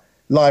putting out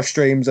live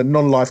streams and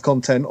non-live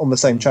content on the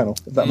same channel.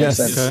 If that makes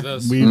sense. Okay.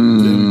 We've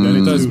done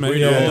It it does too. make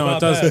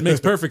it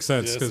makes perfect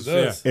sense because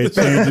It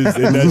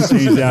does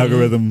change the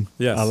algorithm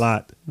Yes. a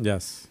lot.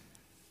 yes.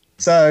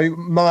 So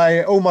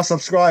my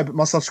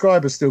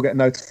subscribers still get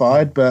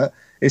notified, but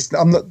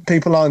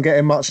people aren't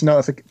getting much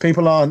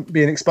people aren't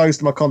being exposed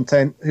to my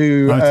content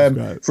who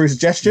Unsubscribe. through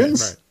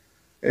suggestions.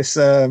 It's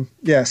so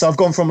I've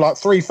gone from like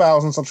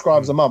 3,000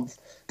 subscribers a month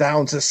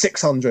down to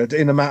 600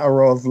 in a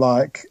matter of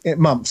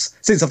months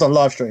since I've done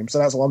live streams. So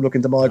that's why I'm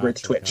looking to migrate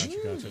to Twitch. So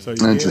you hear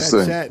that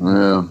Interesting. chat?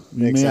 Yeah.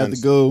 We Makes may have sense.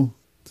 to go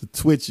to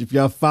Twitch if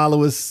y'all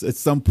follow us at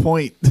some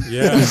point.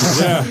 Yeah.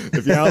 Yeah.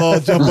 If y'all all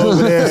jump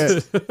over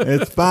there,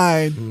 it's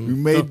fine. We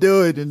may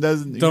do it. It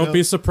doesn't. Don't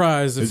be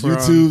surprised if we're on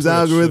YouTube's Twitch,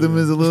 algorithm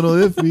is a little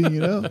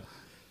iffy,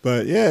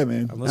 But yeah,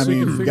 man. Unless I we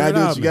mean, can you figure gotta it do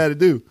what out, you man. gotta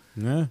do.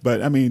 Yeah.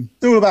 But I mean,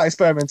 It's all about people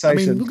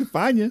experimentation. can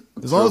find you.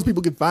 As long as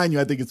people can find you,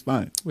 I think it's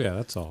fine. Yeah,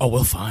 that's all. Oh,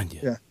 we'll find you.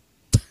 Yeah.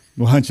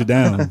 We'll hunt you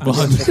down.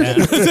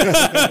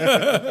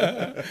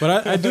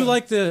 But I do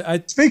like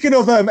Speaking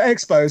of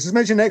expos, I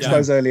mentioned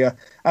expos earlier.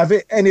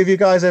 any of you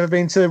guys ever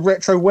been to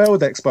Retro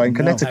World Expo in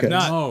Connecticut?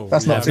 not. No,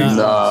 That's not too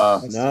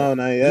Nah. No,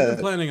 not We've yet. been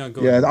planning on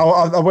going. Yeah,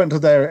 I went to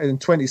there in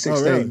 2016.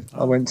 Oh, really?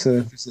 I went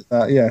to visit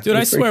that. Yeah, Dude,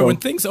 I it's pretty swear, cool. when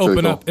things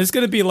open cool. up, it's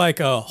gonna be like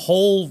a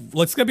whole.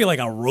 It's gonna be like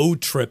a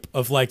road trip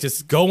of like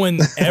just going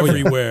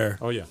everywhere.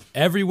 Oh yeah.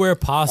 Everywhere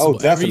possible. Every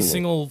definitely.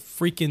 single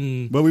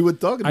freaking. But we were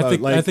talking about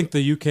I think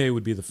the UK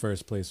would be the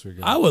first place we're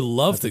going. I would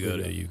love to go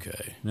to UK.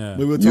 Yeah.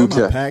 we were talking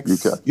about UK.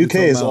 PAX. UK. We were UK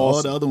talking is about all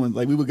awesome. the other ones.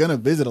 Like we were gonna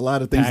visit a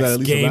lot of things that PAX, at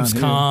least around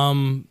here.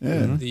 Gamescom.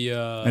 Yeah.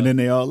 The And then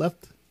they all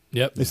left.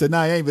 yep. They said,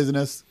 "Nah, you ain't visiting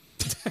us."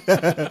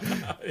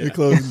 They're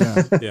closing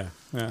down. Yeah.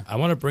 Yeah. I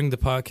want to bring the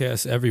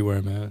podcast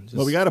everywhere, man. Just,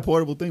 But we got a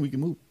portable thing we can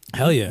move.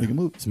 hell yeah. we can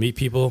move. Let's meet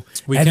people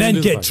We and can then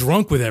do the get podcast.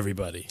 drunk with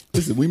everybody.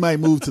 Listen, we might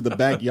move to the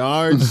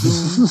backyard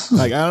soon.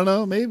 Like I don't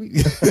know, maybe.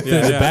 Yeah, The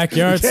yeah.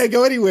 backyards. Can't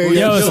go anywhere. Yo,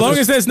 yet. as long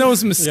as there's no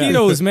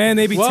mosquitoes, man,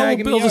 they be Well, we'll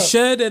tagging me build a up.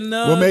 shed and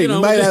Well, maybe you know,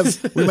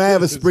 we might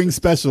have a spring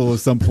special at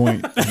some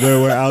point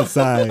where we're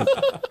outside.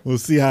 We'll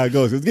see how it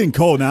goes. It's getting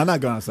cold now. I'm not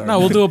going outside. No,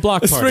 we'll do a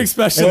block A party. spring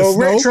special.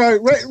 Well, Snow?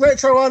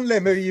 Retro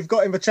Unlim, who you've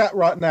got in the chat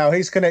right now,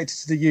 he's connected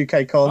to the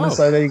UK con, Oh.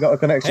 so there you got a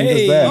connection Hey.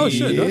 just there. Oh,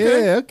 shit.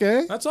 Okay. Yeah,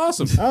 okay. That's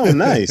awesome. Oh,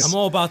 nice. I'm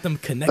all about them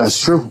connections.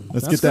 That's true.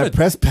 Let's That's get that good.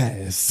 press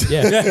pass.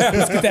 Yeah,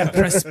 let's get that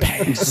press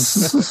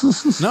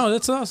pass. No,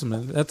 that's awesome,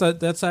 man.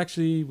 That's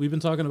actually we've been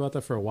talking about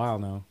that for a while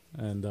now,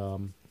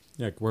 and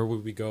yeah, where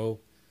would we go?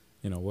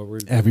 You know, what we're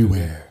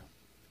Everywhere.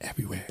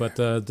 Everywhere. But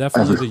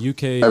definitely the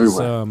UK is.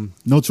 Everywhere.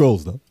 No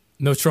trolls, though.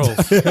 No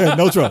trolls.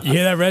 No trolls. You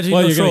hear that, Reggie?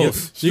 Well, no you're gonna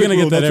trolls. get you're gonna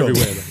get that No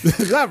everywhere. trolls.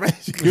 Though. Not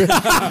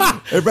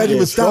Reggie. If Reggie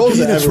would stop trolls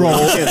being are a troll.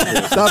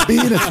 everywhere. Stop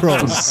being a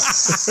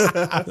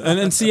troll. And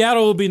then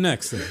Seattle will be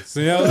next. Then.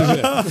 Seattle,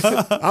 yeah.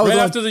 I was Right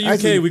on- after the UK,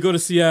 actually, we go to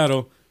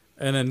Seattle,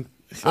 and then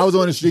I was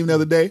on the stream the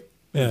other day.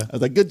 Yeah. I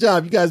was like, good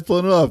job. You guys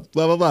pulling it off.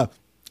 Blah, blah, blah.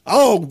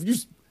 Oh, you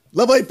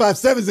level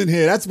 857's in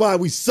here. That's why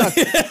we suck.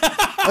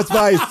 That's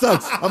why it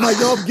sucks. I'm like,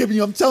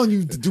 yo, I'm telling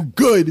you to do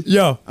good.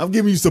 Yo. I'm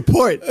giving you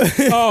support.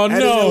 oh And then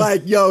no, they're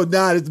like, yo,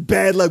 nah, it's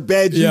bad luck,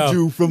 bad Yo.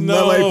 juju from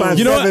No. level 857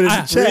 You know what? in the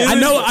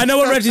chat. I know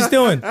what Reggie's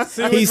doing.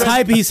 He's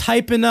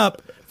hyping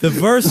up the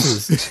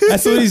verses.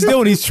 That's what he's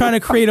doing. He's trying to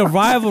create a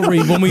rivalry.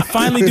 When we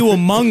finally do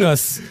Among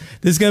Us,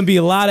 there's gonna be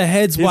a lot of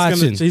heads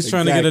watching. he's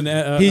trying to get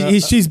an.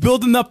 She's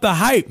building up the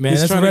hype, man. He's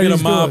That's trying what to get a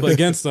Reggie's mob doing.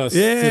 against us.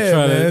 Yeah, to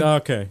try man. To,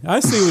 okay,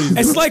 I see what he's doing.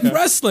 It's like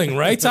wrestling,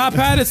 right? Top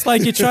Hat. It's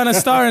like you're trying to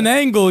start an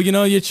angle. You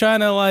know, you're trying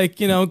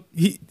to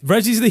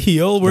Reggie's the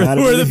heel. We're Gotta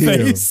be the the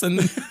heel. face,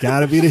 and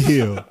Gotta be the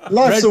heel.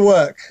 Life's a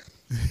work.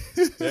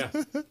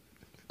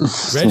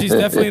 Reggie's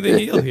definitely the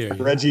heel here.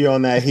 Reggie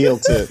on that heel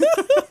tip.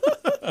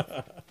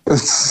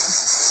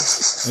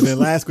 And then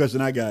last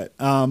question I got.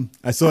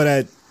 I saw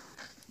that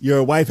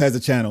your wife has a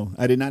channel.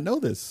 I did not know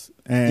this.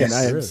 And Yes.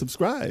 I have Really?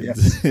 subscribed.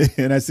 Yes.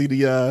 And I see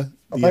the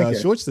thank you.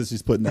 shorts that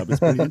she's putting up. It's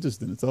pretty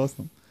interesting. It's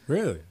awesome.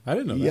 Really, I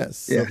didn't know that. Yes.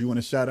 So Yeah. if you want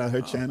to shout out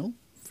her channel,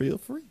 feel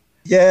free.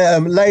 Yeah,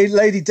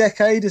 Lady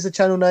Decade is the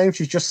channel name.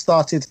 She's just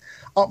started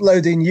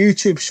uploading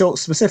YouTube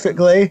shorts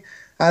specifically.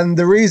 And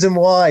the reason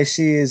why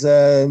she is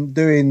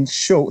doing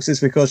shorts is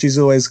because she's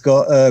always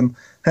got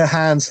her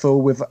hands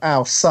full with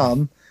our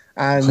son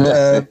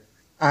and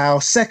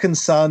our second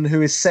son,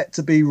 who is set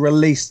to be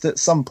released at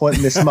some point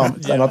this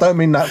month. And I don't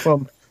mean that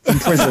from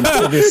prison,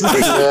 obviously.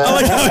 I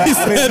like how he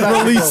said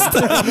released.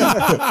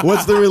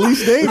 What's the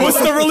release date? What's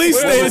the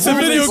release date? It's a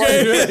video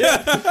game.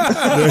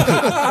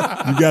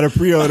 You got a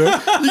pre-order.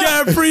 You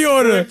gotta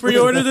pre-order.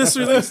 Pre-order this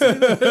release.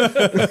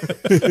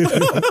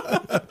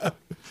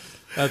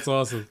 That's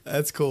awesome.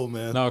 That's cool,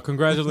 man. No,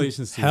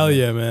 congratulations to you. Hell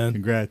yeah, man.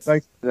 Congrats.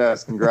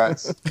 Yes,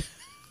 congrats.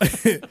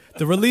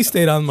 The release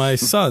date on my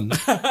son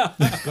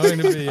going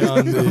to be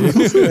on the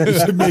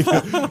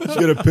You should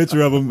get a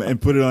picture of him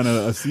and put it on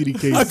a CD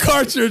case. a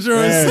cartridge or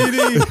a Yeah.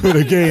 CD. For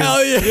the game.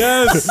 Hell yeah.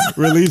 Yes,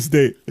 Release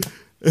date.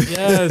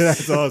 yes,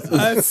 That's awesome.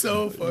 That's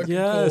so fucking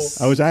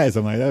yes. I wish I had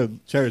something like that. I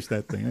would cherish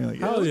that thing. I'm like,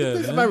 Hell yeah, This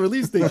is man. my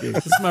release date. game.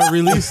 This is my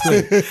release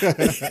date.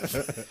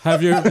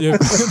 Have your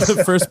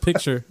the first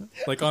picture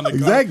like on the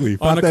Exactly.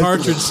 on a Pop that-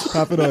 cartridge.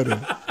 Pop it on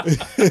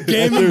there.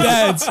 Gaming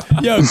dads.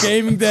 Yo,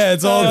 gaming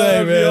dads all Oh, day,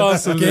 that'd be man.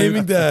 awesome, man.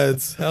 Gaming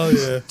dads. Hell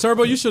yeah.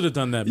 Turbo, you should have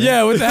done that. Man.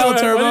 Yeah, what the hell,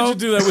 Why Turbo?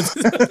 did you do that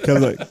with?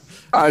 Cause like,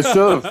 I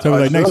should have. So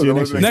like next year,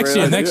 next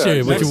year. Next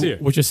year. Next year.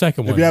 What's your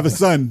second one? if you have a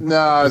son,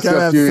 Nah, it's You gotta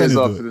a have few a years son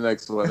to off do for it. the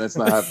next one. That's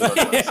not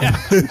happening.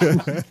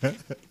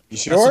 You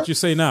That's sure? what you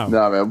say now.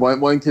 Nah, man.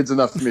 One kid's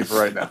enough for me for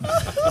right now.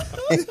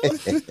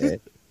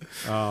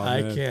 Oh,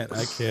 I man. can't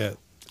do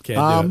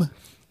it.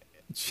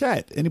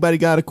 chat. Anybody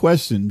got a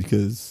question?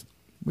 Because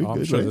we Oh, I'm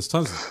good. sure right? there's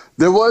tons. Of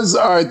There was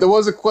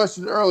a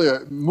question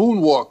earlier.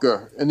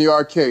 Moonwalker in the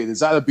arcade. Is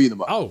that a beat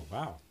 'em up? Oh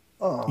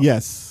wow.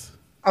 Yes.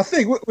 I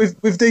think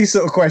with these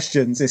sort of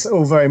questions, it's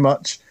all very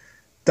much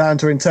down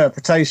to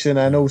interpretation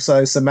and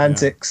also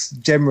semantics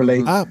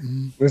generally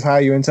with how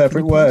you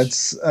interpret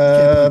words.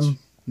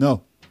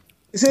 No.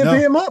 Is it a No.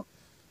 beat 'em up?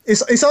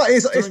 It's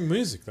During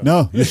music though.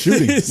 No. You're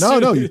shooting.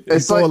 No. You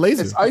It's throw like a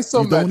laser. it's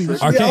You don't even-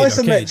 isometric. Arcade,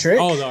 isometric.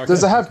 Oh, the arcade.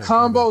 Does it have Okay.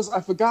 combos?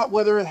 I forgot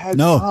whether it had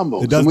No,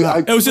 combos. it does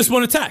not. It was just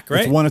one attack,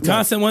 right? one attack.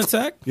 Constant one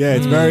attack. Yeah,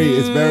 it's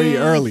very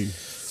early.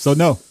 So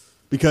no.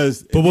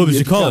 Because But what would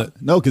you call count, it?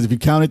 No, because if you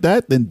counted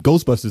that, then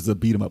Ghostbusters is a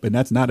beat 'em up, and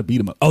that's not a beat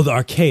 'em up. Oh, the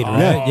arcade,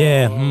 right?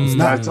 Yeah. It's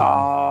not. That's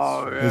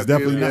all. Yeah, It's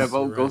definitely yeah, not.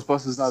 but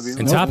Ghostbusters not being.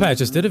 And Top Hat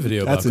just did a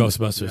video about That's an-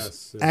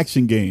 Ghostbusters.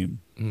 Action game.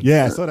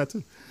 Yeah, I saw that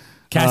too.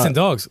 Cats and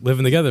dogs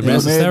living together. Yeah,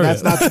 Mass man, hysteria.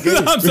 that's not the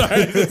game. I'm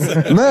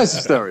sorry. Mass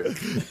hysteria.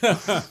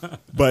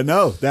 But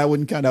no, that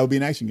wouldn't count. That would be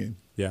an action game.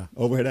 Yeah.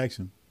 Overhead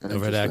action.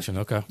 Overhead action.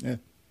 Okay. Yeah.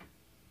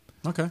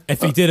 Okay.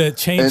 If he did a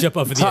change up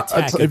of the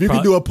attack, If you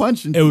could do a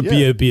punch, it would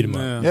be a beat 'em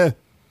up. Yeah. yeah.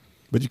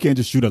 But you can't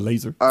just shoot a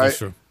laser. All That's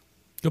right. true.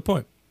 Good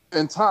point.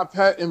 And Top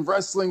Hat in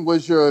wrestling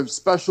was your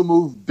special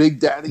move,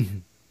 Big Daddy.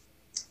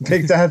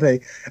 Big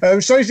Daddy.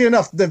 Strangely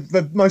enough,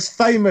 the most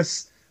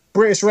famous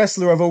British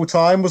wrestler of all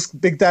time was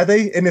Big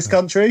Daddy in this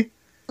country.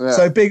 Yeah.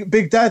 So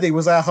Big Daddy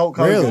was our Hulk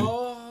Hogan. Really?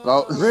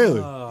 Oh,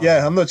 Really?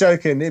 Yeah, I'm not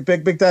joking.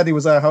 Big Daddy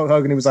was our Hulk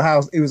Hogan. He was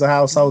a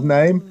household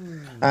name,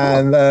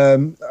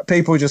 and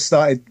people just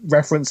started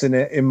referencing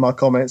it in my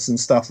comments and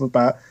stuff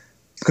about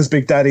because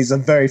Big Daddy's a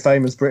very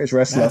famous British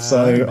wrestler.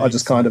 So I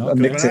just kind of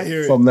nicked I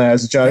hear it it. from there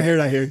as a joke.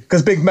 I hear.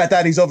 Because Big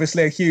Daddy's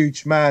obviously a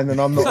huge man, and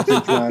I'm not a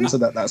huge man, so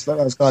that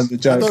was kind of a I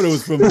joke. thought it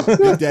was from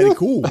Big Daddy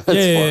Cool.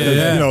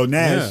 Yeah. You know,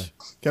 Nash.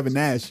 Kevin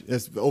Nash.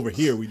 That's over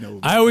here. We know.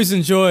 I always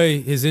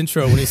enjoy his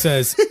intro when he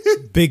says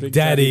Big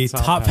Daddy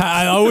Top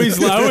Hat. I always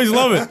love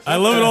it. I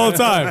love it all the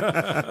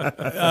time.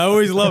 I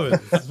always love it.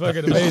 It's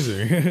fucking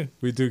amazing.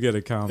 We do get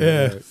a comment.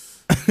 Yeah. Right?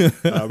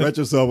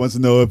 Retrosaw wants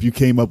to know if you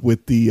came up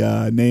with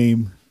the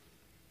name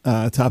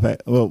Top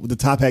Hat. Well, the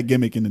Top Hat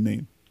gimmick in the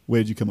name.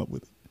 Where did you come up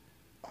with it?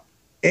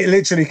 It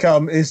literally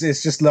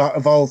it's just like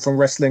evolved from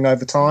wrestling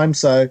over time.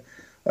 So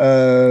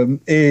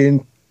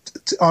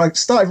I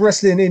started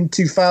wrestling in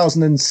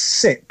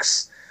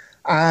 2006,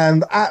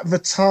 and at the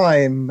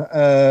time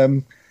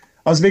I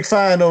was a big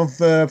fan of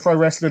Pro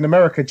Wrestling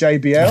America,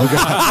 JBL,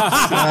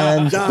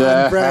 and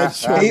John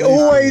Bradshaw. he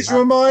always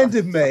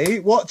reminded me,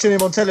 watching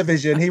him on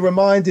television, he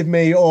reminded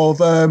me of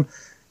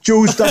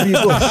George W.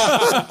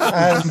 Bush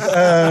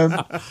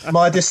and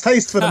my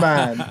distaste for the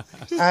man.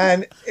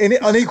 And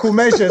on equal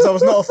measures, I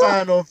was not a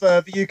fan of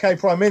the UK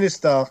Prime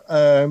Minister,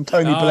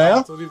 Tony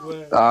Blair.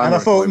 And I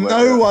thought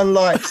no one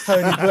likes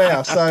Tony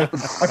Blair. So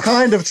I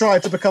kind of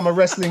tried to become a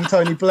wrestling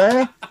Tony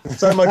Blair.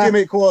 So my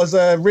gimmick was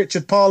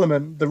Richard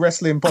Parliament, the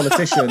wrestling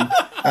politician.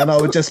 And I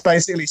would just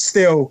basically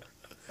steal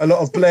a lot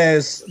of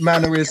Blair's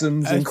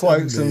mannerisms and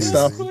quotes and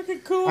stuff.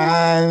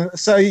 And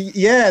so,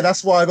 yeah,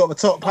 that's why I got the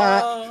top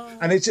hat.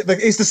 And it's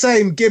the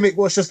same gimmick,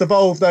 what's just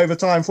evolved over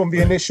time from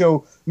the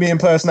initial me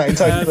impersonating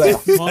Tony Blair.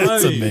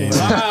 That's amazing.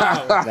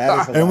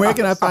 Wow. And where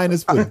can I find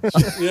this footage?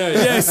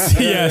 Yes.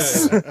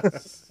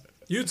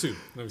 YouTube.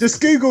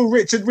 Just Google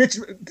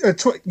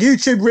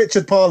YouTube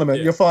Richard Parliament.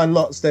 Yeah. You'll find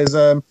lots. There's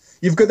if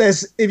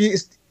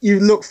you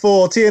look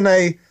for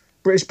TNA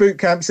British Boot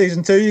Camp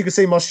Season 2, you can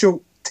see my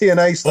short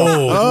TNA stuff.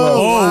 We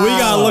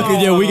gotta look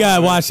at we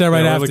gotta watch that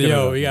right Yeah, we're after. looking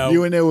Yo, at it. we got.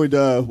 You in there with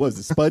what was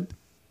it, Spud?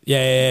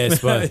 Yeah,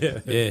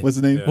 Spud. Yeah. What's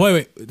his name?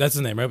 Wait, that's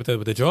his name, right? With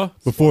the jaw.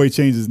 Before he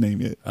changed his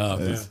name yet. Oh,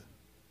 okay.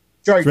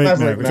 Drake Drake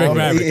Maverick. Maverick. now. Drake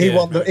Maverick, He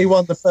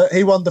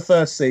yeah. won the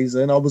first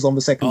season. I was on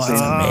the second season.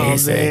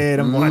 Amazing. Man,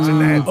 I'm watching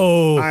that.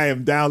 Oh. I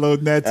am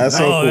downloading that. That's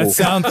tonight.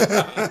 so cool.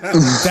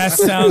 That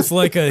sounds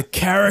like a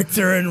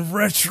character in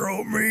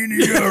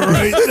Retromania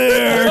right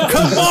there.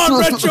 Come on,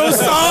 Retro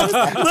Soft,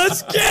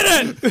 let's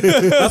get it.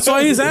 That's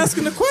why he's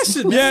asking the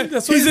question. Yeah,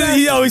 That's why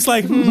he's always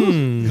like,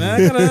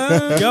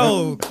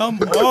 yo, come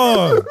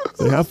on.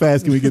 So how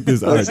fast can we get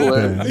this art?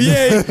 hilarious.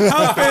 Yeah,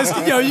 how fast?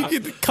 You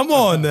get? Come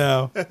on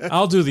now.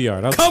 I'll do the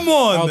art. Come on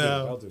I'll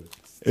now. do it.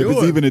 If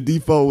it's even a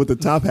default with the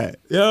top hat,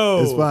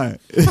 Yo, it's fine.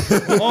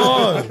 come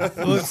on.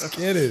 Let's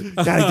get it.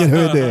 Gotta get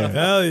her there.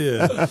 Hell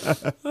yeah. With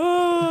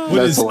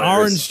That's his hilarious.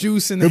 orange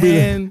juice in He'll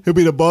hand.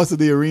 be the boss of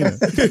the arena, of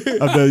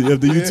the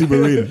YouTube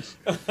arena,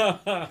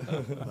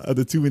 of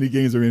the Too Many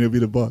Games arena. He'll be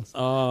the boss.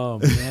 Oh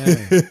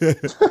man.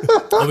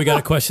 Oh, we got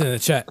a question in the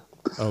chat.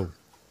 Oh.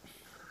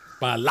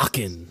 By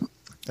Lockin.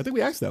 I think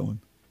we asked that one.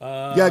 You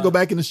gotta go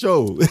back in the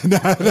show. Is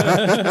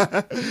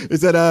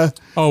that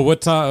Oh,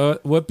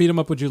 what beat 'em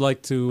up would you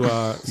like to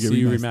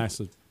see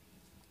remastered?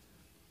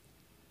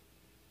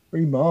 remastered?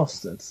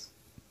 Remastered.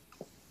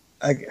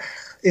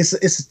 It's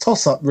a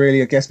toss up,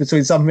 really, I guess,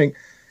 between something,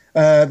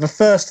 the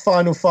first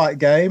Final Fight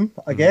game,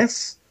 I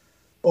guess,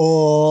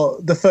 or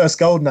the first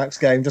Golden Axe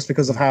game, just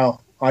because of how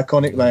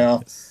iconic they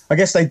are. I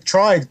guess they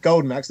tried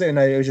Golden Axe, didn't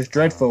they? It was just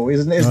dreadful,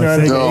 isn't there?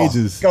 Sega No.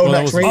 Ages? Golden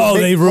Well, Axe that was- Oh,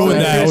 they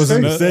ruined that. It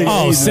Wasn't was it?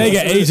 Oh,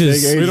 Sega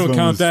Ages. We don't one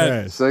count was that.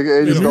 trash.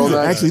 Sega Ages The Golden music,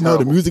 Axe actually, is no, the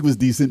terrible. music was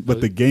decent,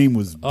 but the game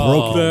was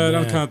broken. I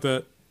don't man. count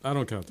that. I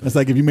don't count that. That's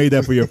like if you made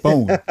that for your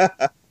phone.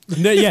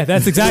 Yeah,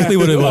 that's exactly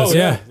what it was. Oh,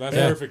 yeah. That's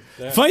Yeah. perfect.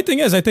 Yeah. Funny thing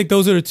is, I think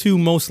those are the two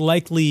most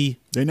likely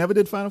They never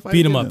did Final Fight.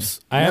 beat 'em again, ups.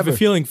 though. I have a Never.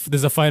 feeling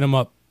there's a fight 'em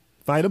up.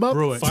 Fight 'em up.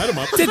 Fight 'em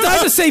up. Did I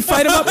just say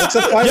fight 'em up? fight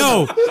 'em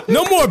Yo,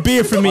 no more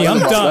beer for me. I'm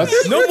done.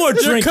 No more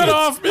drinking. cut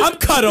off, man. I'm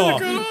cut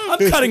off.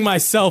 I'm cutting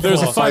myself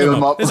There's a off. fight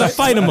 'em up. There's a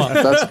fight 'em up.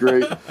 That's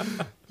great.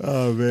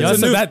 Oh man. Yo,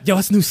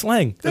 that's new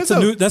slang. That's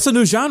a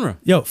new genre.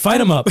 Yo,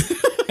 fight 'em up.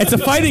 It's a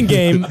fighting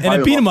game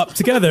and a beat 'em up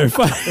together.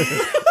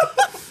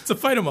 It's a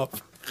fight 'em up.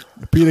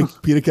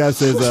 Peter Cap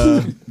says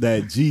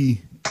that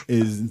G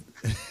is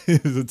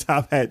a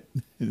top hat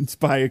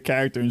inspired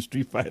character in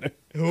Street Fighter.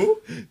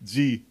 Who?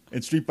 G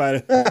in Street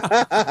Fighter.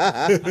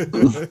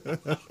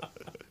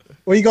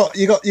 Well, you got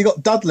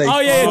Dudley. Oh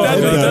yeah,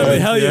 Dudley.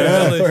 Hell yeah,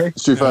 Dudley.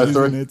 Street Fighter He's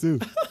in 3. there too.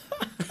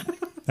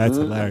 That's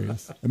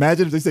hilarious.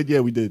 Imagine if they said,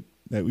 "Yeah, we did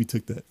that. We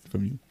took that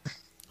from you."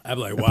 I'm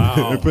like,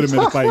 wow. And put him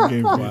in a fighting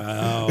game.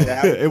 Wow.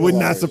 It would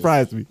not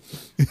surprise me.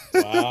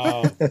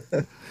 Wow.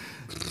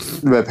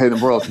 You better pay them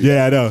royalties.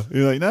 Yeah, I know.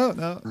 You're like, no,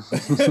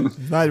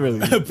 not really.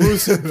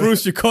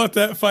 Bruce, you caught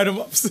that? Fight him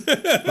ups.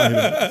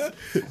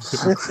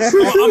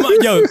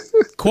 Yo,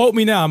 quote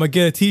me now. I'm gonna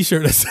get a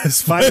T-shirt that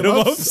says "Fight 'em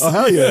ups." Oh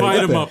hell yeah! Fight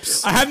 'em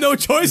ups. I have no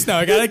choice now.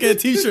 I gotta get a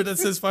T-shirt that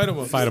says "Fight 'em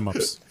ups." Fight 'em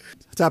ups.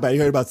 Top hat. You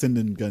heard about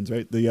sending guns,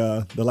 right?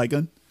 The light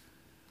gun.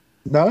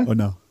 No. Oh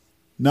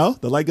no,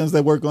 the light guns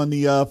that work on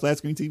the flat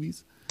screen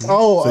TVs.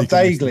 Oh, So you can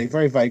vaguely,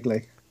 very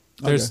vaguely.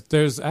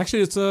 There's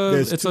actually it's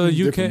There's a two UK.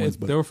 different ones,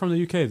 but- They were from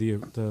the UK. The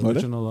they?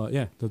 original,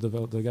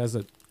 the guys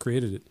that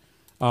created it.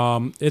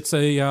 It's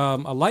a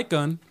light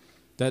gun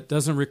that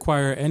doesn't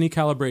require any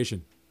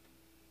calibration,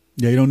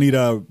 Yeah, you don't need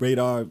a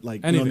radar.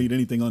 Like you Anything. don't need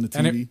anything on the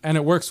and TV.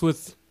 it works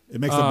with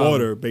It makes a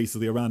border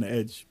basically around the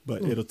edge,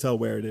 but it'll tell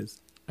where it is.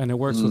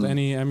 with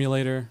any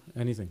emulator,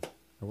 anything.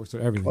 It works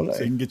with everything. Well, So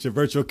you can get your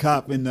virtual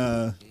cop and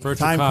Virtual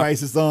Time Cop.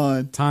 Crisis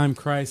on. Time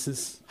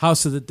Crisis,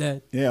 House of the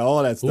Dead. Yeah,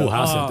 all that Ooh, stuff.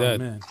 House Oh, of Dead.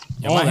 man.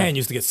 Yeah, All my that. hand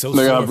used to get so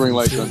They gotta sore bring from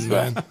light shooting,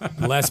 guns man.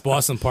 The Last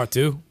Boss in Part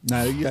 2.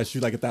 Nah, you gotta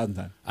shoot like 1,000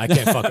 times. I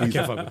can't fuck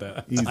with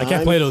that. Easy. I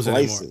can't play those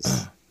anymore.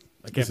 Crisis.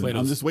 I can't play I'm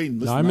those. just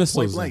waiting. I miss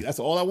point those blank. things. That's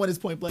all I want is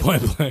point blank.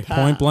 Point blank.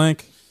 Point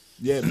Blank.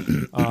 Yeah,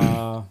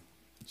 Uh,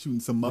 shooting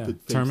some yeah, Muppet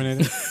faces.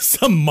 Terminator.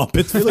 Some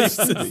Muppet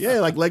faces. Yeah,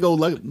 like Lego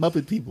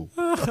Muppet people.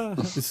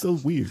 It's so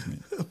weird,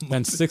 man.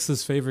 And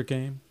Six's favorite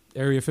game,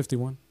 Area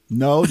 51.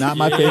 No, not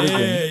my favorite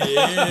game.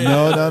 Yeah.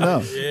 No.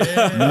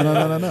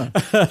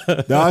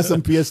 There are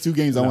some PS2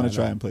 games I want to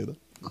try and play though.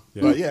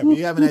 But yeah, we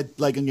haven't had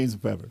light gun games in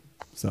forever.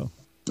 So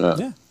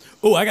Yeah.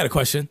 Oh, I got a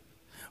question.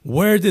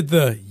 Where did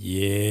the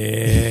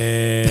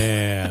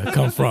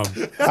come from?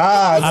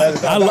 I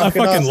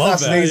fucking love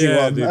that's that. an easy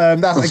Yeah, one.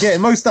 dude. That's,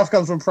 again, most stuff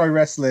comes from pro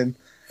wrestling,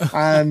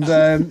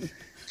 and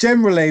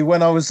generally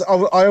when I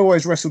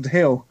always wrestled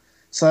heel.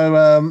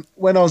 So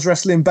when I was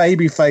wrestling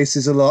baby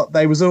faces a lot,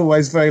 they was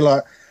always very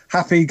like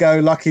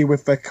happy-go-lucky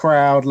with the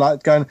crowd,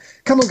 like going,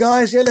 "Come on,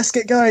 guys, yeah, let's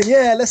get going,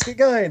 yeah, let's get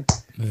going."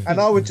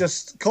 And I would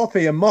just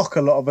copy and mock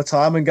a lot of the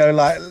time and go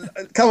like,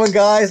 "Come on,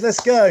 guys,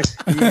 let's go,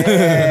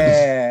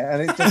 yeah,"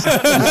 and it just come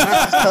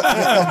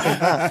from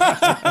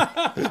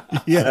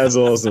that. That's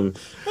awesome.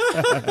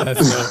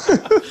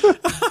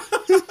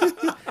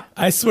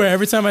 I swear,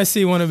 every time I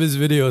see one of his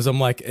videos, I'm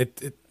like,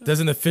 it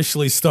doesn't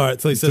officially start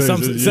until he says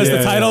something. Says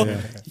the title.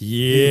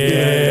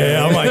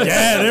 Yeah. I'm like,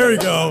 yeah, there we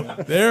go.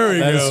 There we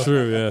That go. is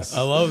true, yes.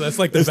 I love that's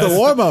like the it's best. the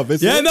warm up.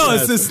 It's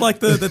just like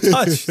the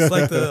touch. It's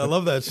like I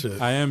love that shit.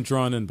 I am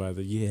drawn in by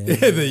the yeah.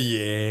 The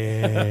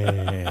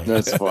yeah.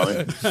 That's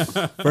funny.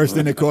 First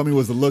thing that caught me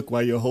was the look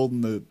while you're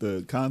holding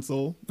the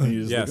console and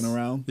you're just Yes. looking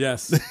around.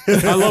 Yes.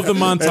 I love the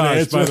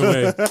montage, by the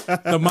way.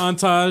 The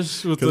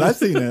montage with Because I've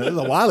the seen it. It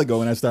was a while ago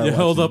when I started. you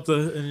held watching up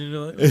the and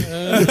you're like, it.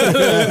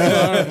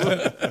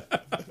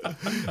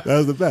 That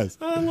was the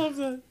best. I love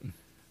that.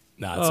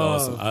 Nah, it's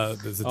awesome.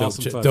 There's a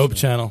Awesome touch, dope man.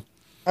 channel.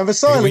 And the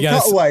silent we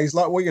gotta cutaways,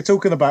 like what you're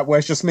talking about, where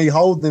it's just me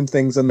holding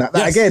things and that.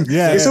 That Yes. again,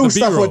 Yeah, it's yeah, all the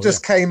stuff B-roll, that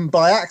just came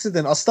by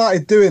accident. I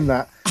started doing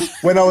that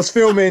when I was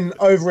filming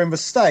over in the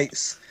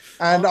States,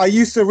 and I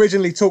used to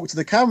originally talk to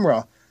the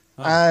camera.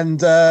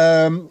 And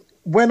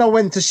when I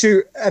went to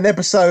shoot an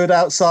episode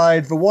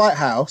outside the White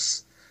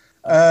House,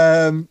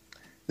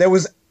 there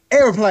was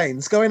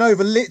airplanes going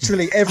over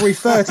literally every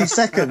 30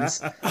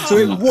 seconds. So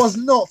it was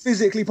not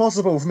physically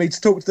possible for me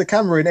to talk to the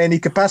camera in any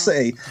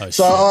capacity.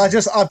 So I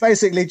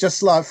basically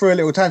just like threw a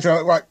little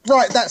tantrum. Right,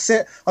 that's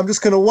it. I'm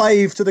just going to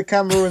wave to the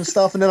camera and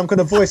stuff, and then I'm going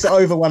to voice it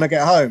over when I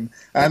get home.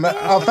 And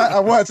I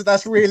worked out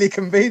that's really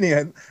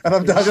convenient. And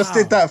I just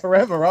did that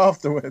forever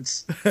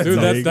afterwards. Dude,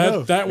 There you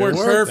go. that worked It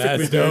worked. perfectly,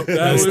 That's dope. dude.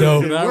 That's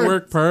dope. That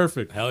worked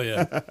perfect. Hell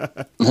yeah.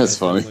 That's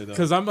funny.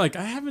 Because I'm like,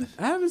 I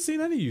haven't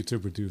seen any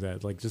YouTuber do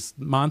that. Like just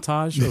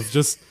montage of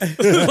just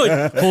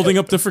like holding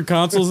up different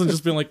consoles and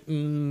just being like,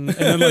 and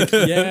then like,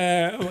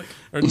 yeah, I'm like,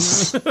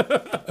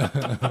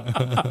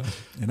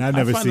 And I've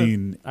never find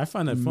seen I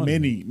find that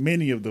funny.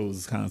 many of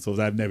those consoles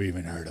I've never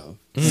even heard of.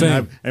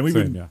 Same. And we've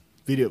Same, been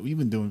yeah. we've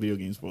been doing video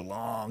games for a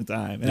long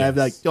time. And I've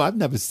like, yo, I've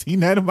never seen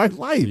that in my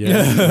life.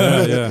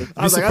 Yeah, yeah.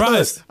 I was like,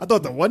 surprised. I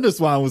thought the Wonder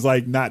Swan was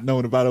like not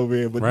known about over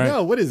here, but Right.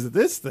 no, what is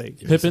this thing?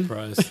 Pippin.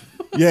 Surprised.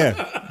 Yeah,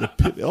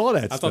 all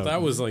that I stuff. thought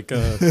that was like,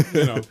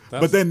 that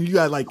But was- then you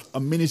got like a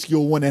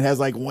minuscule one that has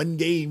like one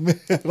game.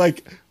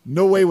 Like,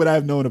 no way would I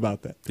have known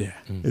about that. yeah.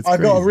 It's I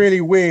got a crazy.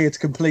 really weird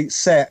complete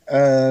set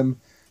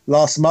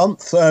last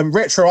month.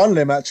 Retro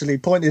Unlim actually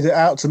pointed it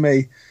out to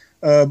me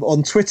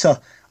on Twitter.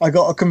 I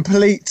got a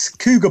complete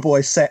Cougar Boy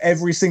set,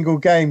 every single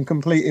game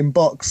complete in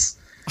box.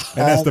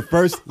 And that's the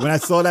first, when I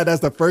saw that,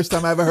 that's the first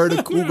time I ever heard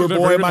of Cougar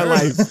Boy in my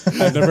life.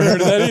 I've never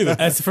heard of that either.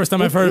 That's the first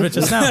time I've heard of it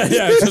just now.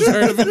 Yeah, I just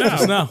heard of it now.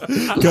 Just now.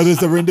 Because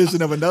it's a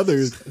rendition of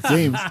another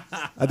game.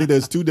 I think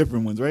there's 2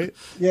 different ones, right?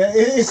 Yeah,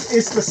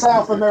 it's the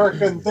South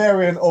American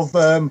variant of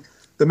the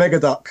Mega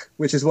Duck,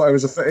 which is what it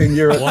was in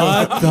Europe.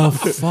 What the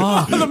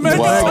fuck? The Mega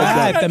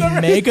Wow. Duck.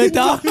 The Mega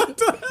Duck?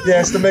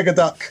 Yes, the Mega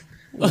Duck.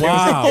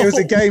 Wow. It was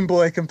a Game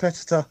Boy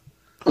competitor.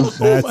 That's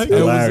God.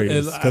 hilarious.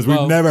 It was- Because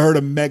well- we've never heard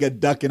of Mega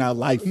Duck in our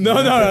life.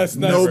 No, that's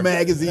No never.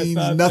 magazines,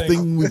 That's not a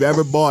nothing we've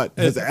ever bought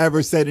has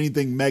ever said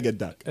anything Mega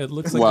Duck. It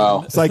looks like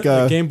Wow. It's like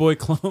a a Game Boy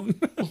clone.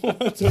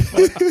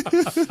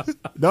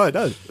 no, it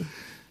does.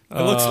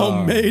 It looks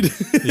homemade.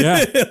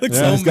 Yeah. It looks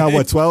Yeah. It's got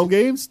what, 12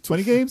 games,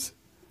 20 games?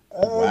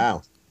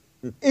 Wow.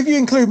 If you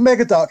include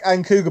Mega Duck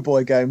and Cougar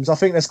Boy games, I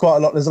think there's quite a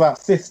lot. There's about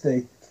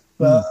 50.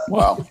 But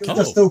Wow.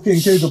 just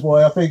talking Cougar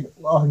Boy, I think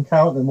I can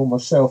count them on my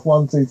shelf.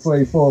 1, 2,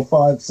 3, 4,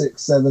 5,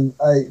 6, 7,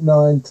 8,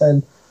 9,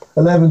 10,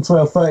 11,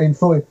 12, 13,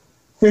 14,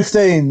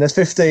 15. There's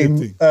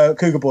 15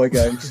 Cougar Boy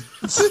games.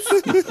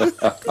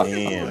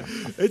 Damn.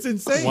 It's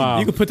insane. Wow.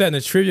 You could put that in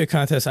a trivia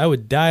contest. I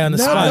would die on the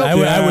No, spot. no. I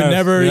would Yes,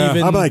 never yeah.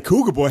 even. I'd be like,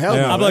 Cougar Boy, hell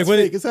Yeah. no. I'd be like, That's what?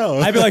 fake as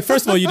hell. I'd be like,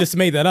 first of all, you just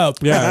made that up.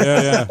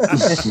 Yeah.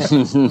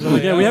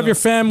 Yeah, we have your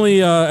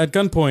family at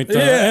gunpoint.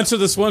 Answer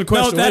this one No,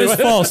 question. that Wait, is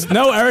wait. false.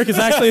 No, Eric is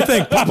actually a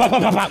thing. Pop, pop,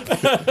 pop,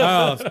 pop, pop.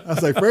 I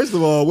was like, first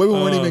of all,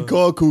 women weren't even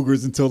called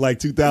Cougars until like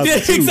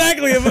 2002. Yeah,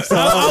 exactly.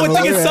 I would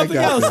think it's something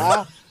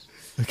else.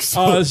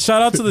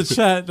 Shout out to the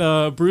chat.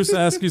 Bruce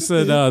Askew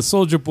said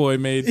Soldier Boy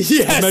made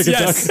Yes, Mega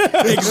yes, Duck.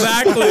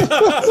 exactly.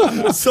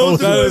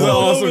 Soldier That is an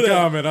all over awesome that.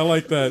 comment. I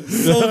like that.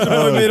 Soldier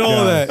Boy made all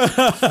of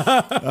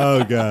that.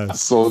 Oh, God.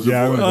 Soldier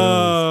Yeah, I Boy. remember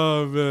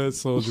Oh man,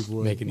 Soldier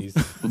Boy. Making these.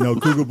 those. No,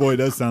 Cougar Boy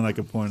does sound like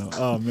a porno.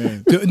 Oh,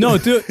 man. Dude,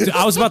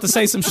 I was about to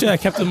say some shit. I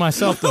kept it to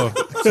myself though.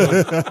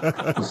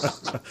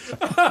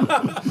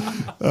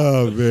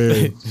 Oh,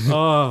 man.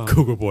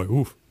 Cougar Boy.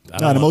 Oof.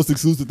 Nah, the most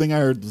exclusive thing I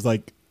heard was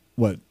like,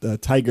 what, the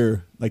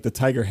Tiger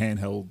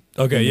handheld.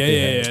 Okay, thing that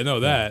they yeah. had. I know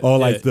that. Or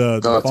like the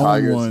No, phone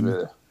Tigers. one.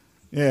 Yeah.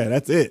 Yeah,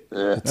 that's it.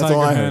 Yeah. That's Tiger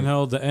all I heard.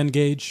 handheld, the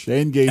N-Gage. The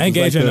Engage was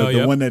Engage, like I know, the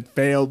yep. one that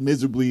failed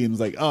miserably and was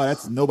like, oh,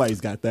 that's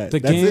nobody's got that. The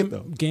That's game it,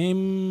 though.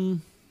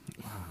 game.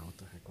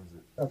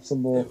 Have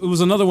some more. It was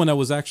another one that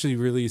was actually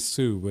released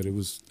too, but it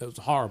was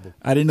horrible.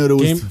 I didn't know there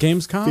was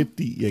Gamescom.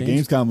 50. Yeah,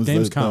 Games- Gamescom was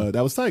Gamescom.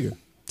 that was Tiger.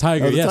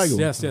 Tiger. That was a Yes, Tiger one.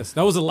 yes.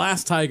 That was the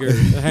last Tiger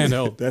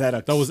handheld That had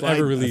a was slide-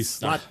 ever a released.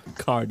 slot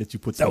card that you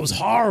put. That was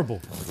something.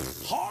 horrible.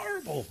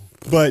 Horrible.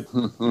 But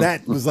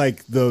that was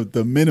like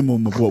the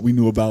minimum of what we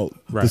knew about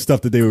the Right.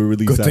 stuff that they were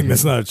releasing. Good thing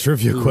that's not a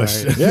trivia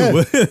question.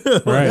 Yeah,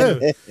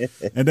 Right.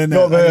 and then Got I didn't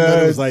know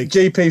there the was like,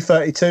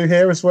 GP32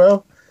 here as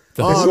well.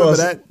 oh, I this remember was-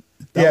 that.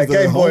 That Yeah, was the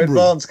Game Boy homebrew.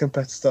 Advance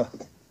competitor.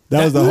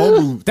 That was the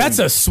homebrew. That's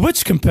a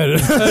Switch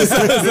competitor.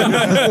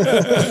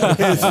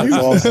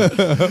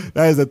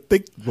 That is a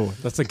thick boy.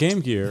 That's a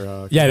Game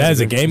Gear. Yeah, that is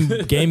a Game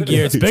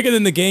Gear. It's bigger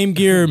than the Game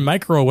Gear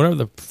Micro, whatever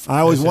the. I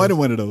always wanted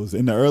one of those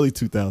in the early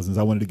 2000s.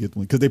 I wanted to get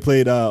one because they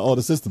played all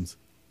the systems,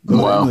 the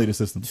emulator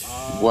systems.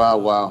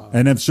 Wow.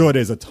 And I'm sure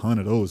there's a ton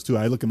of those too.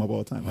 I look them up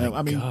all the time.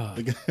 I mean,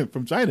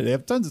 from China, they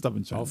have tons of stuff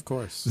in China. Of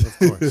course. Of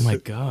course. Oh my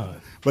god.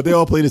 But they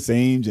all play the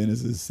same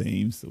Genesis,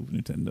 same Super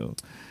Nintendo,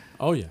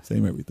 Oh yeah.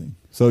 same everything.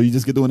 So you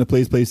just get the one that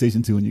plays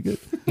PlayStation 2 and you're good.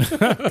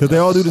 Because they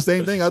all do the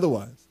same thing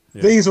otherwise.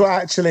 Yeah. These were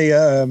actually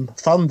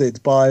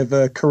funded by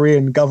the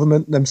Korean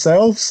government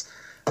themselves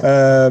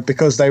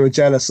because they were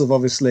jealous of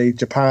obviously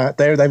Japan.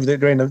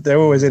 They're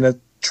always in a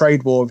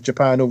trade war with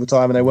Japan all the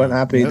time, and they weren't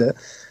happy Yep. that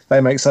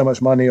they make so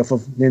much money off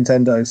of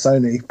Nintendo,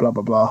 Sony, blah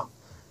blah blah,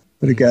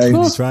 for the They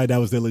games. tried, that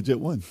was their legit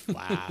one.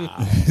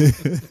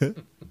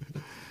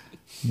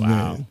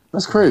 Wow.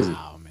 That's crazy.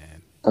 Oh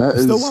man. That I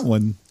still is- want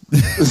one. You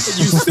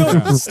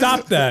still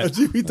stop that.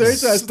 GP32, I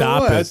still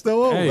Stop want. it. I still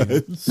want Hey.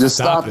 one. Just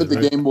stop it, at the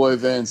right? Game Boy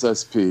Advance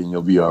SP and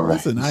you'll be all right.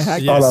 Listen, I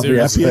hacked Yeah, I love the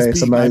seriously. SP.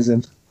 It's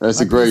amazing.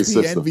 That's a my great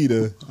PSP system. and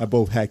Vita, I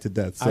both hacked to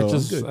death. So I I'm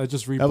just good. I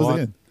just That was rebought.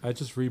 again. I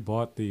just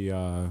rebought the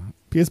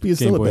PSP is Game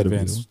still a Boy better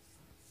Advance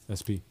video.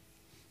 SP.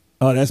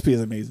 Oh, the SP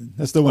is amazing.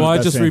 That's still one Well, I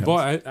of the just best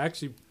rebought. handhelds. I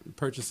actually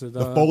purchased it.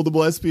 The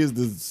foldable SP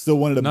is still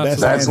one of the Not best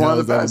so- That's one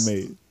of handhelds the ever best.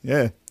 made.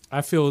 Yeah.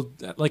 I feel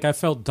like I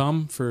felt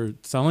dumb for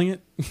selling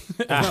it.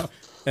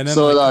 And then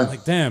So did I.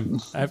 like damn,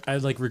 I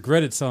like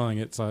regretted selling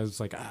it. So I was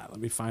like, let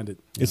me find it.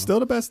 You It's know. still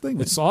the best thing.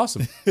 It's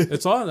awesome.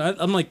 It's awesome.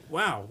 I'm like,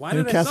 wow, why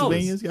Them did I sell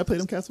this? Castlevanias. Yeah, I played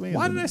them Castlevanias.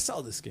 Why on did I there.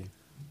 sell this game?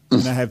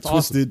 And I have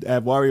awesome. Twisted. I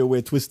have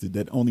WarioWare Twisted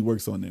that only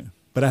works on there.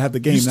 But I have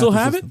the game. You still not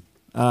the have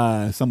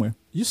system. Somewhere.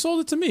 You sold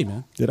it to me,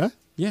 man. Did I?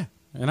 Yeah,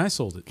 and I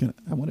sold it.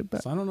 I want it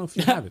back. So I don't know if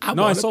you have it. No,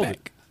 I want it sold back.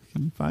 it.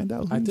 Can you find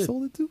out who I you did.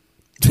 sold it to?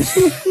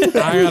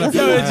 I gotta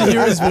Did you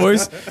hear his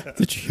voice?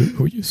 Did you hear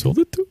who you sold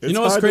it to? You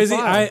know what's hard to crazy?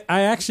 find.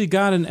 I actually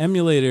got an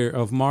emulator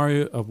of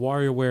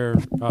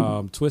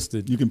WarioWare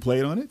Twisted You can play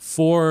it on it?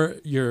 for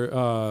your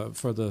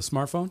for the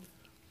smartphone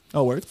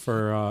Oh, word.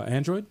 for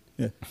Android,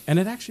 Yeah. and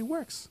it actually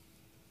works.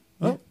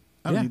 Oh,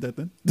 I don't Yeah. need that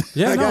then.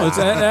 Yeah, no, it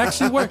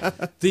actually works.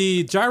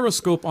 The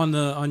gyroscope on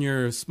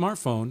your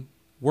smartphone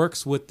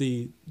works with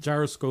the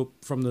gyroscope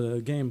from the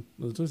game.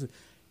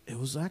 it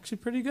was actually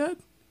pretty good.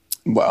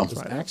 Wow. It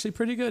was actually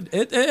pretty good.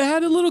 It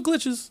had a little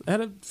glitches. It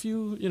had a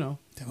few, Damn,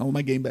 I want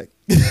my game back.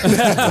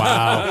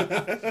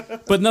 Wow.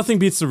 but nothing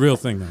beats the real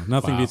thing, though.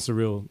 Nothing beats the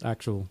real,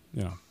 actual,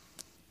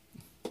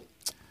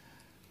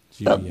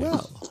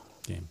 GBA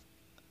game.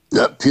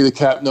 Yep, Peter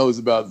Cap knows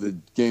about the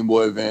Game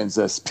Boy Advance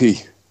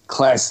SP.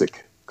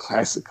 Classic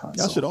console.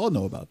 Y'all should all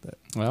know about that.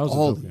 Well, that was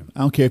All a of dope them. game. I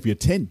don't care if you're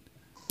 10.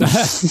 You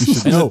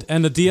should know.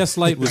 And the DS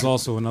Lite was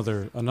also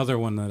another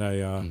one that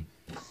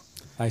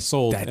I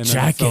sold. That and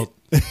jacket.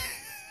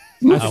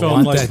 I felt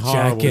want like that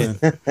horrible,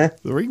 jacket. man.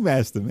 The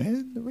Ringmaster,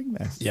 man. The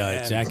Ringmaster. Yo,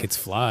 that jacket's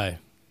fly.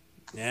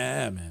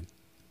 Yeah, man.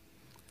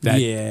 That,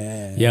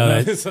 yeah.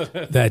 Yo,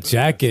 that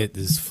jacket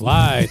is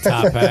fly,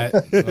 Top Hat. I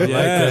like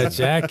that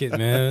jacket,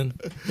 man.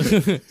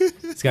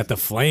 It's got the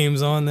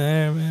flames on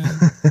there, man.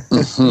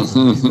 That's what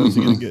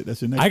you're gonna get.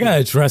 That's your next I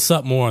gotta dress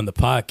up more on the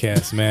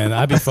podcast, man.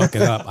 I be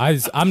fucking up.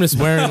 I'm just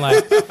wearing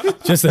like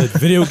just a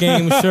video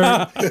game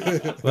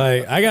shirt.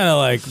 Like I gotta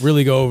like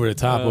really go over the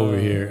top over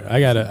here. I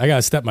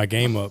gotta step my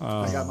game up.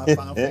 I got my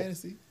Final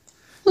Fantasy.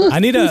 I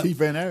need Steve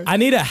Van Aris. I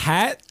need a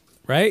hat,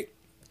 right?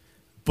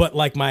 But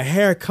like my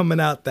hair coming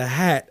out the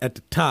hat at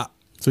the top.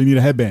 So you need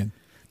a headband.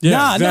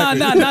 Yeah, Nah,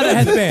 not a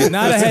headband.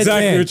 Not That's a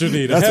exactly headband. what you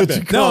need. That's a what you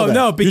headband. call that.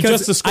 No, You because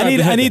just described I the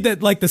need headband.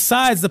 that like the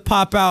sides to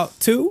pop out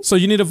too. So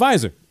you need a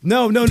visor.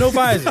 No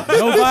visor.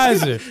 No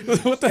visor.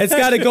 It's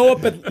got to go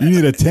up at You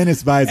need a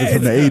tennis visor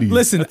from the 80s.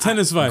 Listen, A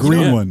tennis visor.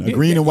 green yeah. one. A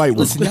green and white one.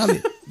 listen, y'all.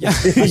 I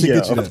should get you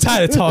I'm that.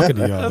 tired of talking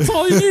to y'all. That's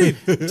all you need.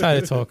 I'm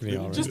tired of talking to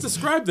y'all. Right? Just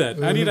describe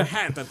that. I need a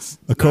hat that's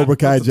A Cobra not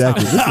Kai at the top.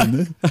 jacket.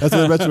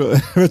 Listen, that's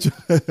what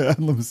retro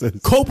Unlimited says.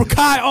 Cobra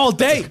Kai all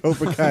day.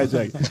 Cobra Kai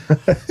jacket.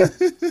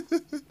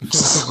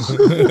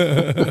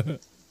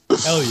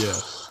 Hell yeah.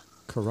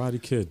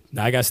 Karate Kid.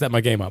 Nah, I gotta step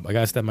my game up.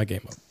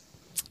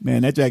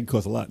 Man, that jacket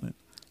costs a lot, man.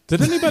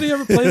 Did anybody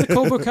ever play the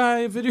Cobra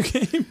Kai video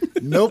game?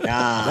 Nope.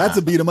 That's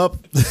a beat 'em up.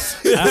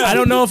 I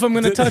don't know if I'm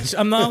gonna touch. I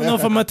don't know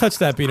if I'm gonna touch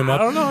that beat 'em I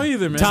up. don't know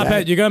either, man. Top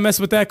Hat, you gonna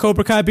mess with that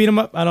Cobra Kai beat 'em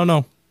up? I don't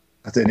know.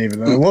 I didn't even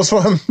know what's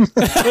one.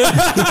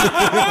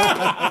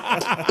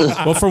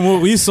 Well, from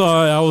what we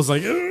saw, I was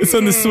like, It's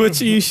on the Switch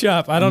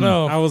eShop. I don't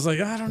know. I was like,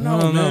 I don't know,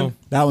 I don't man. know.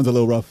 That one's a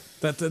little rough.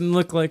 That didn't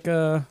look like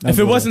If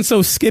it wasn't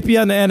so skippy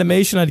on the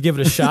animation, I'd give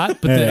it a shot.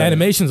 But the Yeah.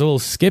 animation's a little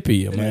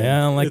skippy. I'm like, I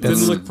don't like it that.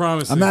 didn't look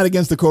promising. I'm not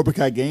against the Cobra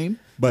Kai game,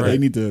 but they Right.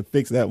 need to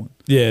fix that one.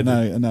 Yeah,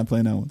 I'm not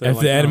playing that one. If like,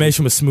 the no.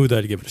 animation was smooth,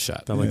 I'd give it a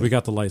shot. They're like, we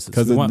got the license.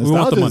 Because We the want the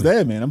nostalgia money. is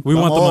there, man. We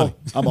want the money.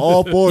 I'm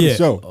all for the Yeah,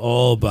 show.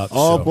 all about the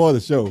All show. for the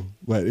show.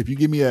 But if you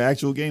give me an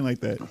actual game like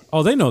that,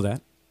 Oh, they know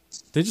that.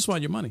 They just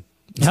want your money.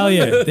 Hell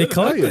yeah, they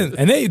collecting,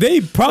 and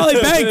they probably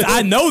banked.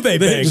 I know they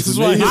banked. This is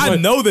why he's I like,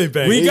 know they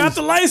banked. We got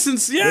the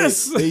license.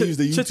 Yes. they use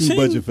the YouTube Cha-ching.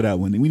 budget for that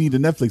one. We need the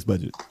Netflix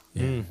budget.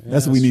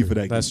 That's what we need for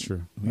that game. That's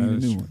true. We need a That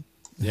is new true. one.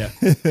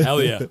 Yeah,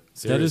 hell yeah. That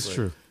is Seriously.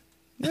 true.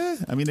 Yeah,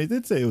 I mean, they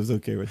did say it was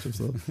okay, Retro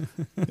Slow.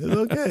 It was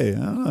okay. I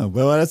don't know.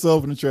 Well, that's all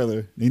from the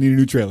trailer. They need a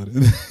new trailer.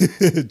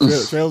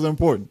 Trailers are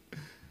important.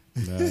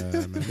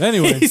 Man.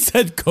 Anyway, He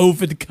said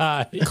COVID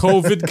Kai.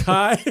 COVID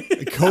Kai.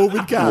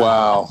 COVID Kai.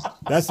 Wow.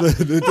 That's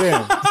the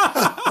damn.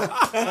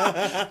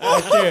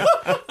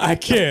 I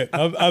can't.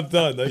 I'm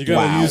done. You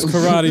gotta use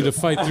karate to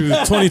fight through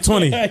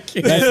 2020. That's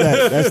that.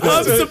 That's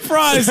I'm that.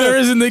 surprised there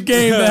isn't a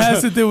game that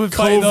has to do with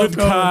fighting off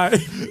COVID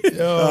COVID. Kai.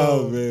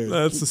 Oh man.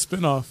 That's a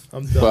spinoff.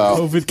 I'm done. Wow.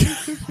 COVID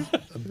Kai.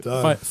 I'm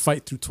done.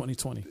 Fight through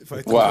 2020.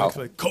 Wow.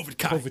 COVID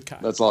Kai. COVID Kai.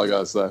 That's all I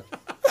gotta say.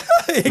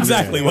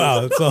 Exactly.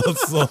 Wow.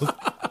 That's all.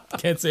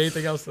 Can't say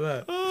anything else to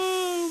that.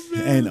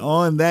 And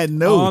on that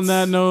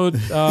note,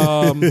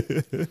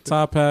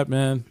 Top Hat,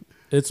 man,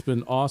 it's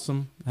been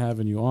awesome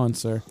having you on,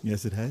 sir.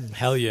 yes, it has.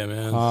 Hell yeah,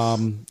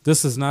 man.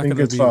 This is not Been going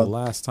to good be the fun.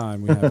 last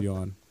time we have you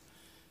on.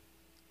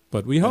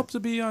 But we hope to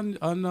be on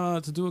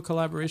to do a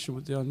collaboration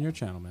with you on your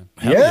channel, man.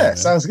 Yeah, man.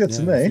 sounds good Yeah,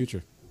 to in the me.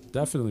 future.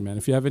 Definitely, man.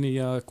 If you have any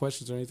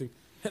questions or anything,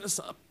 hit us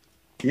up.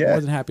 Yeah,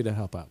 More than happy to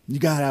help out. You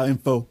got our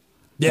info.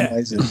 Yeah.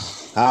 amazing.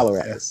 Holler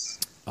at us.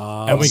 Yes.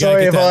 And we gotta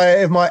Sorry get if that.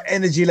 if my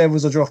energy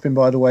levels are dropping,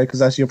 by the way,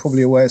 because as you're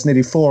probably aware, it's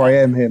nearly 4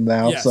 a.m. here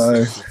now. Yes.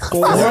 So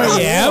 4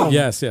 a.m.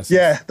 Yes.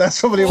 yeah, that's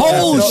probably why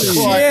Oh I'm not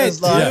quite shit,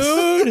 as like,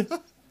 dude!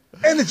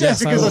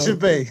 energetic I as I will. should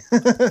be.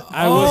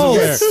 I Oh,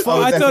 was aware.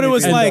 I'll I thought it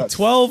was definitely like do that.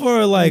 12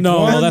 or like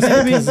No, 1, that's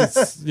maybe. because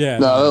it's yeah.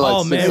 No, they're like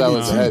Oh, 6 man.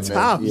 hours ahead,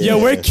 Top. man. Yeah,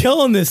 we're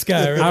killing this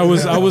guy. Right?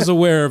 I was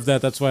aware of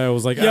that. That's why I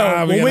was like,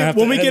 Yo,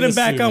 when we get him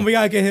back on, we we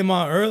gotta get him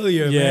on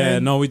earlier. yeah,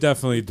 man. no, we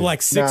definitely do.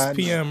 Like 6 Nah.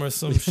 p.m. or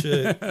some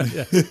shit. God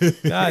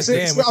It's,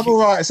 damn. I'm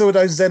all right. It's all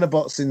those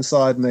Xenobots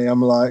inside me.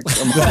 I'm like,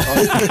 don't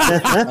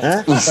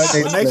need Next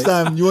sleep.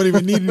 time, you won't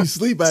even need any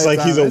sleep. It's like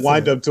he's a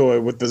wind-up toy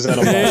with the Yeah,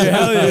 Xenobot.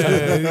 hell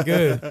yeah, he's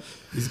good.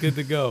 He's good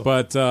to go.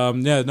 But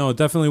yeah, no, it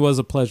definitely was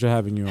a pleasure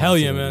having you on. Hell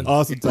yeah, today. man.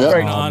 Awesome. Yeah.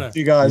 Great An honor.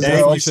 you guys.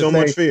 Thank Well, you so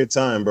much for your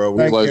time, bro. We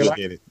Thank you.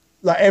 appreciate it.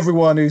 like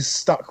everyone who's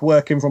stuck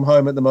working from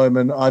home at the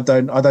moment, I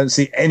don't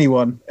see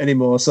anyone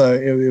anymore. So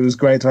it was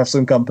great to have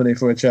some company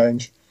for a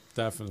change.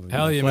 Definitely.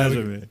 Hell yeah,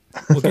 Pleasure, man.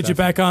 man. We'll get you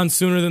back on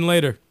sooner than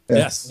later. Yeah,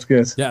 Yes. it's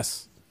good.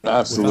 Yes. Without a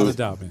Absolutely.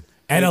 doubt, man.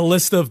 And a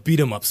list of beat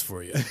 'em ups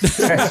for you.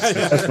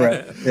 That's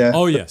right. Yeah.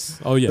 Oh yes.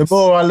 Oh The yes.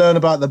 more I learn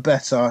about, the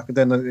better.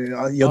 Then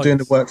you're doing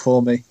the work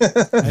for me. We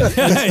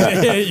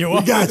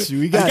got you.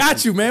 We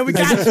got you, man. We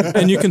got you.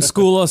 And you can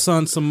school us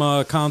on some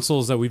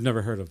consoles that we've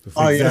never heard of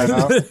before. Oh yeah,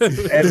 no.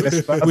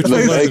 Endless. Which The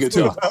was Mega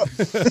too.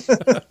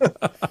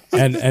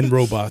 Drive. And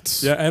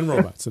robots. Yeah, and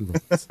robots and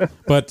robots.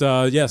 But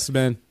yes,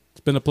 man,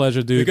 it's been a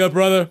pleasure, dude. Be good,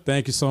 brother.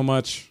 Thank you so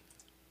much.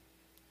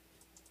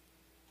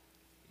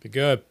 Be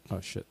good.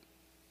 Oh shit,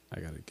 I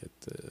gotta get.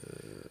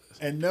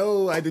 And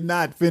no, I did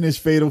not finish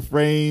Fatal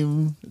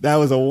Frame. That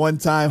was a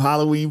one-time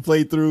Halloween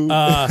playthrough.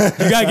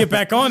 You gotta get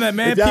back on that,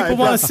 man. If y'all- People if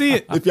want y'all- to see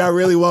it. If y'all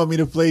really want me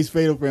to play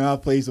Fatal Frame, I'll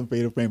play some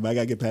Fatal Frame, but I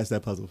gotta get past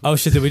that puzzle. Oh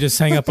shit! Did we just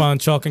hang up on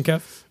Chalk and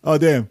Kev? Oh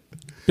damn.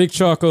 Big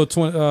Choco,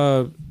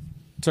 Turbo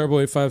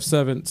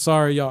 857.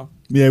 Sorry, y'all.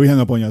 Yeah, we hung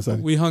up on y'all. Sorry.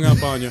 We hung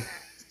up on you.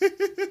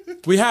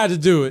 We had to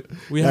do it.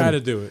 We had to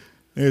do it.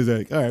 It was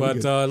like, all right, But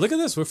we good. look at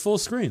this. We're full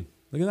screen.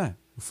 Look at that.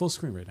 We're full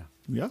screen right now.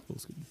 We are full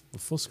screen. We're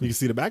full You screen. can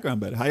see the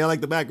background better. How y'all like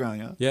the background,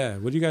 y'all? Yeah.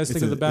 What do you guys think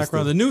It's of the it's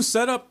background? the- The new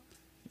setup.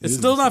 It's is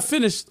still the- not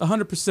finished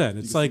 100%.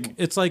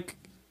 It's like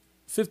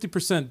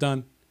 50%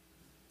 done.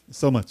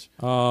 So much.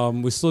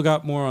 We still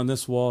got more on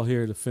this wall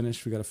here to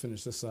finish. We got to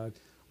finish this side.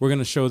 We're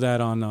gonna show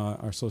that on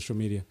our social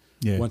media.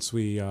 Yeah. Once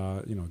we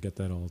get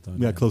that all done.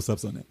 We got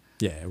close-ups on that.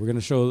 Yeah,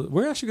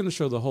 we're actually gonna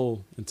show the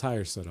whole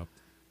entire setup.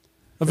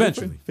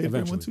 Eventually. Fatal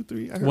Frame Eventually. 1, 2,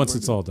 3. I heard Once about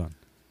it's it. all done.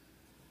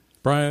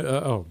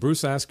 Brian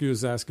Bruce Askew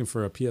is asking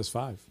for a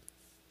PS5.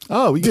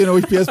 Oh, we getting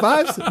away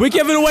PS5s? We're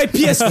giving away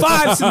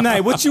PS5s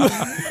tonight. What you?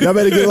 Y'all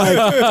better get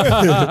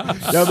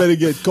y'all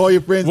better call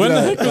your friends. When and,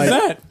 the heck was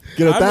that?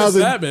 Get I missed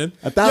that, man.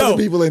 1,000 Yo,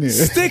 people in here.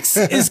 Sticks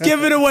is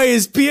giving away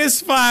his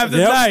PS5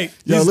 tonight.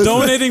 Yo, He's listen.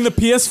 donating the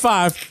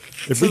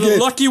PS5 to we the get-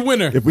 lucky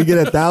winner. If we get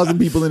 1,000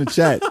 people in the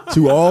chat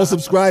to all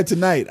subscribe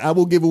tonight, I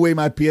will give away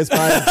my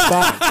PS5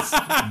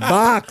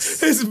 box.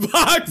 His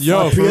box.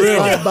 Yo, My for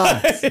real. PS5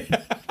 box.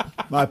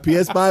 My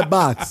PS5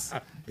 box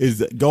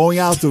is going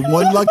out to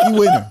one lucky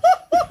winner.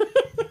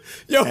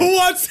 Yo, who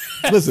wants?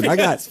 Listen, I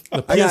got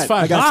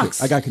PS5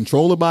 box. I got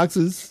controller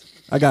boxes.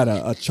 I got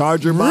a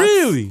charger box.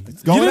 Really?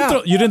 It's going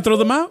out. You didn't throw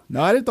them out?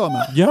 No, I didn't throw them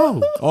out.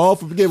 Yo, All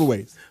for the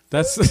giveaways.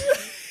 that's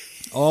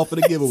All for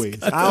the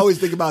giveaways. I always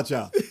think about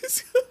y'all.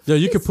 yo.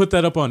 You could put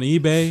that up on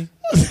eBay.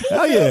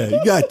 Hell yeah.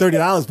 You got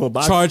 $30 for a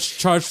box.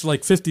 Charge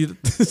like $50,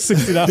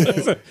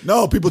 $60.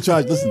 No, people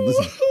charge. Listen.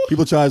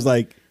 People charge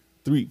like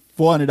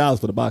 $400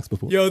 for the box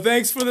before. Yo,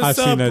 thanks for the I've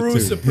sub, seen that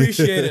Bruce. too.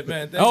 Appreciate it,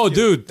 man. Thank Oh, you.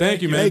 dude,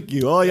 thank you, man. Thank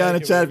you. All y'all in the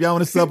chat, if y'all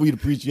want to sub, we'd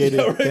appreciate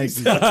it. Thank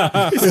you.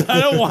 I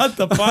don't want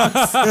the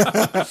box.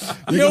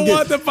 You don't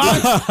want the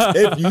box.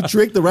 If you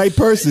trick the right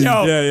person,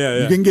 Yo. Yeah.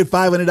 you can get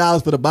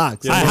 $500 for the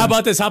box. All right, how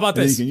about this? How about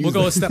Yeah, this? you can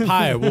We'll use go a that. step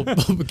higher. We'll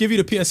give you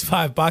the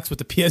PS5 box with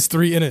the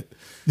PS3 in it.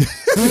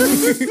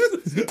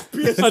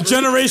 A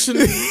generation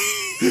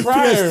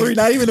prior. PS3,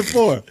 not even the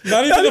 4.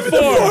 Not even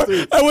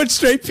the 4. I went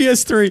straight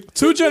PS3.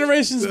 2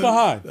 generations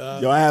behind.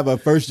 Yo, I have a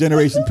first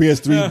generation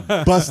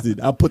PS3 busted.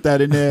 I'll put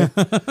that in there.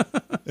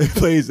 It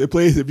plays. If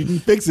you can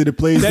fix it, it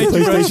plays Thank the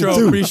you, PlayStation Retro.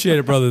 2. Appreciate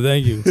it, brother.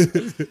 Thank you.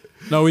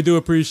 No, we do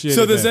appreciate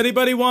So it. does man.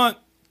 anybody want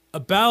a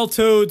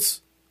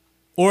Battletoads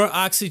or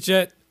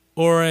Oxyjet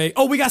or a...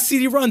 Oh, we got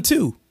CD-RON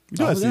too. We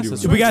do have yes, CD-ROM.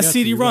 that's We got Yeah,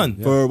 CD-RON.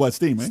 yeah. For what,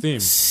 Steam, right? Steam.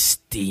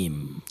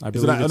 Steam. I Is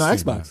believe it on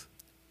it's Steam, Xbox?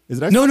 Is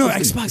it Xbox? No, or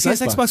Steam? Xbox. It's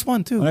Yes, Xbox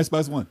One too. On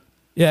Xbox One.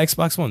 Yeah,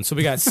 Xbox One. So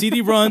we got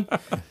CD-RON,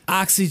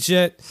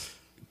 Oxyjet,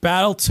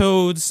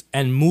 Battletoads,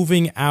 and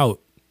Moving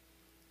Out.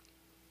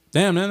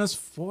 Damn, man, that's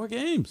 4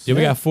 games. Yeah,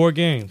 we got 4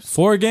 games.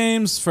 4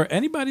 games for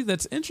anybody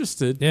that's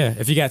interested. Yeah,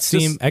 if you got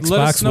Steam, Just let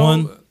us Xbox know-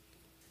 One.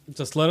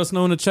 Just let us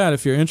know in the chat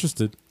if you're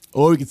interested.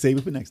 Or we can save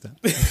it for next time.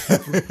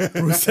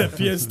 Bruce said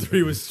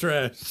PS3 was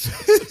trash.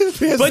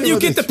 But you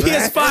get the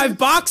PS5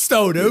 box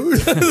though, dude.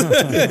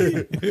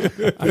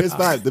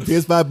 PS5. The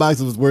PS5 box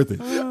was worth it.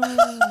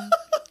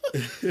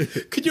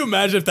 Could you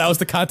imagine if that was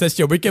the contest?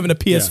 Yo, we're giving a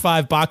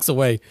PS5 box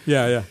away.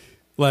 Yeah.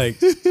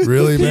 Like,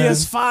 really, man?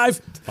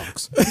 PS5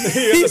 box. You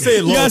gotta say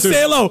it low. You gotta too.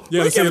 say it low. You gotta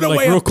We're say it, giving like,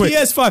 away real a quick.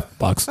 PS5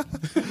 box.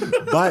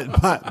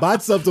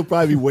 Bot subs will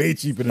probably be way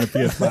cheaper than a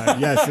PS5.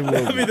 Yes, it will.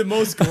 That'd be the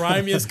most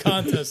grimiest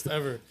contest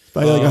ever.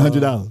 Probably like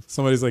 $100.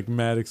 Somebody's like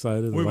mad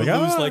excited. We Like, would lose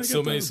I like got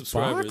so many the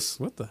subscribers. box?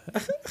 What the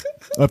heck?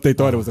 Or if they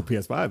thought it was a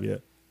PS5, yeah.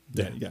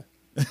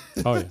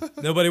 Oh yeah.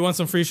 Nobody wants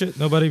some free shit?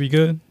 Nobody be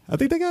good? I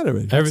think they got it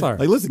already. Every- all right.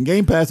 Like, listen,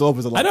 Game Pass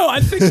offers a lot. I know.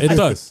 I think It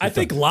does. I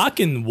think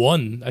Locken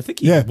won. I think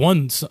he Yeah.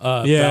 won. Yeah.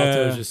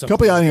 Battletoads or A something.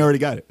 couple of y'all in here already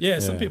got it. Yeah,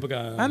 some Yeah. people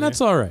got it. And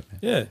that's all right.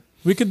 Yeah.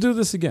 We could do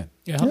this again.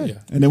 Yeah, hell yeah.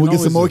 And then we'll can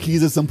get some always more do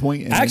keys at some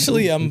point. and-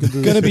 Actually, I'm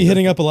going to be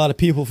hitting up a lot of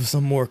people for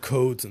some more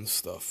codes and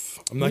stuff.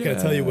 I'm not going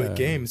to tell you what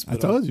games. I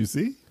But told you,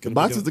 see? The Gonna be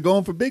boxes doing- are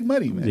going for big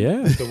money, man.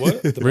 Yeah. The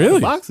what? The Really? The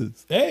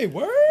boxes. Hey,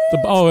 word.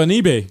 On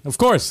eBay. Of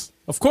course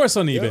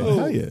on eBay. Yo.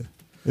 Hell yeah.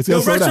 It's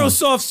Yo, gonna slow down.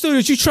 RetroSoft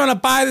Studios, you trying to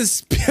buy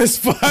this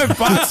PS5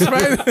 box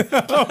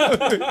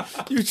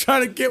right? You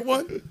trying to get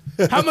one?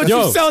 How much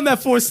Yo. you selling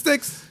that for,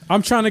 Sticks?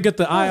 I'm trying to get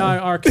the II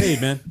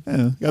arcade, man. Yeah, gotta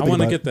I think want to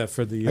about get it. that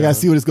for the. I gotta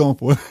see what it's going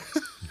for.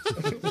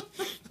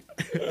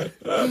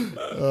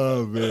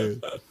 Oh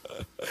man.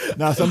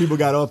 Now some people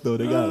got off though.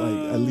 They got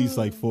like at least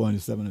like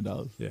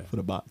 $400-700 for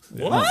the box.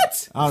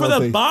 What? I don't For know the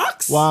if they-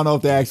 box? Well, I don't know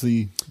if they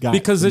actually got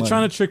Because the they're money.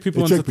 trying to trick people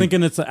They into trick people.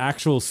 thinking it's an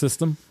actual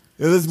system.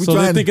 Yeah, we So they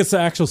trying- think it's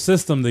an actual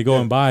system. They go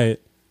and buy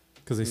it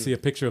because they see a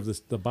picture of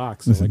the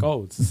box. They're like,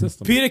 oh, it's a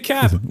system. Peter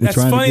Cap, We're that's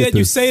trying to funny get that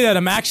you this. say that.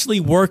 I'm actually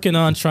working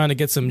on trying to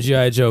get some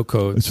G.I. Joe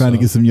codes. We're trying to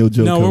get some Yo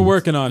Joe. No, we're codes.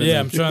 working on it. Yeah,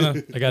 man. I'm trying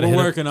to. I got to We're hit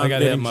working I on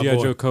gotta hit getting my G.I.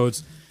 boy. Joe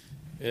codes.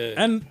 Yeah.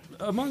 And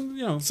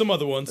among, Some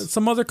other ones.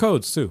 some other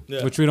codes too,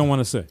 Yeah. which we don't want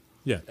to say.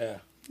 Yeah. Yeah.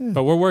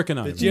 But we're working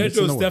on The it. G.I. man. It's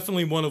in Joe the is works.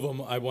 definitely one of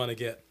them I want to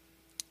get.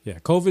 Yeah,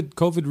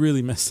 COVID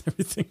really messed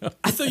everything up.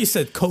 I thought you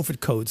said COVID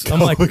codes. I'm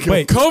like,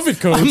 wait. COVID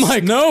codes? I'm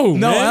like, no, no,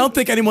 man. I don't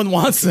think anyone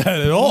wants that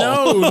at all.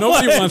 No,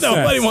 nobody wants that.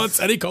 Nobody wants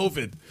any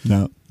COVID.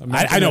 No.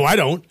 I know I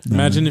don't.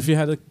 Imagine if you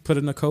had to put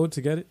in a code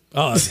to get it.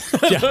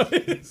 Yeah.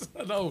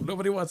 No,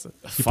 nobody wants it.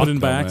 You put it in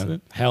by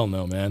accident. Hell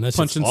no, man. That's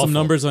Punch in just some awful.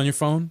 numbers on your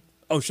phone.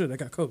 Oh shit, I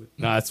got COVID.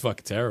 Nah, that's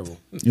fucking terrible.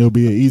 It'll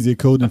be an easier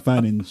code than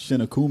finding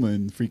Shinakuma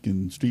in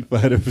freaking Street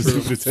Fighter for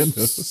Super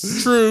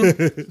Nintendo. True.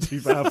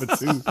 Street Fighter for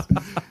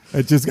 2.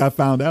 It just got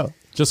found out.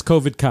 Just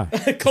COVID Kai.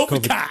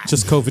 COVID Kai.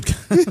 Just COVID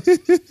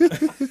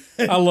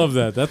Kai. I love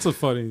that. That's a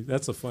funny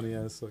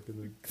ass fucking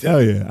thing.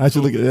 Hell yeah. I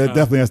should look at that.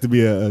 Definitely has to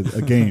be a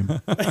game.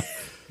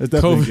 That's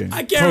definitely a game.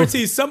 I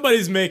guarantee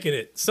somebody's making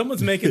it.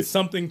 Someone's making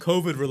something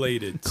COVID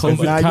related. If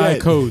COVID not Kai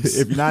yet, codes.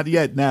 If not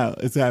yet, now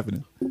it's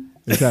happening.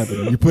 It's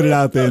happening. You put it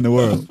out there in the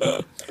world.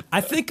 I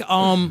think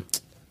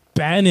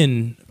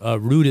Bannon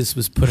Rudis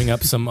was putting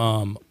up some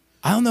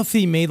I don't know if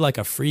he made like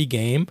a free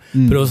game,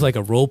 but it was like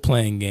a role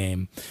playing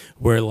game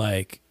where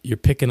like you're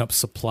picking up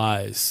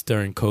supplies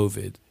during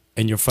COVID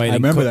and you're fighting. I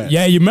remember that.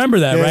 Yeah, you remember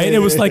that, Yeah, right? yeah, It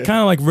was yeah, like yeah. kind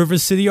of like River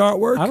City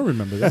artwork. I don't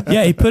remember that.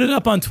 Yeah, he put it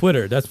up on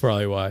Twitter. That's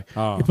probably why.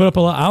 Oh. He put up a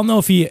lot. I don't know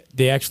if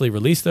they actually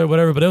released it or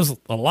whatever, but it was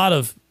a lot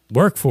of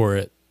work for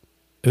it.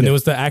 And there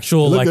was the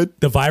actual It looked like good.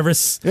 the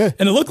virus, Yeah.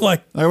 and it looked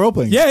like Like role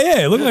playing.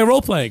 yeah, it looked like a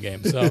role playing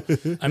game. So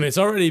I mean, it's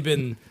already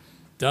been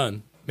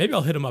done. Maybe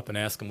I'll hit him up and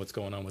ask him what's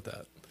going on with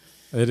that.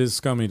 It is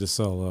scummy to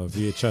sell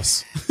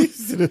VHS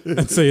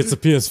and say it's a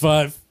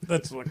PS5.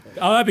 That's what,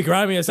 Oh, that'd be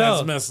grimy as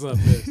hell. that's messed up,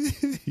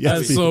 dude. Yes,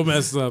 That's so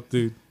messed up,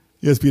 dude.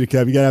 yes, Peter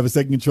Cap. You gotta have a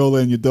second controller,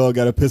 and your dog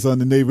gotta piss on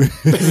the neighbor.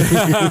 You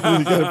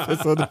gotta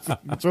piss on the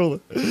controller.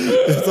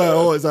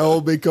 It's a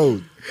whole big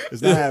code.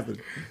 It's not happening.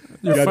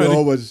 You gotta do a fighting-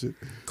 whole bunch of shit.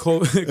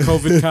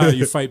 COVID Kai,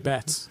 you fight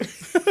bats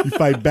You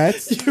fight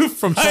bats.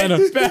 from China.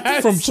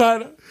 From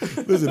China.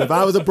 Listen, if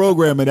I was a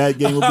programmer, that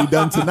game would be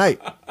done tonight.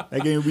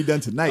 That game would be done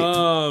tonight.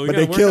 Oh, we but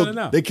gotta they work on it killed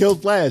now. they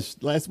killed Flash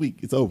last week.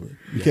 It's over.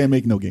 You can't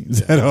make no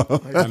games at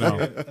all. I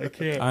know.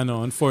 I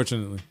know.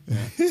 Unfortunately,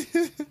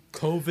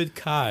 COVID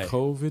Kai.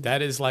 COVID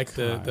That is like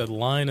Kai. the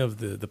line of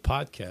the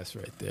podcast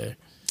right there.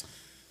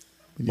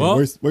 Yeah, Well-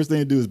 worst thing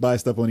to do is buy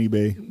stuff on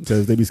eBay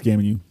because they be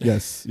scamming you.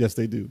 Yes,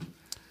 they do.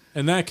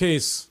 in that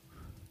case,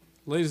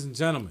 ladies and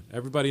gentlemen,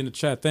 everybody in the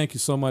chat, thank you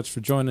so much for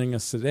joining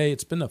us today.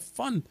 It's been a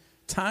fun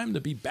time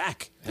to be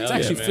back. Hell It yeah,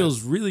 actually man.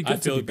 feels really good I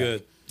feel to be good.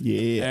 back.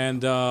 Yeah.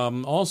 And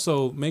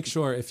also make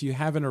sure if you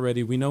haven't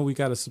already, we know we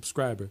got a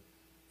subscriber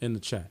in the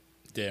chat,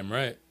 Damn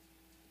right.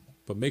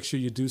 but make sure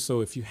you do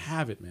so if you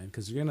have it, man,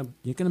 because you're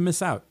gonna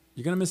miss out.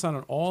 You're gonna miss out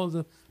on all of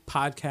the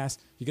podcasts.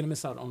 You're gonna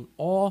miss out on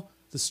all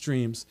the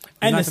streams. You're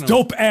And not this gonna-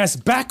 dope ass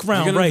you're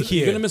background gonna- right here.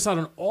 You're gonna miss out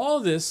on all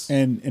this.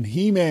 And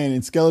He-Man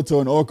and Skeletor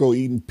and Orko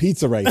eating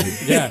pizza right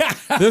here. Yeah,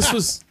 this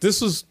was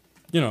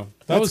that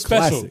That's was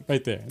special classic.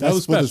 right there. That That's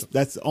was what special.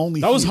 that's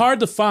only. That was here. hard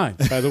to find,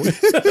 by the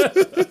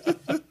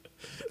way.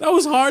 That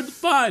was hard to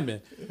find,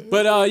 man.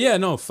 But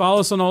follow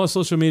us on all our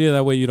social media.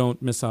 That way you don't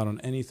miss out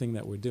on anything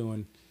that we're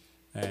doing.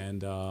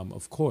 And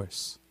of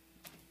course,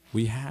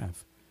 we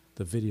have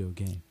the video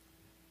game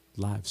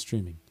live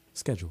streaming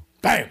schedule.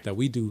 Bam. That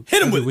we do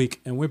Hit 'em every with it.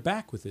 week, and we're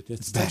back with it.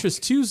 It's Tetris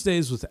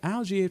Tuesdays with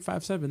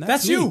Algie857.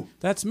 That's me. you.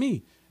 That's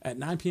me at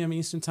 9 p.m.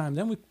 Eastern Time.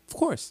 Then, of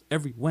course,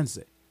 every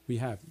Wednesday we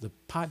have the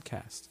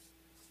podcast.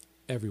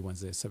 Every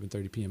Wednesday at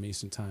 7:30 p.m.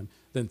 Eastern Time.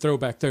 Then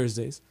Throwback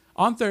Thursdays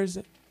on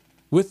Thursday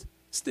with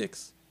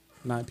Sticks,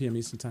 9 p.m.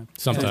 Eastern Time.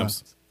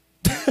 Sometimes.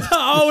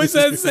 I always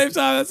say at the same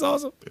time. That's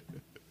awesome.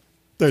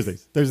 Thursday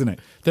night.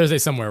 Thursday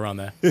somewhere around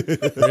there.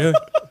 Really?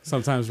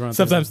 Sometimes around.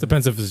 Sometimes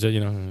depends if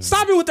it's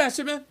Stop it with that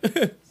shit, man.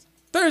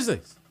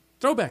 Thursdays.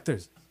 Throwback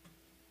Thursdays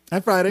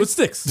And Friday. with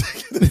Sticks.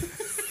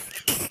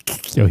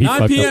 Yo, he 9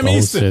 fucked p.m. up the whole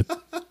Eastern.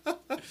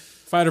 shit.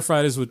 Fighter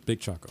Fridays with Big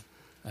Choco.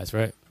 That's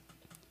right.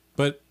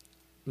 But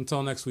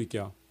until next week,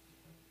 y'all.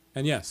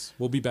 And yes,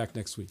 we'll be back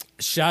next week.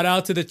 Shout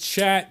out to the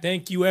chat.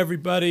 Thank you,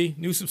 everybody.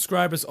 New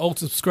subscribers, old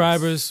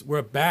subscribers.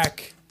 We're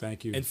back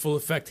Thank you. in full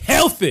effect.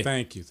 Healthy.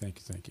 Thank you.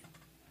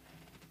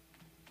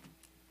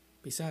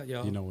 Peace out,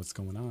 y'all. You know what's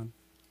going on.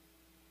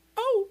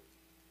 Oh.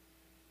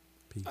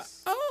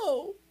 Peace.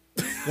 Oh.